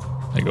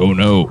 Like, oh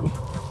no.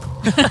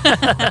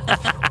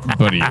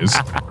 But he is.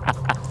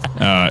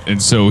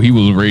 And so he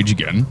will rage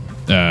again.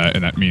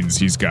 And that means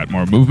he's got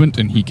more movement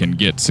and he can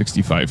get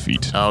 65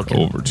 feet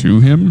over to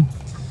him.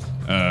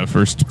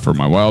 First for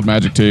my wild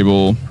magic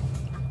table.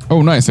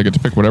 Oh, nice. I get to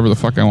pick whatever the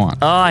fuck I want.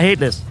 Oh, I hate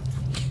this.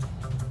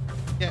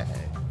 Yeah.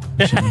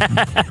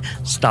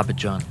 Stop it,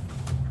 John.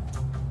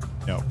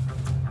 No.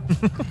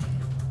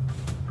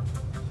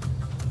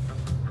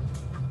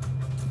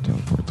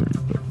 Teleport 30,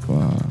 blah,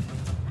 blah.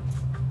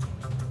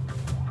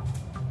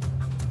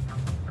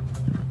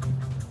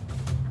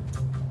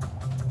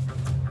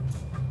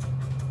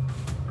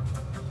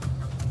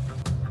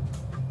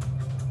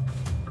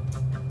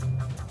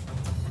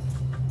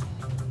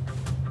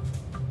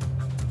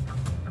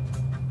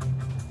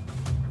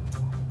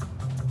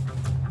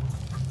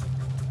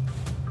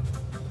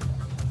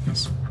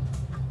 Yes.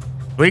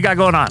 What you got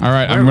going on? All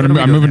right, What I'm are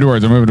we moving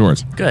doing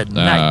towards. Good.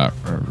 Night.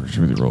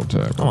 Should we roll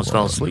attack? Almost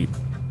fell asleep.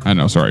 I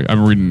know, sorry.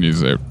 I'm reading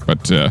these out.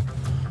 But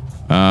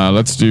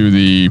let's do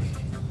the...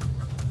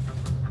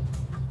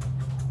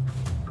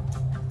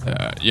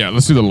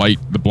 let's do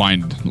the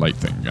blind light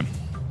thing again.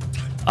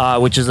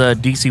 Which is a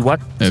DC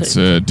what? It's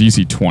a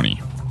DC 20.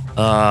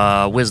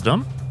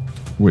 Wisdom.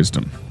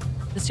 Wisdom.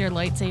 This is your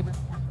lightsaber.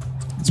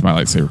 It's my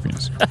lightsaber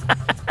penis.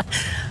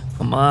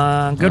 Come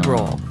on, good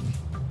roll.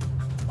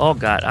 Oh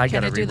God, I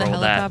Can gotta I do the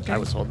re-roll that. helicopter? I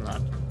was holding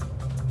on.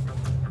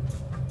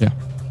 Yeah.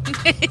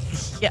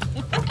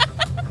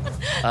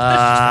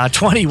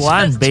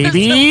 21, Just a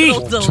baby.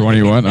 little delay.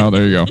 21. Oh,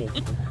 there you go.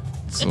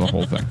 It's the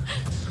whole thing.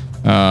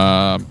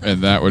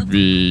 And that would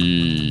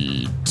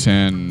be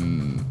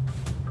 10.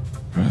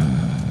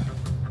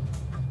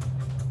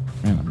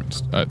 Man,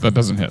 that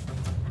doesn't hit.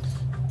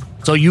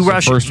 So you So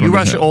rush, first you one to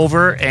rush hit.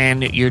 over,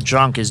 and your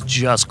junk is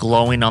just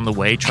glowing on the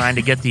way, trying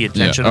to get the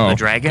attention of the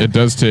dragon. It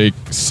does take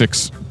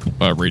 6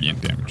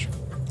 radiant damage.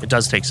 It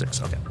does take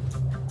 6. Okay.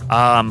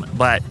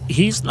 But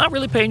he's not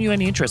really paying you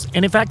any interest,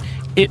 and in fact,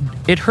 it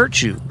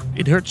hurts you.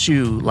 It hurts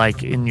you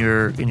like in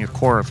your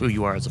core of who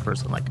you are as a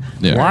person. Like,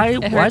 Yeah. why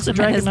It is hurts the him in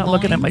dragon his not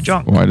looking at my loins.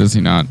 junk? Why does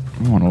he not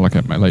want to look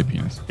at my light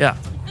penis? Yeah.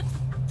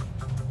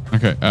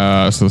 Okay,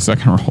 so the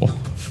second roll.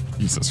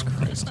 Jesus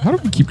Christ. How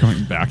do we keep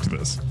coming back to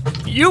this?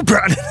 You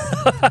brought it.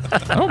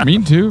 I don't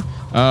mean to.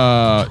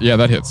 Yeah,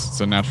 that hits. It's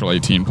a natural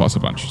 18 plus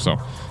a bunch. So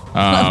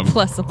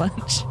Plus a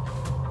bunch.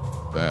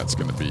 that's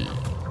going to be...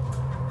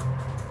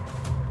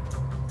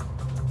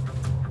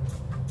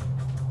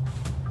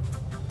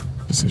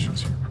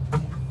 decisions here.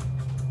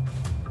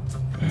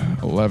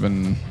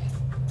 11,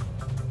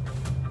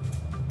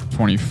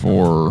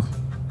 24,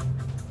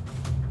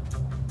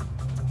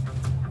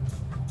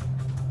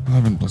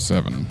 11 plus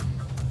 7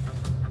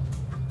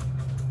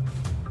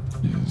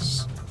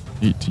 is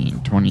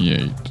 18,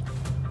 28,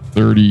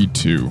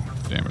 32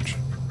 damage.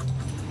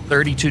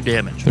 32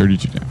 damage.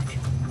 32 damage.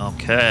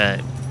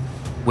 Okay.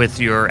 With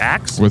your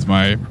axe? With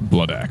my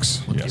blood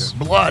axe, With yes.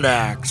 your blood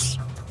axe.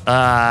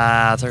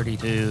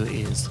 32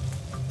 is...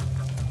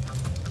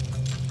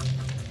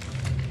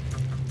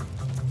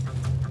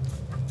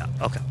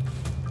 Okay.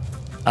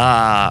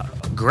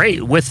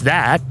 Great. With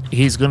that,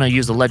 he's going to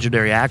use a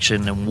legendary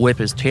action and whip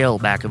his tail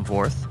back and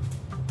forth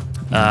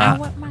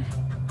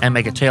and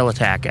make a tail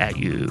attack at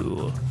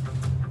you.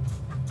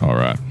 All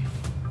right.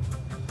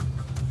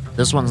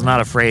 This one's not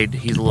afraid.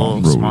 He's a Keep on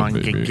little small rolling,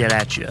 and can baby. get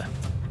at you.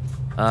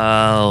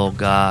 Oh,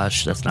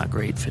 gosh. That's not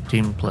great.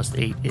 15 plus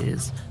 8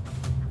 is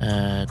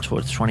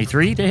towards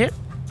 23 to hit.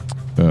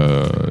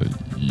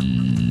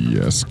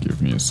 Yes,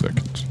 give me a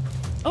second.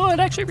 Oh,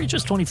 it actually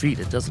reaches 20 feet.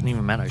 It doesn't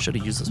even matter. I should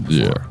have used this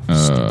Yeah.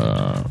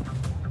 before.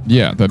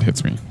 Yeah, that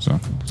hits me. So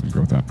let's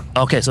go with that.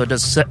 Okay, so it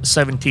does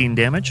 17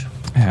 damage.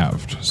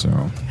 Halved, so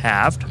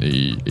Halved.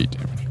 8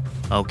 damage.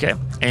 Okay.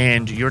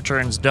 And your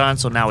turn's done,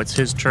 so now it's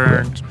his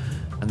turn. Correct.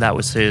 And that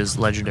was his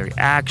legendary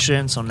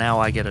action, so now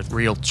I get a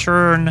real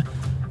turn.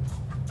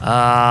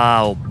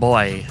 Oh,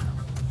 boy.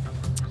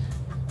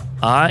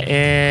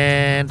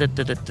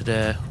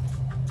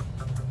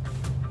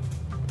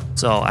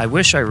 So I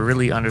wish I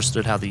really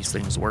understood how these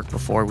things work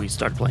before we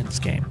started playing this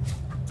game.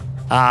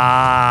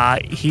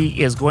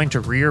 He is going to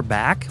rear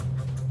back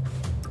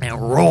and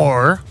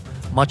roar,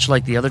 much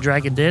like the other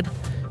dragon did.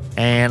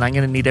 And I'm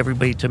going to need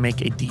everybody to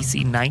make a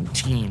DC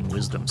 19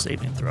 wisdom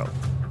saving throw.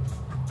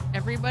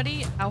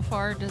 Everybody, how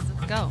far does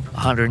it go?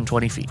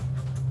 120 feet.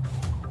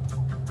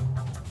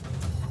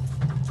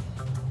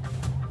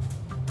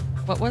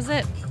 What was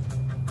it?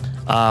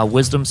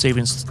 Wisdom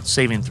saving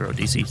throw,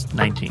 DC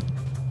 19.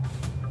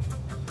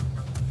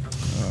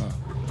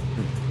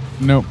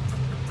 Nope.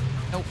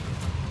 Nope.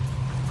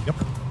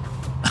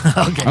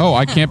 Okay. Oh,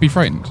 I can't be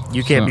frightened.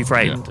 You can't So, be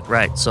frightened. yeah.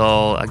 Right.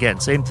 So, again,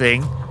 same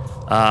thing.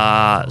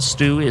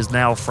 Stu is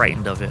now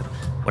frightened of him.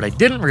 What I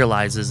didn't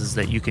realize is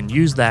that you can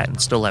use that and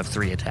still have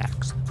 3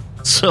 attacks.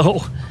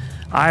 So,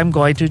 I'm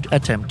going to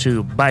attempt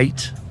to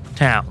bite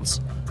Towns.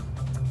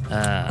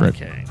 Great.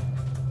 Okay.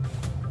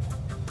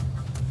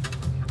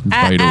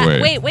 Bite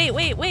away.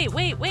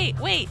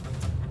 Wait.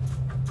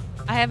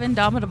 I have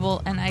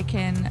Indomitable, and I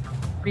can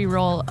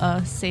re-roll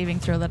a saving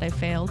throw that I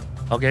failed.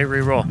 Okay,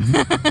 reroll.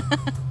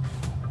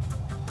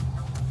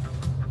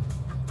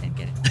 Didn't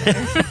get it.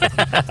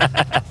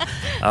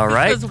 All This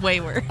right. was way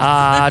worse.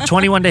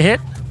 21 to hit.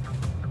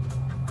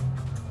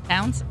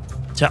 Pounds?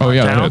 Oh,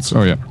 yeah, that Towns? hits.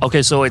 Oh, yeah.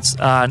 Okay, so it's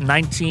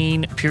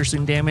 19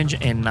 piercing damage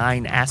and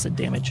 9 acid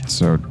damage.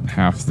 So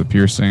half the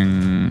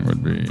piercing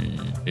would be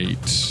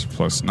 8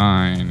 plus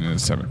 9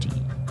 is 17.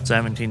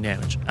 17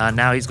 damage.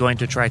 Now he's going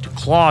to try to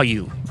claw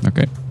you.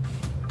 Okay.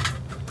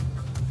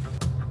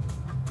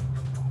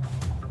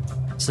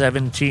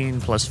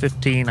 17 plus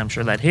 15, I'm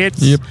sure that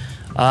hits. Yep.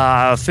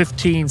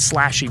 15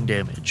 slashing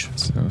damage.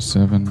 So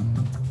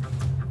 7.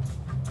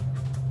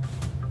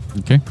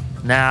 Okay.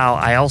 Now,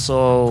 I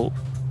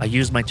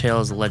use my tail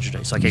as a ledger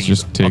dice, so I can't He's use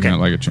just it. taking Okay. it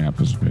like a champ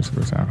is basically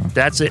what's happening.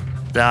 That's it.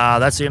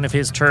 That's the end of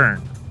his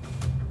turn.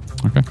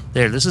 Okay.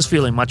 There, this is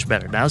feeling much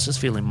better. Now it's just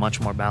feeling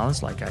much more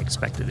balanced like I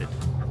expected it.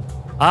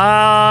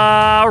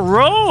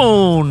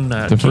 Roan!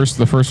 The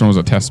first one was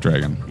a test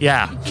dragon.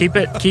 Yeah, keep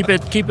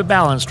it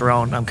balanced,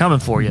 Roan. I'm coming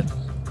for you.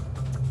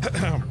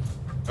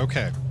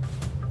 Okay.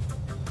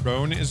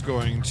 Roan is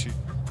going to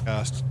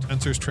cast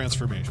Tensor's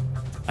Transformation.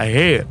 I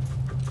hate it.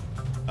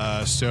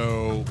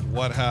 So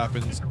what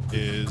happens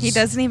is He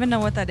doesn't even know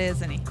what that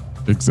is, and he...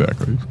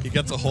 Exactly. he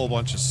gets a whole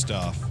bunch of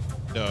stuff.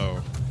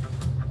 So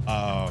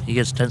He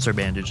gets tensor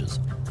bandages.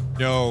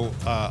 no,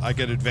 I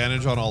get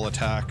advantage on all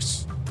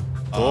attacks.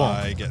 Cool.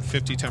 I get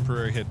 50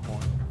 temporary hit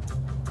points.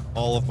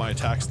 All of my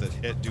attacks that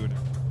hit do it.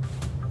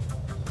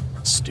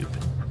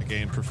 Stupid. I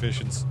gain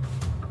proficiency.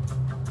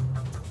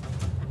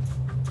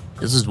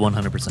 This is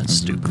 100% This is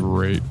stupid.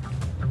 great.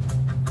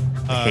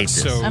 I hate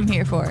this. So I'm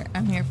here for it.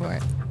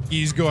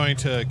 he's going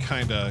to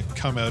kind of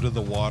come out of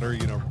the water,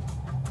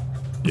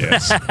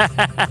 Yes. and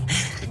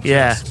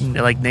Yeah, just-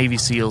 like Navy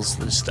SEALs,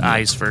 just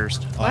eyes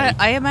first.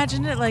 I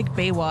imagine it like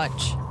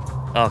Baywatch.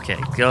 Okay,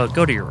 go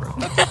to your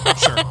room.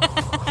 Sure.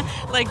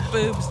 Like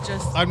boobs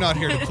just... I'm not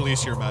here to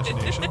police your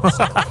imagination.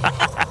 so.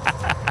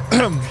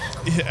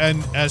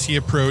 And as he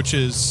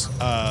approaches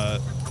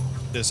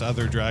this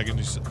other dragon,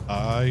 he says,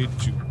 I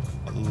do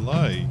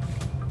like.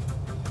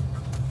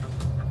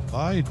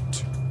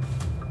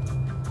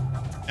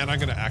 And I'm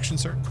going to action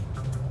surge.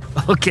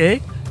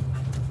 Okay.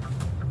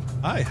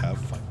 I have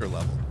fighter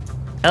level.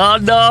 Oh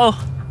no.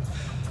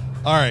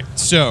 All right,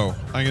 so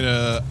I'm going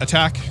to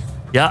attack.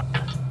 Yeah,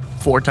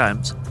 4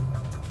 times.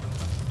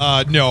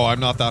 No, I'm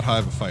not that high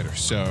of a fighter.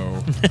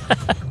 So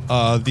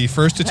the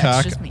first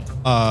attack, just me.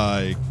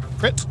 I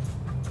crit.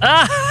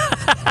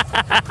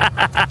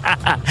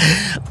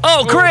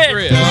 Oh,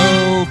 crit!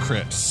 Oh,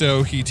 crit.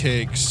 So he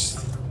takes.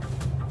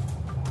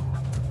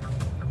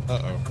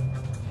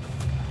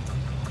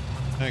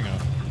 Hang on.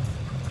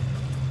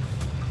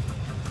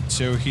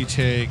 So he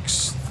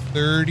takes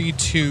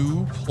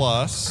 32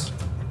 plus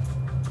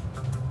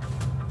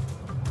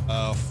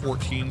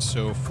 14,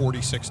 so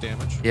 46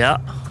 damage. Yeah.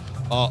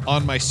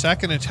 On my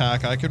second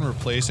attack, I can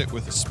replace it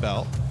with a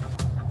spell.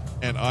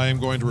 And I am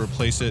going to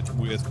replace it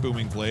with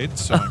Booming Blade,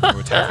 so I'm going to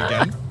attack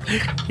again.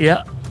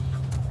 Yeah.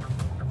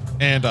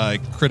 And I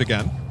crit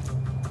again.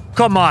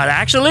 Come on,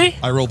 actually?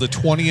 I rolled a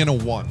 20 and a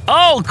 1.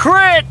 Oh,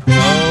 crit!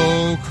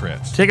 Oh, crit.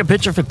 Take a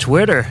picture for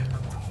Twitter.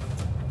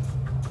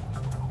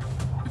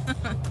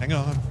 Hang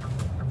on.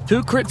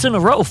 2 crits in a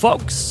row,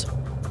 folks.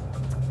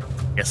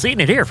 You seen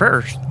it here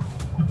first.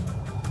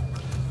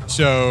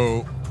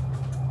 So,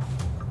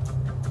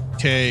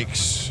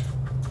 takes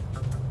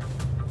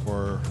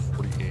for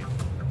 48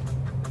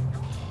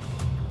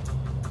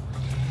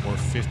 or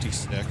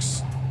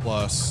 56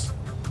 plus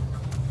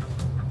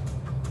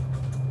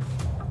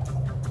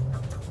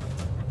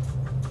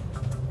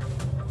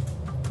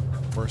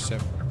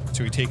 7.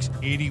 So he takes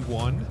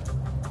 81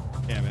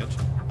 damage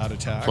out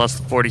attack. Plus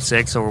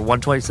 46 over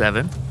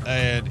 127.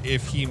 And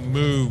if he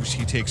moves,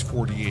 he takes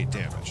 48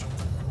 damage.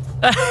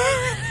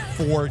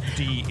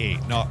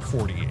 4d8, not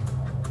 48.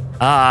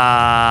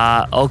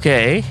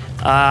 Okay.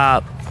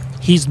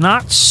 He's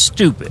not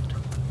stupid.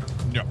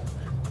 No.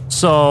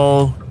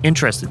 So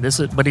interesting.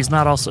 But he's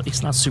not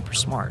not super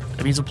smart. I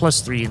mean, he's a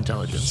 +3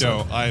 intelligence.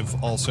 So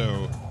I've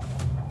also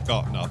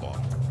gotten up on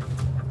him.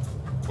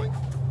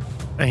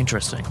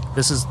 Interesting.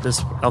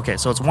 Okay,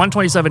 so it's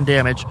 127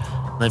 damage.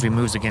 And then if he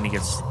moves again, he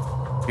gets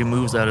He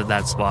moves out of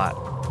that spot.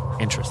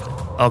 Interesting.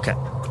 Okay.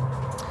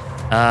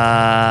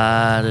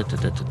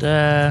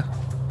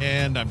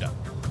 And I'm done.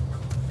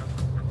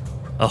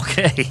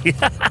 Okay.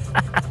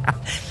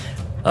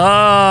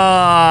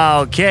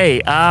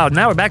 Okay.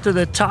 Now we're back to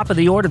the top of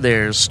the order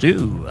there,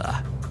 Stu.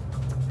 That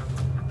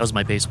was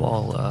my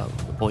baseball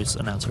voice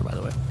announcer, by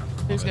the way.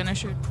 Who's gonna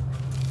shoot?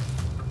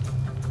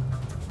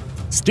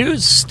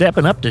 Stu's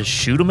stepping up to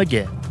shoot him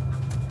again.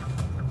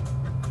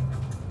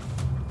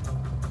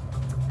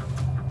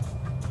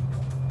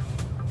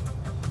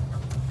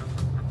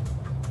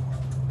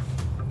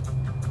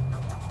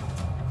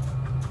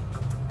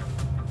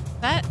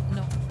 That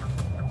no.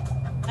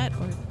 That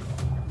or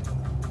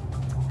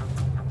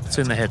It's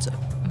in the headset.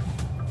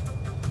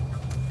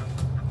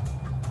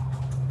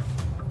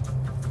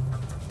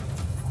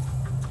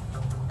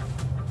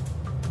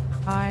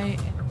 I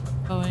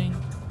am going.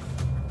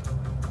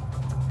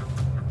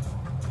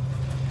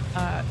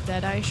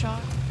 Deadeye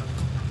shot.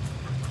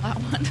 That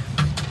one.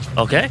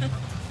 Okay.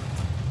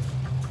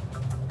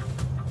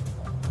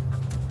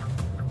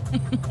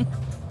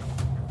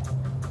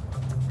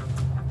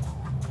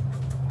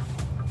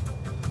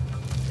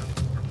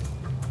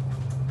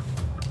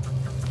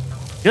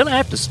 Gonna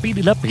have to speed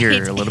it up here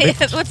a little bit.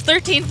 What's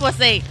 13 plus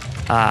 8?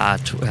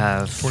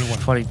 21.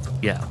 20.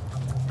 Yeah,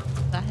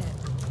 That hit.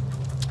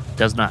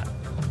 does not.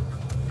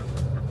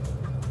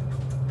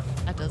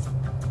 That doesn't.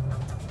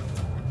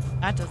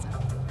 That doesn't.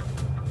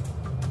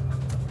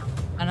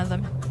 None of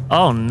them.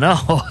 Oh no.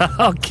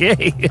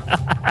 Okay.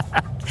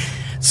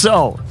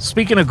 So,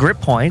 speaking of grip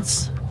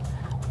points,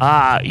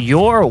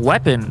 your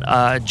weapon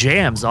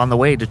jams on the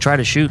way to try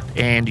to shoot,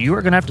 and you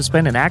are gonna have to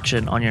spend an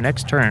action on your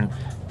next turn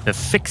to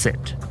fix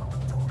it.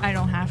 I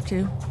don't have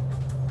to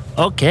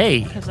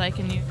Okay, because I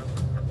can use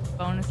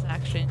bonus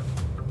action.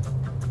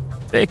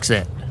 fix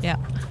it. Yeah.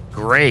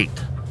 Great.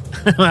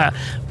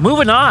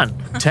 Moving on.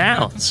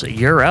 Towns,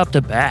 you're up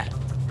to bat.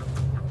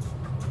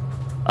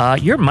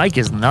 Your mic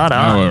is not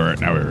on.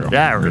 Now we go.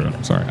 There we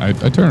go. Sorry, I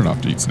turned it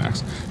off to eat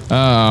snacks.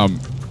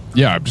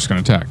 Yeah, I'm just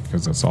going to attack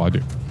because that's all I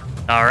do.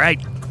 All right.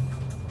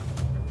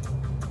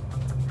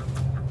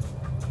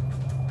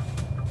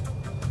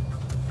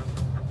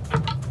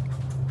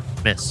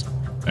 Miss.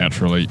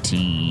 Natural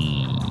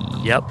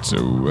 18. Yep. So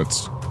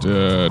that's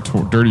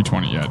dirty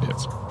 20. Yeah, it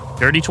hits.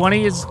 Dirty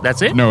 20 is,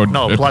 that's it? No,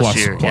 plus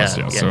your. plus,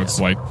 yeah. So it's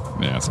like,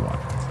 yeah, it's a lot.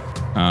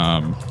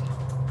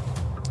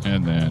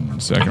 And then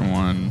second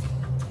one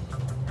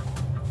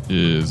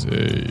is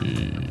a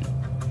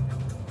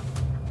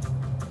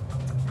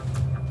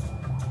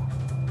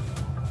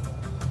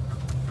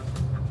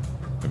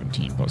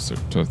 17 plus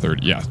 6, so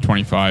 30. Yeah,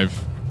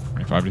 25.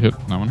 25 to hit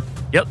that one.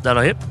 Yep,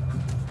 that'll hit.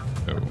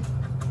 So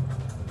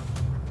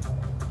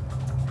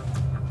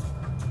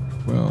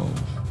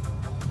 12,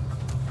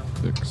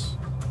 6.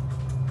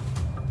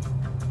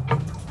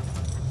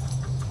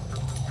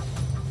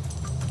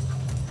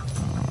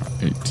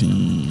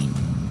 18,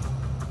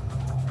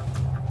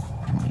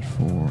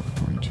 24,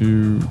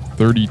 22,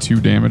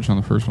 32 damage on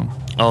the first one.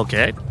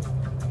 Okay.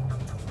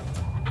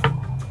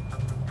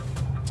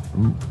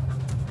 Ooh.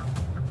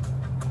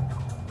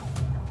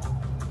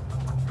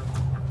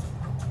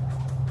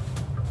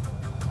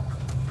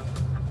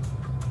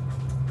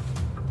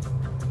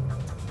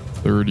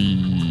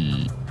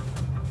 $33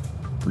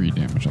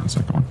 damage on the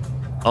second one.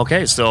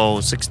 Okay, so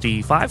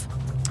 65.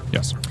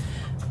 Yes.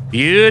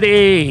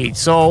 Beauty.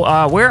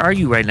 So where are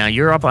you right now?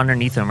 You're up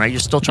underneath him, right? You're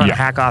still trying to Yeah.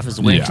 hack off his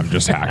wings. Yeah, I'm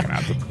just hacking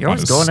at them. You're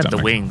always going at the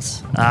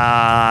wings.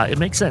 It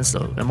makes sense,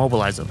 though.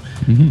 Immobilize them.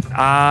 Mm-hmm.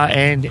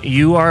 And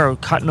you are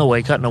cutting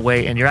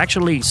away, and you're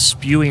actually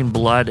spewing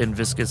blood and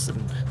viscous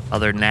and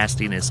other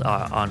nastiness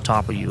on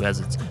top of you as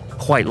it's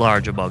quite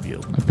large above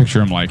you. I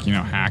picture him like,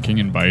 hacking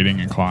and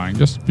biting and clawing,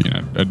 just being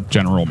a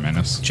general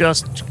menace.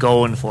 Just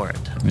going for it.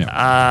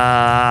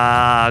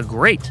 Yeah.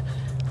 Great.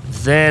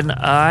 Then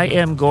I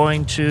am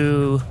going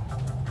to...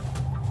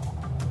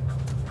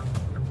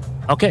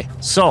 Okay,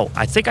 so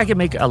I think I can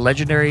make a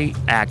legendary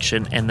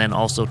action and then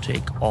also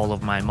take all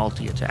of my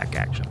multi-attack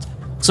actions.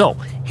 So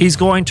he's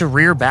going to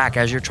rear back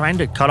as you're trying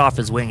to cut off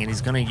his wing, and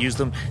he's going to use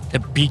them to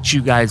beat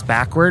you guys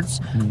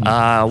backwards.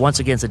 Once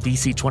again, it's a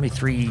DC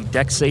 23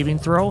 Dex saving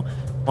throw.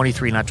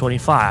 23, not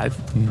 25.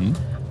 Mm-hmm.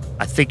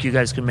 I think you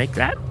guys can make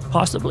that,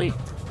 possibly.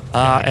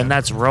 And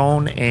that's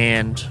Roan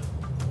and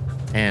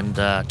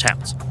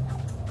Towns.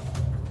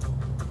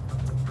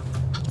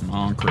 Come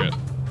on, crit.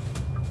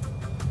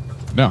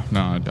 No,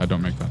 I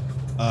don't make that.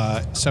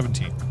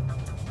 17.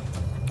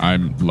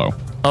 I'm low.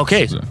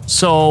 Okay,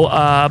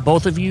 so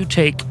both of you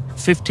take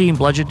 15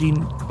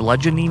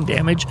 bludgeoning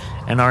damage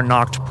and are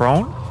knocked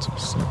prone. So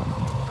 7.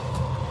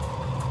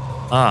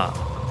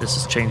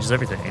 This changes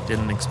everything. I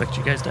didn't expect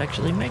you guys to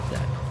actually make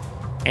that.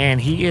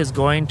 And he is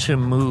going to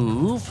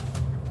move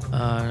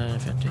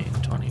 15,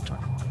 20,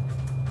 20.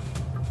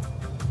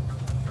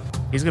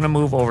 He's going to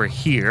move over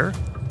here,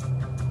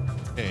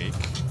 Okay.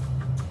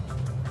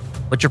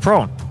 but you're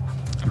prone.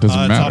 It doesn't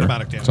It's matter.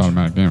 automatic damage. It's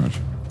automatic damage.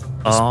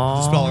 The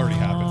spell already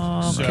happened.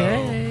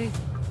 Okay.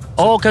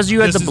 Oh, because you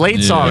had This the is-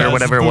 blade song yeah, or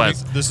whatever it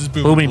was. This is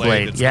Booming Booming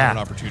Blade, It's yeah. not an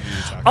opportunity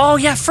attack. Oh,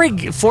 yeah,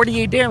 frig.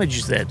 48 damage,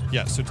 you said.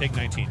 Yeah, so take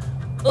 19.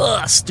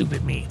 Ugh,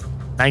 stupid me.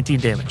 19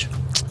 damage.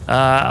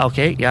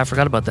 Okay, yeah, I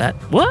forgot about that.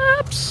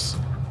 Whoops.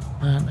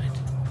 19.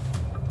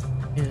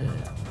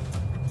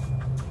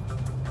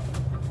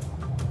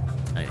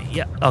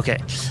 Yeah, okay.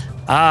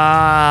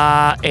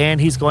 And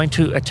he's going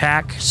to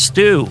attack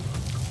Stu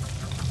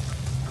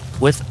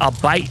with a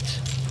bite.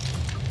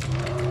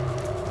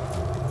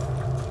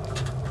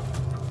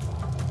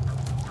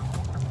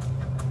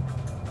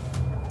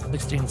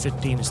 $16,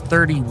 15 is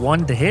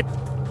 31 to hit.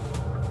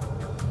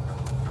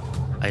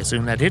 I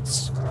assume that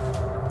hits.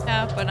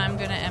 Yeah, but I'm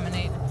gonna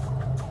emanate.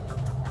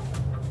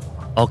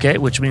 Okay,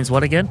 which means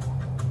what again?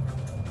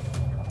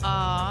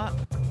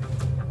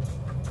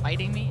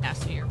 Biting me. Yeah,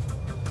 so you're.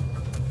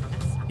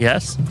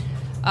 Yes.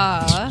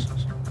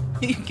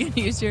 You can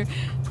use your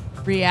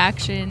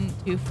reaction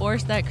to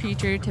force that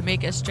creature to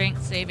make a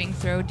strength saving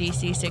throw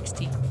DC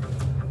 16.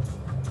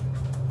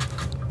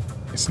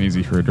 It's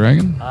easy for a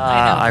dragon.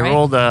 I right?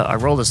 rolled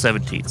a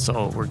 17,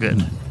 so we're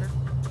good.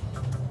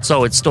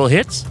 So it still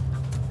hits.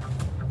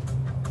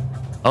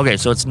 Okay,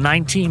 so it's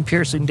 19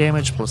 piercing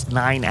damage plus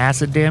 9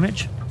 acid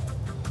damage.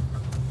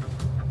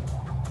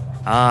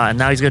 And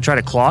now he's gonna try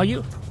to claw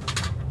you.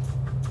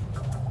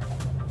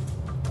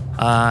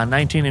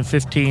 19 and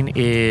 15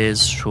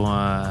 is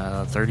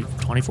 30,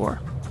 24.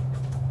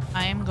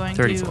 I am going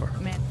 34. to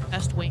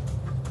manifest wing.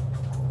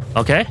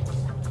 Okay.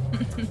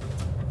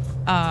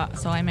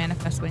 So I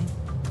manifest wing.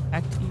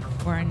 Back to you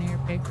for a near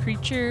big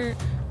creature,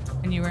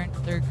 and you are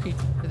another creature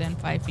within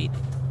 5 feet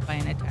by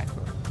an attack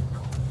roll.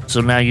 So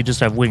now you just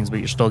have wings, but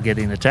you're still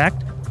getting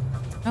attacked.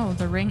 No,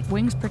 the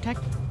wings protect.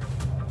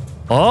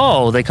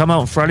 Oh, they come out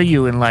in front of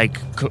you and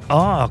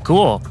oh,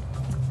 cool.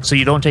 So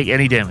you don't take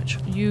any damage.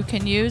 You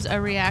can use a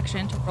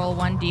reaction to roll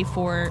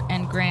 1d4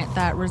 and grant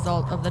that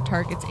result of the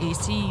target's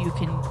AC. You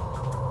can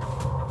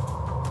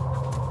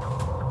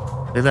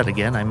Say that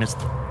again. I missed.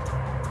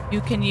 You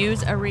can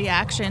use a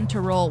reaction to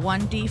roll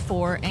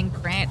 1d4 and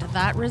grant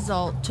that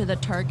result to the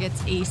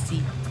target's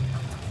AC.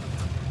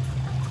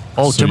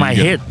 Oh, So to my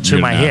you hit, get- to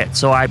you my get hit.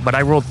 So but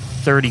I rolled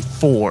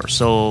 34.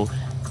 So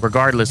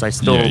regardless, I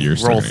still Yeah, you're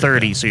still roll gonna get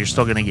 30. hit. So you're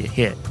still gonna get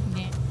hit.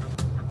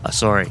 Yeah.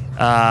 Sorry.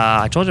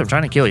 I told you I'm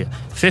trying to kill you.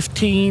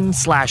 15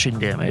 slashing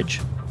damage.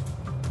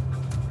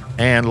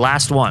 And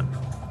last one.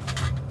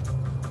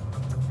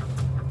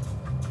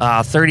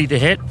 30 to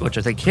hit, which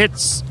I think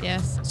hits.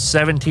 Yes.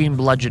 17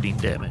 bludgeoning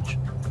damage.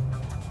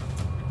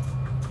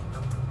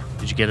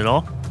 Did you get it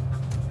all?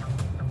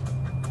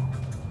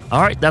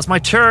 All right, that's my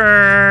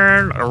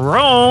turn.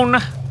 Roan,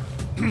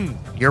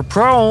 you're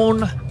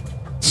prone.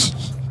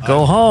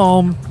 Go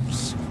home.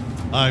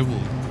 I will.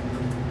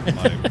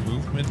 My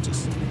movement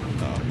is.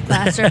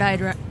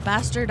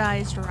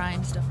 Bastardized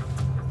rhyme stuff.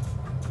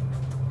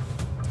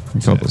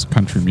 We call those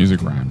country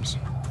music rhymes.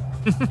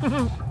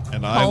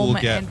 And I will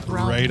Home get and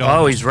run. right on.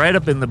 Oh, he's right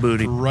up in the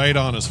booty. right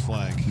on his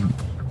flank,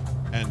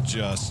 and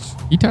just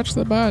He touched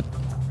the butt.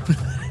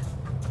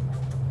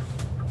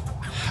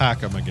 hack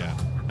him again.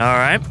 All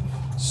right,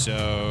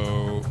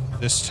 So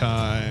this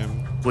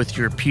time, with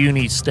your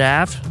puny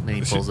staff. And then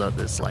he pulls out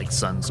this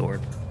sun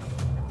sword.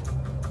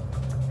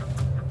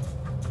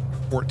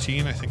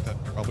 14. I think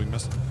that probably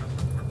missed.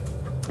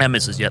 That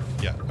misses. Yep.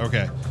 Yeah.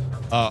 Okay.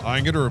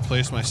 I'm going to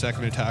replace my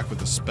second attack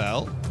with a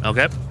spell,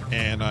 Okay.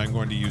 and I'm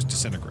going to use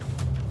Disintegrate.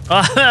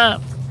 I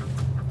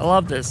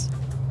love this.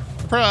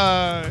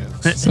 Surprise!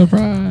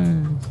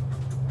 Surprise.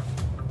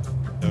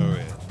 So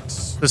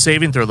it's The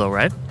saving throw, though,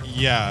 right?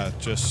 yeah,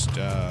 just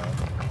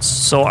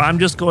So I'm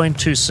just going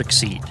to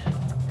succeed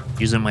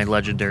using my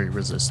legendary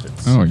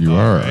resistance. Oh, you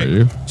are alright.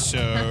 you? So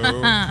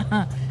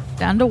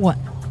Down to 1.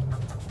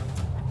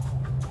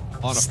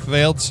 on a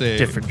failed save,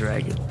 Different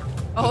dragon.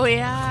 Oh,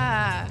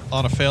 yeah.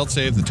 on a failed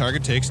save, the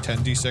target takes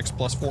 10d6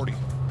 plus 40.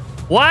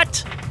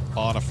 What?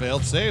 On a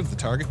failed save, the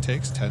target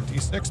takes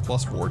 10d6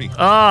 plus 40.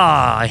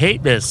 Ah, I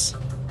hate this.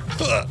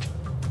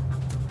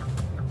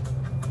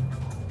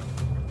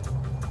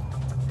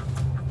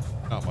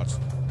 Not much.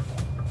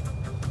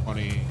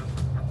 20.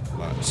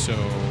 So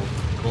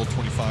roll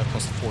 25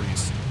 plus the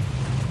 40s.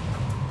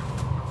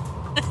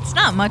 It's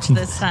not much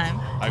this time.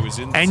 I was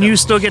in. And you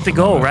still get to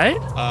go, right?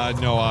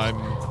 No, I'm.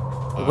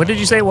 What did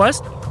you say it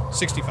was?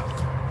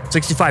 65.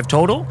 65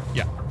 total?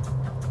 Yeah.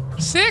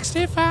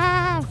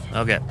 65.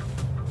 Okay.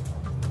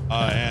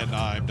 And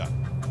I'm done.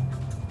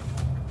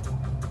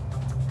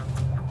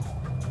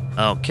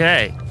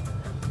 Okay.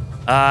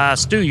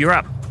 Stu, you're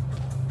up.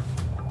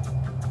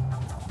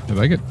 Did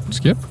I get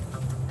skipped?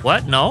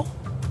 What? No?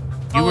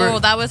 You Oh, were.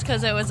 that was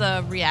because it was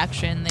a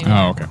reaction. They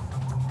Oh, okay.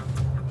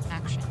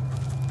 action.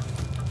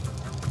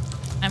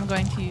 I'm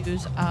going to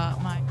use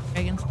my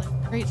Dragon's Blade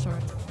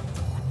Greatsword.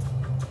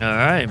 All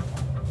right.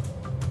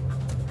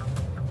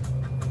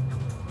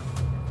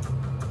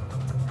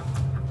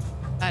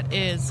 That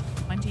is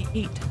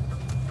 28.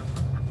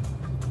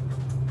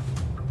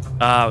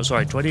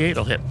 Sorry, 28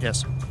 will hit.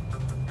 Yes.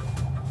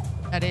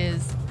 That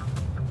is.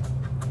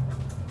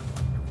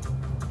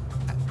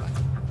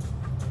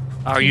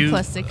 18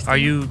 plus 16. Are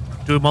you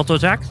doing multiple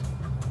attacks?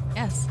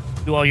 Yes.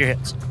 Do all your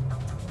hits.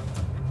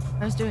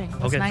 I was doing.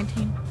 That's Okay.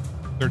 19.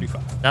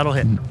 35. That'll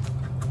hit.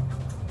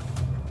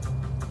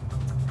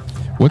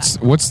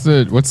 What's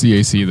the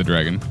AC of the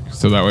dragon?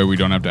 So that way we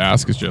don't have to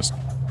ask. It's just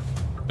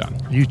done.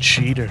 You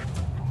cheater.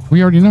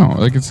 We already know.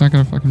 Like it's not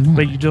gonna fucking matter.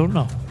 But you don't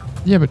know.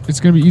 Yeah, but it's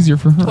gonna be easier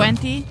for her.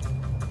 20.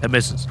 That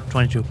misses.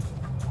 22.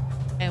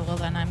 Okay, well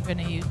then I'm going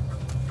to use...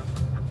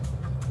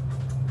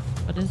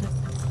 What is it?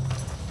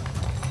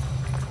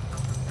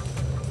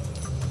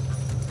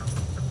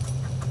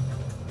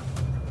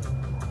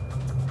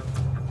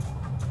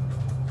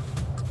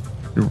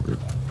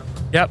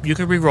 Yep, you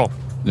can re-roll.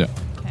 Yeah,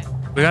 Okay.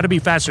 We got to be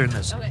faster than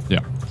this. Okay. yeah,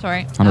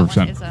 Sorry.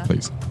 100%.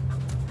 Please.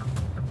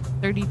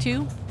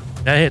 32.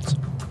 That hits.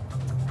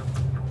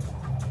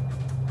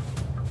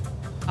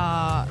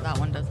 That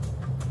one doesn't.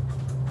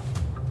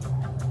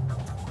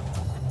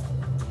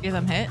 Give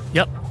them hit.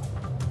 Yep.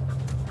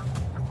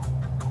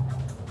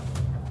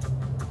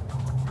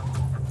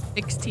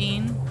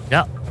 16.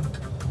 Yep.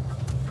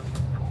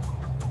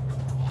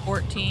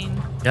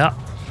 14. Yep.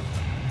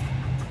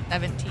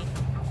 17.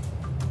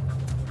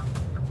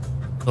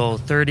 So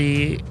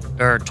 30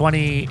 or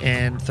 20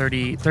 and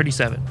 30,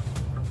 37.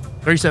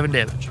 37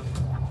 damage.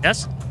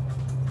 Yes?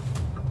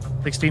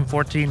 16,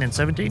 14, and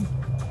 17?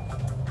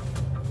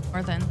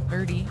 More than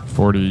 30.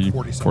 40,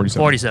 47.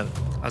 47. 47.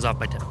 I was off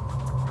by 10.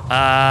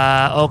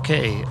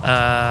 Okay.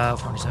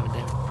 47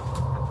 damage.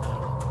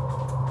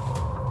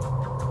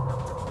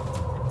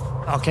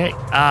 Okay.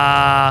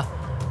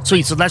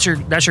 Sweet. So that's your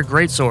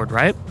great sword,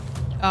 right?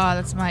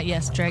 That's my,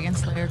 yes, Dragon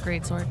Slayer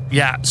Greatsword.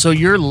 Yeah. So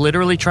you're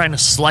literally trying to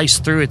slice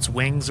through its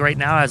wings right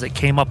now as it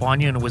came up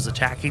on you and was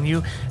attacking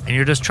you, and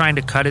you're just trying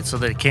to cut it so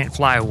that it can't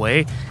fly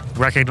away,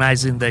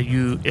 recognizing that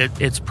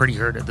it's pretty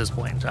hurt at this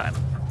point in time.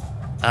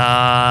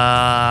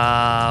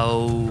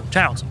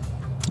 Towns.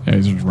 Yeah,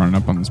 he's just running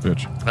up on this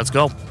bitch. Let's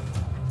go.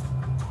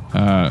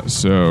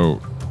 So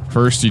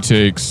first he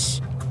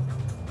takes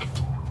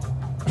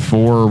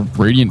 4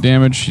 radiant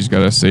damage. He's got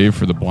to save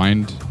for the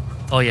blind.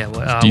 Oh yeah.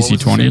 What DC was the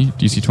 20. save?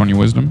 DC 20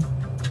 wisdom.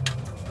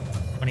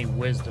 20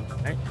 wisdom.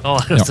 Right? Oh,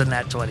 it was Yep. a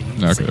nat 20.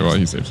 He Okay, saves. well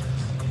he saves.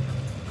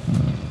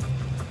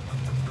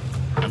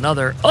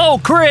 Another.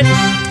 Oh, crit.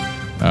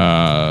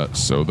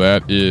 So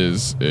that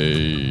is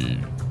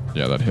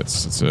that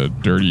hits. It's a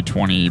dirty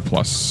 20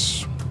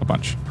 plus a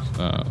bunch.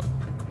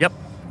 Yep.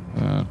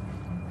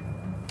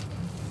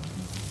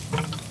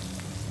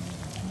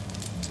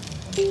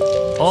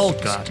 Oh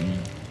god.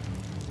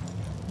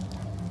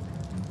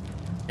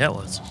 Yeah, it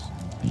was.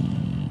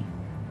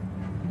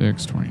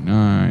 6,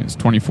 29. It's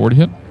 24 to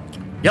hit.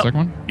 Yep. Second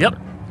one? Yep.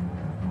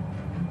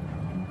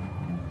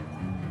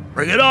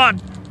 Bring it on.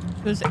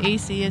 Whose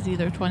AC is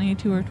either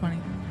 22 or 20.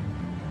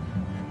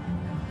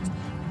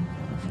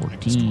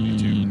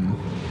 14.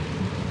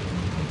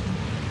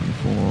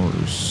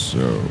 24.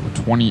 So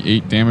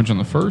 28 damage on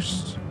the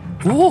first.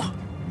 Ooh.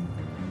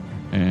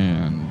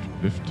 And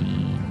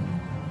 15.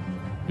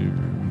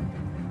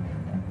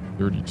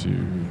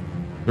 32.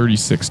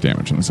 36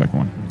 damage on the second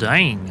one.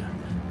 Dang.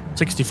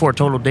 64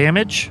 total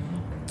damage.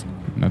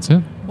 And that's it.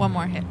 One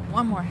more hit.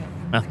 One more hit.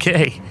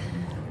 Okay.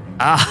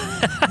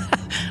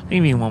 What do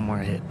you mean one more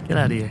hit? Get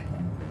out of here.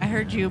 I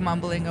heard you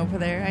mumbling over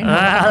there. I know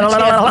how much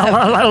he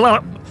has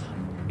left.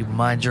 You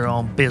mind your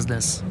own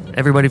business.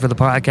 Everybody for the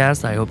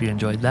podcast, I hope you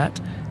enjoyed that.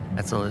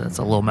 That's a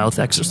little mouth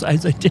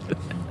exercise I did.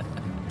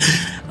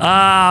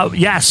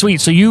 Yeah,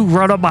 sweet. So you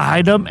run up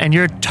behind him and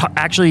you're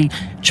actually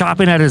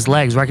chopping at his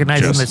legs,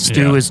 recognizing that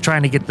Stu is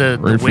trying to get the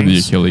Right for the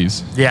wings.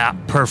 Achilles. Yeah,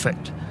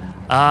 perfect.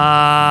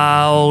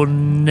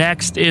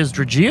 Next is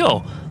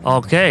Dragil.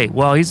 Okay,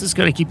 well, he's just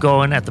going to keep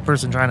going at the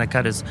person trying to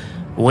cut his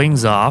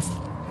wings off.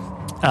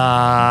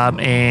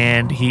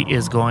 And he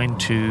is going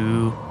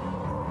to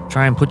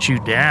try and put you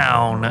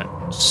down,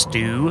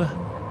 Stu.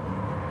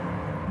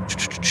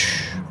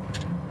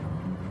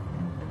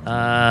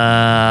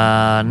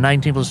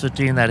 19 plus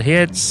 15, that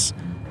hits.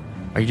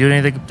 Are you doing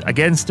anything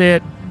against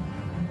it?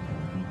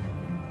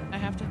 I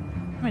have to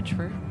damage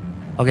first.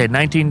 Okay,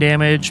 19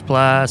 damage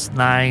plus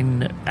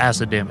 9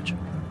 acid damage.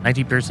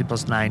 19 piercing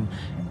plus 9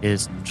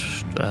 is...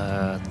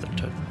 no.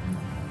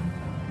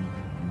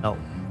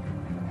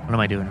 What am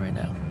I doing right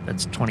now?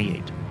 That's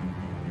 28.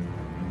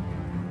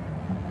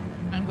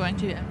 I'm going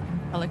to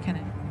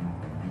telekinetic.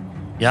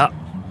 Yeah,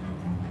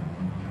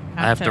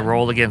 I have to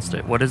roll against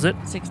it. What is it?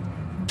 60.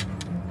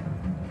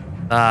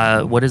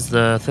 What is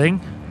the thing?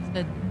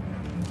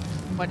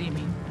 What do you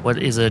mean?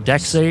 What is a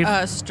dex save?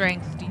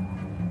 Strength.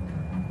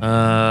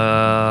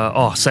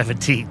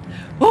 17.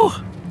 Woo!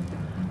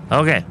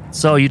 Okay,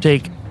 so you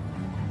take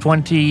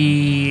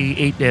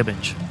 28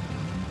 damage.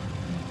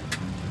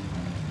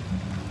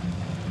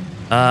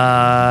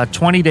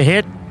 20 to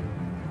hit,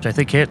 which I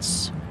think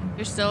hits.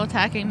 You're still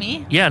attacking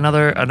me? Yeah,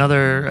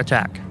 another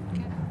attack.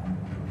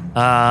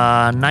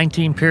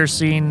 19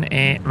 piercing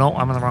and no,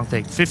 I'm on the wrong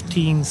thing.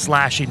 15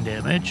 slashing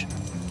damage.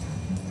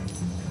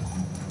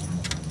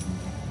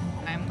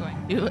 I'm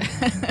going to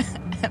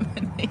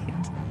emanate.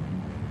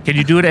 Can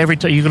you do it every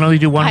time? You can only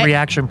do one I-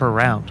 reaction per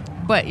round.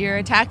 But you're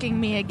attacking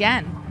me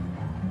again.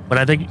 But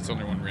I think It's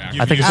only one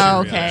reaction. I think You it's- use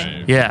Oh, your okay.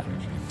 reaction. yeah.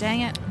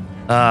 Dang it.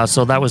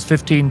 So that was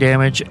 15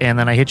 damage, and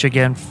then I hit you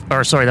again. That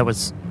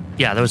was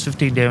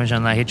 15 damage,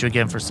 and then I hit you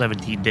again for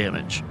 17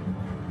 damage.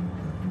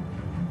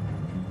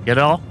 Get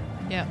it all?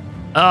 Yep.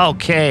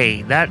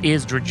 Okay, that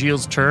is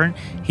Dragil's turn.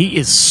 He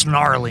is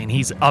snarling.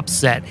 He's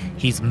upset.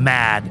 He's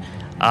mad.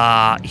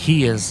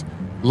 He is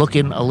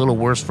looking a little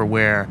worse for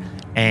wear.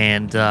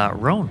 And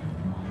Roan,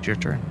 it's your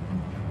turn.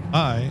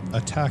 I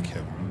attack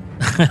him.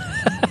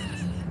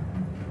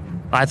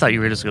 I thought you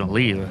were just going to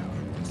leave.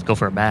 Let's go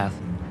for a bath.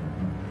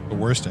 The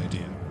worst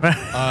idea.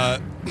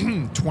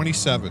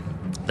 27.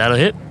 That'll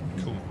hit.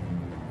 Cool.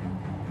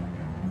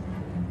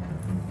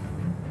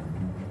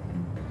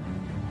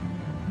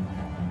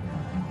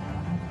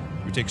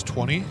 He takes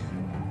 20,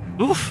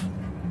 Oof.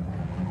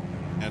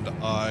 and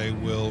I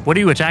will. What are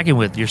you attacking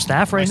with? Your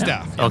staff right My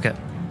now? staff, yeah. Okay.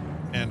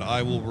 And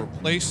I will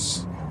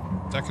replace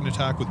second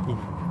attack with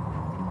booming.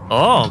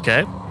 Oh,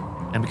 okay.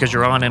 And because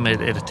you're on him,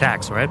 it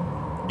attacks, right?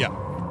 Yeah.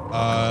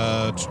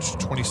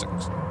 26.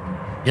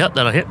 Yep,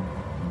 that'll hit.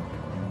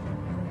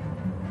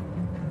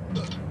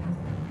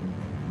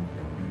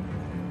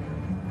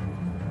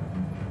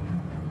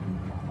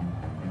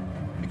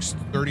 Takes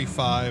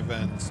 35,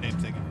 and same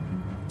thing.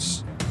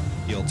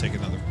 He'll take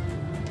another.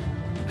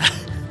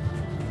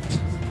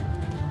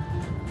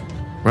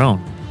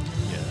 Roan,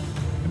 Yeah.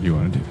 What do you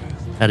want to do?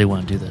 how do you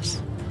want to do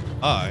this?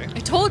 I. I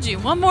told you,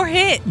 one more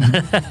hit.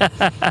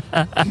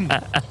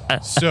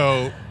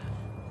 So,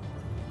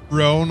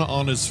 Roan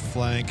on his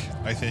flank,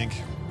 I think.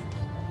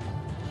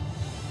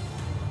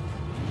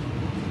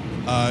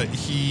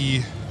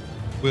 He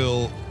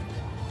will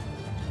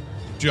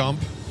jump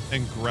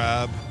and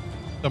grab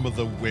some of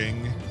the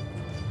wing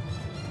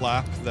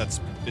flap that's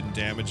been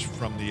damaged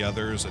from the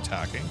others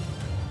attacking.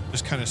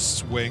 Just kind of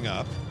swing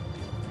up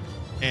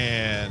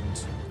and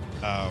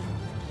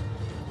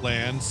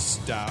land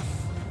staff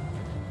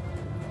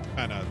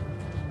kind of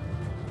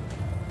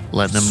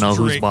Letting them know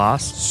who's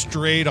boss.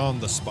 straight on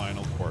the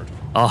spinal cord,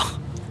 Oh,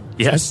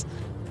 yes.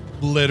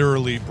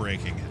 literally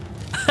breaking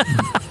it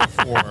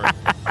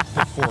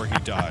before he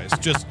dies.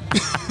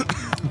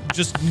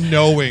 Just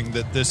knowing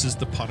that this is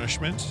the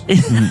punishment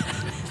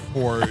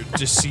for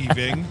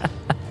deceiving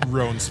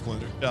Roan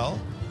Splintershell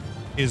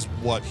is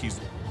what he's.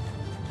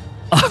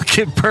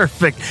 Okay,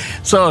 perfect.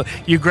 So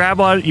you grab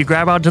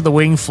onto the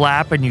wing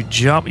flap and you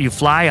jump, you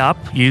fly up,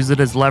 use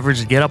it as leverage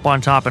to get up on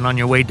top, and on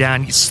your way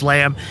down, you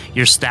slam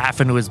your staff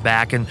into his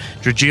back, and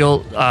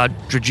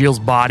Dragil's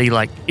body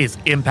is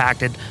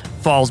impacted,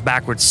 falls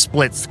backwards,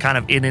 splits kind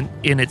of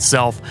in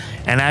itself.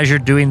 And as you're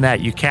doing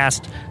that, you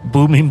cast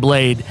Booming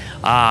Blade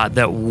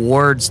that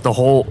wards the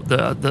whole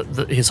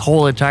his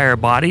whole entire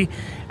body,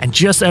 and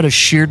just out of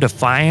sheer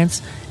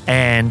defiance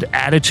and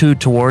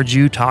attitude towards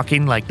you,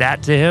 talking like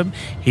that to him,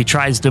 he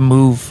tries to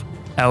move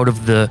out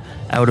of the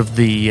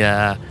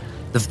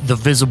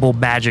visible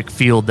magic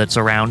field that's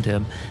around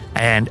him.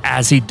 And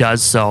as he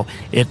does so,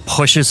 it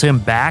pushes him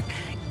back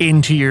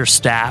into your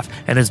staff,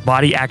 and his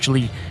body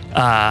actually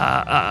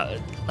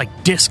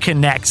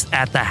disconnects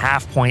at the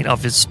half point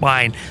of his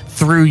spine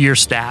through your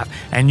staff,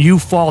 and you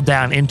fall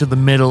down into the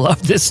middle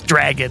of this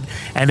dragon,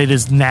 and it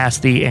is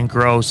nasty and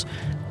gross.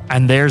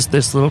 And there's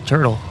this little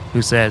turtle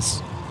who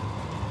says,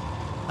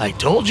 "I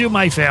told you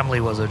my family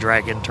was a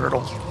dragon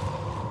turtle."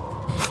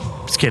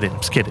 Just kidding.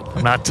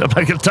 I'm not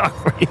going to talk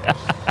for you.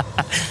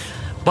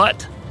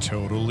 But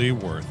Totally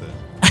worth it.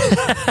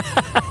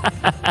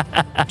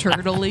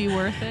 Turtly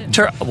worth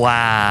it.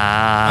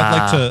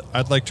 wow.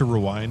 I'd like to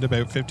rewind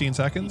about 15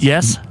 seconds.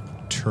 Yes,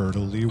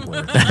 Totally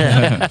worth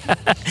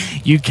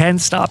it. you can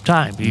stop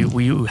time.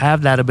 You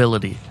have that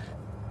ability.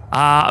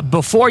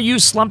 Before you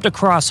slumped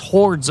across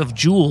hordes of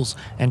jewels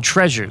and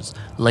treasures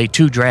lay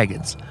two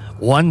dragons,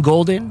 one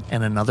golden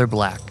and another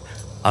black.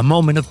 A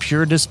moment of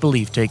pure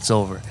disbelief takes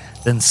over.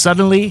 Then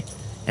suddenly,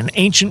 an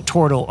ancient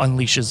turtle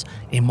unleashes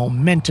a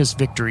momentous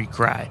victory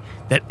cry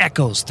that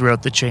echoes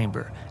throughout the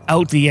chamber,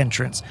 out the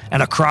entrance,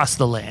 and across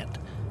the land.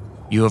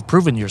 You have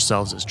proven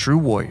yourselves as true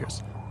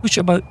warriors,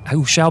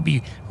 who shall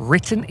be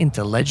written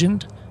into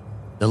legend,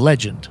 the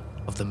legend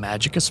of the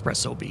magic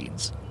espresso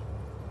beans.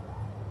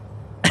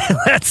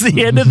 That's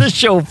the end of the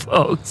show,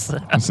 folks.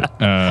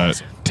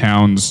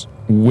 Towns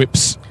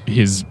whips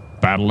his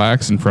battle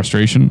axe in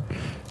frustration,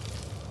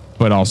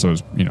 but also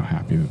is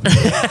happy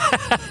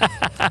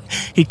that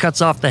He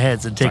cuts off the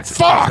heads and takes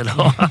Fuck! it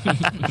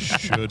on.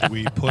 Should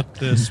we put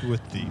this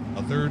with the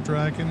other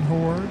dragon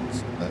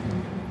hordes?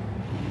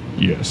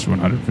 yes,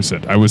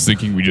 100%. I was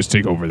thinking we just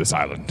take over this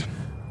island.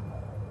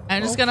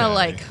 I'm just Okay.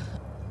 gonna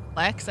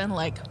flex and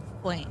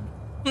flame.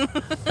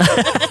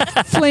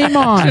 Flame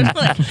on.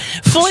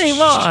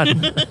 Flame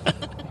on.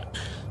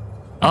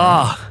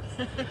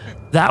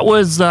 That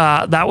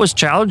was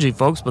challenging,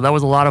 folks, but that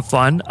was a lot of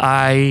fun.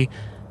 I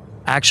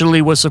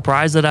actually was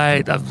surprised that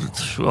I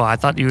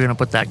thought you were going to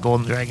put that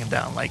golden dragon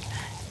down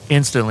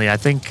instantly. I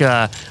think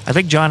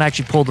John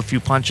actually pulled a few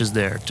punches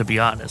there, to be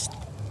honest.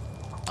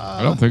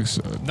 I don't think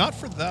so. Not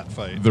for that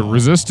fight. The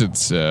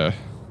resistance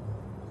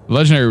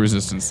legendary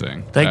resistance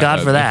thing. Thank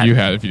God for that.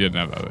 If you didn't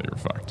have that, you were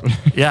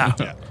fucked. Yeah.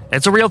 Yeah.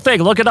 It's a real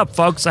thing. Look it up,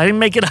 folks. I didn't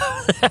make it up.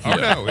 Oh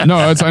no. No,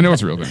 I know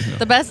it's a real thing. Yeah.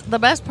 The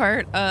best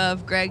part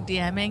of Greg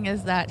DMing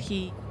is that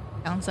he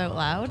counts out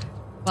loud.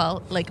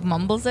 Well, like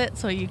mumbles it,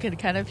 so you could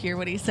kind of hear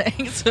what he's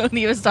saying. So when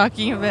he was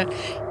talking about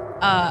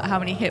how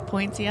many hit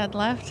points he had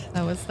left,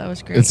 that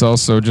was great. It's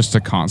also just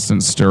a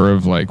constant stir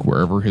of like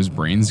wherever his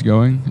brain's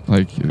going.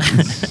 Like,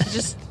 it's,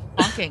 just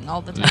honking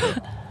all the time.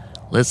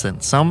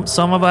 Listen, some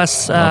of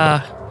us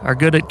are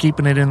good at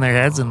keeping it in their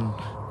heads, and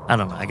I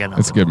don't know. I got nothing.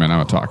 it's good, man.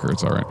 I'm a talker.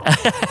 It's all right.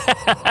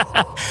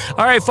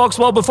 All right, folks.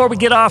 Well, before we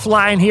get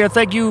offline here,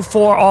 thank you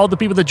for all the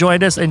people that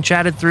joined us and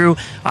chatted through.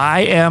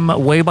 I am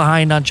way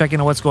behind on checking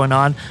out what's going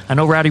on. I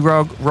know Rowdy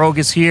Rogue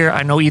is here.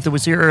 I know Ethan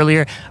was here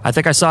earlier. I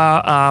think I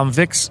saw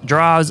Vic's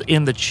draws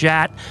in the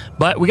chat.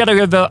 But we got to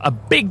give a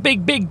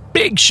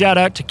big shout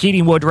out to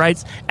Keating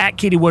Woodwrights at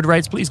Keating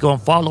Woodwrights. Please go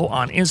and follow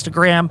on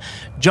Instagram.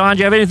 John, do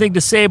you have anything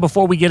to say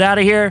before we get out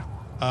of here?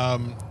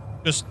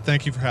 Just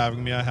thank you for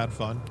having me. I had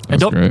fun.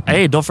 And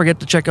great. don't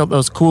forget to check out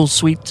those cool,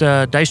 sweet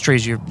dice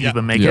trays you've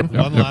been making. Yep.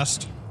 One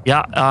last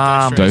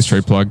Yeah. Dice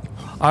tray plug.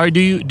 All right. Do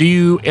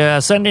you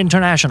send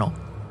international?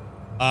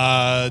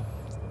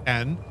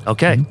 can.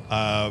 Okay.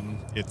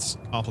 It's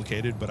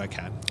complicated, but I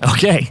can.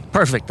 Okay.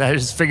 Perfect. I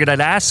just figured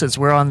I'd ask since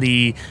we're on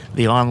the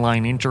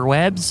online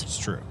interwebs. It's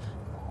true.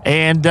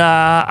 And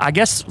I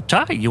guess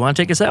Ty, you want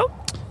to take us out?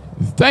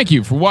 Thank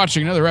you for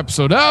watching another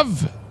episode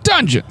of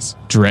Dungeons,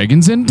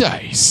 Dragons, and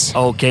Dice.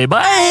 Okay.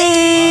 Bye.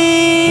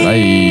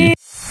 Bye.